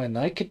 I mean, my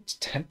knight could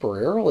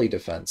temporarily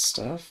defend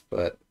stuff,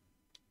 but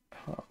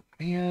oh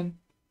man,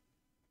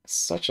 it's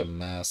such a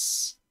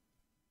mess.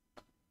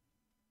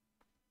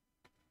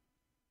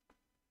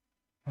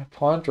 My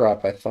pawn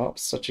drop I thought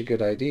was such a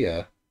good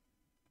idea.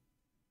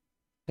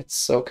 It's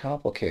so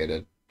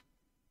complicated.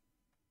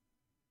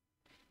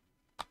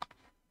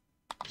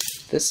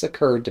 This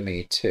occurred to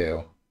me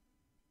too.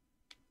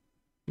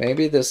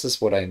 Maybe this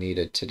is what I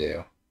needed to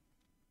do.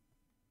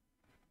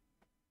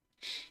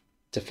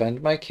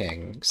 Defend my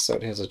king so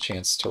it has a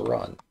chance to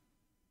run.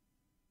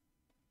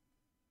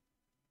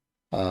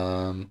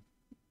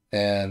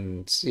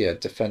 And yeah,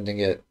 defending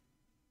it.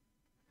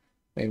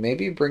 I mean,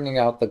 maybe bringing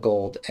out the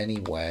gold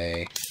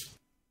anyway.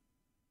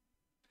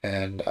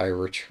 And I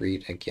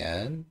retreat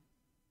again.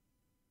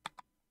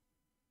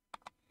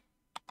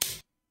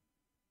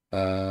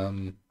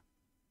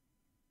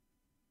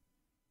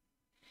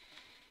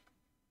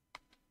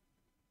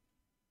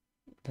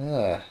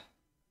 Ugh,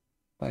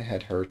 my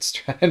head hurts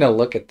trying to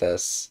look at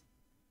this.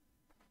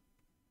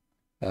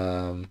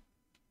 So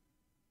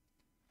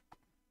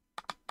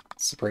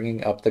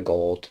bringing up the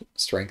gold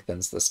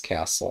strengthens this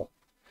castle.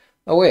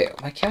 Oh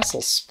wait, my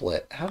castle's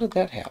split. How did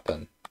that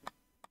happen?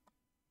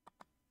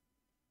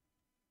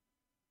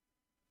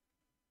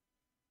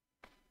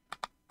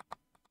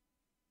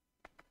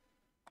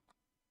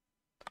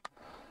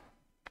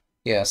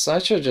 Yeah, so I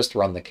should just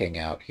run the king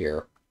out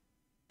here.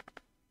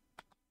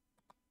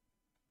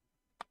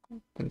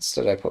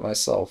 Instead, I put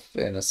myself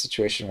in a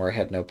situation where I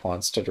had no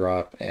pawns to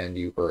drop, and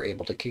you were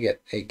able to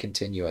get a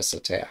continuous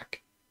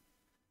attack.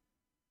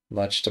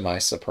 Much to my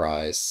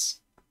surprise.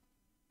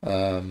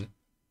 Hmm.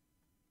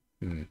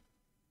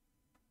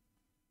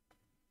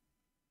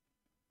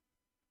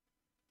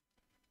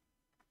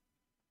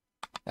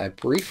 I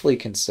briefly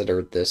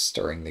considered this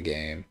during the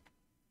game.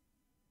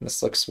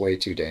 This looks way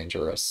too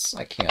dangerous.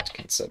 I can't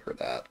consider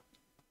that.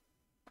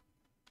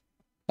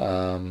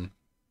 Hmm.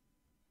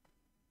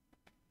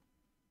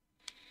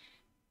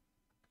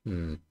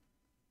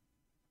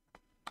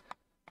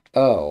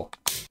 Oh,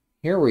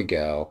 here we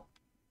go.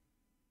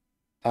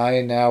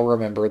 I now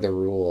remember the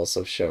rules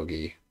of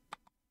shogi.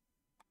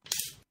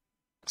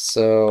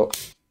 So,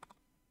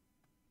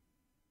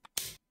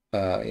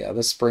 yeah,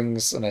 this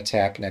brings an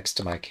attack next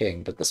to my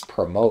king, but this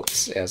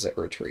promotes as it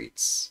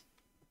retreats.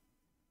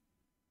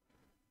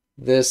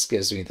 This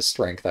gives me the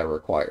strength I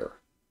require.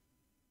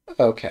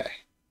 Okay.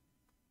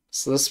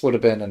 So this would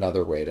have been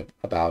another way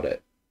about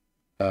it.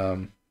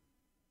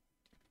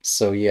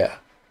 So yeah.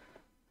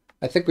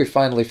 I think we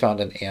finally found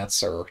an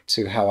answer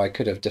to how I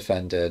could have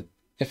defended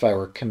if I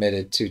were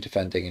committed to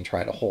defending and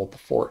trying to hold the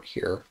fort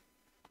here.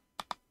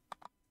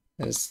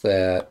 Is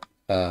that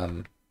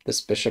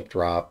this bishop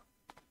drop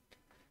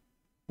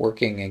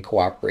working in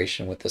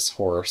cooperation with this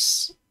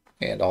horse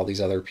and all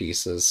these other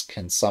pieces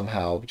can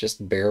somehow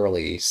just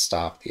barely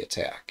stop the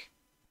attack.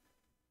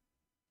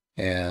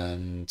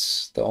 And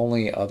the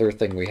only other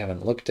thing we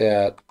haven't looked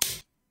at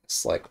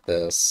is like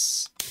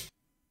this.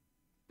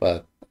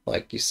 But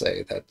like you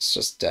say, that's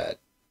just dead.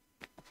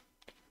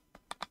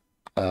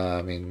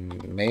 I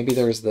mean, maybe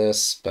there's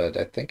this, but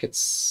I think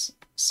it's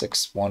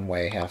 6 one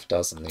way, half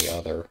dozen the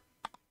other.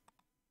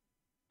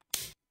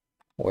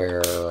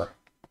 Where,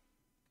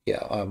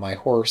 yeah, my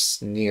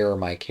horse near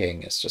my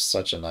king is just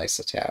such a nice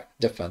attack,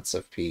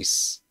 defensive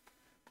piece.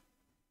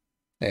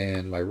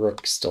 And my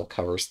rook still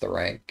covers the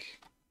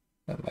rank.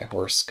 And my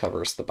horse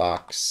covers the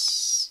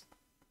box.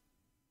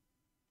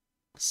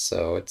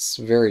 So it's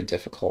very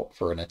difficult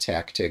for an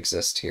attack to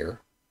exist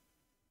here.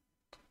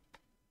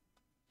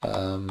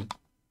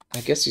 I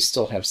guess you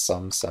still have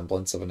some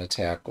semblance of an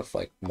attack with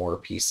like more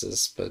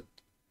pieces, but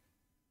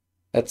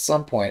at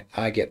some point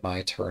I get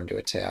my turn to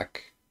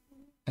attack,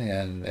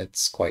 and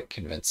it's quite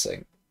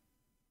convincing.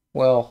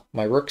 Well,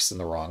 my rook's in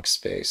the wrong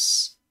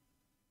space.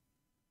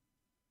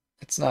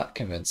 It's not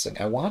convincing.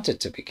 I want it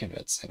to be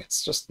convincing.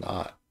 It's just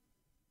not.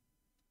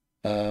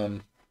 My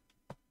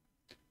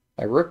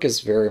rook is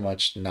very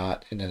much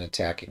not in an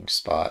attacking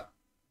spot.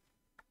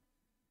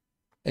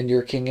 And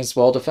your king is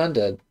well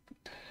defended,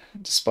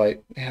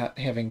 despite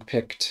having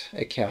picked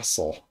a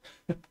castle.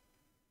 You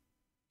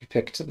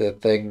picked the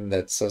thing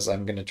that says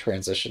I'm going to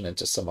transition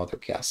into some other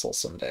castle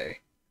someday.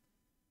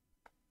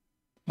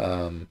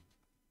 Um,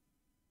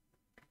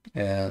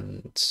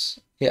 and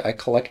yeah, I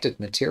collected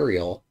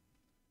material.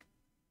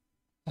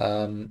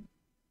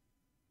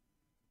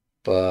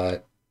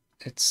 But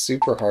it's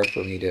super hard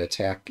for me to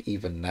attack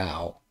even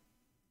now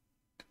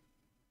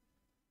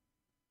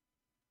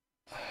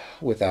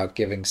without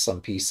giving some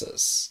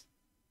pieces.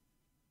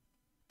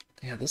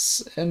 Yeah,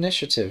 this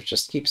initiative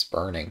just keeps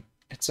burning.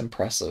 It's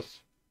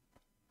impressive.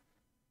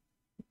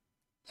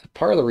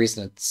 Part of the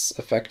reason it's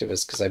effective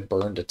is because I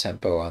burned a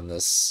tempo on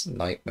this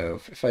knight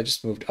move. If I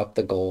just moved up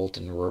the gold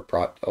and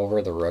brought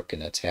over the rook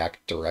and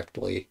attacked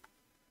directly,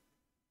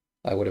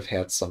 I would have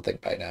had something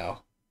by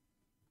now.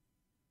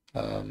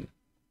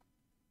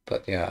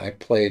 But yeah, I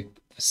played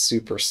a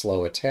super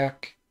slow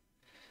attack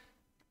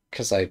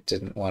because I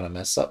didn't want to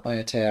mess up my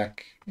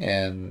attack,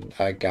 and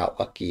I got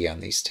lucky on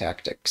these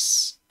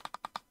tactics.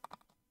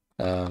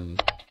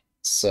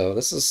 So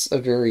this is a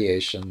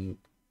variation.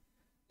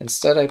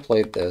 Instead, I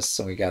played this,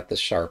 and we got the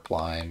sharp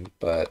line,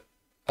 but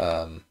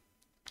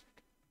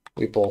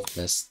we both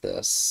missed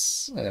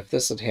this. And if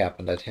this had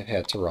happened, I'd have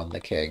had to run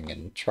the king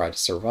and try to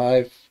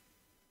survive.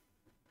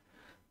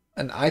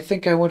 And I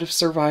think I would have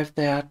survived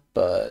that,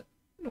 but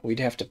we'd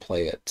have to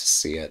play it to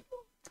see it,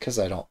 because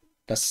I don't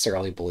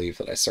necessarily believe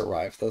that I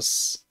survived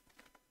this.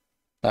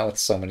 Not with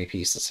so many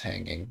pieces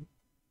hanging.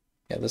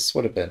 Yeah, this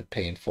would have been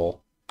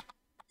painful.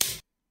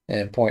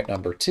 And point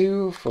number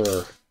 2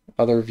 for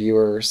other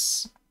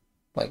viewers,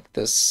 like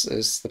this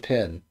is the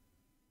pin.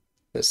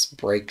 This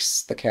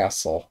breaks the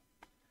castle.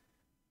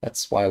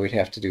 That's why we'd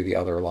have to do the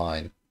other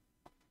line.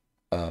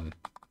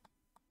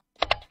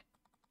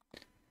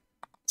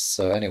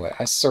 So anyway,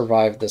 I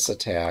survived this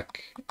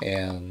attack,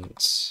 and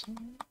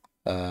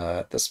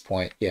at this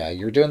point, yeah,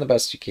 you're doing the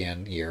best you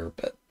can here,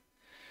 but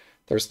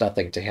there's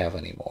nothing to have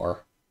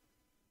anymore.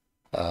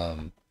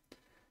 I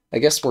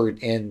guess we're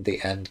in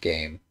the end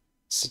game.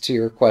 So to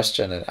your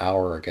question an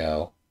hour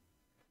ago,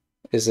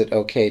 is it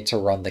okay to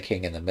run the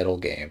king in the middle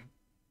game?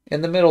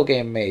 In the middle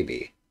game,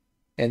 maybe.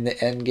 In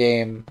the end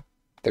game,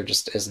 there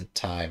just isn't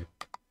time.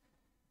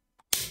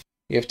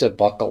 You have to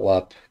buckle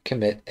up,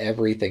 commit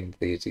everything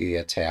to the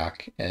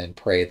attack, and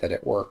pray that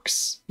it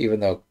works.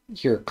 Even though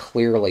here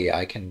clearly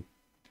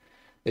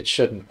it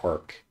shouldn't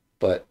work,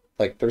 but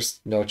like there's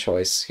no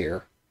choice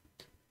here.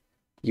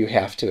 You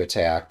have to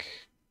attack.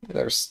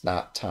 There's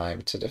not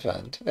time to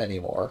defend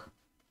anymore,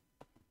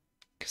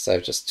 because I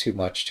have just too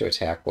much to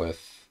attack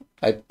with.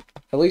 At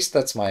least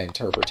that's my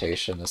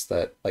interpretation, is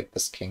that like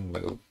this king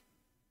move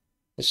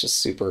is just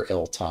super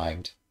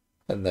ill-timed,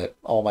 and that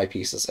all my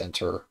pieces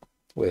enter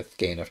with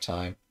gain of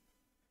time.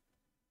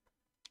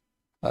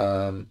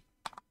 Yeah,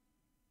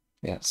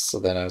 so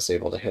then I was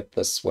able to hit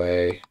this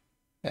way,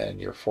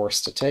 and you're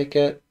forced to take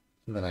it,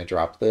 and then I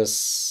drop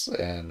this,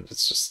 and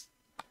it's just,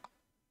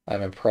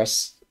 I'm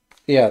impressed.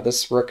 Yeah,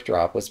 this rook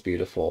drop was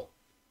beautiful.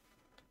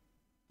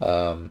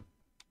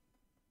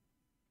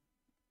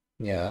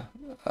 Yeah,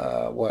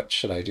 what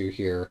should I do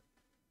here?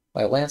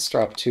 My lance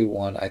drop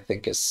 2-1 I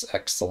think is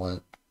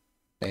excellent.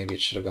 Maybe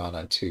it should have gone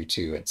on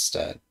 2-2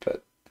 instead,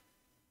 but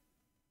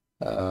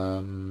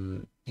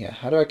yeah,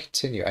 how do I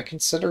continue? I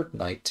considered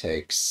knight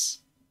takes.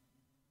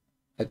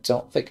 I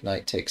don't think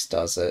knight takes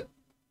does it.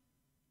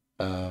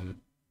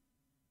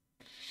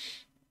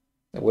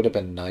 It would have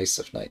been nice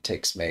if knight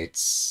takes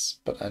mates,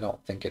 but I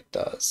don't think it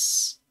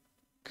does,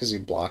 because you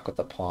block with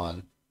a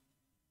pawn.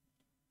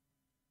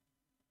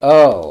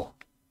 Oh!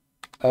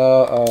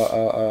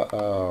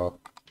 Oh.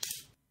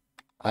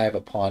 I have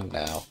a pawn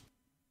now.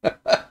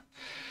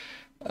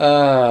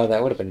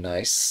 That would have been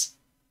nice.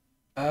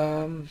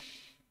 Hmm.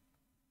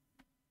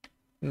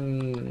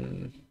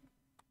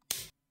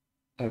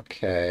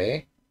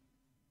 Okay.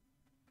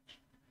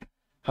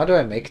 How do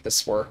I make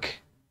this work?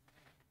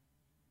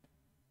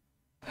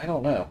 I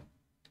don't know.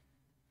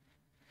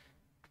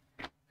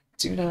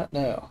 Do not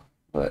know.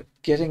 But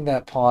getting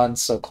that pawn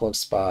so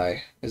close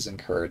by is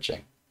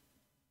encouraging.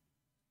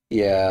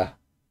 Yeah.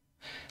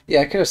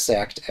 Yeah, I could have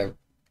sacked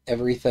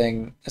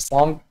everything. As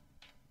long...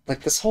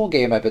 Like, this whole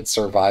game I've been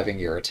surviving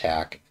your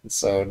attack, and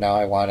so now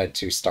I wanted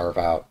to starve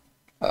out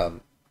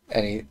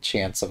any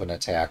chance of an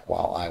attack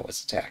while I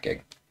was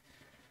attacking.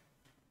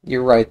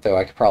 You're right, though.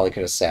 I probably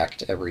could have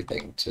sacked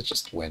everything to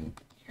just win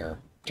here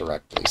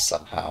directly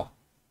somehow.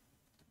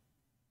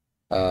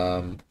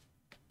 Um,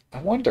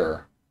 I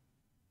wonder.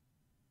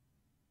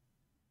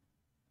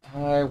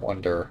 I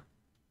wonder.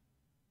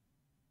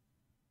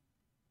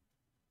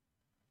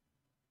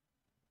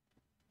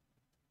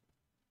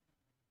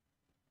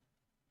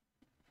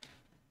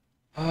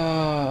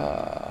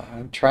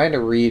 I'm trying to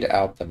read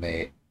out the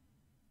mate.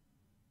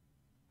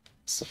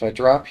 So if I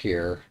drop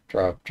here,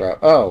 drop, drop.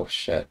 Oh,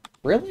 shit.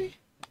 Really?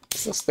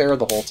 Is this there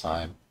the whole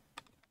time?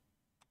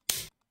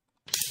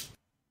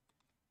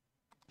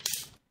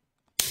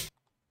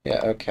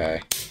 Yeah,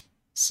 okay.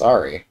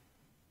 Sorry.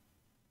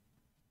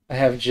 I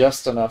have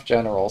just enough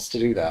generals to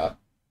do that.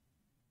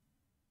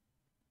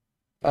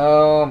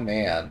 Oh,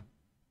 man.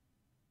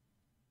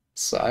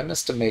 So I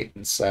missed a mate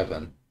in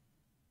 7.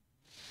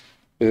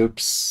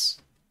 Oops.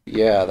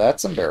 Yeah,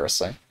 that's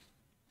embarrassing.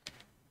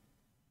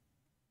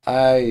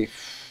 I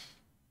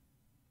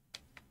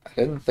I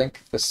didn't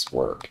think this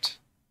worked.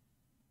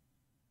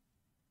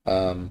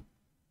 Um,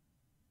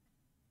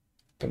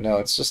 but no,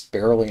 it's just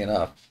barely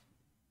enough.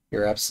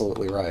 You're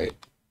absolutely right.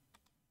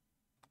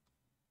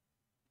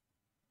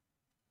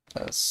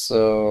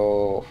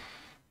 So,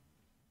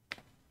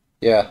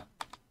 yeah,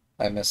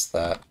 I missed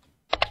that.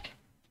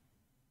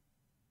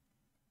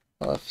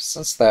 Well,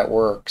 since that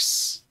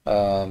works,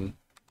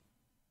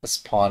 this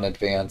pawn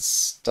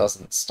advance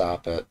doesn't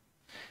stop it.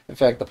 In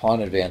fact, the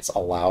pawn advance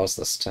allows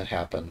this to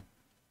happen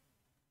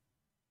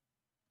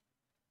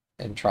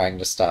in trying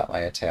to stop my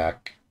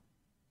attack.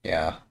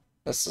 Yeah,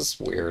 this is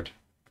weird.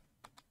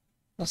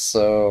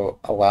 So,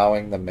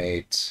 allowing the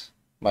mate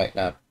might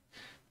not...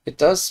 It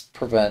does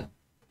prevent,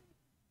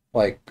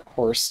 like,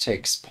 horse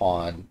takes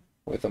pawn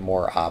with a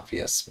more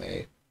obvious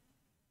mate.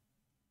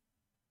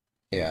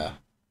 Yeah.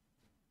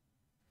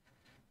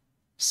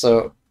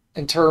 So,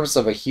 in terms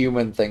of a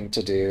human thing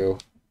to do,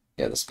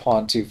 yeah, this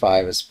pawn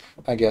 2-5 is,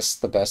 I guess,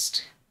 the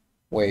best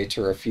way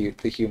to refute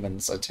the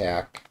human's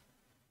attack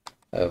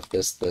of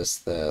this,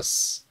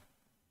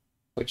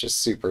 which is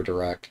super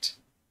direct.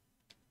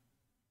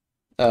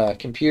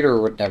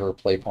 Computer would never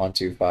play pawn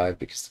 2-5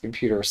 because the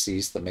computer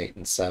sees the mate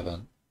in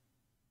 7.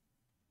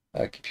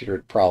 A computer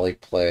would probably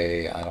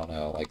play, I don't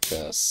know, like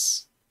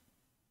this.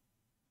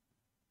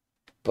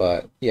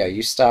 But yeah,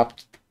 you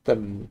stopped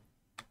the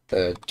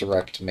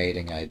direct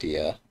mating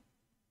idea.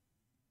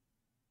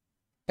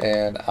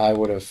 And I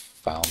would have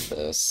found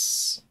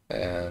this.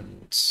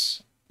 And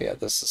yeah,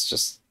 this is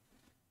just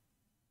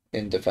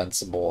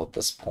indefensible at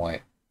this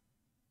point.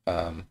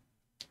 Um,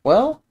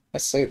 well, I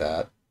say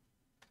that.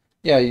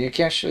 Yeah, you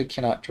actually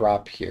cannot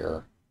drop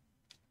here.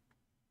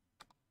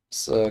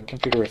 So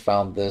computer would have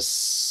found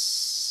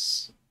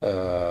this,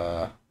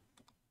 or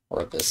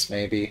this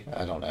maybe.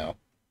 I don't know.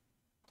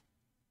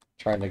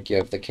 Trying to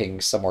give the king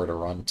somewhere to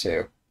run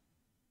to.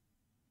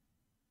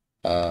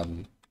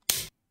 Um,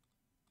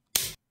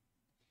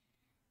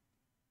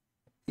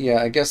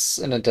 yeah, I guess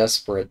in a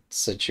desperate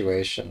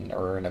situation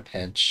or in a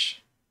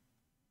pinch,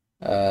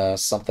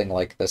 something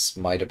like this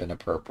might have been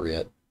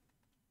appropriate.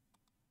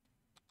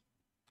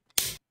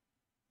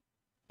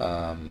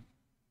 Um,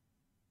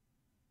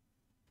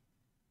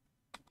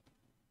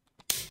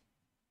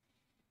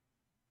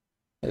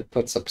 it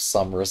puts up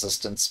some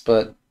resistance,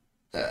 but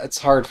it's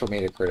hard for me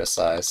to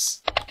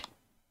criticize.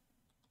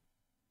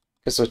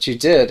 Because what you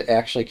did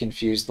actually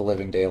confused the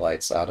living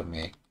daylights out of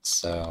me,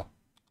 so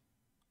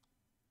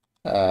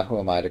who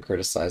am I to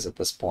criticize at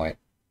this point?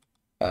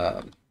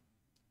 Um,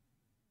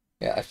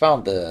 yeah, I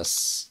found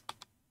this,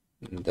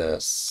 and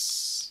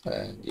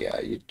yeah,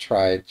 you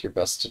tried your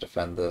best to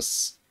defend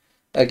this.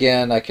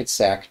 Again, I could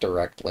sack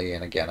directly,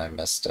 and again, I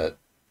missed it.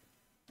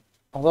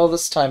 Although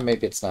this time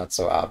maybe it's not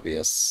so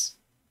obvious.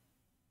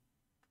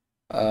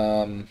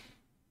 Um,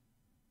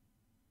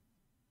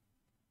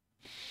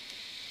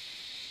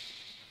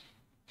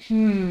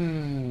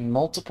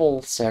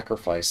 multiple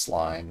sacrifice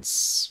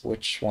lines.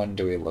 Which one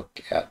do we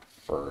look at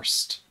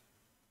first?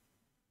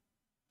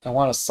 I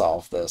want to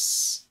solve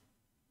this,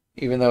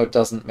 even though it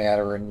doesn't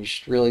matter, and you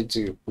should really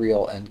do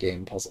real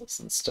endgame puzzles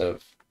instead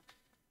of...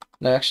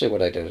 No, actually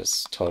what I did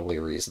is totally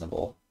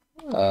reasonable.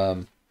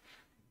 Um,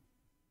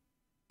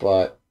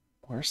 but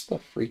where's the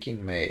freaking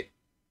mate?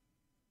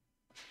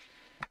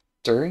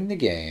 During the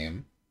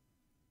game,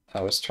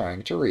 I was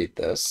trying to read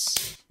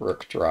this.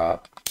 Rook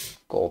drop,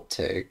 gold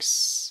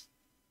takes.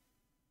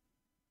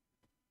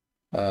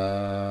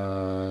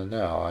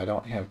 No, I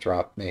don't have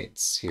drop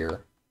mates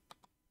here.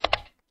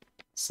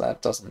 So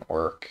that doesn't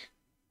work.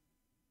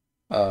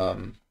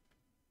 Um,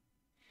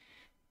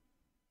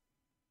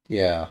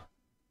 yeah.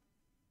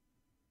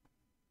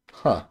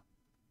 Huh.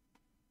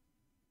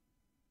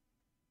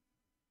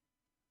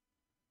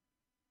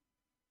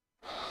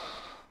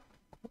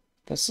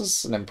 This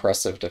is an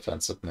impressive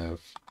defensive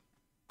move.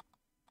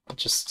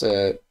 Just,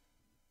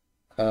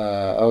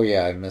 oh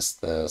yeah, I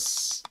missed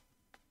this.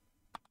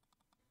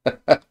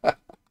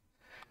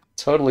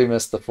 Totally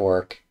missed the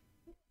fork.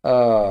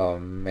 Oh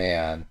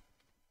man.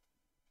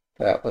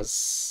 That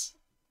was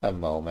a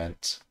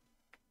moment.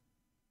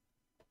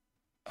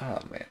 Oh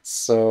man.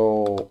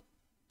 So,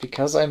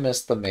 because I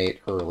missed the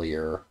mate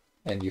earlier,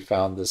 and you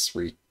found this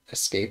re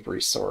escape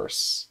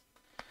resource,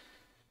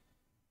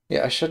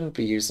 Yeah, I shouldn't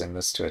be using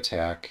this to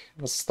attack.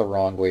 This is the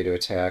wrong way to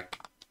attack.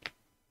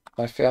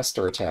 My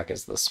faster attack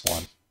is this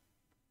one.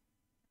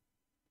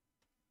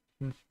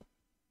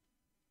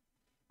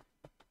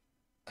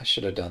 I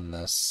should have done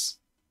this.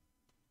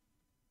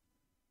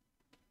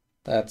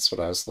 That's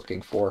what I was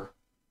looking for.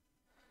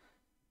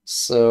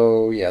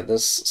 So, yeah,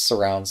 this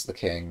surrounds the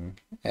king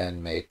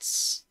and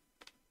mates.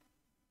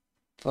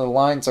 The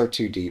lines are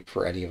too deep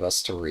for any of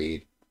us to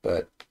read,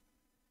 but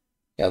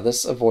yeah,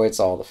 this avoids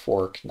all the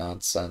fork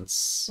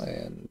nonsense,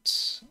 and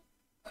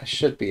I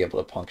should be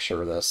able to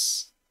puncture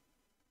this.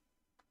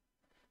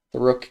 The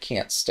rook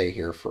can't stay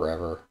here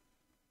forever.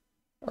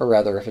 Or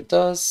rather, if it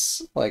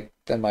does, like,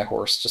 then my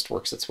horse just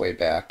works its way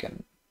back,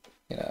 and,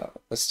 you know,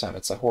 this time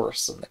it's a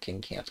horse, and the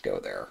king can't go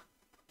there.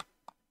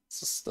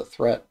 This is the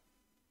threat.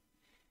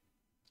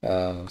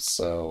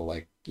 So,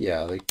 like,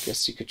 yeah, I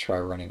guess you could try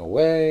running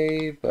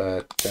away,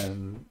 but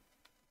then,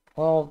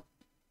 well,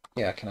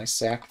 yeah, can I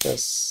sack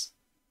this?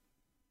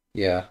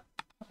 Yeah,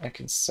 I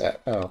can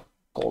sack. Oh,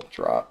 gold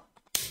drop.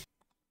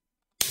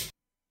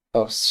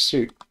 Oh,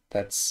 shoot,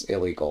 that's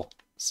illegal.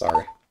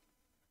 Sorry.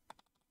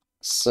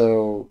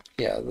 So,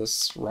 yeah,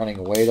 this running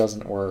away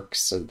doesn't work,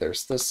 so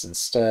there's this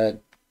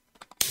instead.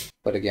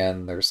 But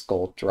again, there's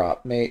gold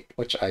drop mate,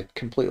 which I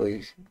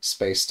completely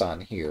spaced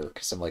on here,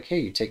 because I'm like, hey,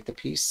 you take the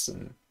piece,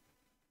 and...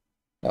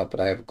 Oh, but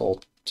I have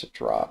gold to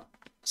drop.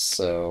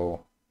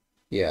 So,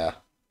 yeah.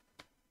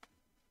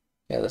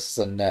 Yeah, this is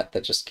a net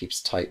that just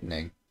keeps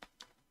tightening.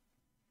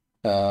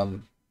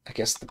 I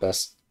guess the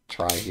best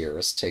try here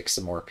is take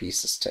some more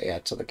pieces to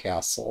add to the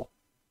castle.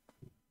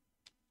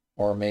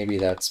 Or maybe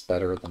that's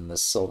better than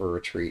this silver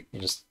retreat. You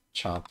just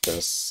chomp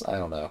this. I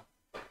don't know.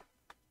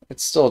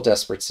 It's still a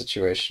desperate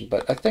situation,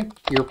 but I think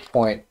your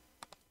point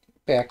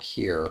back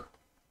here,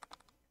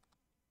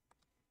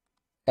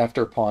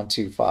 after pawn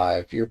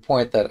 2-5, your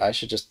point that I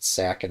should just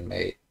sack and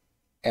mate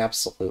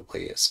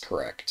absolutely is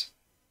correct.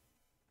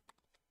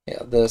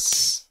 Yeah,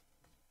 this...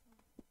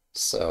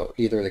 So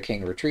either the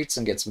king retreats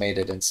and gets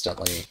mated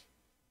instantly,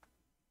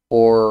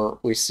 or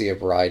we see a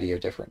variety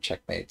of different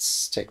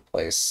checkmates take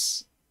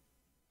place.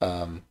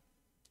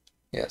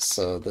 Yeah,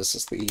 so this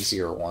is the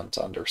easier one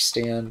to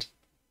understand.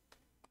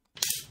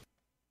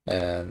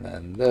 And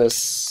then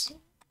this,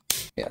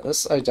 yeah,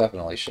 this I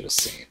definitely should have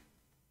seen.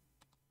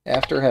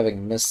 After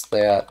having missed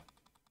that,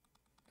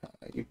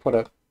 you put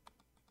up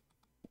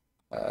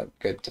a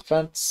good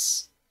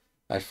defense.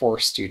 I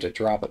forced you to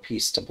drop a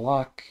piece to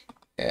block,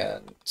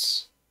 and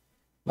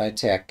my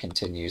attack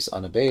continues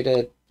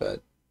unabated,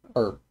 but,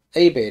 or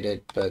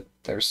abated, but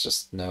there's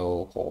just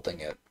no holding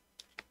it.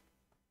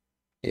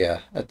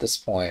 Yeah, at this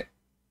point,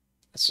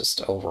 it's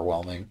just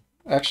overwhelming.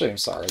 Actually, I'm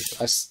sorry.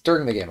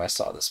 During the game, I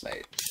saw this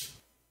mate.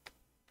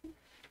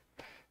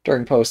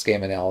 During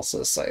post-game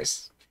analysis, I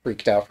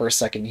freaked out for a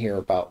second here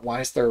about why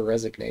is there a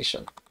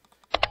resignation?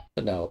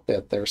 But no,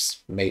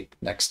 there's mate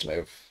next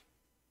move.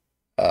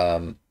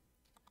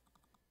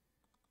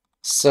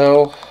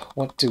 So,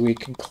 what do we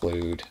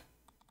conclude?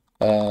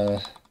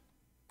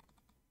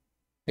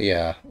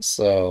 Yeah,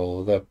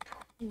 so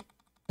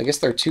I guess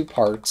there are two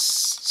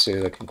parts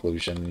to the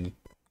conclusion.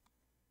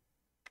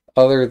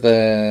 Other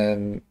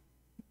than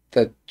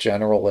the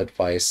general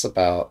advice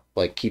about,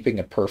 like, keeping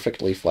a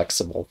perfectly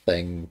flexible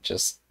thing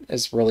just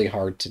is really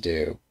hard to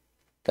do.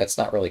 That's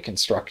not really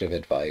constructive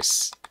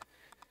advice.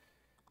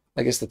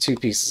 I guess the two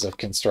pieces of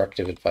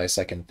constructive advice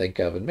I can think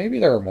of, and maybe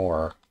there are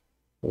more.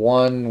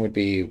 One would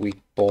be we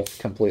both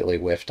completely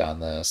whiffed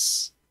on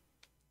this.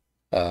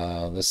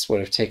 This would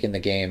have taken the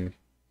game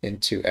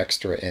into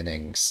extra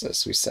innings,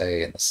 as we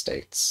say in the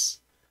States,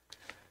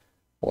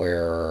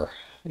 where,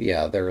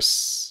 yeah,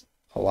 there's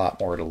a lot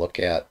more to look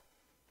at,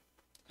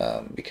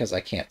 because I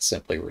can't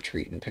simply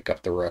retreat and pick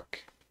up the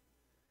rook.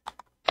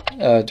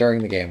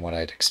 During the game, what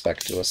I'd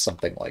expect was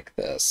something like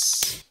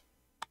this.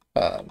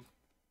 What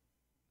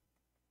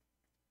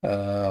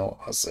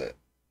was it?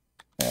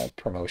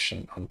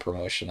 Promotion,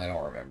 unpromotion, I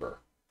don't remember.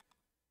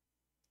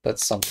 But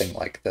something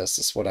like this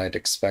is what I'd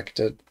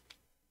expected.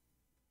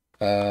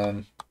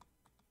 Or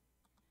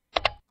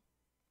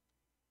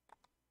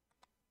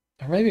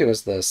maybe it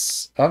was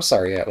this. Oh, I'm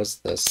sorry, yeah, it was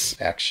this,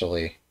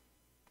 actually.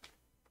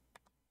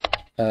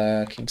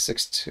 King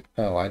 6-2.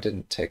 Oh, I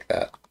didn't take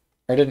that.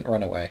 I didn't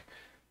run away.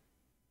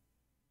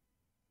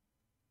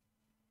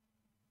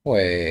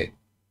 Wait.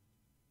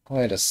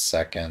 Wait a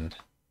second.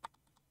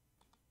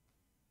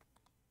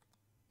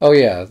 Oh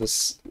yeah,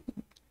 this...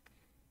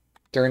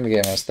 During the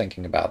game I was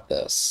thinking about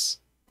this.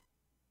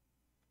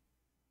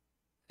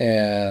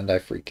 And I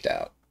freaked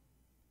out.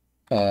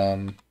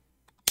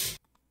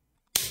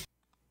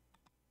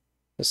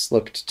 This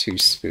looked too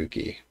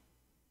spooky.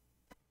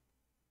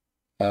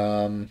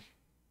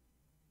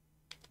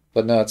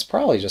 But no, it's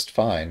probably just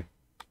fine.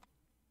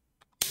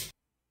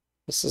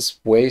 This is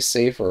way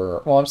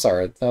safer. Well, I'm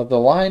sorry. The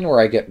line where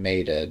I get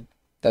mated,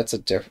 that's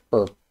a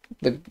or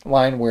the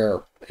line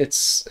where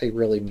it's a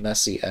really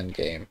messy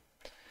endgame,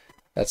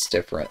 that's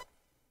different.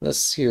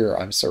 This here,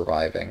 I'm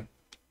surviving.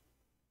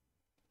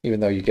 Even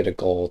though you get a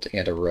gold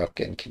and a rook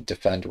and can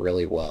defend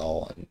really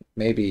well, and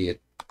maybe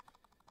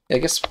I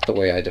guess the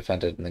way I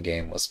defended in the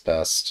game was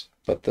best,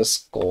 but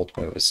this gold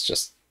move is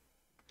just...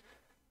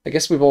 I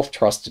guess we both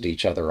trusted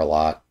each other a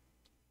lot.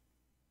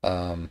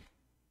 So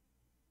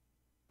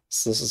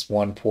this is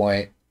one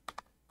point.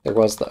 There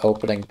was the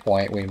opening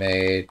point we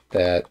made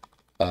that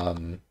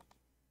the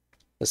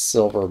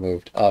silver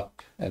moved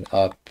up and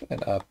up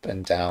and up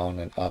and down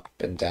and up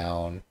and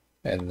down,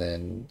 and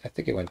then I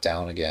think it went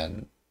down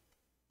again.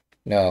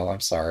 No,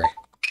 I'm sorry.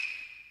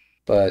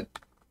 But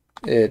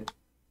it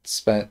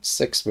spent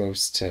 6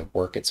 moves to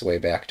work its way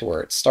back to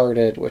where it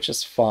started, which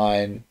is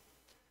fine.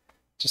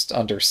 Just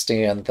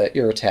understand that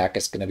your attack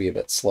is going to be a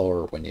bit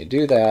slower when you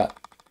do that,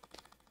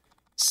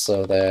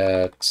 so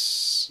that,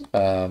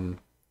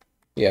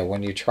 yeah,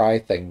 when you try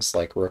things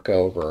like rook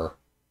over,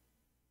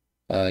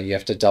 you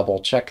have to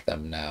double check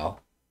them now.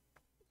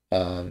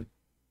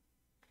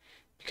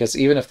 Because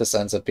even if this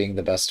ends up being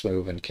the best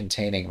move and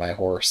containing my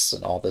horse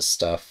and all this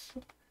stuff,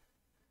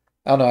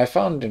 I don't know, I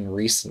found in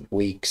recent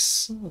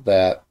weeks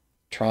that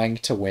trying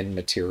to win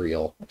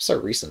material,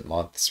 sorry, recent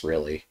months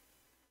really,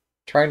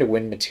 trying to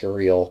win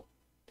material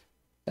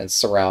and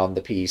surround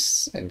the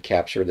piece and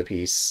capture the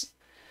piece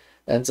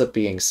ends up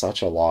being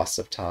such a loss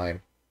of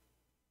time.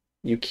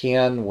 You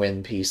can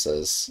win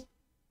pieces,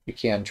 you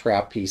can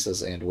trap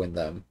pieces and win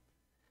them,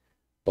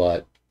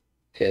 but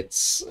it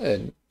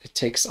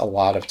takes a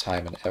lot of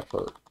time and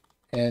effort.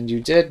 And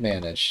you did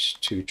manage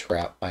to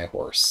trap my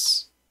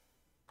horse.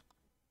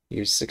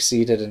 You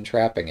succeeded in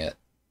trapping it.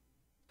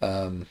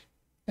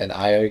 And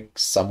I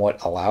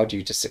somewhat allowed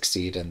you to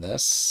succeed in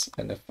this.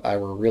 And if I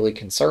were really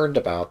concerned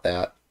about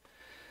that,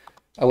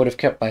 I would have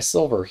kept my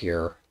silver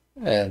here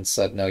and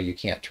said, no, you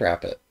can't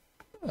trap it.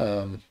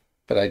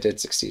 But I did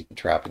succeed in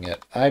trapping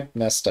it. I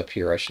messed up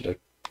here. I should have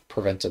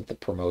prevented the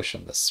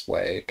promotion this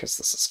way, because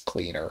this is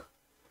cleaner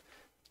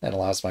and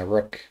allows my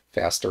rook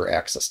faster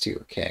access to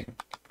your king.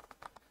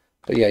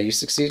 But yeah, you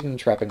succeeded in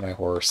trapping my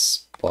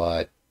horse,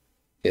 but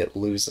it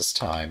loses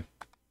time.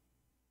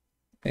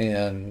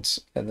 And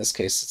in this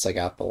case, since I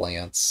got the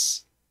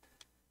lance,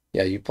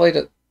 yeah, you played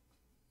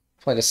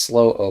a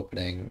slow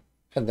opening,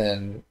 and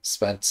then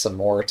spent some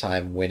more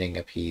time winning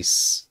a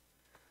piece.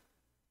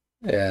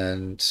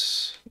 And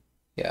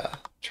yeah,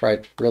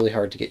 tried really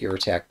hard to get your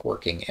attack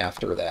working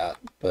after that,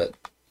 but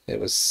it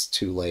was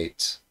too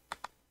late.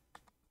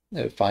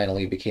 It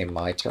finally became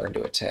my turn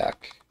to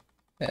attack.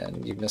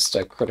 And you missed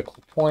a critical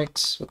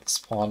point with this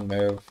pawn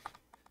move,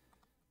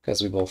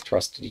 because we both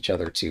trusted each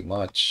other too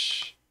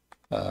much.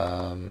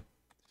 Found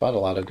a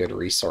lot of good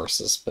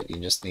resources, but you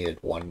just needed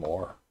one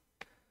more.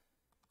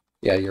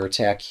 Yeah, your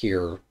attack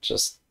here,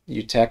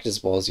 you attacked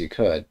as well as you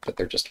could, but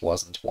there just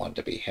wasn't one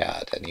to be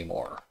had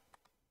anymore.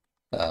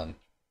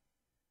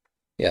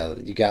 Yeah,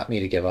 you got me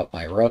to give up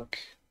my rook.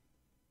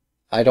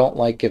 I don't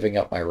like giving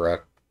up my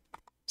rook,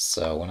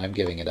 so when I'm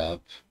giving it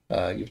up,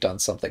 you've done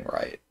something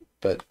right.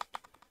 But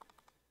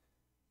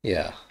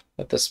yeah,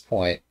 at this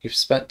point, you've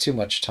spent too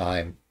much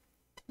time,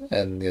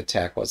 and the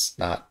attack was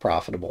not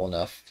profitable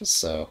enough,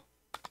 so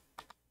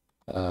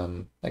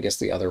I guess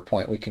the other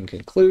point we can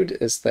conclude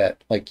is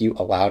that, like, you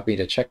allowed me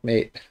to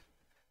checkmate,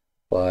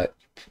 but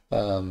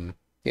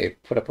you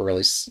put up a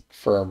really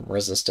firm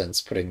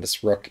resistance, putting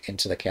this rook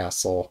into the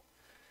castle.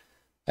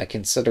 I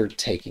considered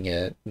taking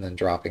it and then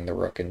dropping the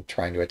rook and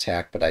trying to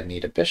attack, but I'd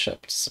need a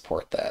bishop to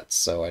support that,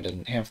 so I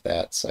didn't have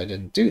that, so I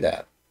didn't do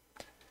that.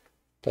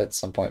 But at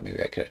some point,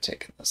 maybe I could have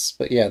taken this.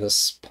 But yeah,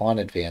 this pawn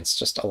advance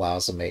just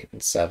allows a mate in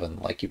 7,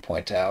 like you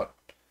point out.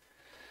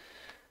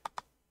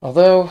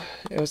 Although,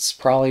 it's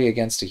probably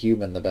against a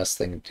human, the best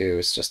thing to do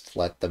is just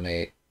let the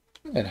mate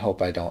and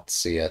hope I don't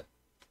see it.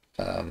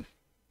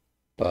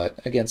 But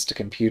against a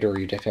computer,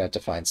 you'd have had to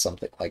find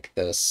something like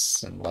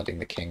this and letting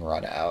the king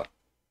run out.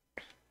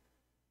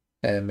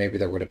 And maybe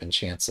there would have been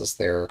chances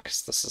there,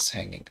 because this is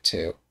hanging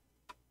too.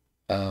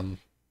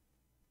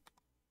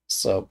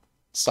 So,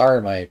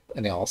 sorry my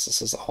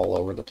analysis is all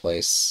over the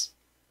place.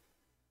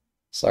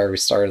 Sorry we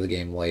started the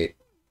game late.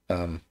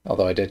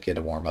 Although I did get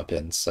a warm-up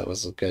in, so it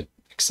was a good,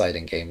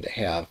 exciting game to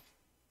have.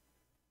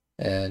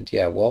 And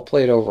yeah, well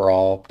played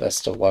overall.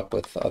 Best of luck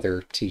with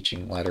other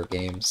teaching ladder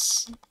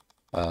games.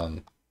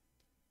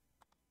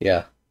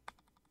 Yeah.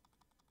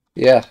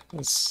 Yeah,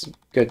 it's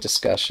good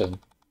discussion.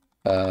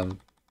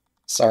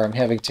 Sorry, I'm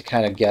having to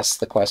kind of guess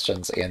the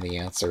questions and the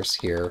answers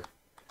here.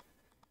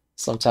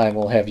 Sometime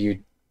we'll have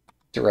you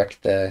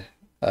direct the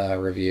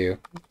review.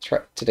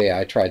 Today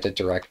I tried to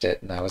direct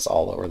it and I was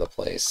all over the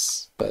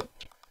place, but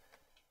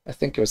I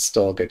think it was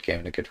still a good game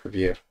and a good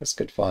review. It was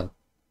good fun.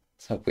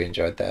 Hope we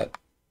enjoyed that.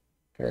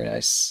 Very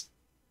nice.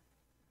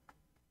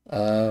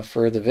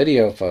 For the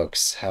video,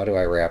 folks, how do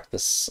I wrap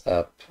this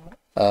up?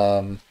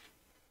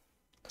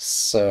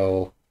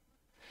 So,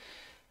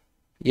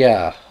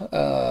 yeah,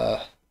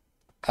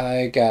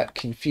 I got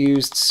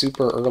confused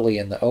super early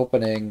in the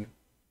opening,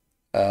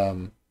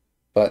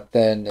 but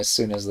then as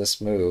soon as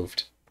this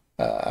moved,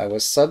 I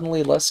was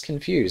suddenly less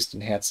confused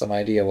and had some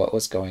idea what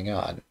was going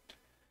on.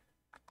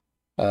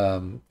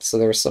 So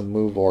there was some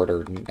move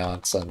order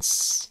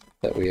nonsense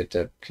that we had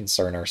to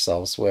concern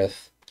ourselves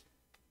with.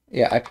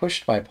 Yeah, I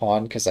pushed my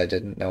pawn because I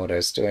didn't know what I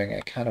was doing.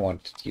 I kind of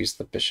wanted to use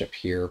the bishop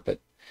here, but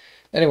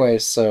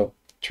anyways, so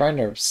trying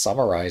to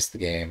summarize the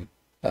game.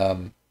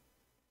 Um,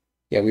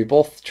 yeah, we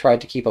both tried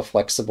to keep a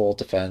flexible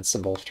defense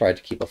and both tried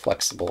to keep a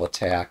flexible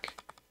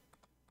attack.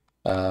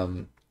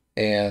 Um,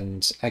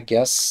 and I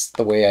guess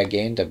the way I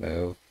gained a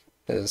move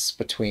is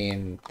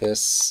between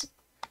this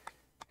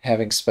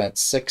having spent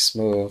 6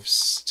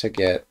 moves to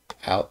get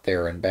out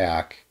there and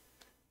back,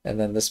 and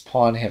then this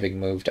pawn having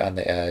moved on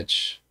the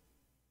edge.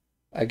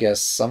 I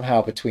guess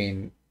somehow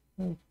between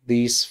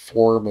these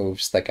 4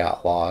 moves that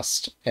got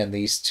lost and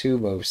these 2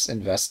 moves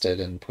invested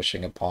in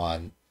pushing a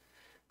pawn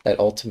that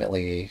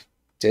ultimately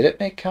did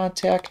it make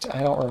contact?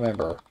 I don't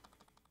remember.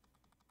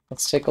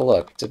 Let's take a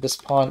look. Did this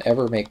pawn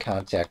ever make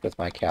contact with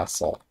my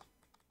castle?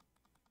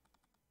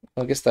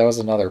 I guess that was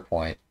another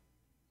point.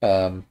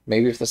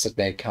 Maybe if this had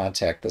made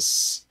contact,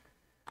 this...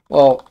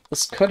 Well,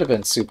 this could have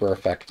been super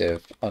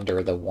effective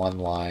under the one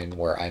line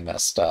where I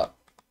messed up.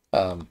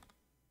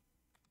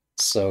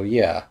 So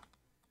yeah,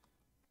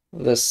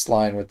 this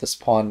line with this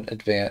pawn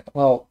advance...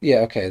 Well, yeah,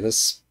 okay,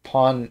 this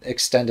pawn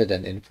extended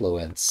an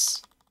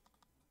influence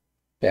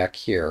back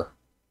here.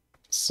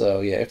 So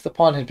yeah, if the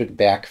pawn had been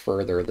back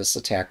further, this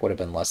attack would have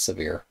been less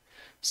severe.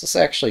 So this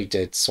actually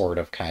did sort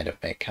of kind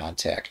of make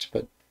contact,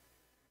 but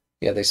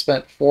yeah, they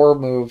spent 4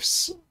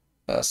 moves,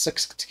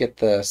 6 to get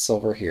the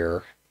silver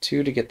here,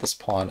 2 to get this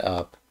pawn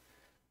up,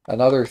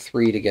 another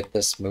 3 to get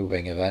this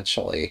moving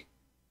eventually,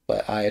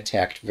 but I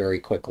attacked very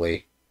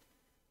quickly.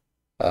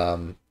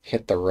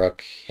 Hit the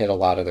rook, hit a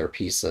lot of their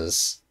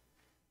pieces.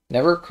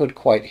 Never could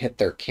quite hit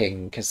their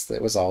king because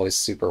it was always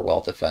super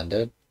well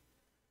defended.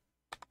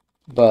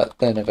 But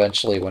then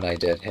eventually when I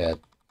did hit,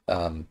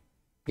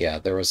 yeah,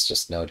 there was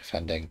just no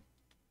defending.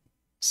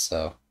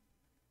 So,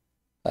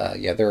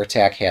 yeah, their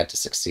attack had to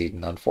succeed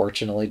and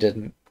unfortunately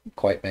didn't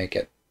quite make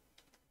it.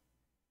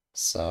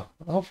 So,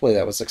 hopefully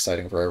that was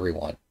exciting for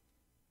everyone.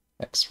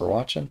 Thanks for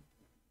watching.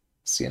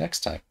 See you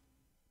next time.